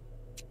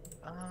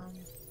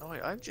 Oh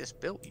wait, I've just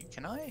built you.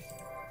 Can I?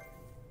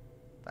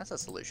 That's a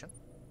solution.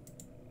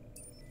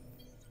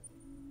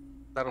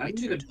 That'll be I'm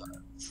 2 gonna-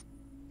 turns.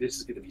 This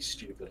is gonna be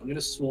stupid. I'm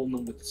gonna swarm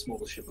them with the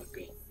smallest ship I've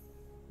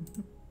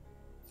got.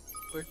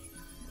 Where?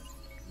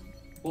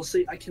 Well,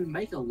 see, I can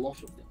make a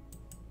lot of them.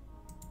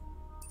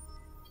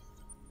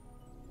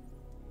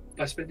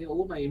 By spending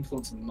all of my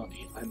influence and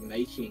money, I'm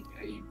making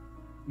a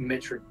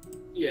metric,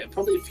 yeah,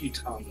 probably a few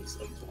tons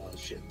of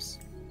ships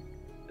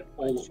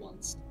all at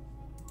once.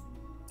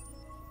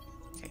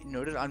 Okay,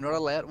 noted. I'm not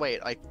allowed. Wait,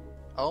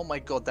 Oh my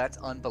god, that's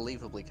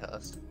unbelievably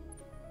cursed.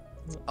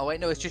 Oh wait,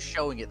 no, it's just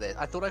showing it there.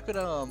 I thought I could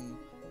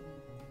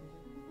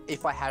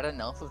if I had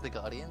enough of the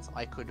Guardians,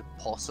 I could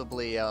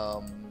possibly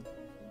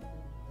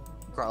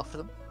craft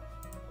them.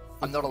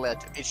 I'm not allowed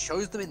to. It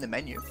shows them in the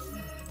menu,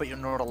 but you're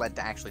not allowed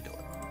to actually do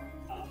it.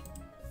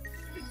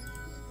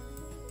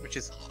 Which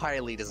is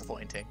highly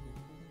disappointing.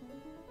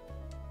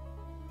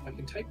 I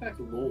can take back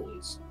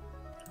laws.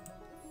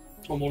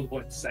 I'm more the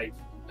point safe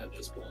at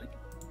this point.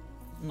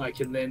 I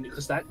can then,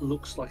 because that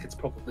looks like it's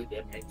probably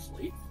their main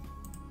fleet,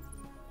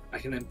 I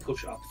can then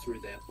push up through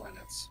their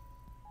planets.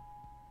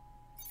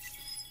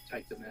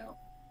 Take them out.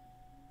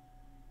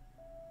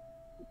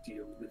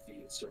 Deal with the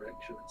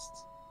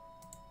insurrectionists.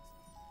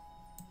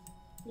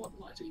 One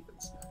might even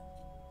say.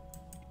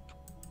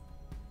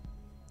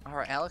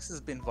 Alright, Alex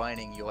has been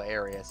vining your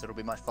area, so it'll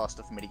be much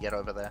faster for me to get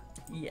over there.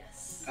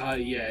 Yes.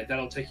 Yeah,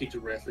 that'll take you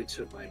directly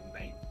to my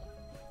main.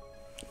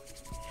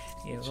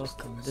 You're It's just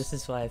welcome. nice. This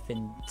is why I've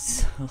been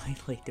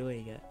slowly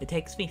doing it. It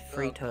takes me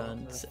 3 Oh,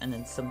 turns and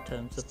then some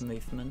turns of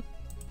movement.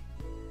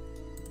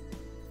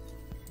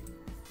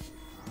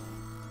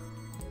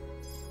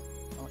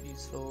 Not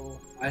useful.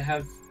 I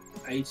have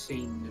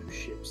 18 new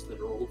ships that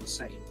are all the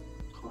same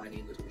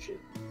tiny little ship.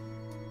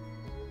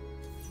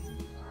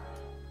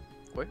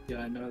 What? Yeah,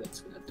 I know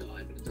that's gonna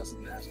die, but it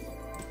doesn't matter.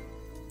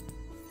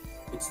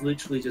 It's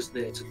literally just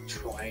there to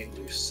try and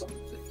do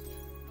something.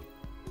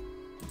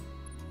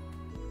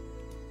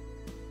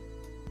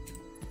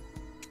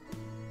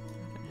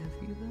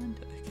 Have you learned?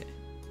 Okay.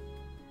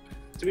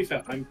 To be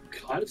fair, I'm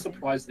kind of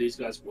surprised these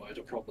guys weren't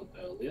a problem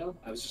earlier.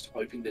 I was just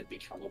hoping they'd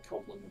become a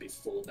problem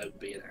before they would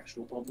be an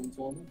actual problem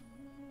for me.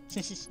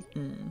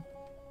 Hmm.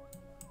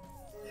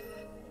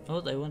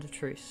 Oh, they want a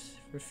truce.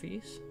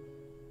 Refuse?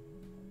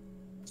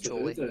 So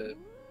Surely. the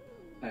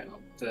hang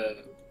on,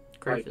 the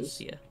Gravers,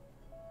 Gravers. yeah.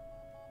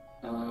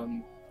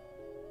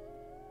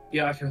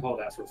 Yeah, I can hold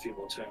out for a few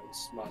more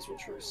turns. Might as well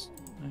truce.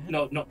 Okay.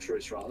 No, not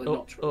truce, rather. Oh,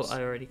 Not truce.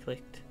 I already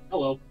clicked. Oh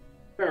well,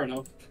 fair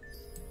enough.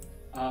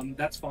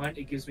 That's fine.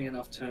 It gives me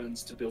enough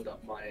turns to build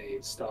up my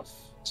stuff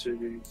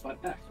to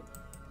fight back.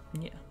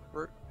 Yeah.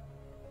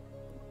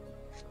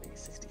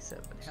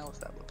 67. How is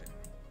that looking?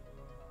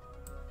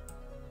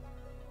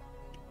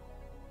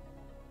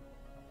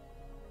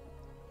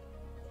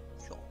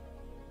 Sure.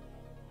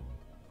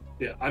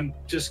 Yeah, I'm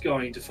just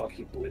going to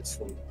fucking blitz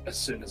them as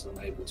soon as I'm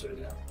able to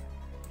now.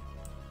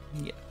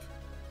 Yeah.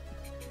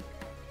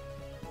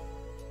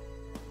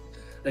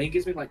 I think it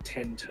gives me like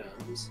 10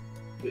 turns,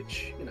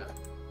 which, you know,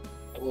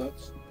 it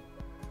works.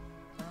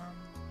 All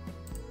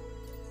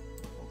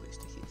these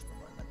to here for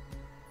a moment.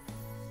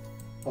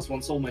 Plus,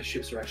 once all my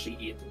ships are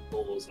actually in the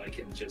laws, I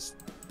can just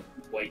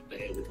wait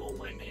there with all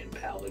my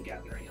manpower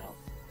gathering up.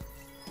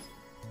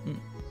 Hmm.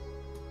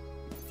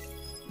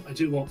 I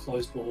do want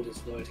closed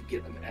borders, though, to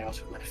get them out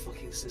of my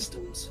fucking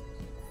systems.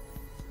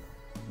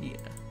 Yeah.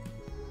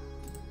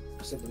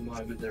 Because at the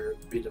moment, they're a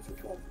bit of a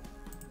problem.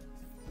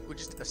 We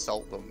just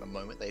assault them the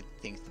moment they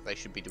think that they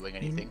should be doing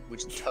anything. We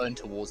just turn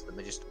towards them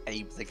and just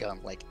aim the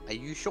gun. Like, are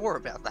you sure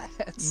about that?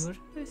 You want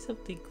to know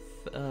something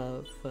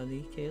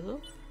funny,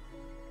 Caleb?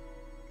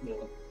 Yeah.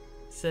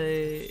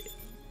 So,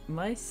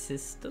 my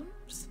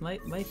systems, my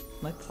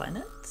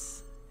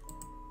planets,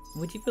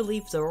 would you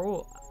believe they're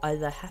all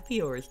either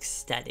happy or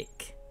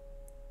ecstatic?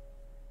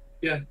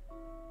 Yeah.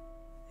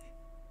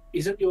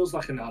 Isn't yours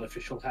like an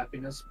artificial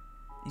happiness,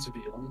 to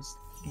be honest?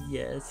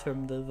 Yeah, it's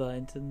from the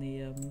vines and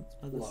the other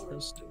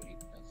Laura's stuff. doing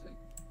nothing.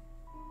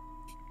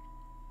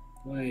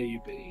 Why are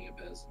you being a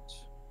peasant?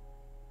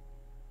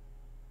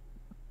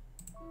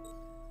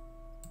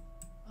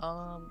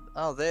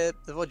 Oh, the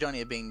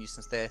Vojani are being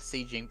nuisance. They're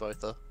sieging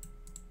Botha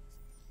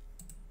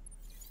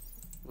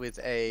with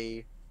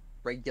a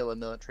regular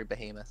military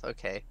behemoth.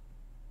 Okay,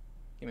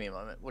 give me a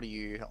moment. What are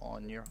you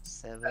on? You're on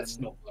 7. That's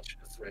not much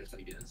of a threat,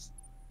 I guess.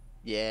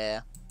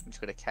 Yeah, I'm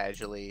just gonna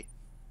casually.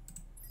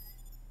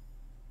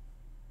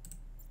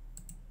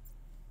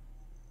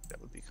 That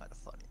would be kind of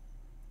funny.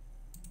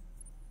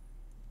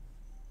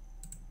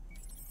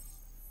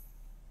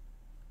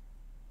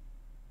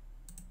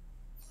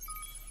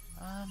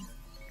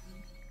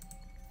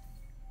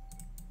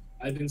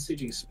 I've been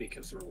sieging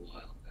Speaker for a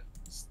while now.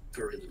 There's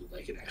very little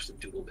they can actually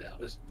do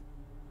about it.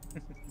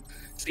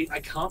 See, I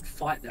can't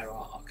fight their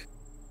arc.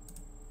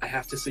 I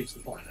have to siege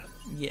the planet.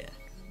 Yeah,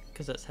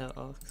 because that's how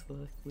arcs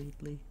work,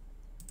 weirdly.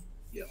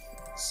 Yep.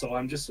 So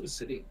I'm just sort of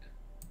sitting.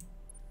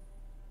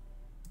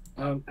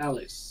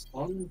 Alex,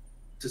 on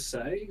to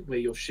say where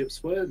your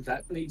ships were,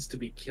 that needs to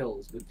be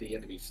killed with the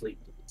enemy fleet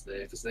that's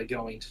there, because they're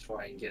going to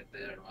try and get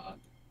their arc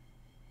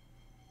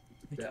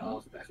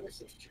back off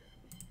the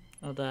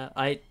Oh,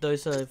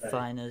 those are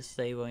fine as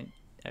they won't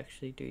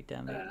actually do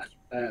damage.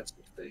 That's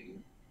the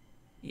thing.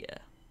 Yeah.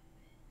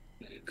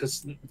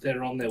 Because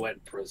they're on their way to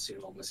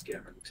Procyon, almost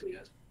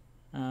guaranteed.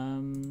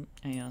 Hang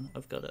on,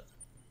 I've got it.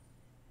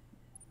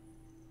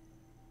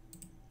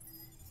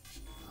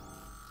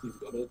 You've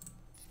got it.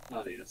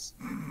 Oh yes,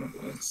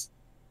 that works.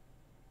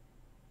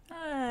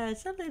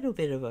 It's a little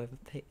bit of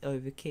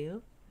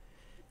overkill.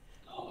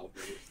 Oh,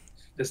 really.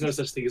 There's no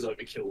such thing as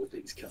overkill with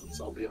these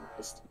guns, I'll be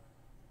honest.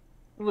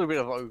 A little bit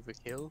of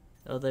overkill.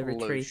 Oh, they Although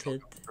retreated.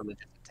 shotguns are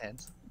legit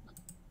intense.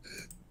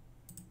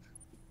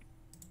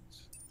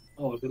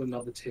 Oh, I've got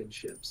another 10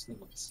 ships.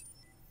 Nice.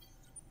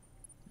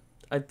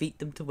 I beat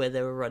them to where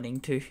they were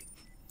running to.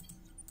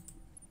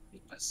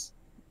 Nice.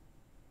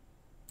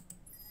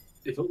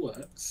 If it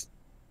works.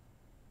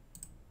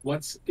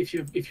 If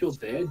you're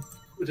there,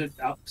 would it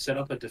set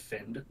up a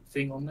defend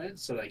thing on there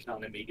so they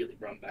can't immediately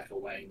run back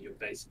away and you're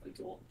basically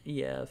gone?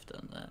 Yeah, I've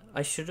done that.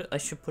 I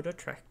should put a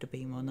tractor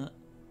beam on it.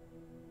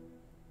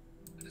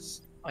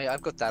 Yes. Oh yeah,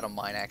 I've got that on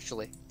mine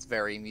actually. It's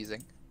very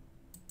amusing.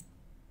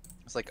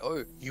 It's like,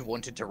 oh, you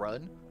wanted to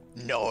run?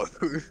 No.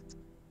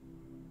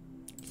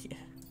 Yeah.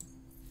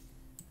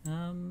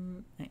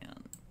 Hang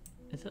on.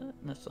 Is that?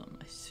 That's not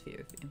my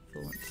sphere of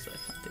influence, so I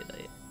can't do that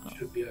yet. Oh.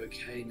 Should be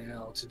okay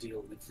now to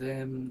deal with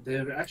them.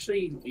 They're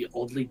actually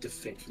oddly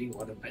defending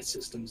one of my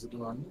systems at the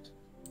moment.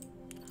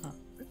 Huh.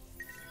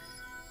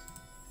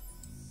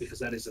 Because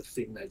that is a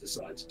thing they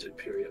decide to do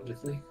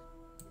periodically.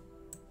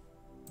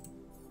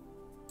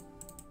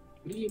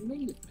 What do you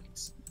mean it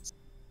makes sense?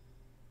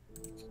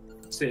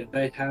 So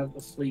they have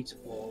a fleet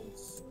of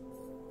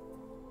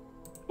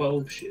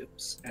 12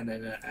 ships and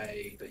then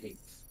a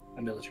behemoth,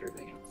 a military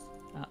behemoth.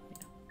 Ah, yeah.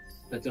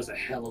 That does a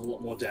hell of a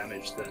lot more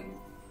damage than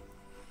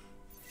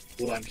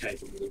what I'm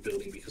capable of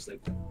building because they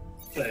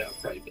are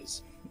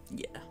Pravers.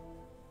 Yeah.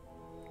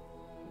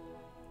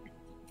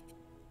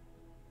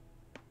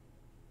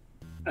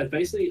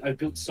 I've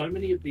built so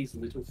many of these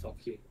little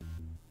fucking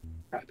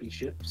crappy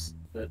ships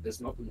that there's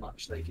not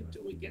much they can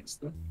do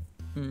against them.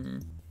 Hmm.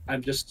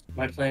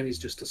 My plan is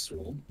just to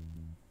swarm.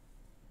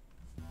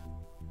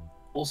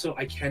 Also,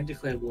 I can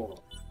declare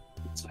war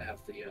once I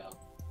have the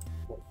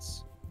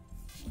points.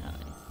 Oh,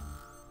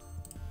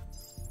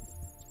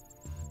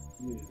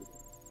 yeah.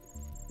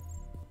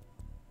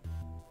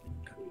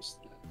 Increase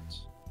that.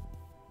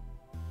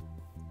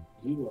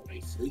 You are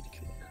a fleet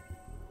commander.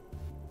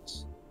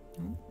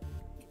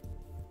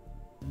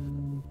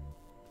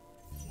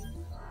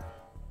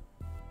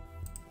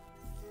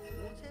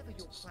 Whatever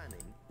you're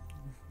planning,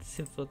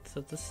 Symphots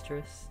are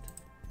distressed.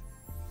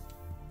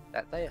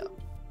 That they are.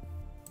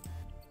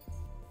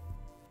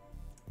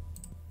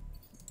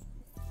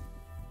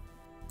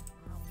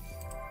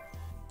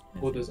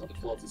 All those other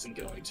plots isn't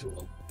going too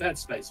well. Bad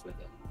space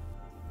weather.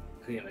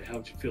 Anyway, how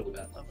would you feel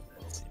about that?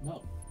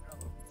 No. Oh,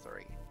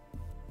 3.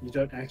 You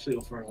don't actually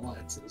offer an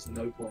alliance, so there's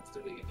no point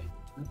doing it.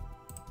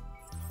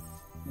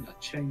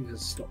 Cheng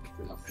has stopped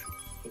production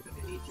of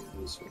anything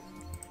useful.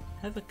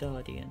 Have a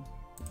guardian.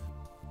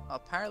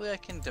 Apparently I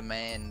can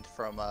demand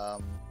from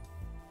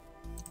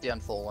the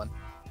Unfallen.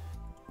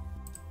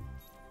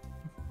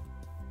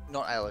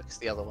 Not Alex,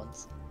 the other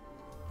ones.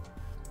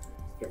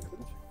 Fair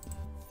enough.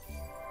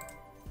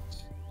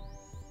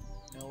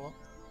 You know what?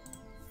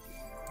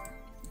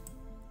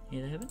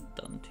 Yeah, they haven't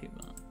done too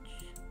much.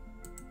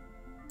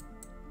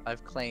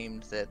 I've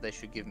claimed that they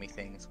should give me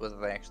things. Whether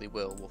they actually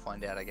will, we'll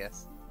find out, I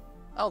guess.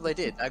 Oh, they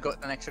did. I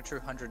got an extra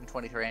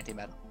 223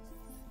 antimatter.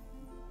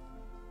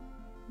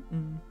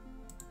 Mm.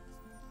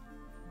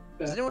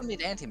 Does anyone need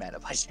antimatter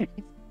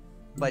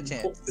by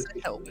chance?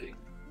 Send help.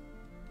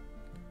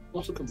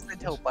 Not at the Send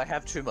moment. help. I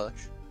have too much.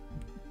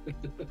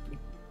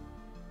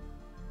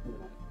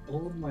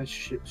 All of my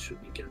ships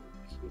should be getting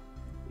here.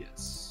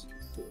 Yes.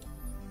 Cool.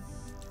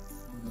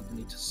 I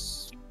need to.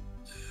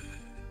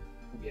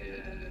 Yeah.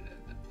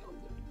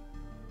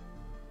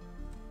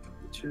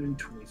 22,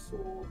 24,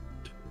 12.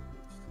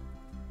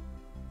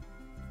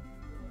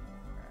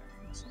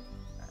 That's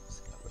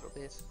a little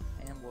bit.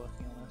 I am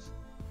working on it.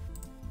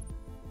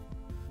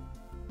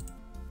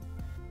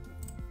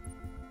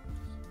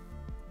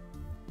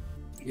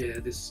 Yeah,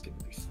 this is gonna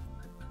be fun.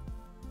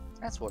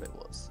 That's what it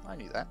was. I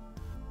knew that.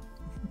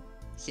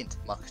 Hint,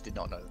 Marcus did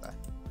not know that.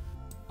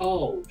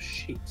 Oh,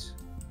 shit.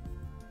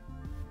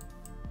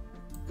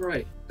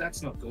 Great,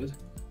 that's not good.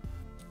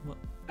 What?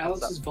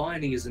 Alex's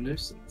vining is a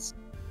nuisance.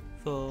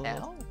 For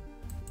How?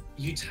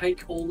 You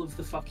take all of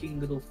the fucking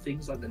little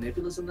things like the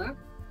nebulas and that,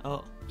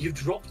 oh you've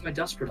dropped my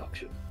dust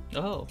production.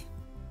 oh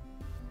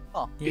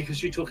Oh. Yeah.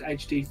 Because you took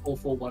HD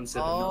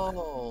 44179.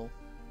 Oh.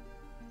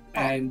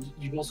 And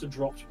you've also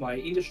dropped my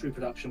industry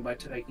production by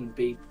taking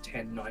B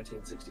 10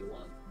 1961.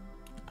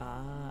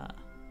 ah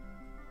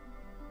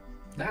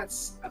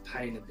That's a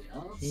pain in the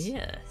ass.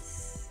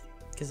 yes,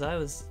 because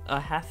I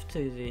have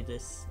to do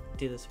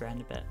this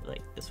roundabout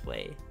like this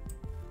way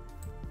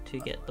to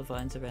get the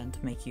vines around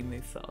to make you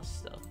move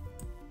faster.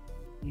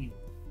 Mm.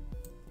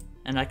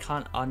 And I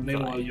can't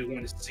Meanwhile, unvine. you're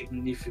going to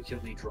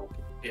significantly drop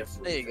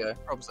everything. There you go.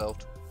 Problem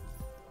solved.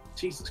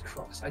 Jesus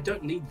Christ, I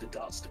don't need the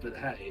dust, but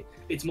hey,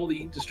 it's more the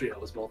industry I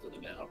was bothered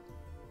about.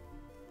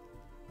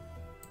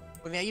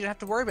 Well, now you don't have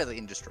to worry about the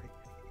industry.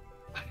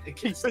 I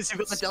guess, Because you've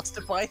got the dust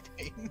to buy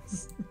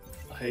things.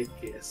 I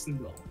guess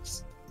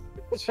not.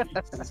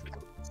 Jesus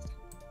Christ.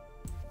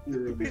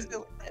 You're a Because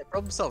menace.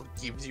 Problem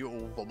solved gives you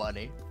all the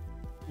money.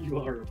 You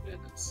are a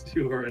menace.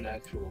 You are an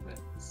actual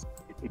menace.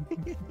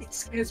 It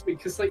scares me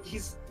because, like,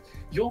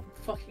 your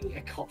fucking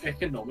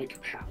economic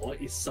power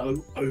is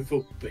so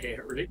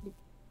overbearing.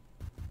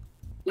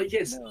 Like,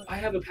 yes, No. I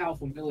have a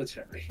powerful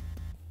military,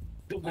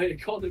 but my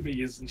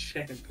economy is in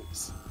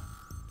shambles.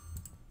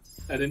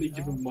 At any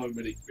given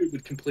moment, it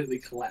would completely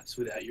collapse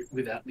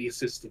without the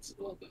assistance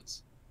of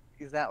others.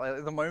 Exactly.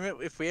 At the moment,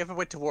 if we ever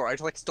went to war, I'd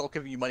like stop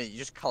giving you money. You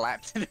just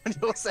collapse it on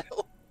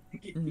yourself.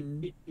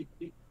 Mhm.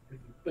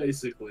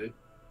 Basically.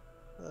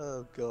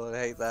 Oh god, I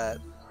hate that.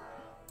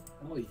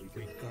 Oh, you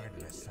can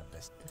Regardless of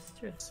this,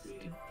 Distress.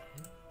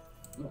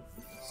 Oh,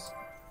 yes.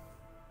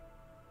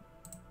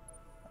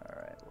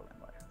 Alright, what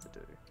am I have to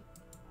do?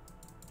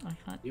 I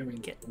can't You're in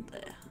get the-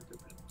 there.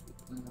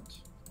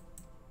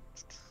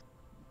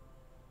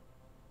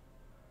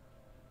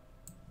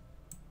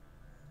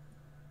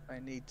 I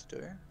need to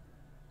do.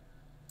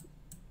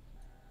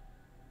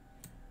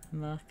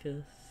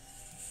 Marcus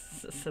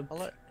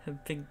Hello?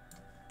 have been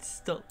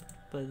stopped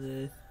by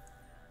the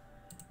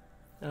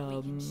We can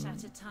um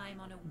shatter time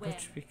on a whim.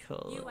 what we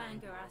call You it?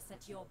 anger us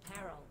at your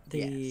peril.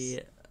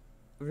 The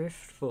rift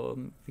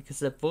form because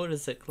the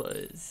borders are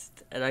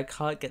closed and I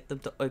can't get them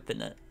to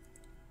open it.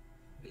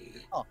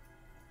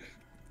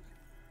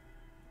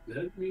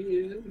 Let me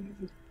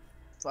in.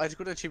 So I just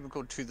got an achievement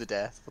called To the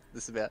Death. What's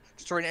this about?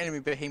 Destroy an enemy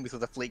behemoth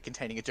with a fleet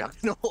containing a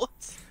juggernaut.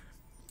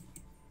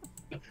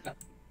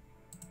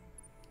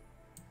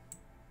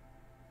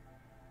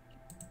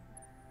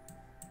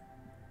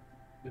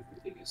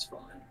 Everything is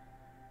fine.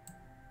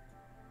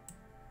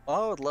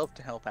 I would love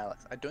to help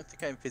Alex. I don't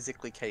think I'm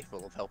physically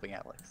capable of helping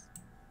Alex.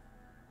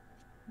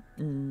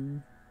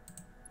 Mm.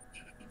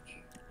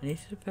 I need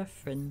to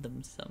befriend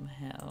them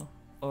somehow,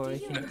 or I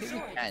Do you can, enjoy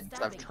And I've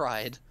stabbing?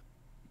 tried.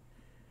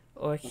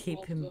 or I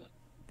keep him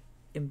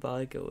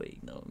embargoing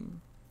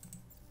them.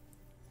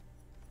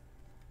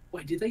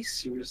 Wait, did they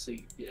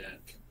seriously? Yeah.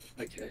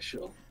 Okay,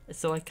 sure.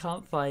 So I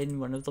can't find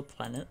one of the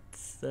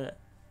planets that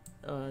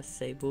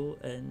Sable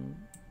and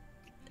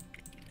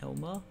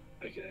Elma.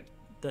 Okay.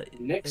 That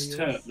Next are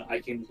turn, yours. I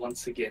can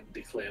once again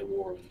declare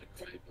war on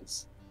the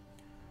Cravens.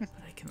 But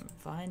I can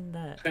find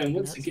that. And And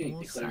once that's again,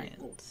 more declare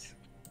war. science.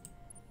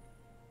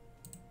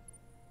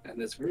 And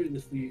there's very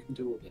little you can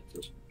do about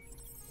it.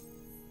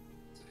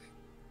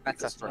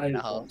 That's a Because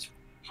 3.5.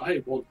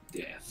 I want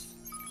death.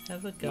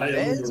 Have a My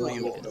Theirs guardian. or own,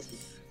 or yours?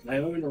 others, my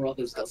own or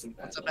others doesn't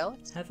What's matter. up,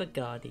 Alex? Have a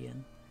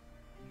guardian.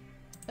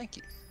 Thank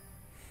you.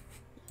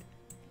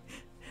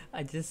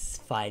 I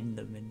just find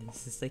them and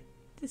it's just like,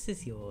 this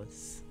is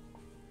yours.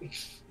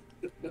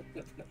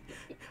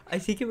 I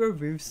think it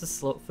removes the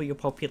slot for your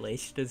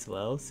population as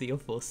well, so you're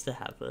forced to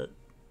have it.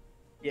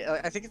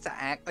 Yeah, I think it's an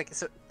act. Like,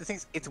 so the thing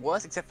is, it's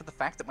worse except for the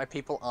fact that my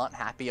people aren't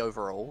happy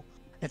overall,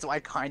 and so I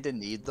kind of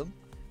need them.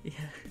 Yeah,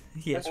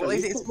 yeah. That's Or at really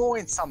least it's cool. more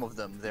in some of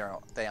them. They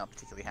aren't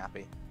particularly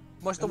happy.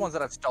 Most of the ones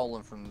that I've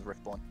stolen from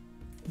Riftborn.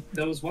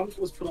 There was one that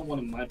was put on one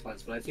of my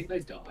plans, but I think they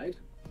died.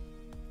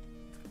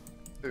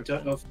 I Ooh.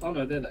 don't know if... Oh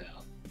no, there they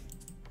are.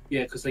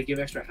 Yeah, because they give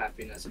extra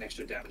happiness and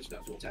extra damage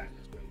not to attack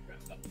as well.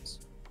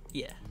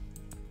 Yeah.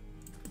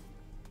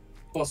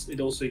 Plus, it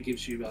also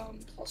gives you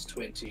plus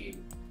 20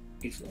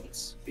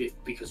 influence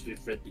because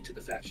we've read into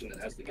the faction that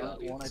has the I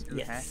don't want Guardians. to do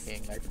Yes.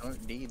 hacking. I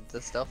don't need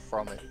the stuff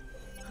from it.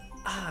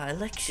 Ah,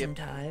 election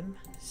time.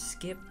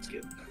 Skip.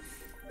 Skip.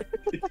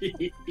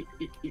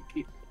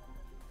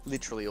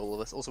 Literally all of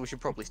us. Also, we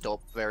should probably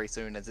stop very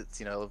soon as it's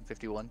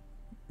 11:51.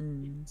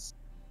 Mm.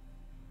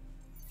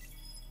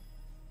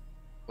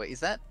 Wait, is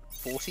that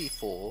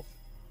 44?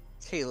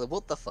 Caleb,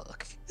 what the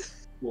fuck?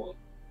 What?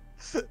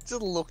 Just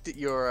looked at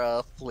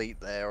your fleet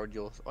there on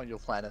your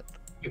planet.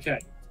 Okay,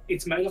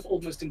 it's made up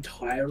almost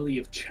entirely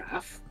of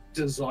chaff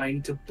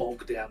designed to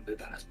bog down the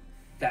that.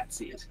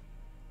 That's it.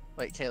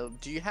 Wait, Caleb,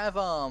 do you have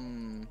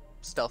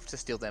stuff to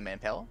steal their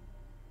manpower?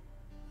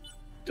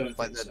 Don't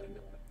Like think so. No.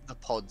 The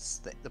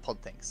pods, the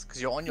pod things,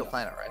 because you're on your No.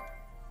 planet, right?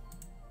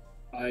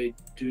 I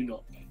do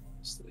not know,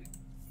 honestly.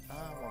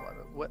 One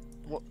moment.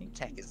 What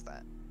tech is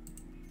that?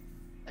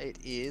 It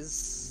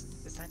is.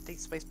 Is that Deep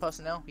Space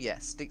Personnel?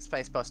 Yes, Deep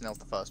Space Personnel is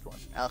the first one.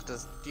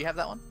 Alex, do you have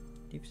that one?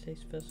 Deep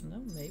space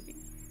personnel, maybe?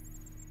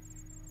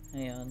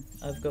 Hang on,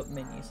 I've got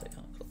menus I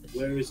can't close.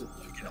 Where is it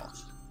You located?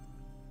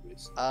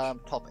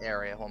 cannot. Top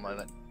area. One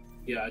moment.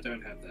 Yeah, I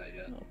don't have that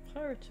yet. Oh,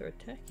 pirates are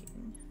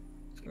attacking.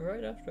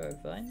 Right after I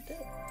find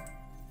it.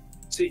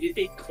 See,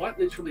 it quite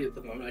literally at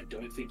the moment I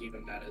don't think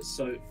even matters.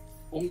 So,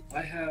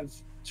 I have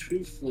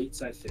 2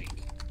 fleets, I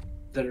think,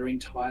 that are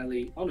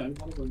entirely. Oh no,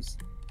 one of them's.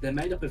 They're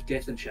made up of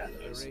death and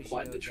shadows,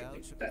 quite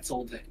literally. That's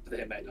all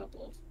they're made up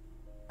of.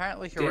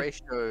 Apparently,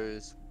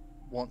 Horatios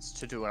wants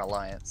to do an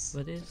alliance.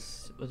 What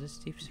is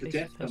deep The space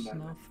death personnel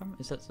domain. from?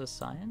 Is that the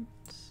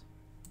science?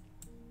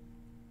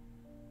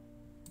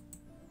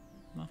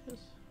 Marcus?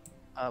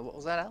 What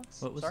was that,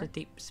 Alex? What was Sorry? the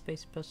deep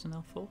space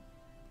personnel for?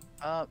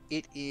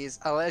 It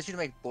allows you to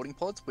make boarding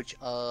pods, which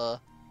are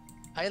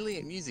highly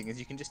amusing, as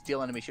you can just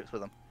steal enemy ships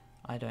with them.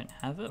 I don't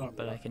have it, Oh,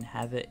 but I right. can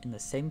have it in the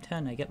same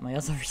turn I get my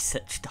other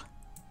research done.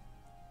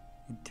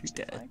 In 2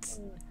 turns.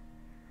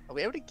 Are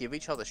we able to give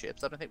each other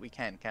ships? I don't think we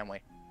can we?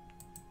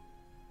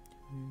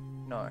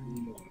 No.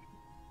 No.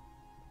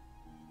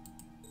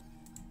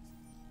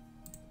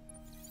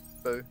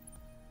 Boo.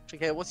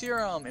 Okay, what's your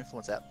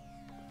influence at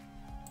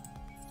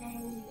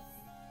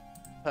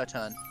per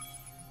turn?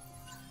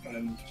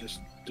 I'm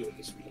just doing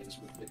this really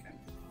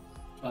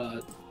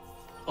quickly.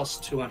 Plus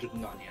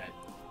 298.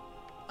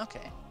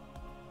 Okay.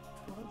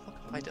 What the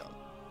fuck have I done?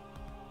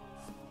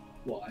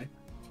 Why?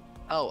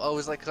 Oh, I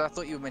was like, because I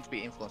thought you were meant to be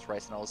influence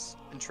race, and I was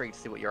intrigued to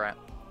see what you're at.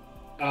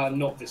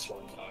 Not this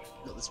one, no.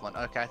 Not this one.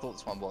 Okay, I thought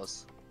this one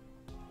was.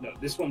 No,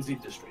 this one's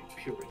industry,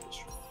 pure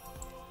industry.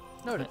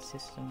 No, That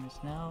system is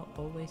now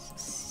always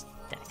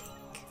static.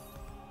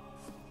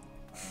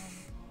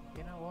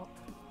 You know what?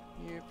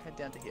 You head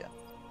down to here.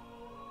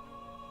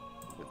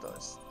 With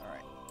those.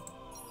 Alright.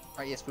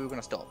 Alright, yes, we were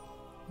gonna stop.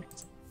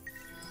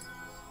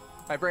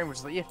 My brain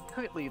was like, yeah,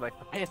 quickly, like,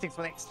 prepare things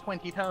for the next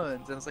 20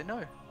 turns. And I was like,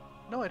 no.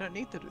 No, I don't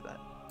need to do that.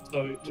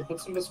 So, to put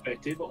some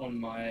perspective on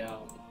my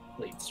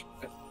fleets,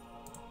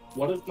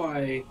 one of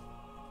my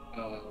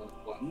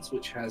ones,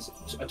 which has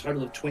a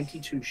total of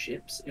 22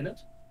 ships in it,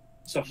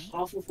 so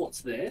half of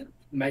what's there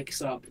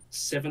makes up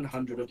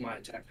 700 of my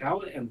attack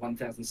power and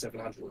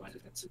 1,700 of my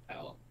defensive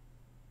power.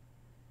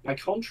 By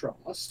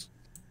contrast,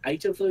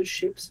 8 of those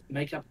ships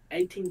make up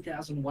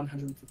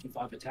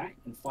 18,155 attack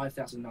and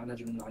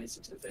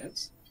 5,996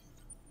 defense.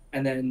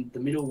 And then the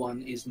middle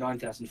one is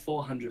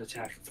 9,400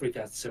 attack,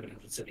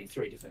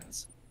 3,773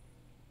 defense.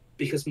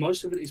 Because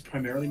most of it is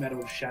primarily made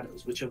up of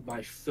shadows, which are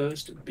my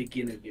first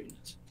beginner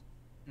unit,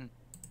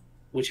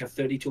 which have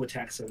 32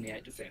 attack,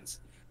 78 defense.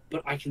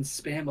 But I can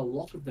spam a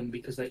lot of them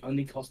because they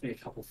only cost me a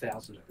couple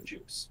thousand to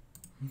produce.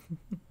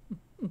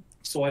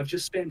 So I've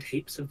just spammed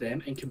heaps of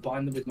them and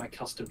combined them with my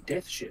custom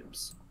death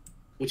ships,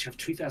 which have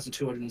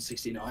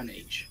 2,269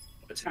 each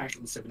of attack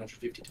and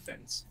 750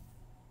 defense.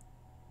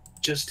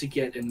 Just to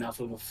get enough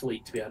of a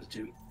fleet to be able to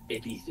do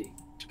anything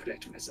to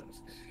protect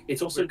myself.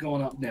 It's also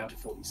gone up now to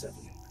 47.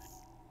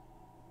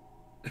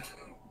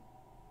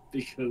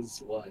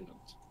 Because why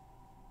not?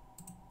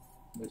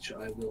 Which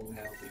I will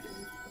now be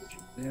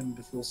approaching them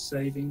before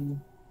saving,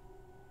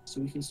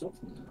 so we can stop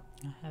from there.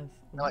 I have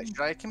Like,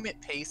 should I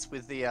commit peace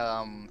with the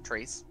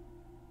trees?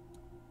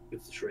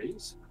 With the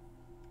trees?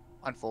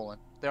 Unfallen.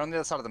 They're on the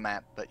other side of the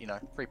map, but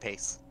free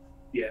peace.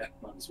 Yeah,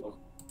 might as well.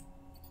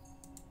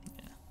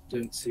 Yeah.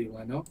 Don't see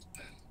why not.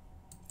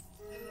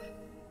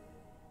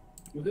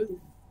 Woohoo.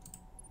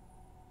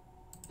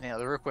 Now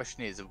the real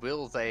question is,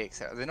 will they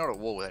accept? They're not at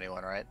war with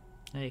anyone, right?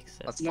 I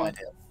accept. Let's No. find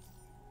out.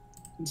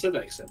 And so they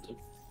accepted.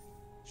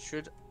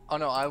 Should? Oh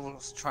no, I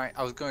was trying.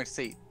 I was going to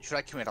see. Should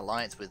I commit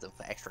alliance with them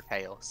for extra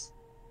chaos?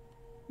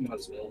 Might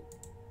as well.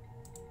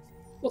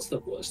 What's the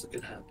worst that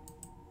could happen?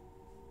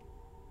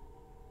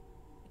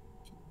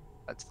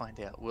 Let's find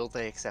out. Will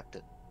they accept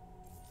it?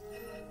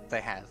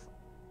 They have.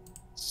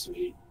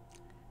 Sweet.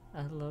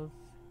 I love.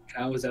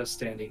 How is our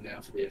standing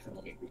now for the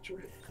economic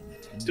victory?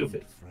 Still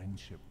fit.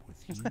 Friendship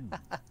with you.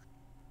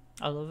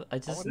 I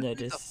just wonder who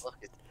the noticed. fuck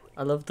is doing-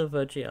 I love the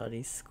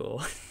Virgiani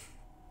score.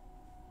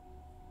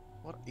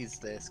 What is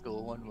their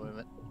score? One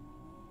moment.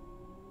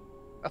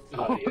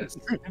 Oh, yes.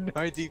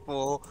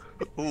 94.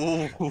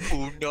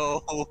 Oh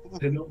no.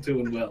 They're not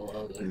doing well,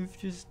 are they? We've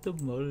just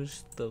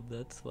demolished them,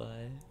 that's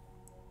why.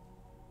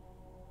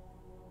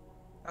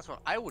 That's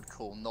what I would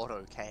call not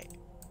okay.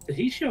 The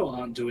Hishio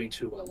aren't doing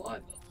too well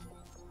either.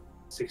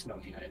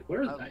 698.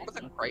 Where are they? What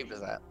are the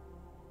Gravers at?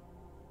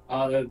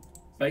 They're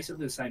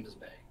basically the same as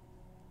me.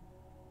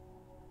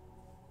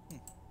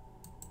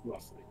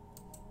 Roughly.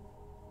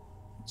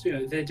 So, you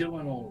know, they're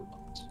doing all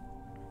right.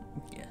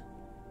 Yeah.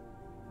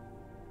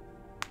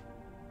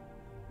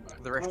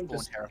 Right, The time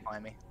Riftborn to- terrify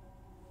me.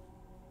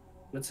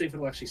 Let's see if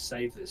it'll actually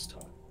save this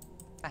time.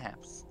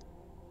 Perhaps.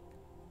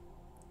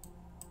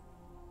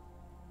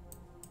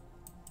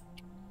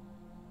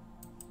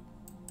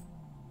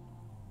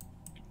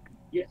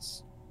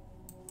 Yes,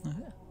 Oh,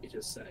 yeah. it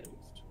is saved.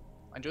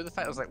 I enjoy the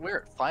fact I was like, we're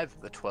at 5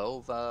 of the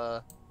 12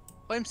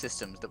 home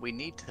systems that we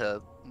need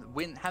to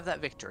have that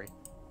victory,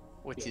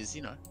 which Yeah. is,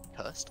 you know,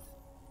 cursed.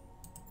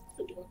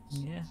 It was.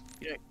 Yeah.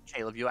 You know,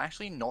 Caleb, you're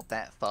actually not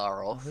that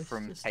far off it's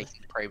from just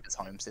taking Praver's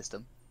home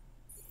system.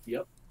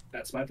 Yep,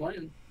 that's my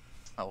plan.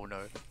 Oh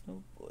no.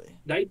 Oh boy.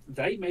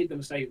 They made the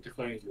mistake of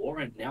declaring war,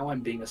 and now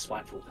I'm being a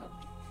spiteful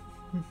cunt.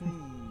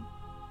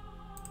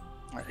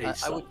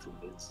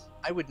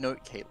 I would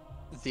note, Caleb,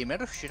 the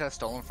amount of shit I've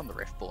stolen from the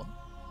Riftborn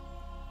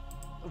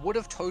would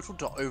have totaled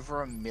to over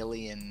 1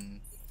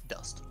 million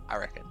dust, I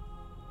reckon.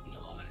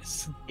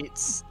 Nice. It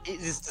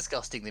is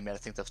disgusting the amount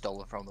of things I've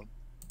stolen from them.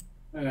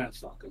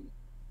 Fuck them.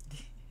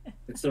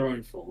 It's their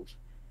own fault.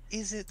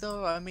 Is it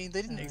though? I mean,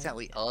 they didn't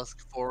exactly ask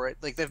for it.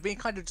 Like, they've been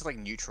kind of just like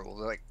neutral.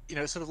 They're like, you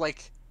know, sort of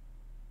like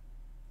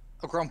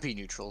a grumpy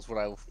neutral is what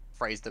I'll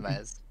phrase them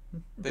as.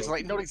 They're just,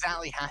 like not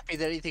exactly happy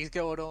that anything's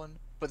going on,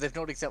 but they've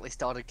not exactly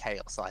started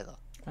chaos either.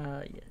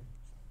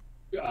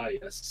 Yeah.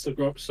 Yes. So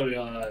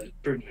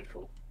pretty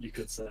neutral, you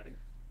could say.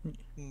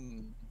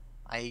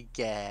 I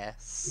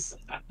guess.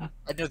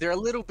 I know they're a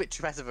little bit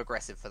too passive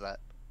aggressive for that.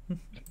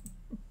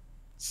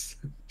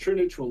 True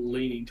neutral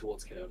leaning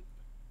towards chaos.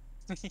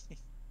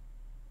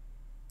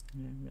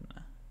 I'm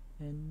gonna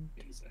end.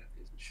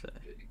 Exactly. As it should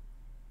be.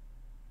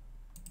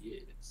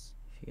 Yes.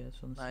 If you guys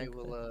want to I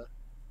will,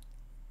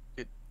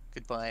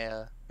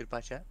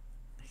 goodbye, chat.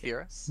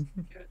 Hear us?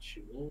 Catch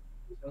you all.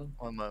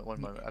 One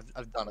moment.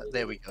 I've done it.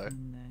 There we go.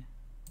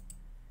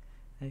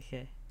 No.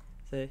 Okay.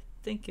 So,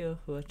 thank you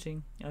for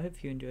watching. I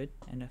hope you enjoyed,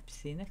 and I hope to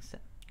see you next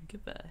time.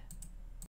 Goodbye.